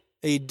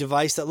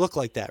device that looked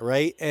like that,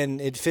 right?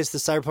 And it fits the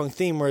cyberpunk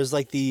theme, whereas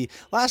like the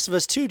Last of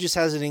Us 2 just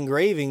has an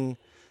engraving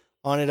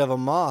on it of a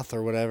moth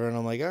or whatever, and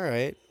I'm like, all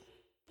right,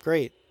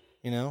 great,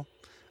 you know?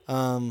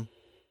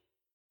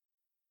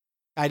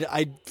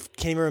 I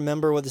can't even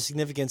remember what the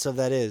significance of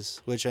that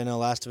is, which I know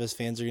Last of Us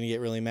fans are going to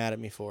get really mad at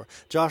me for.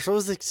 Josh, what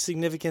was the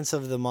significance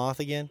of the moth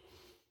again?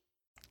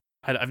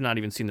 I've not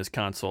even seen this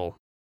console.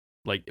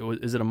 Like,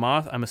 is it a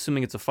moth? I'm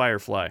assuming it's a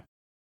firefly.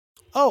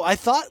 Oh, I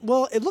thought.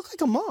 Well, it looked like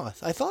a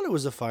moth. I thought it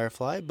was a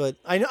firefly, but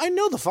I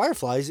know the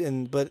fireflies.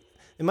 But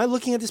am I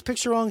looking at this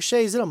picture wrong,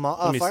 Shay? Is it a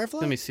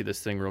firefly? Let me see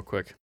this thing real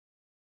quick.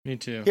 Me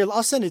too. Here,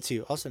 I'll send it to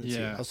you. I'll send it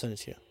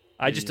to you.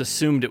 I just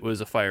assumed it was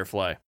a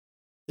firefly.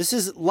 This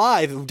is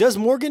live. Does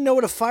Morgan know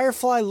what a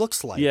firefly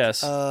looks like?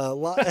 Yes.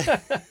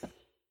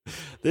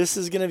 This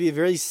is going to be a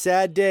very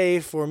sad day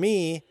for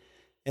me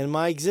and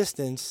my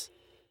existence.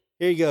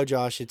 Here you go,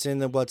 Josh. It's in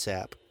the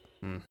WhatsApp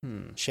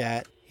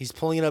chat. He's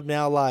pulling it up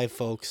now live,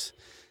 folks.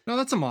 No,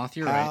 that's a moth.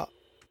 You're right.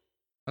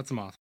 That's a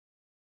moth.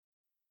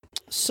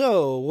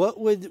 So,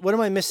 what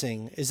am I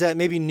missing? Is that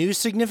maybe new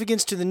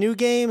significance to the new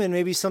game and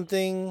maybe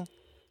something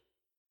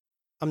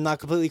I'm not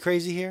completely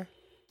crazy here?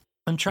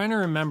 I'm trying to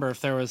remember if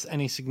there was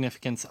any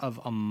significance of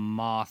a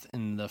moth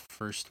in the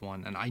first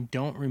one, and I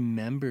don't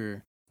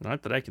remember.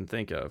 Not that I can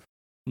think of.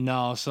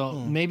 No, so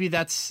maybe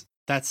that's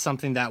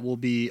something that will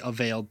be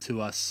availed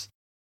to us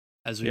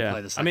as we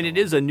play this. I mean, it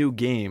is a new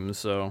game,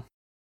 so.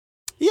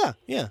 Yeah.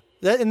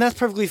 And that's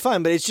perfectly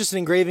fine, but it's just an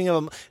engraving of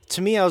them.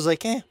 To me, I was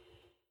like,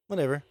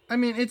 whatever. I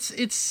mean, it's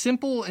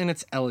simple and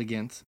it's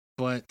elegant,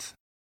 but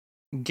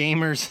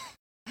gamers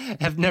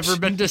have never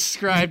been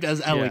described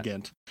as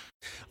elegant.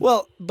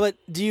 Well, but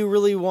do you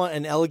really want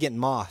an elegant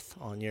moth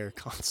on your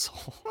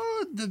console?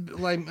 I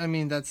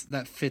mean,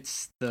 that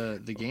fits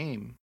the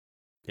game.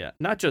 Yeah,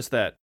 not just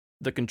that.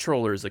 the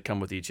controllers that come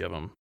with each of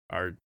them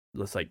are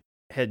just like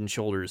head and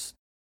shoulders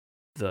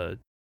the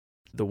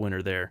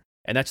winner there.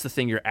 And that's the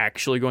thing you're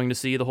actually going to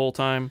see the whole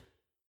time,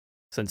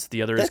 since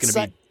the other is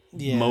going to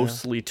be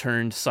mostly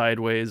turned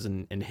sideways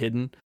and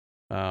hidden.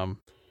 The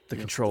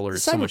controller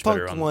is so much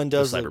better on the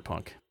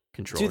Cyberpunk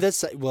controller.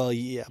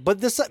 Dude, but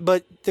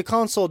the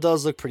console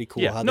does look pretty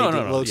cool. Yeah,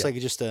 it looks like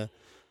just a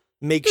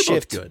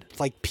makeshift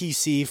like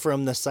PC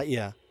from the site.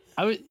 Yeah.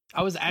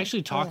 I was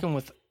actually talking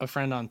with a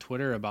friend on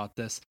Twitter about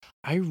this.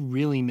 I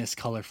really miss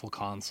colorful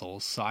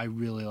consoles, so I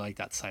really like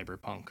that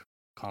Cyberpunk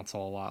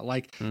console a lot.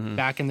 Like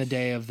back in the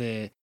day of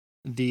the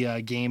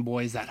Game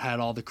Boys that had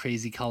all the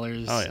crazy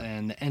colors,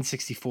 and the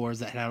N64s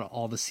that had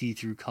all the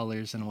see-through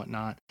colors and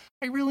whatnot.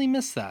 I really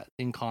miss that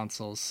in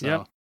consoles. So.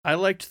 Yeah, I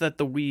liked that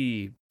the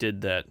Wii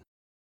did that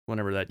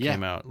whenever that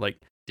came out. Like,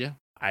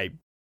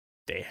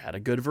 they had a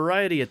good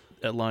variety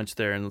at launch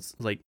there, and it's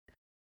like,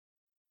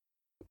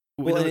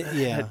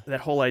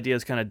 that whole idea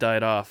has kind of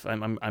died off.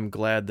 I'm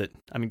glad that,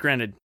 I mean,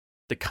 granted,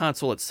 the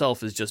console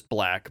itself is just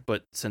black,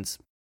 but since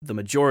the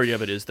majority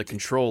of it is the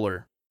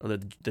controller or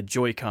the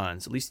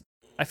Joy-Cons, at least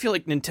I feel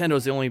like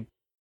Nintendo's the only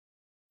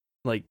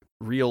like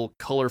real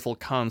colorful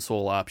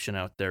console option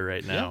out there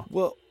right now.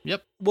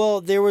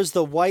 Well, there was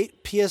the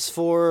white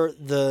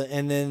PS4,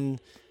 and then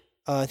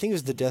I think it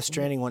was the Death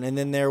Stranding one, and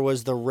then there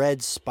was the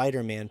red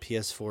Spider-Man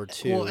PS4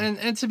 too. Well,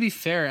 and to be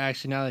fair,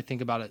 actually, now that I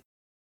think about it,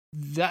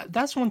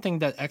 that's one thing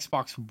that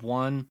Xbox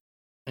One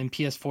and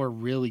PS4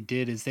 really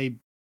did, is they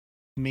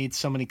made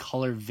so many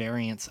color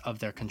variants of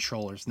their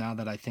controllers. Now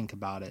that I think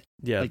about it,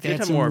 like they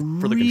had some more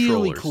for the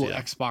really cool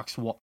Xbox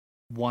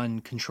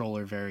One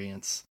controller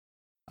variants.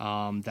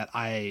 That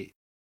I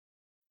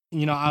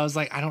was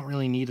like, I don't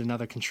really need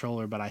another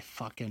controller, but I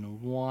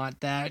fucking want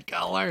that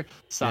color.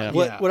 So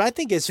what I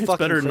think is fucking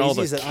better crazy than all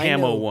the is that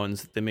camo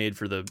ones that they made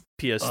for the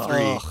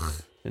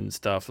PS3 and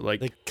stuff,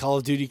 like the Call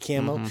of Duty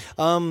camo.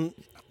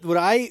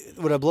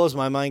 What blows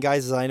my mind,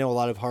 guys, is I know a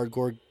lot of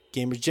hardcore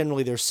gamers.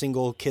 Generally, they're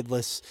single,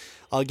 kidless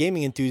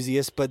gaming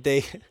enthusiasts, but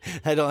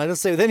I don't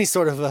say with any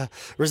sort of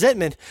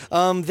resentment.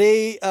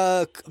 They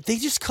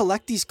just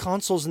collect these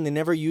consoles and they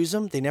never use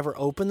them. They never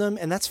open them,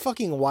 and that's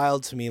fucking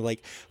wild to me.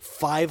 Like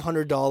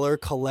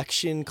 $500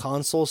 collection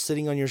console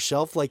sitting on your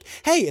shelf. Like,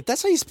 hey, if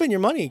that's how you spend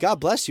your money, God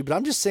bless you. But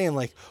I'm just saying,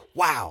 like,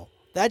 wow,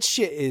 that's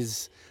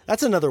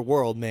another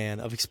world, man,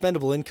 of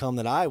expendable income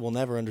that I will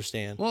never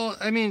understand. Well,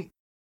 I mean,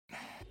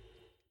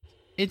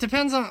 it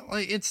depends on,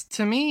 like, it's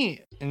to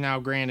me, and now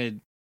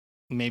granted,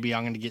 maybe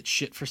I'm going to get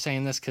shit for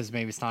saying this because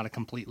maybe it's not a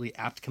completely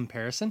apt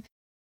comparison.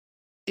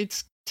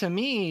 It's, to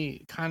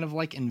me, kind of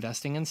like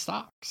investing in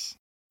stocks.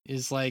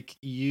 Is like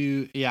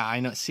I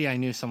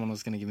knew someone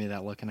was going to give me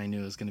that look, and I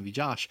knew it was going to be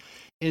Josh.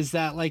 Is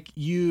that like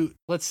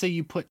let's say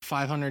you put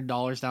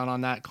 $500 down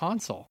on that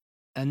console,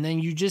 and then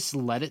you just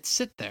let it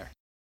sit there,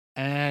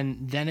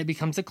 and then it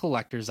becomes a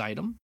collector's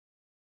item,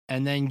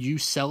 and then you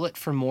sell it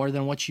for more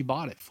than what you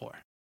bought it for.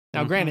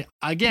 Now, granted,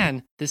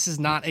 again, this is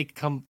not a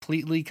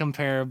completely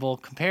comparable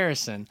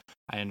comparison.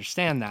 I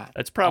understand that.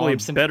 That's probably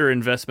a better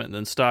investment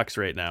than stocks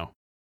right now.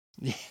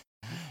 Yeah,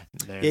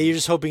 you're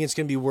just hoping it's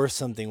going to be worth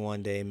something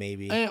one day,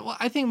 maybe. Well,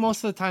 I think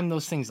most of the time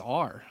those things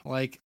are.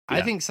 Like,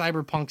 I think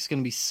Cyberpunk's going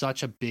to be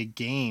such a big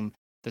game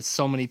that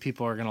so many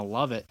people are going to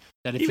love it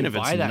that if Even you if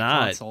buy it's that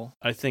not, console,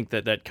 I think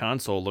that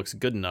console looks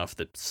good enough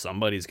that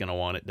somebody's going to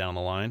want it down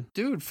the line.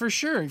 Dude, for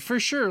sure.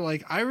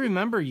 Like, I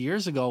remember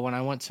years ago when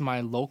I went to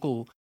my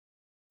local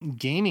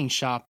gaming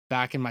shop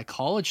back in my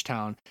college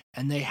town,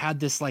 and they had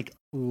this like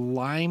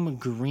lime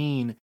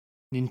green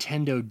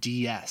Nintendo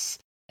DS,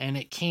 and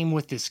it came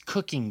with this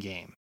cooking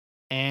game,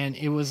 and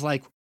it was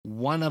like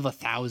 1 of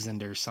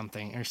 1,000 or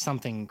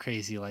something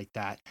crazy like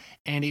that,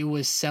 and it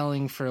was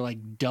selling for like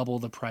double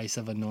the price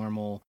of a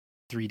normal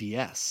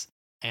 3DS,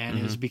 and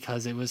it was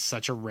because it was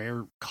such a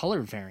rare color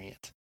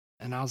variant,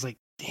 and I was like,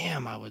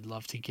 damn, I would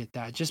love to get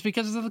that just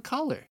because of the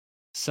color.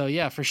 So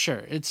yeah, for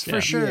sure, it's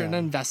an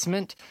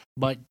investment,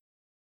 but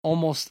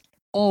almost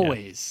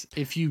always,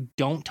 if you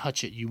don't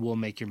touch it, you will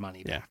make your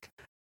money back.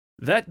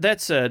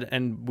 That said,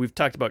 and we've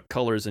talked about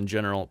colors in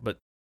general, but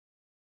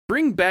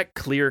bring back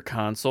clear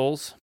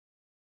consoles.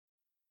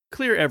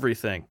 Clear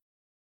everything.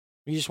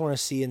 You just want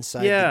to see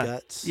inside the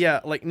guts. Yeah,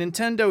 like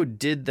Nintendo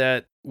did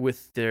that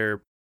with their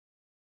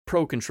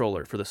Pro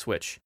controller for the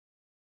Switch.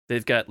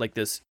 They've got like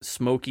this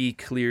smoky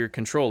clear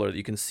controller that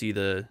you can see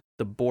the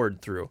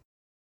board through.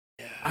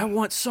 Yeah. I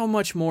want so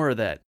much more of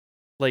that.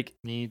 Like,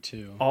 me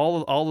too.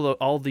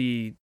 All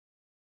the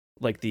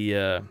like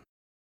the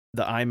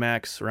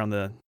iMacs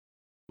around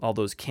all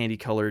those candy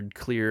colored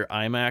clear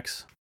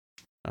iMacs,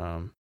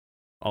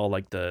 all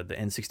like the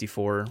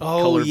N64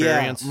 color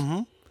variants.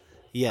 Mm-hmm.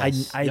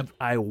 Yes.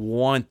 I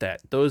want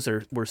that. Those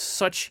were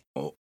such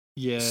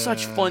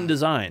fun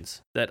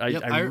designs that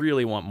I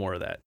really want more of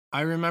that.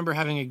 I remember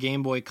having a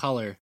Game Boy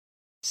Color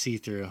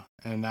see-through,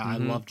 and I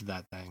loved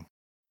that thing.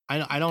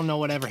 I don't know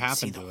whatever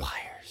happened to it.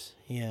 Wires.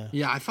 Yeah.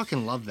 Yeah, I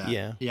fucking love that.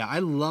 Yeah. Yeah, I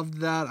loved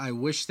that. I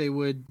wish they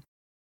would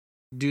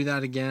do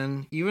that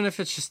again, even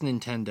if it's just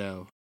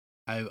Nintendo.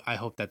 I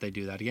hope that they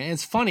do that again. And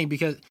it's funny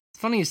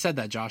you said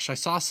that, Josh. I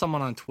saw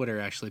someone on Twitter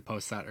actually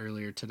post that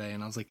earlier today,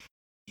 and I was like,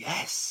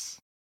 yes.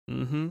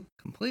 Mm-hmm.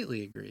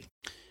 Completely agree.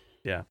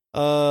 Yeah.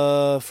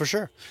 For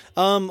sure.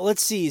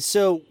 Let's see.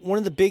 So one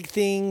of the big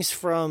things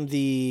from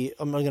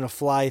I'm going to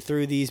fly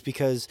through these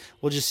because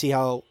we'll just see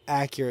how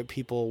accurate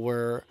people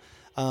were.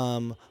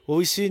 Well,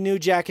 we see a new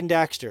Jack and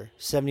Daxter.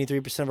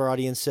 73% of our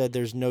audience said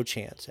there's no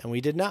chance, and we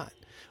did not.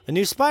 A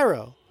new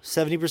Spyro.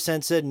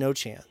 70% said no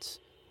chance.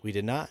 We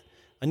did not.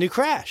 A new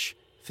Crash.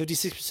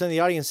 56% of the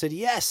audience said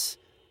yes.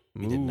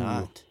 We did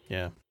not.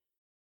 Yeah.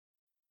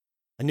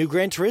 A new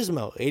Gran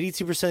Turismo.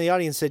 82% of the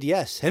audience said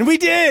yes. And we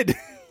did!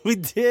 We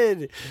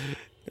did!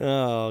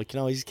 Oh, can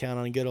always count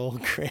on good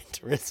old Gran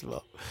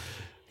Turismo.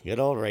 Good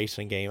old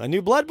racing game. A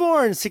new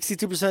Bloodborne.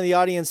 62% of the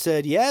audience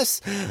said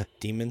yes.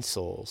 Demon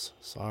Souls.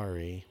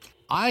 Sorry.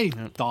 I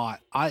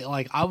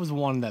was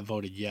one that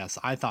voted yes.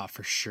 I thought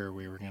for sure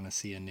we were going to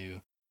see a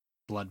new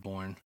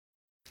Bloodborne.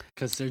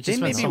 Because there's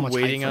just been so much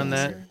waiting hype on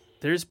that.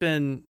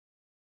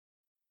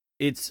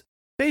 It's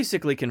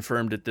basically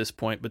confirmed at this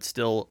point, but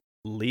still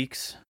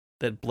leaks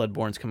that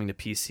Bloodborne's coming to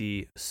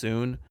PC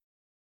soon.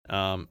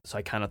 So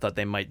I kind of thought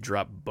they might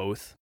drop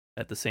both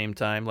at the same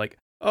time. Like,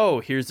 oh,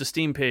 here's the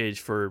Steam page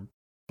for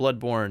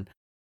Bloodborne,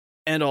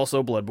 and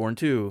also Bloodborne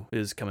 2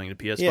 is coming to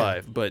PS5.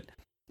 Yeah. But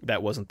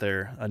that wasn't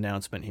their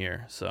announcement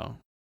here, so.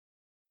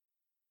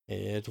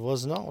 It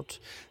was not.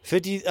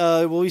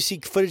 Will we see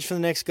footage from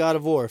the next God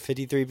of War?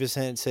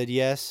 53% said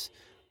yes.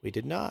 We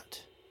did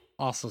not.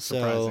 Also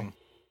surprising.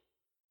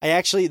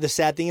 So, the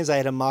sad thing is I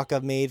had a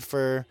mock-up made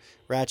for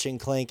Ratchet and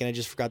Clank, and I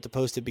just forgot to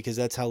post it because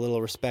that's how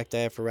little respect I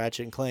have for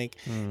Ratchet and Clank.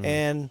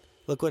 And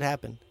look what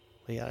happened.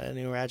 We got a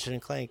new Ratchet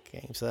and Clank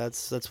game, so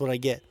that's what I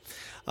get.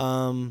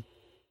 And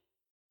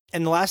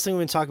the last thing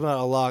we've been talking about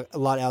a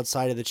lot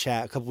outside of the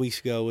chat a couple weeks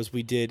ago was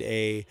we did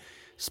a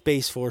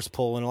Space Force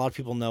poll, and a lot of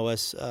people know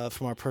us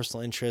from our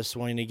personal interests,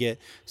 wanting to get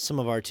some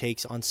of our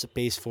takes on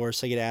Space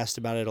Force. I get asked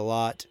about it a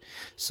lot,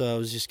 so I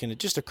was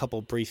just a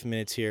couple brief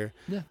minutes here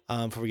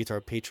before we get to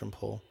our patron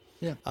poll.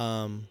 Yeah.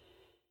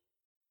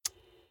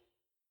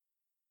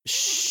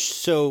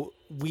 So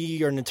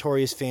we are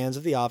notorious fans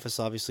of The Office,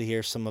 obviously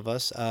here, some of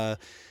us.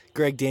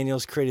 Greg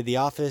Daniels created The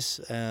Office,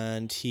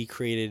 and he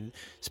created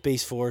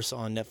Space Force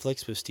on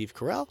Netflix with Steve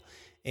Carell,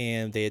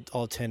 and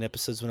all 10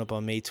 episodes went up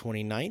on May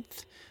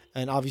 29th.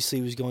 And obviously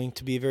it was going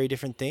to be a very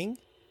different thing.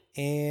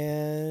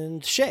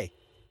 And Shay,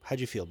 how'd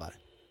you feel about it?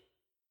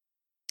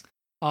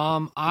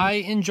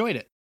 I enjoyed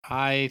it.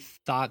 I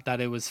thought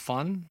that it was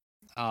fun.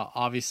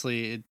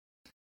 Obviously,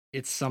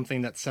 it's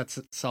something that sets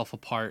itself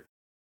apart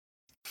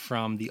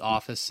from The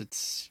Office.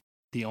 It's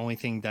the only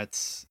thing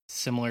that's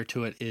similar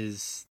to it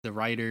is the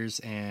writers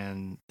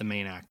and the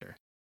main actor.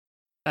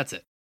 That's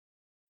it.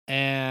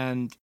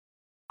 And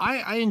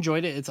I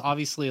enjoyed it. It's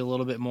obviously a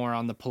little bit more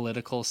on the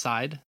political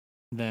side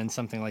than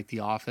something like The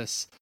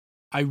Office.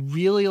 I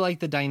really like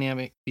the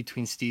dynamic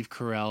between Steve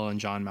Carell and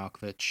John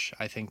Malkovich.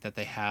 I think that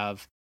they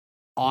have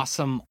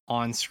awesome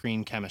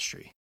on-screen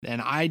chemistry.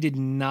 And I did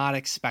not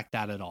expect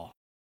that at all.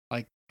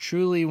 Like,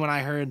 truly, when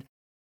I heard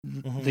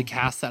the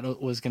cast that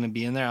was going to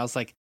be in there, I was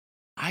like,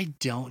 I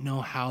don't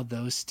know how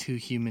those two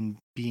human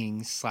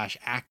beings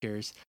 /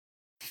 actors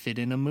fit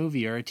in a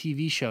movie or a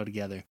TV show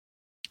together.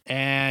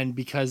 And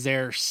because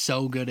they're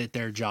so good at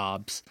their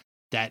jobs,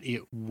 that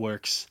it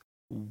works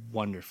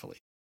wonderfully.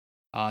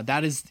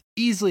 That is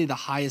easily the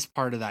highest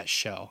part of that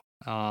show.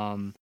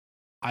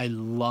 I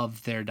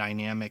love their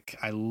dynamic.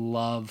 I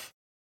love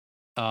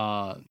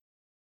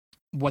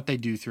what they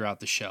do throughout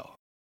the show.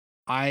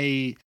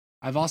 I've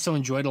also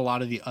enjoyed a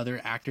lot of the other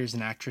actors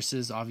and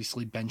actresses.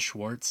 Obviously, Ben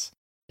Schwartz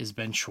is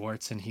Ben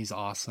Schwartz, and he's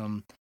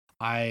awesome.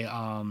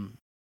 I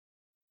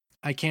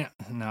can't.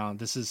 No,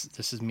 this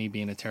is me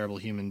being a terrible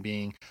human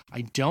being.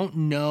 I don't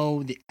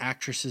know the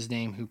actress's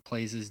name who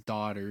plays his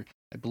daughter.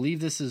 I believe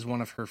this is one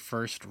of her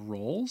first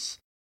roles.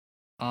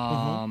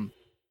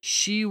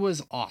 She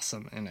was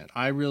awesome in it.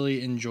 I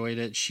really enjoyed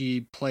it.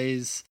 She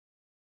plays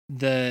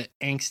the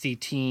angsty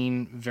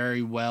teen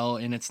very well,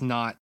 and it's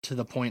not to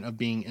the point of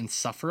being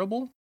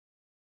insufferable.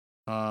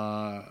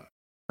 Her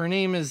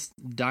name is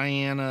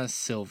Diana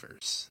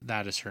Silvers.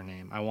 That is her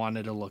name. I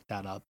wanted to look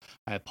that up.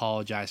 I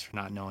apologize for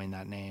not knowing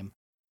that name.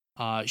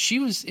 She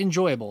was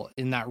enjoyable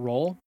in that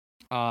role.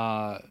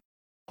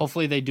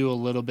 Hopefully they do a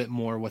little bit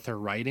more with her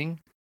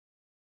writing,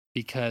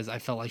 because I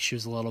felt like she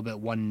was a little bit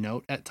one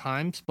note at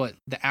times, but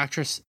the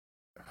actress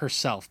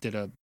herself did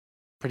a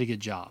pretty good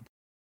job.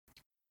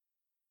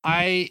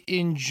 I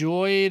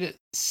enjoyed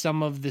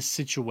some of the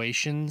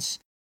situations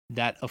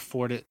that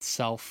afford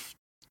itself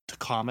to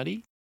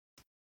comedy.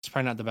 It's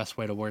probably not the best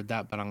way to word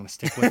that, but I'm going to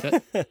stick with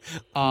it.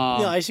 No,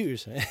 I see what you're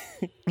saying.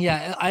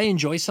 Yeah, I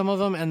enjoy some of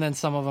them, and then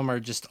some of them are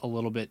just a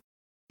little bit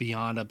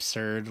beyond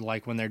absurd,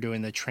 like when they're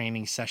doing the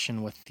training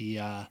session with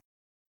the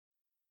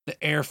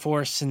Air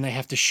Force and they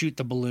have to shoot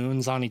the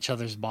balloons on each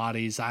other's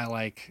bodies.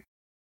 I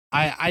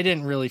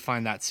didn't really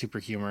find that super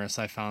humorous.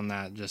 I found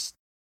that just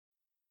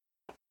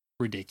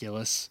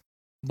ridiculous.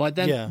 But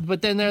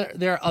then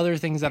there are other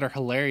things that are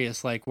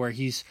hilarious, like where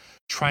he's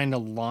trying to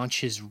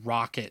launch his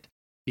rocket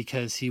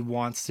because he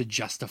wants to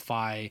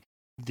justify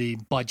the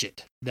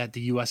budget that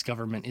the U.S.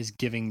 government is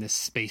giving this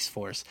Space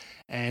Force,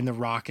 and the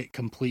rocket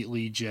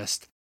completely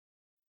just,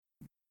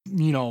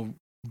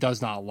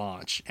 does not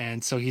launch.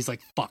 And so he's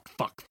like, fuck,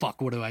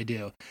 what do I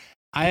do?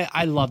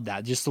 I love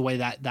that. Just the way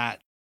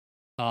that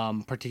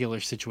particular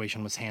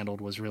situation was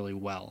handled was really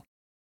well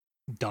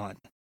done.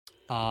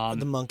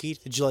 The monkey?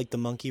 Did you like the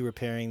monkey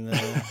repairing the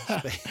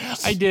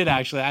space? I did,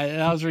 actually.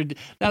 That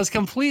was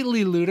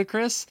completely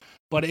ludicrous,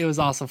 but it was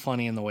also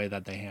funny in the way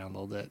that they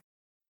handled it.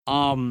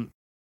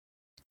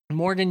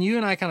 Morgan, you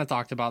and I kind of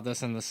talked about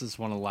this, and this is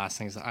one of the last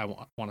things that I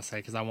want to say,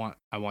 because I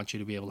want you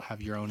to be able to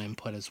have your own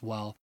input as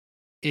well,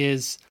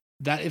 is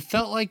that it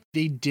felt like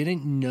they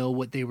didn't know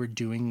what they were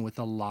doing with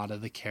a lot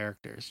of the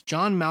characters.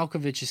 John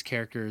Malkovich's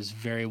character is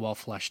very well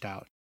fleshed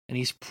out, and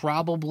he's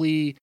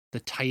probably the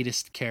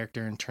tightest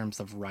character in terms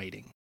of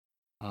writing,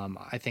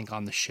 I think,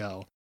 on the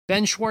show.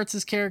 Ben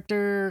Schwartz's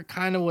character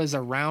kind of was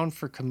around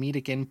for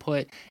comedic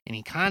input, and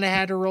he kind of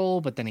had a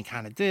role, but then he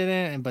kind of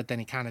didn't, but then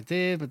he kind of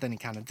did, but then he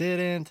kind of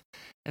didn't,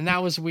 and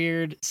that was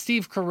weird.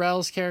 Steve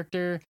Carell's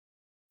character,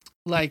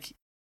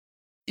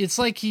 it's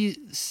like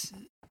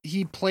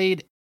he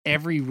played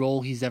every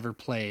role he's ever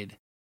played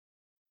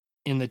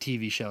in the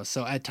TV show.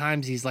 So at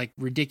times he's like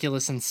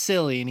ridiculous and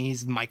silly, and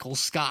he's Michael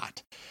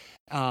Scott.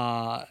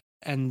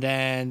 And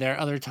then there are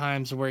other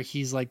times where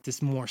he's like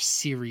this more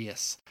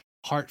serious,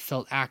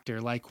 heartfelt actor,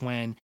 like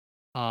when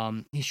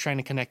he's trying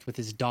to connect with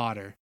his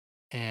daughter,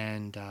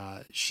 and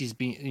she's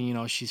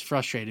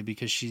frustrated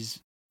because she's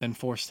been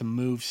forced to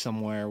move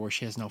somewhere where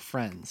she has no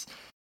friends.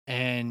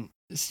 And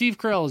Steve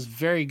Carell is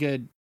very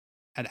good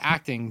at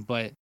acting,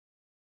 but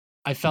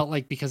I felt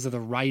like because of the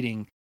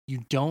writing, you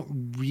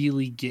don't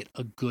really get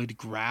a good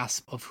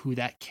grasp of who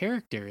that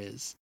character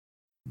is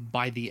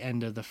by the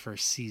end of the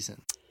first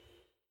season.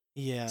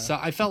 Yeah. So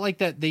I felt like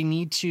that they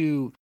need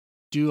to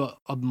do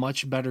a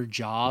much better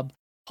job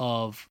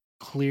of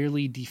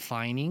clearly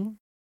defining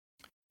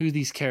who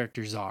these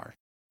characters are.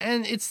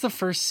 And it's the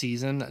first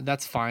season.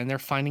 That's fine. They're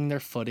finding their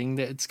footing.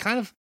 It's kind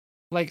of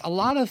like a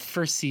lot of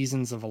first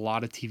seasons of a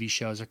lot of TV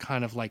shows are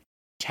kind of like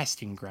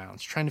testing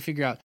grounds, trying to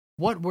figure out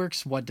what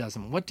works, what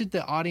doesn't. What did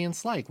the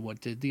audience like?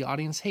 What did the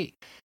audience hate?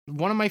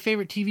 One of my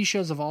favorite TV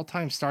shows of all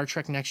time, Star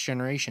Trek Next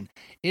Generation,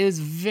 is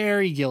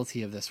very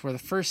guilty of this, where the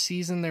first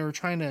season they were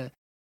trying to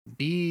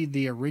be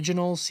the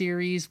original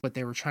series, but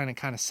they were trying to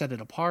kind of set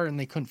it apart, and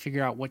they couldn't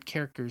figure out what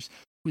characters,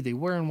 who they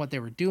were and what they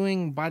were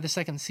doing. By the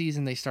second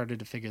season, they started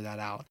to figure that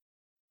out.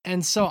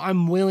 And so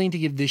I'm willing to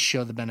give this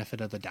show the benefit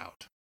of the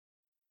doubt,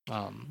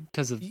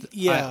 because of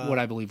what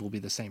I believe will be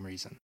the same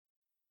reason.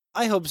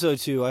 I hope so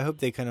too. I hope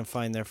they kind of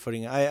find their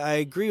footing. I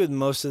agree with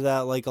most of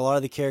that. Like a lot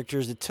of the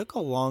characters, it took a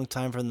long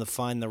time for them to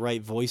find the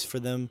right voice for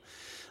them.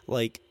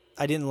 Like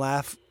I didn't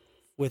laugh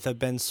with a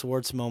Ben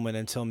Schwartz moment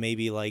until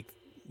maybe like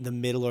the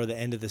middle or the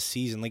end of the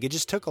season. Like it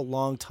just took a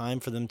long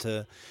time for them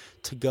to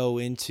go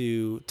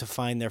into to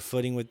find their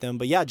footing with them.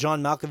 But yeah,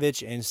 John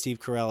Malkovich and Steve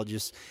Carell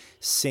just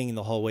sing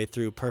the whole way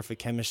through. Perfect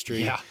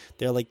chemistry. Yeah.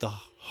 They're like the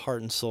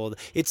heart and soul.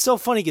 It's so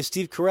funny because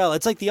Steve Carell,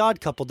 it's like the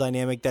Odd Couple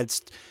dynamic.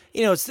 That's,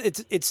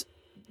 it's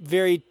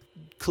very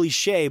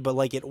cliche, but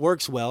like it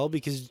works well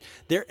because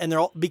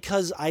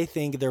because I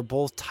think they're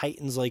both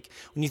titans. Like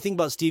when you think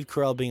about Steve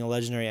Carell being a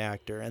legendary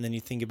actor, and then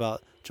you think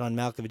about John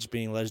Malkovich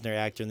being a legendary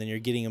actor, and then you're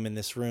getting them in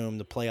this room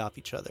to play off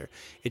each other.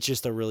 It's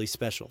just a really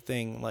special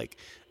thing. Like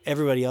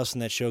everybody else in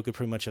that show could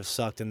pretty much have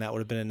sucked, and that would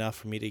have been enough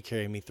for me to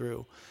carry me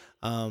through.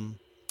 But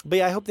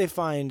yeah, I hope they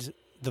find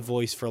the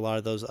voice for a lot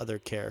of those other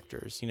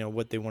characters.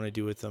 What they want to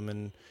do with them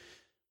and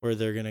where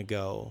they're gonna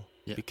go.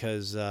 Yeah.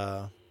 Because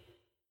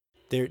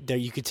they're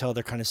you could tell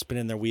they're kind of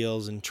spinning their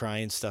wheels and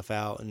trying stuff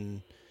out.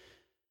 And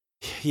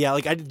yeah,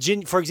 like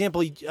for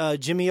example,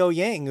 Jimmy O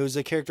Yang, who's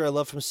a character I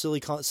love from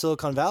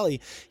Silicon Valley,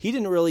 he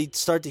didn't really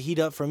start to heat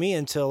up for me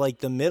until like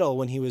the middle,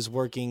 when he was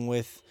working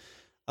with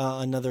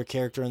another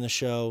character in the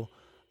show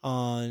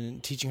on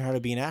teaching her how to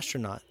be an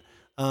astronaut.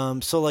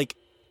 So like,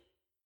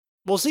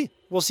 we'll see.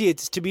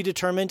 It's to be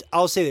determined.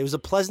 I'll say that it was a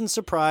pleasant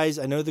surprise.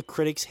 I know the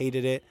critics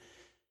hated it.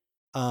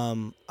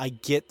 I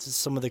get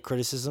some of the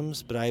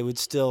criticisms, but I would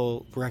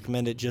still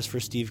recommend it just for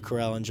Steve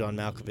Carell and John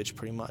Malkovich,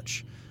 pretty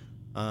much.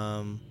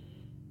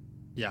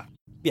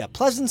 Yeah,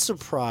 pleasant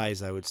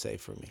surprise, I would say,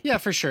 for me. Yeah,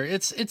 for sure.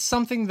 It's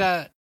something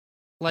that,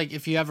 like,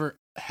 if you ever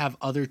have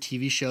other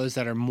TV shows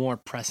that are more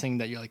pressing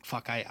that you're like,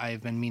 fuck,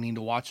 I've been meaning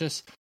to watch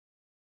this,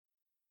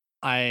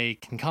 I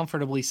can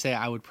comfortably say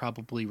I would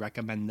probably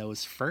recommend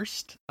those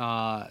first.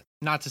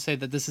 Not to say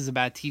that this is a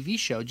bad TV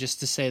show, just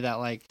to say that,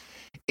 like,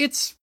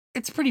 it's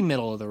pretty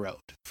middle of the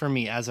road for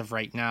me as of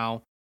right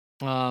now.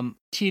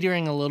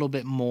 Teetering a little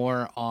bit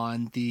more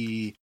on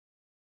the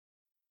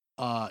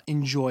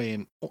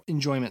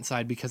enjoyment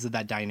side because of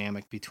that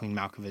dynamic between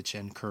Malkovich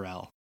and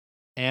Carell.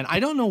 And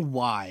I don't know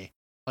why.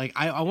 Like,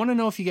 I want to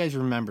know if you guys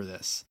remember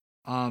this.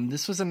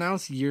 This was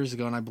announced years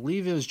ago, and I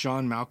believe it was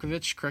John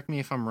Malkovich. Correct me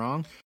if I'm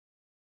wrong.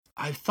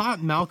 I thought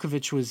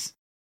Malkovich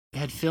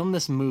had filmed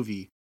this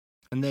movie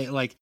and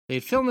they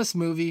filmed this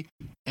movie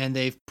and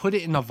they've put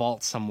it in a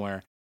vault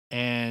somewhere,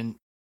 and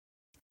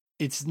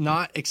it's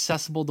not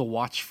accessible to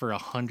watch for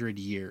 100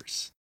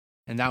 years.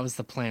 And that was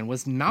the plan.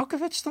 Was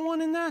Malkovich the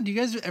one in that? Do you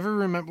guys ever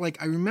remember?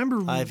 Like, I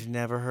remember. I've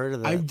never heard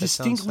of that. I That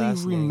distinctly sounds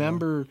fascinating.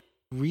 remember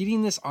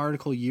reading this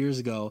article years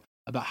ago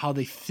about how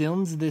they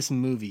filmed this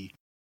movie,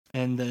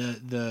 and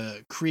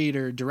the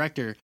creator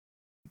director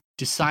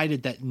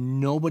decided that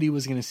nobody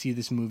was going to see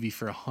this movie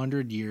for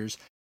 100 years,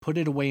 put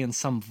it away in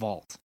some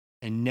vault,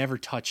 and never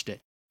touched it.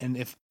 And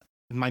if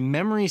my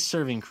memory is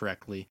serving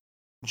correctly,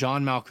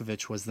 John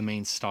Malkovich was the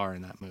main star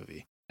in that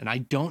movie. And I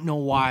don't know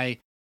why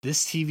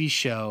this TV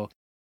show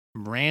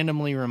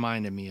randomly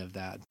reminded me of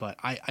that, but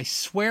I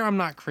swear I'm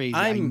not crazy.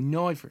 I'm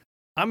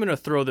going to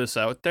throw this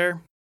out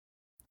there.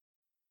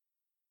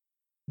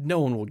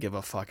 No one will give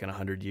a fuck in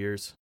 100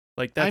 years.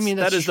 Like,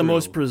 that is the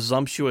most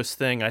presumptuous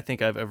thing I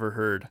think I've ever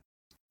heard.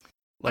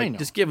 Like,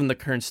 just given the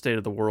current state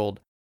of the world,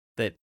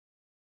 that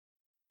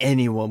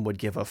anyone would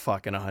give a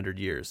fuck in 100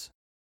 years.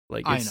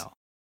 Like, I know.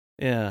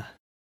 Yeah.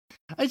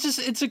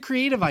 It's a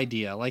creative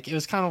idea. Like, it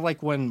was kind of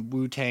like when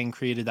Wu-Tang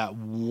created that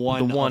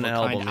one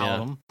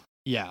album.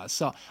 Yeah,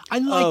 so I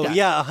like that.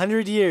 Yeah,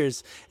 100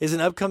 Years is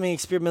an upcoming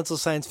experimental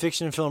science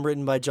fiction film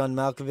written by John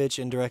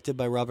Malkovich and directed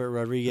by Robert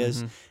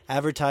Rodriguez,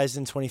 advertised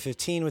in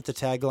 2015 with the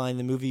tagline,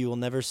 "The movie you will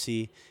never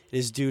see." It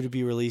is due to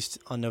be released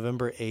on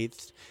November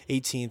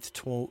 18th,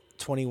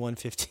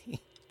 2115.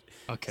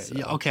 Okay, so.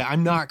 Yeah, okay,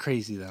 I'm not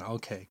crazy then.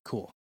 Okay,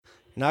 cool.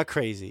 Not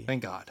crazy.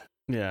 Thank God.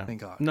 Yeah.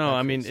 Thank God. No,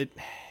 I mean,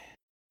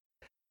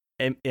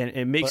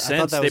 it makes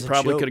sense. They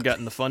probably could have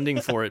gotten the funding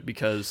for it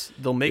because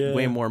they'll make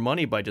way more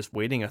money by just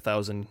waiting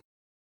 1,000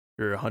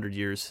 or 100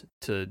 years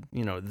to,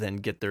 then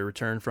get their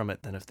return from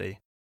it than if they,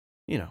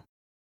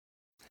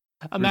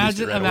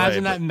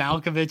 Imagine that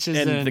Malkovich is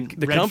in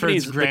the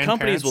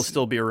companies will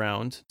still be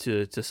around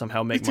to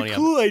somehow make money. It's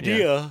a cool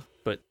idea, yeah,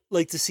 but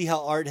like to see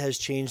how art has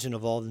changed and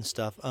evolved and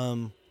stuff.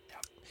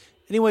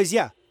 Anyways,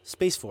 yeah,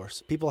 Space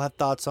Force. People have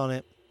thoughts on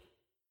it.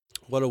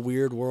 What a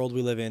weird world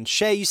we live in.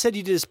 Shay, you said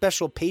you did a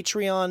special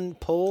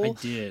Patreon poll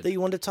that you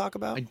wanted to talk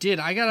about? I did.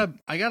 I got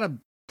a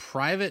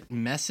private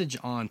message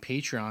on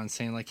Patreon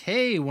saying like,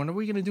 "Hey, when are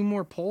we going to do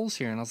more polls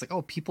here?" And I was like,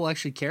 "Oh, people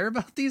actually care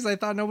about these?" I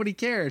thought nobody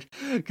cared,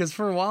 because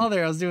for a while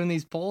there I was doing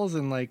these polls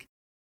and like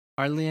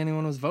hardly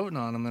anyone was voting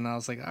on them, and I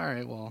was like, "All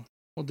right, well,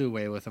 we'll do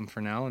away with them for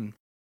now." And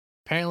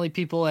apparently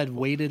people had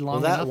waited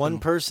long enough. That one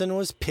person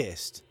was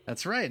pissed.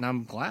 That's right, and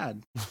I'm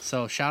glad.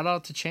 So shout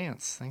out to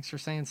Chance. Thanks for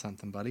saying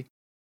something, buddy.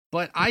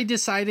 But I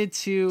decided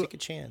to take a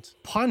chance,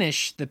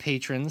 punish the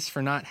patrons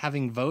for not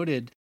having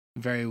voted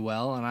very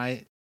well, and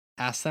I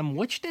asked them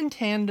which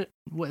Nintendo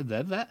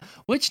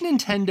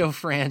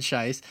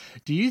franchise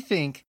do you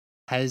think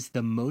has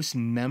the most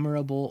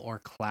memorable or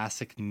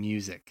classic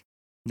music?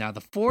 Now,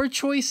 the 4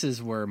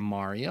 choices were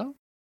Mario,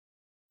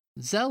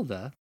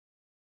 Zelda,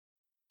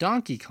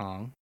 Donkey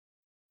Kong,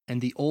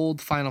 and the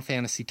old Final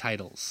Fantasy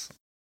titles,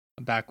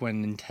 back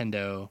when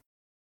Nintendo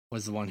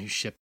was the one who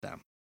shipped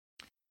them.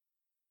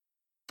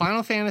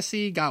 Final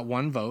Fantasy got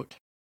 1 vote.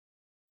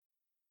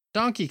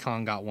 Donkey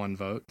Kong got 1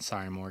 vote.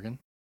 Sorry, Morgan.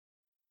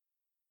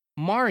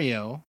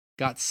 Mario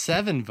got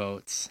 7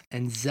 votes,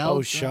 and Zelda.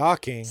 Oh,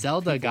 shocking!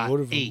 Zelda got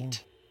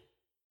 8.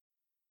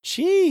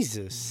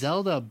 Jesus.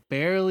 Zelda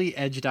barely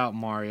edged out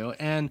Mario,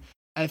 and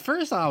at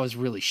first I was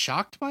really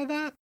shocked by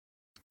that,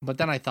 but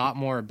then I thought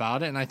more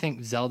about it, and I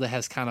think Zelda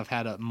has kind of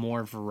had a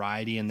more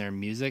variety in their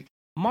music.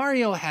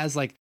 Mario has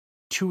like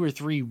 2 or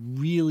 3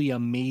 really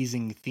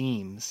amazing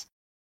themes.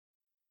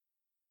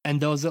 And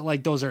those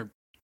are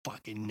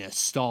fucking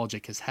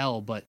nostalgic as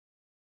hell, but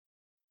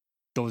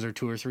those are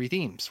 2 or 3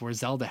 themes. Where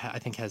Zelda, I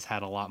think, has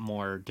had a lot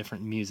more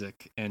different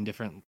music and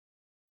different,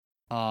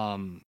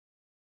 audios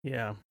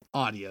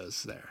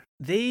there.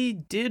 They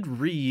did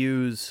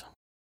reuse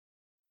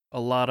a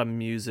lot of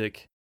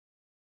music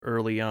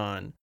early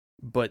on,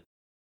 but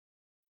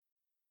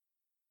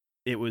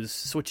it was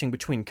switching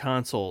between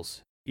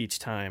consoles each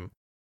time,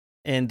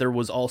 and there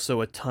was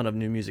also a ton of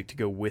new music to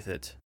go with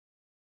it.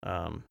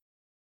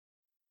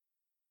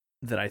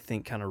 That I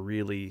think kind of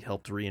really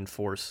helped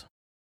reinforce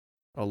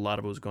a lot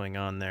of what was going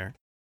on there.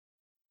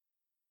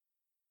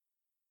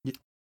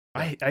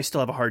 I still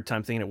have a hard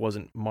time thinking it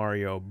wasn't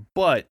Mario,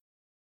 but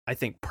I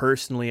think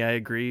personally I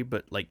agree,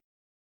 but like...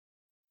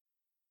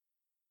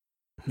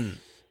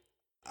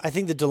 I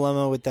think the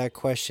dilemma with that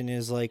question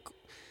is like,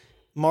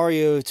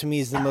 Mario to me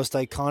is the most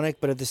iconic,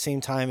 but at the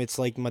same time, it's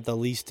like the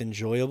least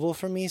enjoyable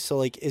for me. So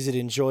like, is it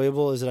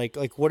enjoyable? Is it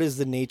like what is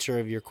the nature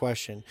of your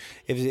question?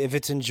 If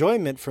it's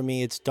enjoyment for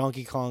me, it's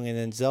Donkey Kong and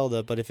then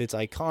Zelda. But if it's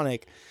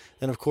iconic,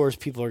 then of course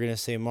people are gonna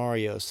say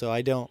Mario. So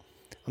I'm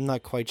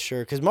not quite sure,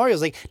 because Mario's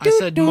like I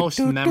said most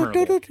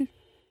memorable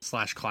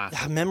 /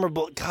 classic.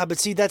 Memorable. God, but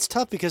see, that's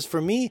tough, because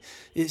for me,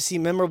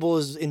 memorable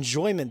is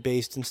enjoyment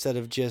based instead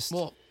of just.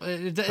 Well,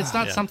 it's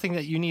not something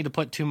that you need to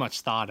put too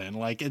much thought in.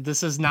 Like,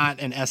 this is not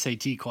an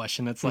SAT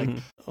question. It's like,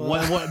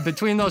 what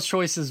between those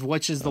choices,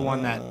 which is the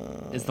one that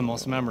is the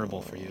most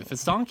memorable for you? If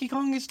it's Donkey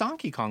Kong, it's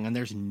Donkey Kong, and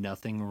there's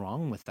nothing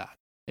wrong with that.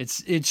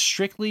 It's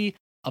strictly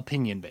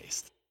opinion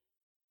based.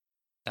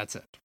 That's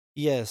it.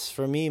 Yes,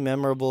 for me,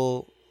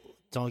 memorable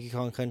Donkey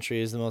Kong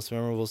Country is the most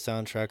memorable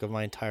soundtrack of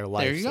my entire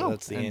life. There you go.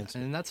 That's the answer.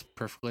 And that's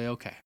perfectly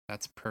okay.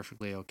 That's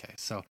perfectly okay.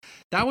 So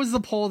that was the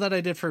poll that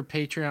I did for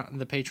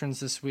the patrons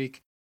this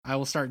week. I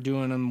will start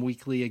doing them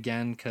weekly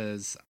again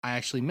because I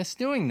actually miss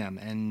doing them.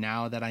 And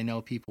now that I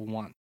know people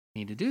want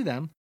me to do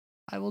them,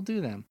 I will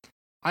do them.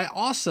 I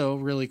also,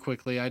 really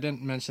quickly, I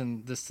didn't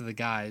mention this to the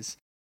guys.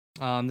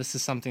 This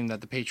is something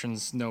that the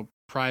patrons know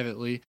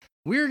privately.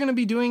 We're going to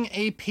be doing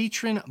a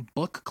patron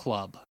book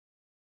club.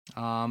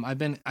 I've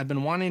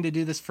been wanting to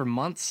do this for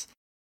months.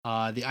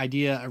 The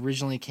idea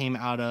originally came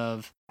out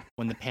of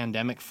when the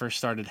pandemic first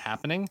started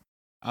happening.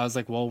 I was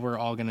like, well, we're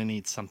all going to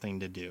need something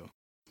to do.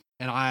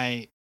 And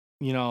I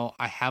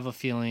have a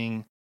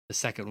feeling the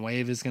second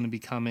wave is going to be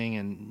coming,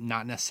 and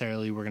not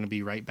necessarily we're going to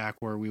be right back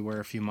where we were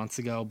a few months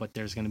ago, but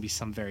there's going to be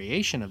some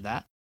variation of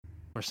that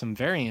or some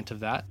variant of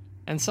that.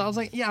 And so I was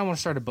like, yeah, I want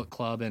to start a book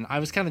club. And I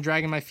was kind of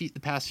dragging my feet the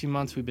past few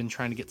months. We've been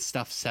trying to get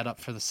stuff set up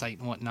for the site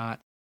and whatnot.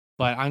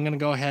 But I'm going to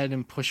go ahead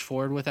and push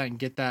forward with that and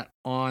get that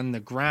on the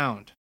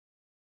ground.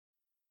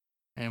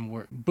 And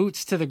we're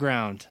boots to the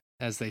ground,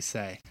 as they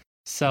say.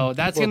 So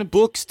that's going to...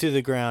 Books to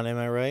the ground, am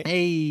I right?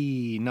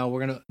 Hey, no,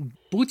 we're going to...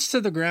 Boots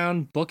to the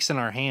ground, books in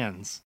our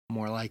hands.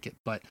 More like it.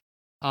 But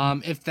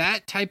if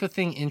that type of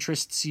thing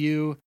interests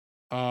you,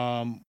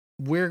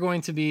 we're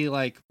going to be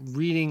like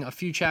reading a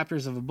few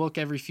chapters of a book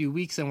every few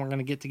weeks, and we're going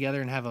to get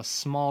together and have a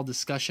small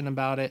discussion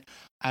about it.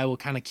 I will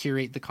kind of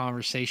curate the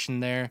conversation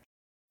there.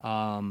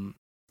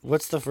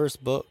 What's the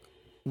first book?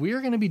 We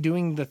are going to be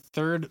doing The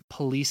Third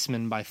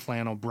Policeman by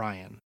Flann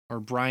O'Brien, or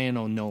Brian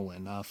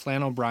O'Nolan.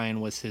 Flann O'Brien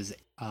was his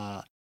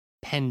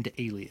penned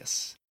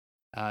alias.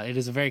 It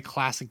is a very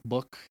classic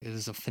book. It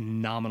is a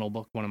phenomenal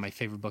book, one of my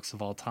favorite books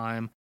of all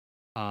time.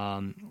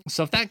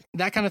 So if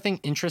that kind of thing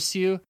interests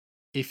you,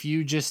 if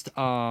you just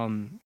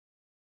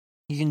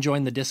you can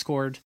join the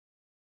Discord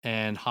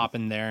and hop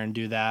in there and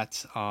do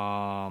that.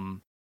 Not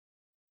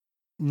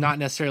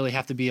necessarily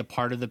have to be a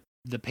part of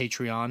the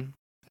Patreon.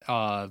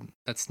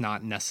 That's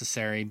not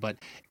necessary, but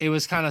it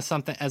was kind of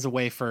something as a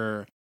way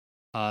for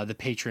the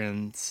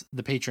patrons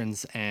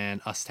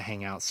and us to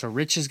hang out. So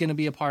Rich is going to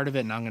be a part of it,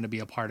 and I'm going to be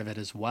a part of it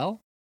as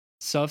well.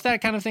 So if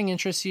that kind of thing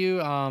interests you,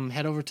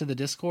 head over to the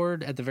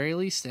Discord at the very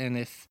least, and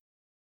if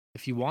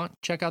you want,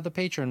 check out the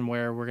Patreon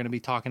where we're going to be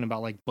talking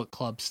about like book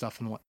club stuff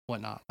and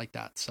whatnot like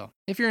that. So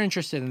if you're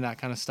interested in that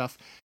kind of stuff,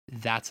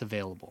 that's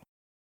available.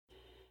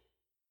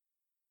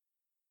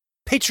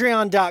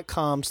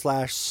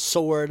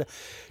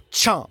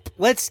 Patreon.com/swordchomp.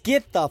 Let's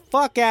get the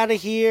fuck out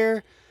of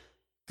here.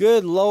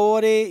 Good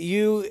lordy,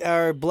 you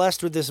are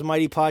blessed with this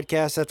mighty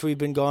podcast after we've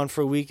been gone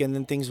for a week, and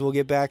then things will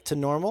get back to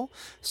normal.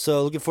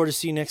 So looking forward to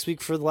seeing you next week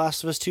for The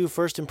Last of Us 2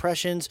 First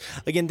Impressions.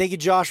 Again, thank you,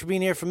 Josh, for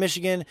being here from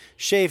Michigan,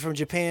 Shay from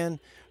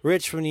Japan,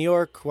 Rich from New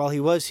York while he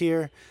was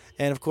here,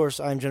 and of course,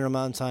 I'm General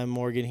Mountain Time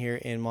Morgan here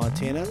in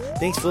Montana.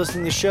 Thanks for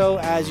listening to the show.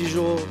 As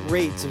usual,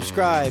 rate,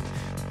 subscribe,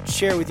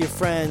 share with your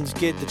friends,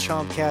 get the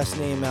Chompcast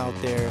name out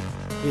there.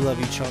 We love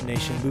you, Chomp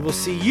Nation. We will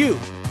see you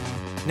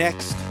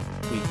next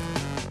week.